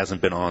 And he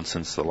hasn't been on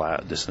since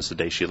the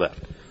day she left,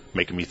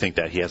 making me think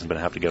that he hasn't been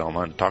having to get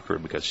online to talk to her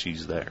because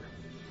she's there.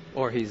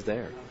 Or he's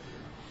there.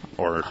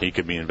 Or he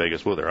could be in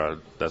Vegas with her.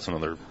 That's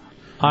another...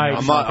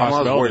 I'm not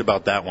as worried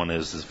about that one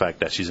is the fact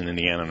that she's in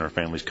Indiana and her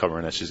family's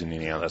covering that she's in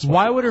Indiana. That's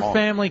why would her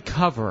family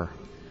cover?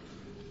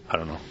 I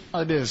don't know.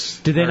 It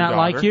is. Did they not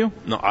like you?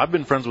 No, I've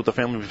been friends with the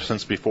family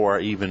since before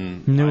I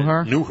even knew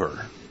her.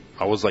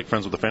 I was like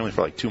friends with the family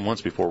for like 2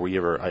 months before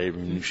I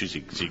even knew she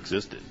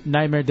existed.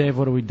 Nightmare Dave,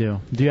 what do we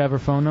do? Do you have her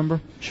phone number?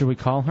 Should we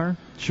call her?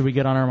 Should we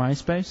get on her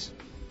MySpace?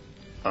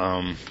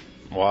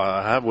 Well,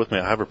 I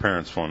have her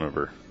parents' phone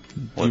number.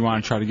 Do you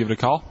want to try to give it a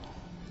call?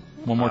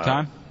 One more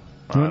time?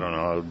 I don't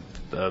know.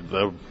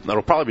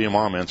 That'll probably be a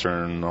mom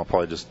answering, and I'll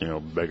probably just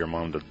beg her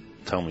mom to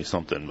tell me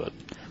something. But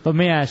let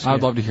me ask you.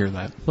 I'd love to hear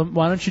that.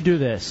 Why don't you do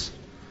this?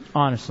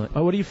 Honestly,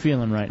 what are you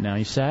feeling right now?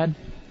 You sad?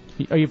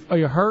 Are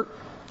you hurt?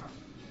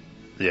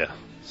 Yeah,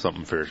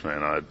 something fierce,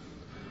 man.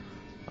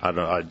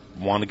 I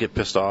want to get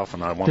pissed off,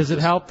 and I want. Does it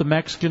help the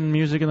Mexican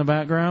music in the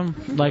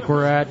background, like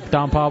we're at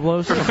Don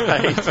Pablo's?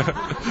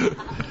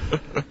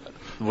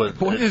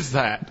 Right. What is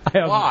that?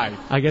 Why?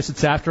 I guess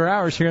it's after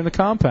hours here in the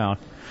compound.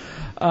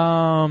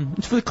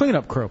 It's for the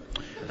cleanup crew.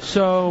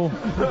 So,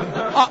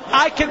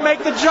 I can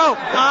make the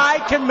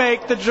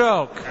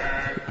joke.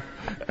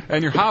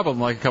 And you're hobbling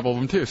like a couple of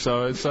them, too,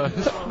 so it's...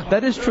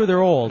 That is true,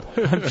 they're old.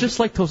 I'm just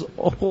like those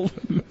old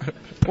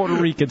Puerto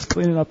Ricans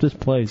cleaning up this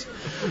place.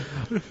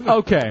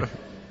 Okay.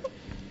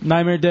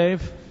 Nightmare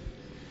Dave,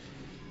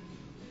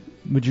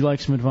 would you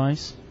like some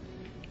advice?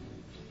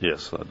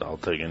 Yes, I'll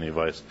take any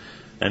advice.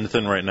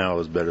 Anything right now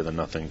is better than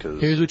nothing.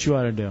 Cause here's what you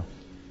ought to do.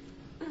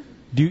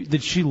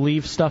 Did she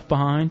leave stuff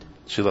behind?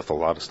 She left a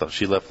lot of stuff.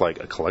 She left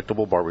like a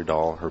collectible Barbie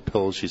doll, her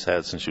pillows she's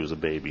had since she was a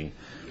baby,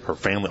 her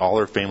family, all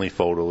her family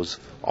photos,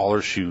 all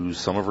her shoes,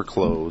 some of her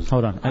clothes.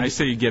 Hold on. I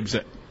say you Gibbs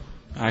it.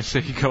 I say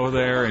you go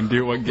there and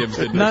do what Gibbs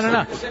did.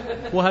 No.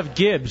 We'll have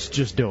Gibbs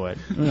just do it.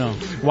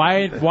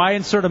 Why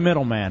insert a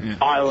middleman?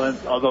 Island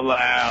of the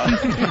Lamb.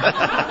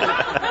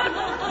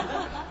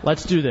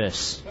 Let's do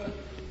this.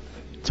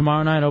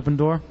 Tomorrow night, open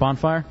door,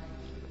 bonfire?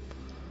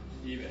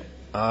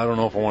 I don't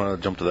know if I want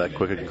to jump to that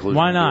quick a conclusion.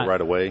 Why not?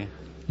 Right away.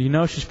 You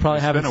know she's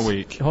probably having... It's been a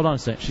week. Hold on a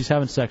second. She's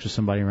having sex with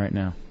somebody right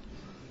now.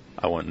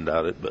 I wouldn't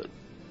doubt it, but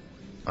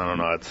I don't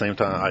know. At the same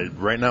time,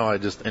 right now,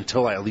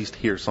 until I at least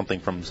hear something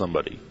from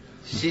somebody.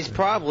 She's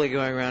probably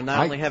going around not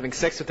only having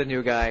sex with the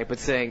new guy, but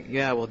saying,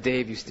 yeah, well,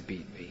 Dave used to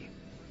beat me.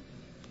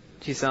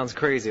 She sounds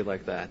crazy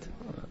like that.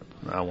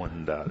 I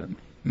wouldn't doubt it.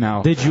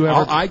 No. Did you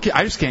ever? I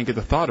just can't get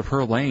the thought of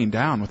her laying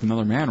down with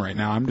another man right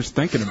now. I'm just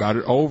thinking about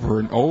it over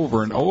and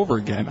over and over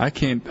again. I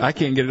can't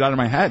get it out of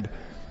my head.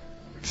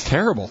 It's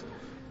terrible.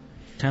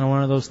 Kind of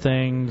one of those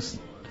things.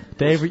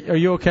 Dave, are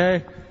you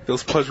okay?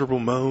 Those pleasurable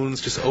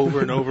moans just over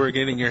and over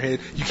again in your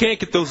head. You can't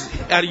get those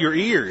out of your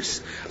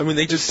ears. I mean,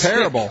 they just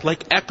terrible,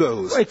 like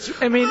echoes.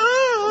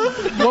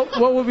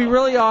 What would be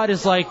really odd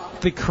is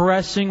like the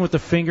caressing with the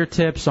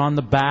fingertips on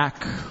the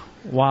back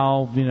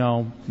while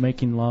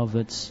making love.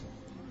 That's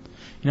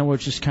where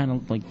it's just kind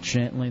of like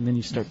gently, and then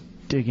you start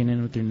digging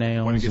in with your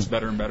nails. When it gets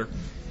better and better.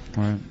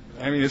 Right.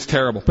 I mean, it's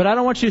terrible. But I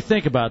don't want you to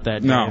think about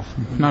that, Dave. No,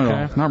 not okay?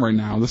 at all. Not right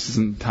now. This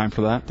isn't time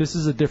for that. This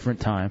is a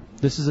different time.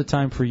 This is a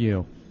time for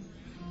you.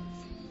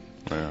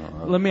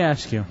 Let me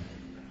ask you.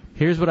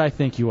 Here's what I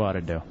think you ought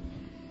to do.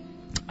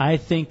 I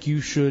think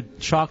you should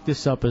chalk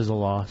this up as a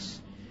loss.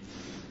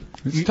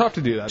 It's tough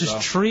to do that, Just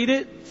though. treat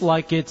it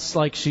like it's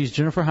like she's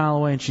Jennifer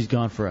Holloway and she's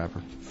gone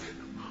forever.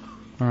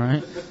 All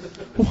right?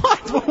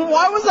 What?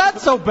 Why was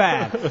that so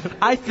bad?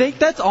 I think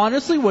that's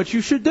honestly what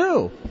you should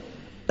do.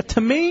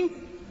 To me,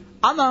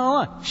 I'm not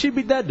gonna lie. She'd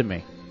be dead to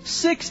me.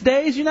 6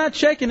 days, you're not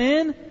checking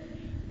in?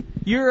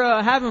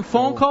 You're having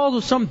phone calls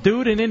with some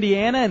dude in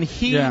Indiana, and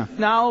he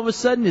now all of a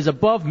sudden is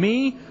above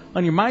me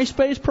on your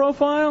MySpace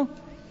profile?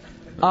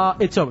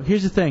 It's over.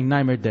 Here's the thing,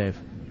 Nightmare Dave.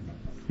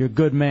 You're a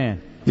good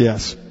man.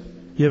 Yes.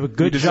 You have a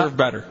good job. You deserve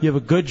better. You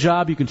have a good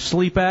job you can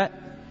sleep at.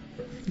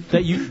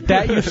 That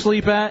you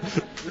sleep at.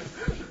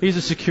 He's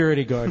a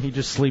security guard. He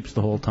just sleeps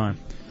the whole time.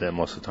 Yeah,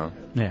 most of the time.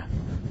 Yeah.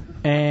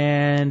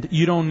 And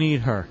you don't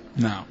need her.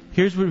 No.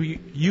 Here's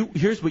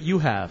what you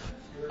have.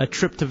 A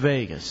trip to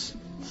Vegas.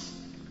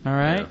 All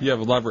right? You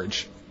have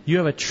leverage. You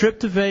have a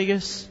trip to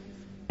Vegas,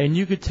 and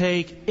you could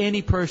take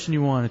any person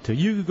you wanted to.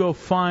 You could go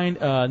find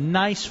a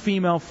nice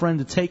female friend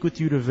to take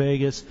with you to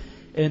Vegas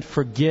and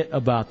forget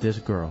about this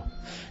girl.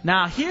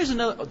 Now, here's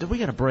another... Did we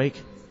get a break?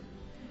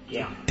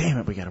 Yeah. Damn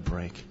it, we got a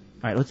break.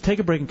 All right, let's take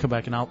a break and come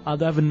back, and I'll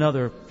have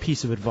another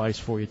piece of advice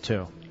for you,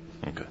 too.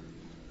 Okay.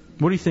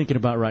 What are you thinking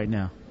about right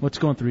now? What's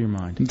going through your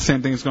mind? The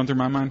same thing that's going through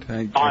my mind.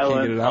 I can't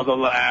get it out.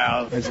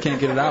 I just can't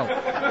get it out.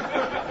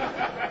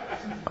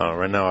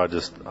 Right now, I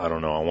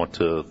don't know. I want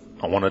to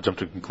jump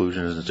to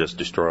conclusions and just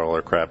destroy all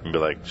our crap and be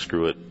like,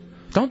 screw it.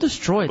 Don't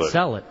destroy it, But-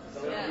 sell it.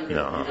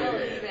 No.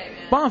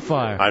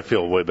 Bonfire. I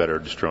feel way better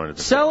destroying it.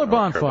 than Sell or selling it.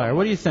 I don't care bonfire? about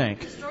What do you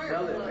think?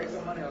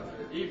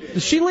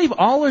 Does she leave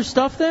all her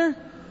stuff there?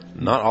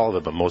 Not all of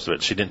it, but most of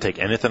it. She didn't take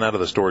anything out of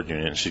the storage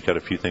unit. She's got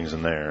a few things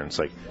in there, and it's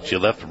like she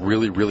left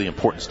really, really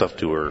important stuff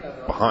to her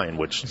behind,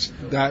 which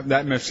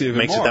that makes it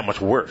that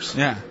much worse.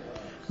 Yeah.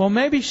 Well,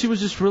 maybe she was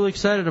just really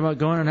excited about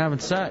going and having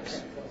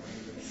sex.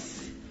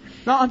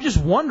 No, I'm just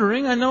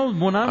wondering. I know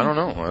when I'm... I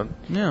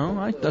don't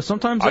know.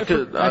 Sometimes I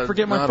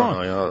forget my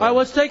phone. All right,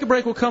 let's take a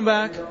break. We'll come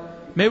back.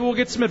 Maybe we'll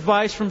get some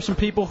advice from some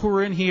people who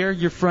are in here,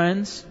 your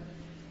friends.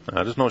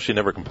 I just know she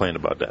never complained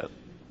about that.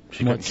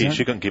 She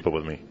couldn't keep up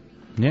with me.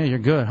 Yeah, you're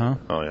good, huh?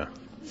 Oh, yeah.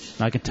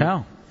 I can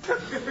tell.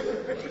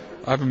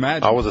 I've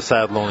imagined. I was a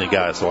sad, lonely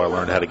guy, so I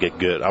learned how to get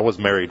good. I was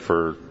married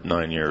for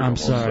 9 years. I'm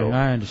almost, sorry. So.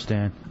 I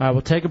understand. All right,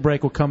 we'll take a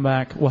break. We'll come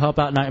back. We'll help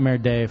out Nightmare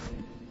Dave.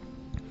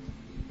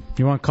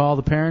 You want to call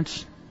the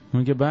parents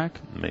when we get back?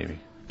 Maybe.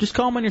 Just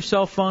call them on your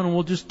cell phone, and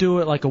we'll just do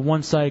it like a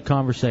one-sided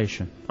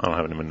conversation. I don't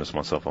have any minutes on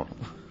my cell phone.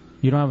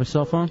 You don't have a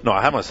cell phone? No,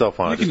 I have my cell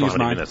phone. I just don't have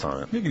any mine. minutes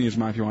on it. You can use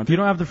mine if you want to. You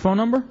don't have the phone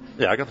number?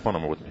 Yeah, I got the phone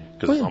number with me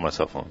because it's on my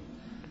cell phone.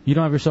 You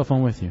don't have your cell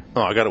phone with you?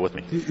 No, I got it with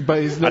me. But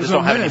I just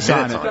don't have any minutes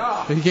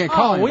on it. He can't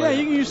call Oh, well, yeah,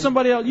 you can use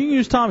somebody else. You can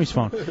use Tommy's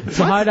phone. It's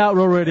the Hideout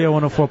Row Radio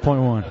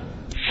 104.1.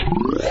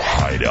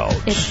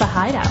 Hideout. It's the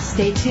Hideout.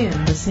 Stay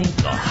tuned. Listening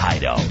to The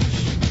Hideout.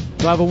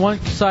 We'll have a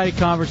one-sided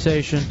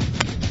conversation.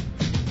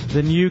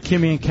 Then you,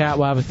 Kimmy, and Kat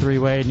will have a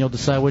three-way, and you'll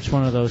decide which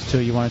one of those two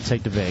you want to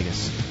take to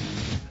Vegas.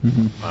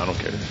 Mm-hmm. I don't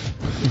care.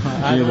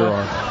 Either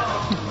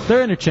or.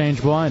 They're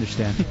interchangeable, I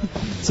understand.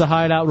 It's the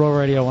Hideout Row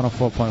Radio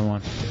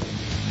 104.1.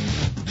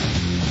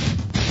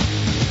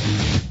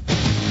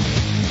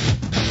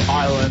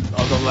 Island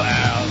of the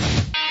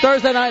Lambs.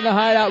 Thursday night in the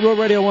Hideout, Row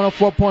Radio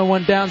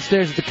 104.1,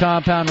 downstairs at the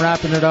compound,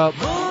 wrapping it up.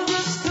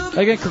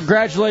 Again,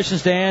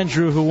 congratulations to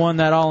Andrew, who won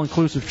that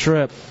all-inclusive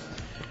trip.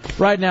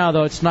 Right now,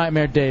 though, it's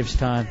Nightmare Dave's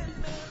time.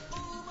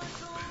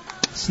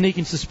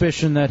 Sneaking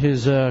suspicion that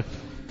his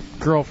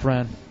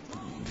girlfriend,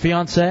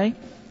 fiancée,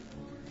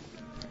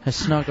 has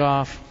snuck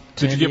off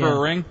to Did you give her a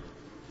ring?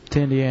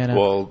 To Indiana.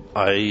 Well,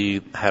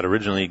 I had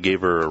originally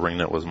gave her a ring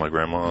that was my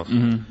grandma's,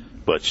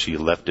 but she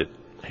left it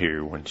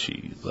here when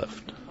she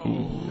left.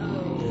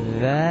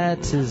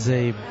 That is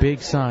a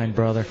big sign,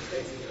 brother.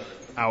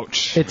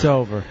 Ouch. It's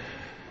over.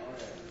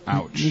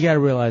 Ouch. You got to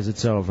realize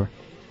it's over.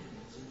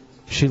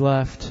 She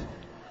left.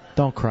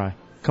 Don't cry.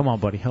 Come on,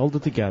 buddy. Hold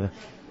it together.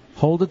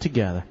 Hold it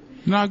together.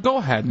 No, go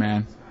ahead,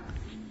 man.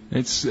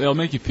 It'll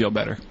make you feel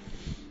better.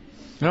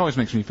 It always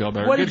makes me feel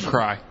better. What Good did you-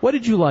 cry. What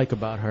did you like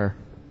about her?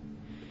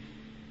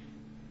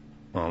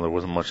 Well, there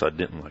wasn't much I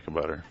didn't like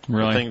about her.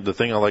 Really? The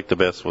thing I liked the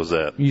best was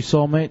that You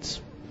soulmates?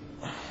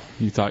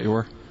 You thought you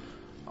were?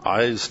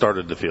 I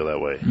started to feel that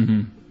way.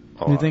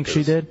 You think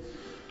she did?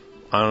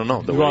 I don't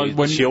know. The Well, way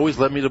when- she always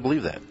led me to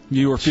believe that.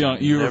 You were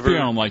feeling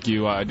never- like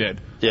you did.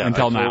 Yeah,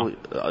 Until I now.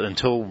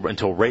 totally-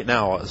 until right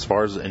now,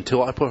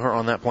 until I put her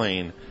on that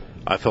plane,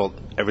 I felt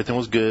everything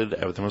was good,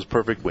 everything was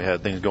perfect, we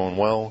had things going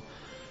well.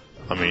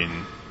 I mean,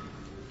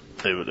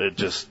 it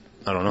just,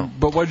 I don't know.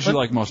 But what did you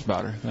like most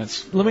about her?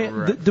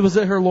 Was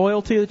it her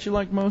loyalty that you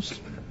liked most?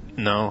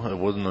 No, it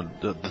wasn't.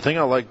 The thing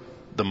I liked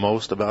the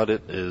most about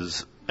it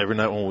is every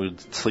night when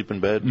we'd sleep in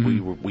bed,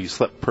 we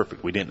slept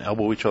perfect. We didn't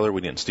elbow each other,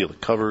 we didn't steal the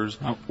covers,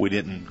 we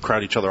didn't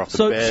crowd each other off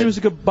the bed. So she was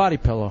a good body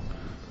pillow.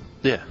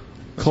 Yeah.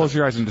 Close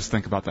your eyes and just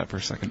think about that for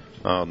a second.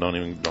 Oh,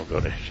 don't go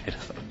there.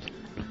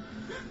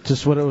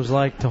 Just what it was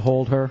like to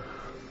hold her.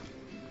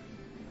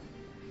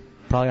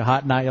 Probably a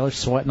hot night, y'all are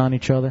sweating on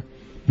each other.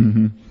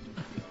 Mm-hmm.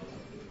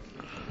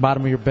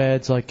 Bottom of your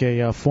bed's like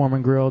a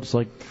Foreman grill, just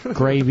like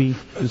gravy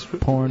just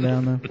pouring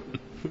down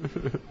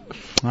there.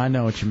 I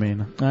know what you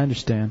mean. I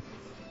understand.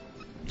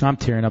 I'm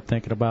tearing up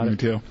thinking about it. Me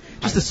too.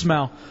 Just the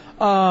smell.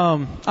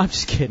 I'm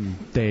just kidding,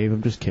 Dave.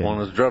 I'm just kidding.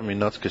 Well, it's driving me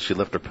nuts because she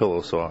left her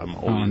pillow, so I'm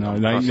always no.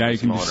 Now you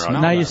can just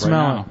smell Now it you right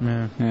smell it.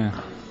 now.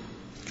 Yeah.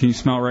 Can you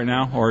smell it right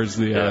now? Or is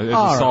the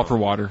All right. sulfur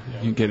water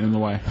you get in the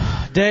way?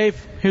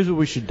 Dave, here's what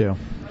we should do.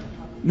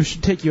 We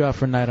should take you out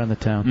for a night on the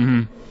town.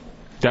 Mm-hmm.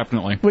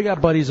 Definitely. We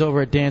got buddies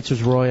over at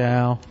Dancers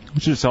Royale. We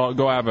should just all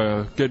go have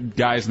a good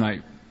guys'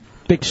 night.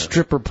 Big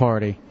stripper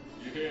party.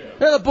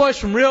 They're the boys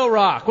from Real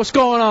Rock. What's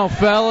going on,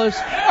 fellas?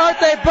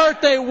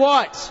 Birthday,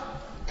 what?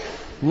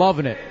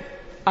 Loving it.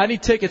 I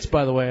need tickets,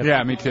 by the way.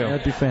 Yeah, me too.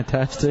 That'd be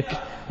fantastic.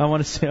 I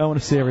want to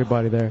see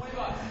everybody there.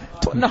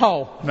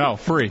 No,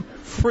 free.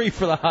 Free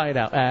for the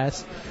Hideout,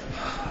 ass.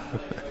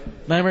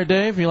 Nightmare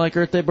Dave, you like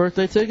Earth Day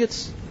birthday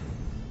tickets?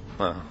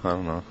 I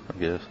don't know, I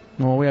guess.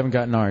 Well, we haven't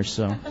gotten ours,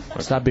 so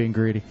stop being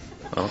greedy.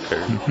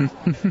 Okay.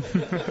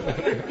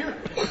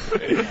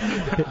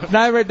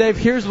 Now, right, Dave,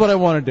 here's what I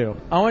want to do.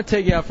 I want to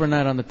take you out for a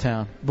night on the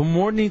town. But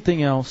more than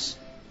anything else,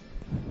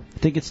 I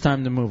think it's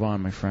time to move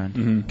on, my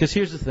friend. Because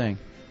here's the thing.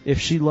 If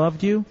she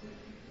loved you,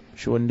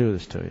 she wouldn't do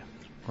this to you.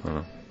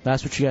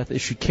 That's what she got.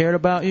 If she cared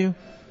about you,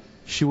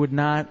 she would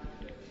not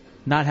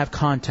have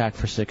contact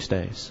for 6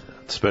 days.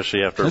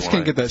 Especially after I just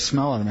can't get that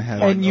smell out of my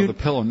head. And the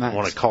pillow next.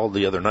 When I called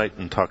the other night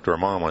and talked to her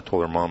mom, I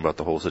told her mom about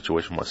the whole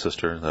situation with my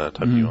sister that I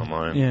typed you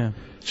online. Yeah.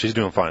 She's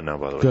doing fine now,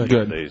 by the way.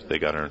 Good. They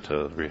got her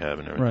into rehab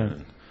and everything. Right.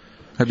 And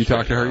have you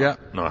talked to her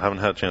yet? No, I haven't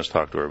had a chance to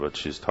talk to her, but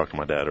she's talked to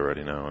my dad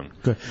already now. And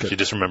Good. She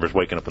just remembers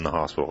waking up in the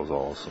hospital is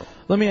all. So.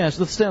 Let me ask.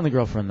 Let's stay on the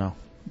girlfriend, though,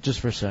 just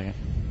for a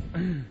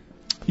second.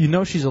 You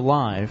know she's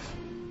alive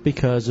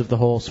because of the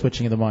whole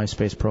switching of the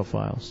MySpace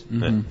profiles.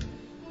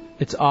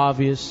 It's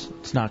obvious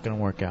it's not going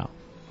to work out.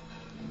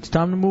 It's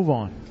time to move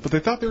on. But they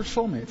thought they were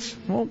soulmates.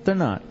 Well, they're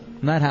not.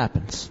 And that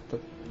happens.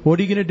 What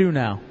are you going to do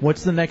now?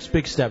 What's the next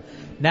big step?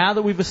 Now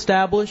that we've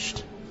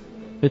established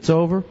it's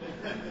over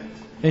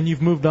and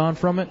you've moved on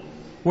from it,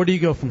 where do you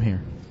go from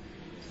here?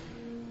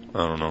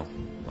 I don't know.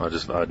 I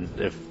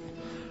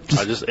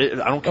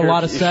don't care. A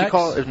lot of sex?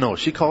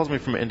 She calls me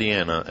from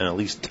Indiana and at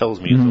least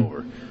tells me it's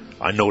over.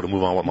 I know to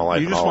move on with my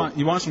life. You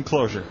want some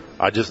closure.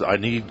 I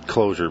need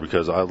closure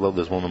because I love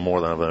this woman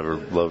more than I've ever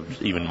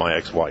loved even my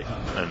ex-wife.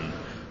 And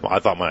I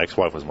thought my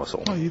ex-wife was my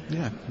soulmate. Oh,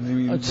 yeah. I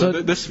mean,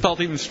 this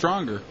felt even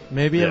stronger.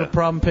 Maybe you have a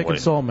problem picking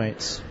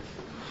soulmates.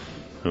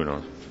 Who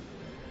knows?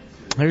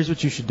 Here's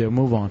what you should do.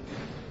 Move on.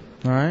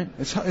 All right?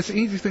 It's an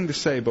easy thing to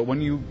say, but when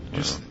you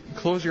just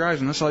close your eyes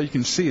and that's all you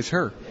can see is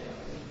her.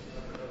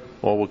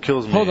 Well, what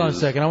kills me Hold on a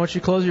second. I want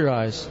you to close your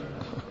eyes.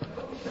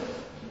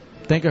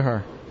 Think of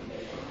her.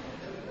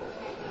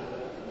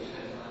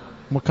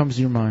 What comes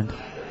to your mind?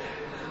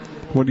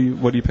 What are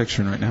you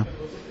picturing right now?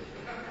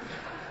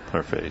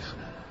 Her face.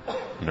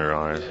 And her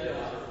eyes.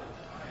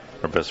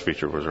 Her best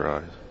feature was her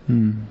eyes.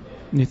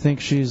 You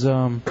think she's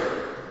you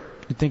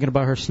thinking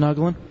about her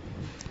snuggling?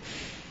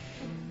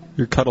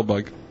 Your cuddle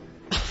bug.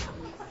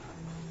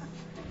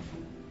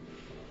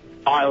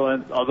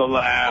 Silence of the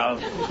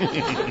Lambs.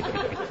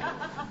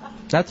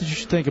 That's what you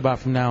should think about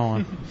from now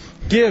on.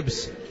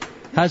 Gibbs,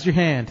 how's your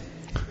hand?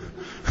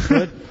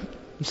 Good?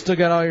 You still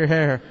got all your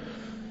hair.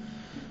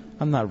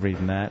 I'm not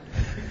reading that.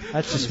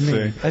 That's just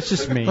me. That's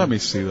just me. Let me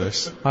see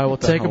this. All right, we'll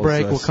take a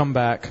break. We'll come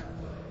back.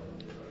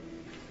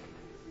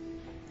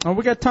 Oh,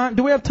 we got time?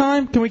 Do we have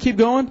time? Can we keep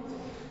going?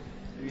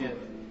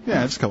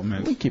 Yeah, just a couple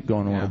minutes. We can keep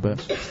going a little bit.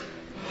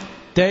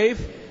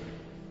 Dave,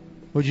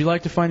 would you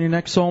like to find your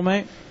next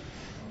soulmate?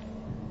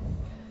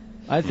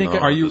 I think. No,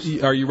 are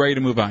you ready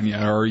to move on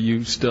yet, or are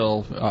you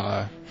still?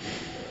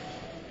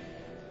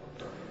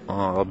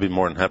 I'll be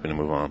more than happy to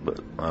move on, but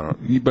I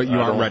don't. But you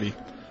aren't ready.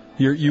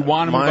 You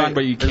want to move on,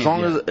 but you can't. As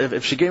long as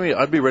if she gave me,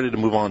 I'd be ready to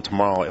move on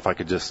tomorrow if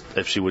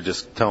she would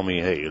just tell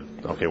me, hey,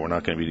 okay, we're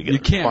not going to be together. You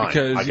can't.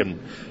 Fine. Because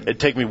it'd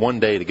take me one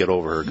day to get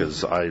over her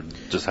because I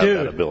just have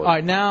that ability. All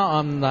right, now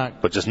I'm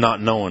not. But just not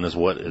knowing is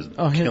what is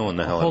killing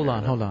the hell out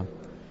of me. Hold on.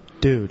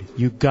 Dude,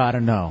 you gotta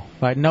know.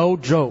 Like, no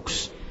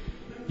jokes.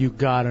 You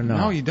gotta know.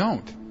 No, you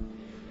don't.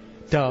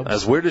 Dubs.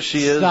 As weird as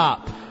she is.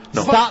 Stop.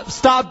 No.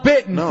 Stop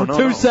bidding for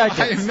 2 seconds.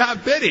 I am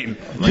not bidding.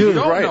 Dude,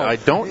 right. I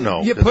don't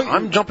know.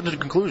 I'm jumping to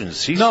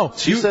conclusions. She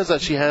says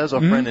that she has a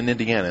friend in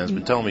Indiana and has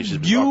been telling me she's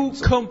been You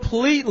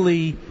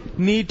completely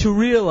need to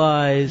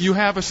realize. You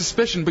have a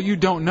suspicion, but you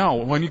don't know.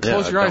 When you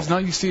close your eyes,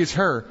 all you see is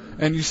her,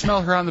 and you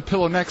smell her on the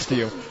pillow next to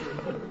you.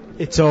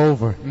 It's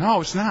over.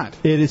 No, it's not.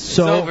 It is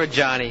so. It's over,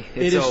 Johnny.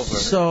 It's over. It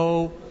is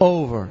so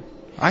over.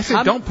 I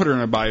say don't put her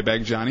in a body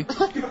bag, Johnny.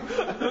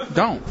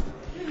 Don't.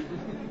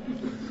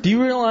 Do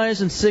you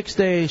realize in 6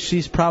 days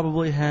she's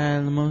probably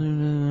had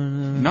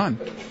none?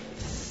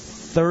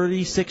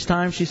 36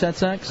 times she's had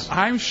sex?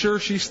 I'm sure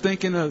she's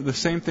thinking of the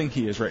same thing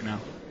he is right now.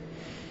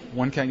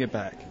 When can I get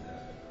back?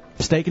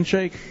 Steak and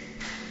shake?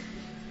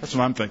 That's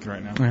what I'm thinking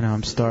right now. I know,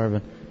 I'm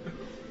starving.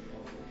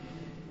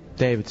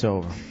 Dave, it's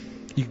over.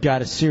 You got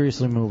to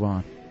seriously move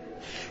on.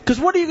 Because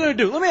what are you going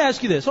to do? Let me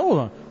ask you this. Hold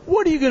on.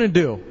 What are you going to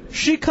do?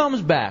 She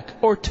comes back,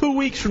 or 2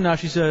 weeks from now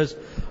she says,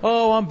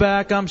 oh, I'm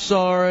back, I'm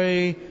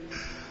sorry.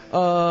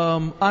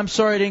 I'm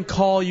sorry I didn't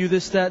call you,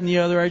 this, that, and the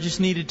other. I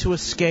just needed to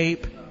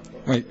escape.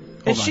 Wait,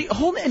 and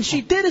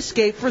she did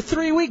escape for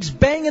 3 weeks,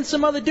 banging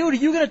some other dude. Are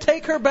you going to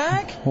take her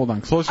back? Hold on,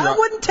 close your eyes. I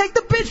wouldn't take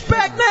the bitch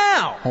back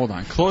now. Hold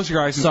on, close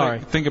your eyes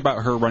and think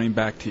about her running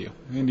back to you,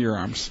 into your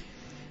arms.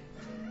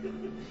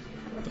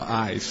 The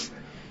eyes.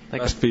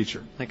 Best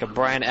feature. Like a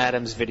Bryan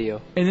Adams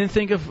video. And then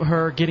think of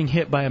her getting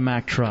hit by a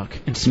Mack truck.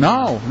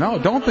 No,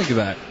 don't think of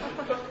that.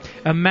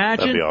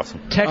 Imagine that'd be awesome.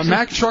 Texas, a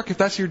Mack truck if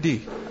that's your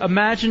D.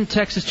 Imagine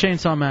Texas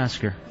Chainsaw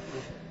Massacre.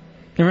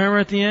 You remember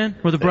at the end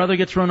where the brother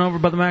gets run over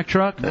by the Mack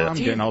truck? Yeah. I'm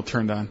getting all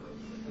turned on.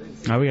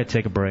 All right, we got to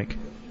take a break.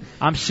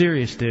 I'm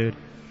serious, dude.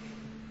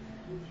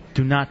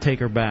 Do not take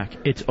her back.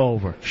 It's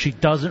over. She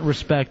doesn't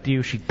respect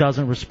you. She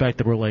doesn't respect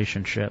the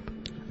relationship.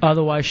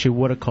 Otherwise, she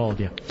would have called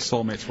you.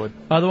 Soulmates would.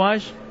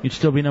 Otherwise, you'd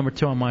still be number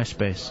 2 on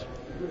MySpace.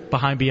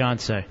 Behind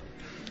Beyonce.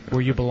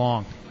 where you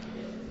belong.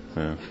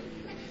 Yeah.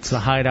 It's the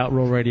Hideout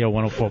Roll Radio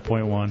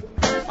 104.1. All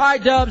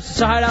right, Dubs, it's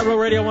the Hideout Roll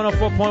Radio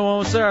 104.1.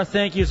 We'll say our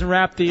thank yous and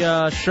wrap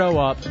the show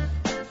up.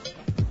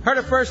 Heard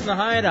it first in the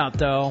Hideout,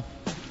 though.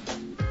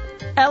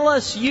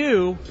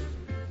 LSU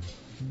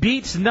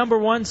beats number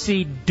 1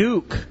 seed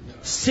Duke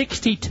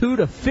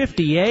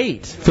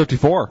 62-58.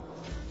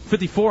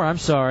 54, I'm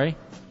sorry.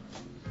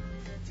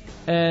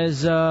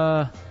 As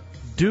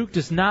Duke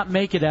does not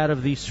make it out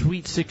of the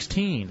Sweet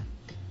 16.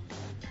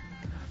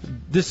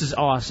 This is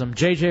awesome.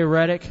 J.J.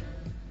 Redick,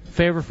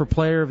 favorite for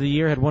Player of the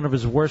Year, had one of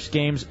his worst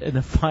games in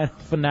the final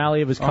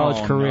finale of his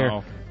college career.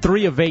 No.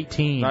 3 of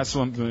 18. That's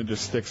something that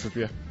just sticks with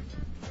you.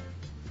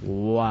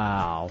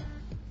 Wow.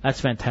 That's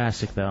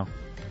fantastic, though.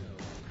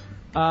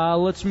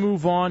 Let's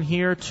move on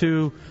here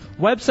to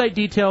website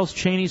details,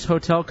 Cheney's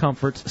Hotel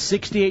Comforts,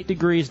 68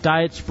 degrees,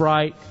 Diet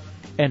Sprite,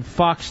 and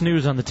Fox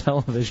News on the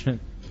television.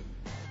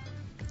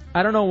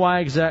 I don't know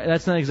why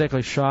that's not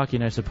exactly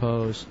shocking, I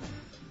suppose.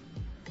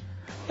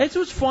 It's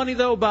what's funny,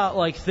 though, about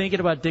like thinking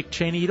about Dick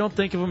Cheney. You don't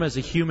think of him as a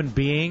human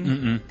being.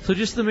 Mm-mm. So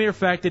just the mere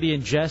fact that he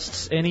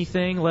ingests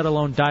anything, let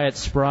alone Diet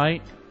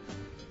Sprite,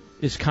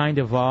 is kind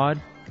of odd.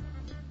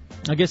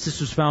 I guess this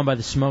was found by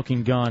the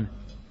Smoking Gun.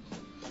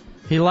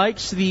 He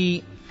likes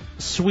the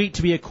suite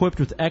to be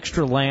equipped with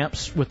extra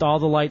lamps with all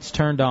the lights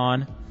turned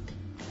on,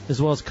 as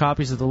well as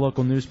copies of the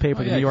local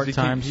newspaper, the New York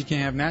Times. You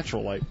can't have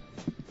natural light.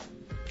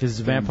 Because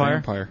it's a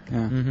vampire? Yeah.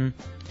 Mm-hmm.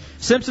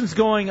 Simpsons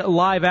going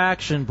live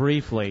action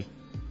briefly.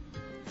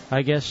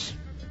 I guess.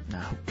 No,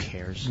 who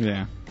cares?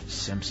 Yeah.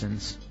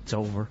 Simpsons. It's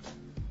over.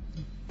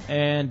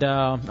 And,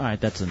 all right,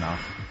 that's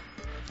enough.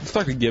 Let's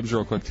talk to Gibbs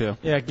real quick, too.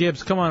 Yeah,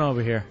 Gibbs, come on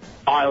over here.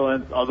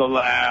 Silence of the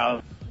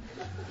Lambs.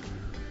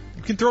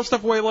 You can throw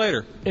stuff away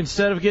later.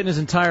 Instead of getting his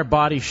entire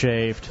body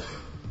shaved,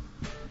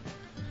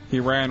 he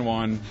ran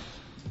one.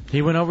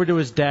 He went over to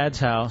his dad's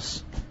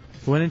house,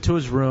 went into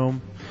his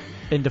room,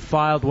 and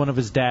defiled one of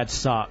his dad's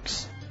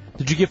socks.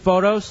 Did you get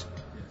photos?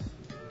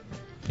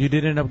 You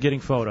did end up getting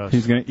photos.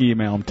 He's going to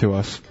email them to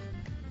us.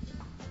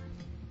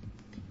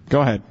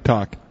 Go ahead,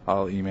 talk.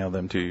 I'll email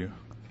them to you.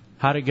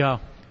 How'd it go?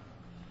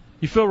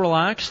 You feel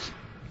relaxed?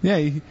 Yeah,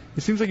 it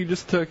seems like you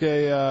just took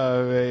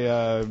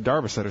a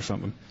Darvocet or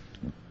something.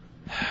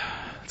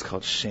 It's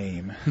called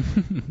shame.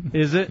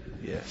 Is it?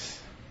 Yes.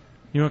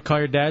 You want to call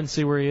your dad and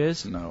see where he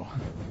is? No.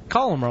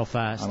 Call him real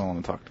fast. I don't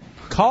want to talk to him.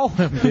 Call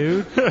him,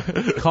 dude.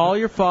 Call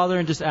your father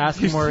and just ask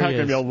him where he is. He's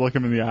not going to be able to look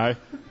him in the eye.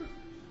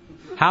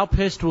 How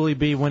pissed will he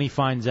be when he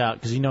finds out?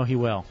 Because you know he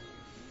will.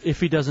 If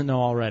he doesn't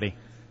know already.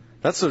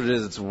 That's what it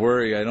is. It's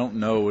worry. I don't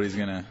know what he's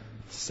going to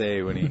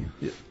say when he...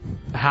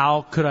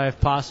 How could I have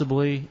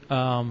possibly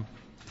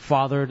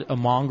fathered a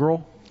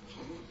mongrel?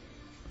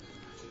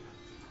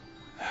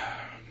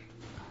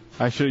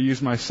 I should have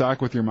used my sock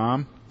with your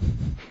mom.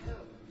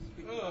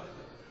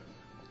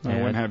 I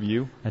wouldn't have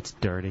you. That's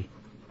dirty.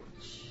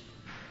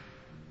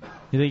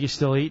 You think he's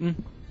still eating?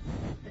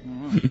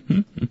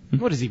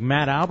 What is he,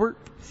 Matt Albert?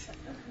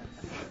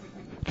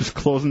 Just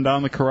closing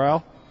down the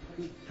corral?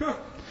 Man,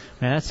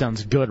 that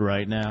sounds good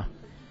right now.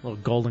 A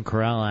little Golden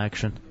Corral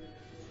action.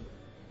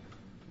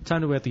 What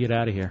time do we have to get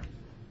out of here?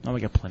 Oh, we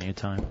got plenty of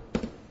time.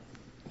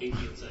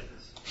 18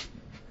 seconds.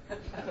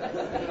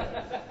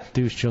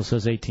 Deuce Chill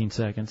says 18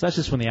 seconds. That's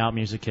just when the out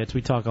music hits.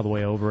 We talk all the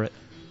way over it.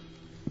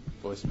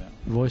 Voicemail.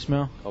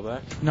 Voicemail? Call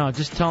back? No,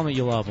 just tell him that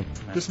you love him.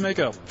 Just make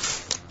a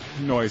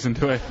noise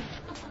into it.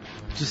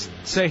 Just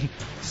say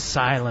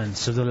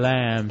silence of the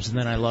lambs, and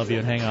then I love you,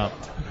 and hang up.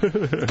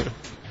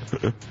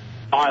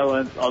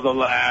 Silence of the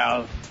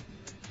Lambs.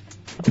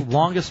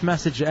 Longest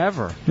message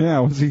ever. Yeah,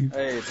 what's he?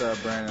 Hey, it's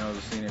Brandon. I was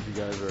just seeing if you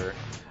guys were...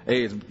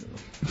 Hey,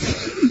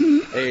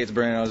 it's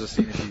Brandon. I was just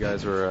seeing if you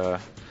guys were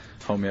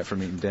home yet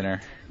from eating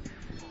dinner.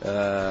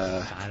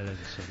 Silence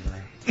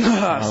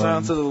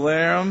of the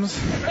Lambs.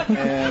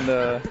 And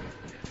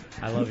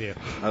I love you.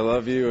 I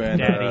love you. And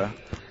Daddy.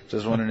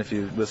 just wondering if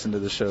you listen to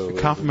the show.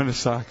 Compliment of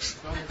socks.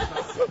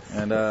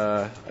 And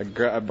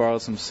I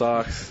borrowed some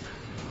socks.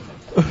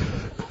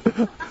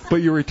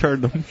 But you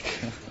returned them.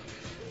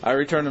 I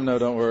returned them, no,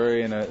 don't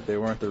worry, and they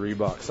weren't the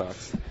Reebok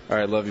socks. All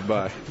right, love you,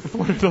 bye.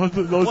 What are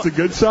those the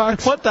good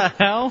socks? What the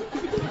hell?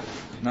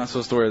 Not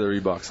supposed to wear the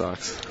Reebok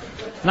socks.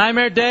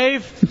 Nightmare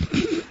Dave,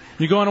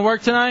 you going to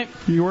work tonight?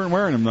 You weren't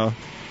wearing them, though.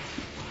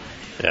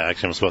 Yeah,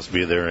 actually, I'm supposed to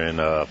be there in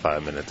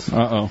 5 minutes.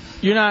 Uh-oh.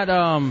 You're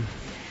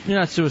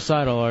not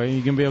suicidal, are you?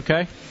 You gonna be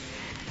okay?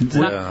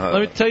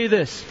 Let me tell you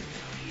this.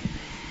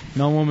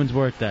 No woman's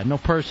worth that. No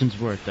person's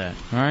worth that.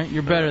 All right?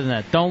 You're better than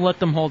that. Don't let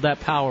them hold that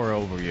power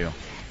over you.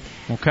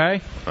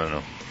 Okay? I don't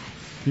know.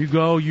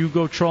 You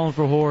go trolling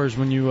for whores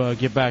when you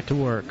get back to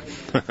work.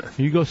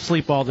 You go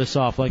sleep all this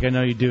off like I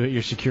know you do at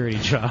your security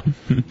job.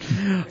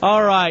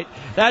 All right.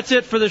 That's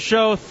it for the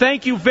show.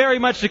 Thank you very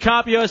much to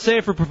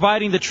CompUSA for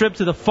providing the trip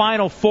to the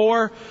Final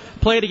Four.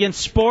 Played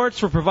Against Sports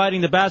for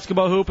providing the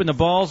basketball hoop and the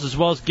balls, as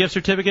well as gift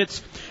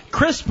certificates.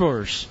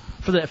 Crispers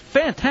for the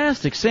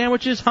fantastic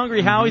sandwiches.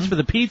 Hungry Howie's for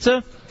the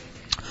pizza.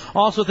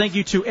 Also, thank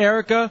you to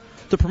Erica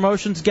the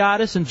promotions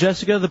goddess, and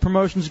Jessica, the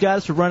promotions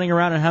goddess, for running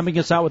around and helping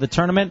us out with the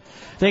tournament.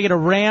 They get a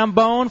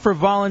Rambone for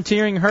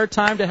volunteering her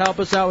time to help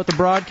us out with the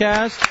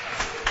broadcast.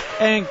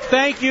 And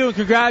thank you and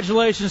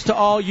congratulations to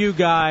all you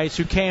guys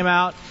who came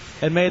out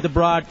and made the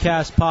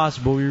broadcast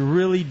possible. We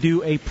really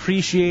do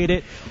appreciate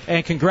it.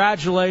 And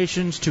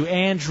congratulations to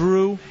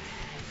Andrew,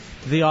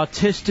 the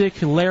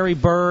autistic Larry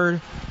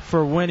Bird,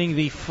 for winning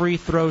the free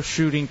throw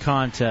shooting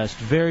contest.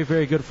 Very,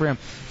 very good for him.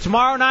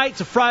 Tomorrow night,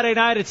 it's a Friday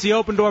night. It's the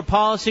open door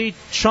policy.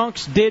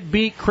 Chunks did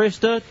beat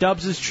Krista,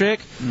 Dubs'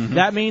 chick. Mm-hmm.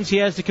 That means he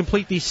has to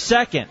complete the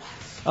second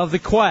of the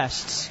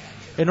quests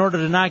in order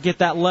to not get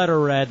that letter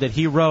read that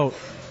he wrote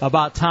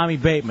about Tommy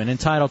Bateman,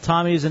 entitled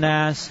Tommy is an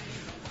Ass,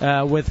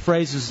 with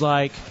phrases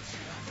like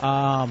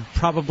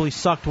probably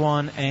sucked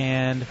one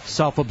and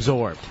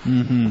self-absorbed.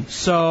 Mm-hmm.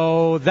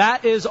 So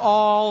that is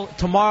all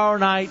tomorrow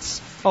night's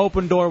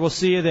open door. We'll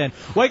see you then.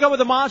 Wake up with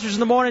the Monsters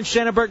in the morning.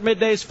 Shannon Burke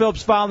middays.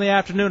 Phillips File in the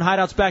afternoon.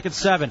 Hideout's back at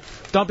 7.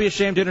 Don't be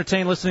ashamed to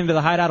entertain listening to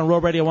the Hideout on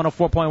Road Radio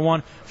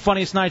 104.1.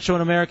 Funniest night show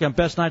in America and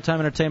best nighttime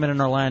entertainment in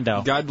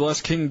Orlando. God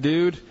bless King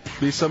Dude.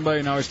 Be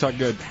somebody and always talk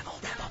good.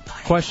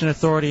 Question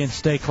authority and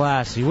stay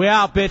classy. We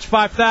out, bitch.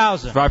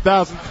 5,000.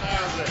 5,000.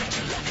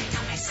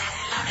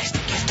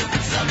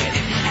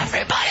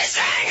 Everybody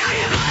sing, are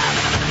you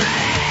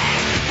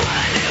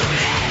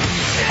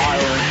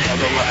Island of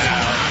the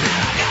Loud.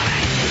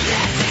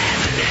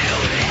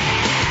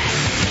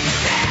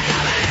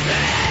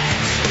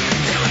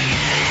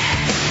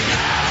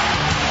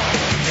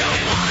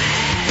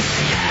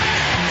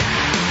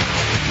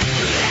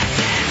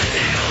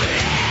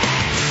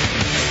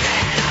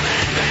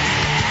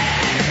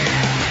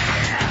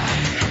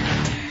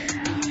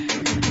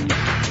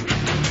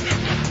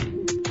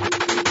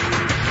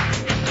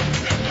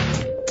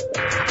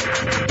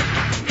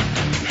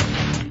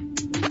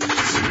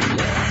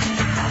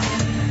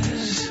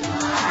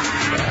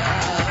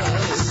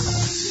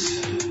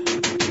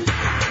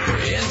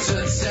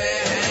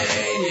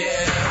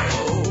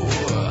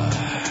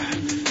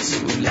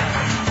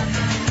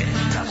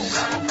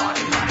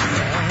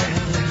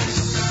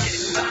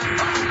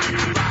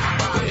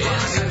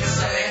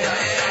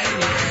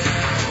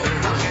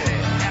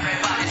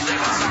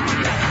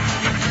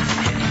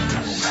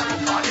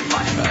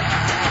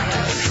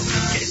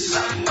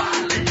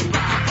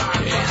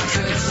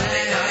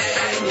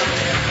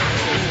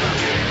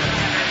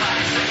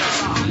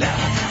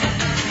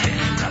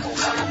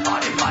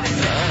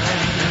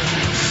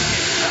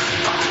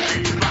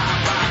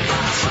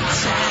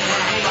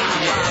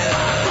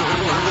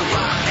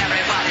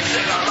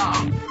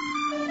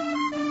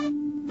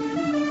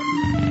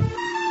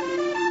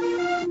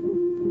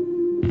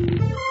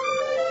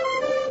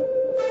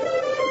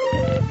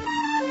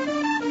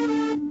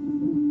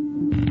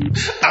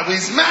 I be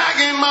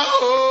smacking my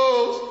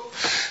hoes.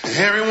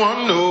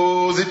 Everyone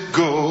knows it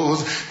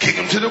goes. Kick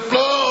 'em to the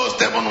floor,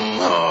 step on them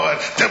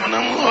hard, step on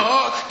them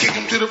hard, kick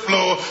 'em to the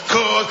floor,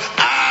 cause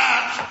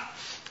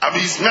I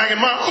be smacking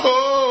my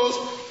hoes.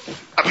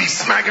 I be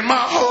smacking my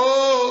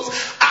hoes.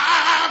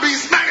 I be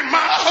smacking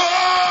my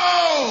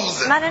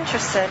hoes. Not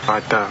interested.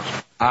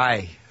 5,000.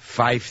 Aye,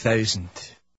 5,000.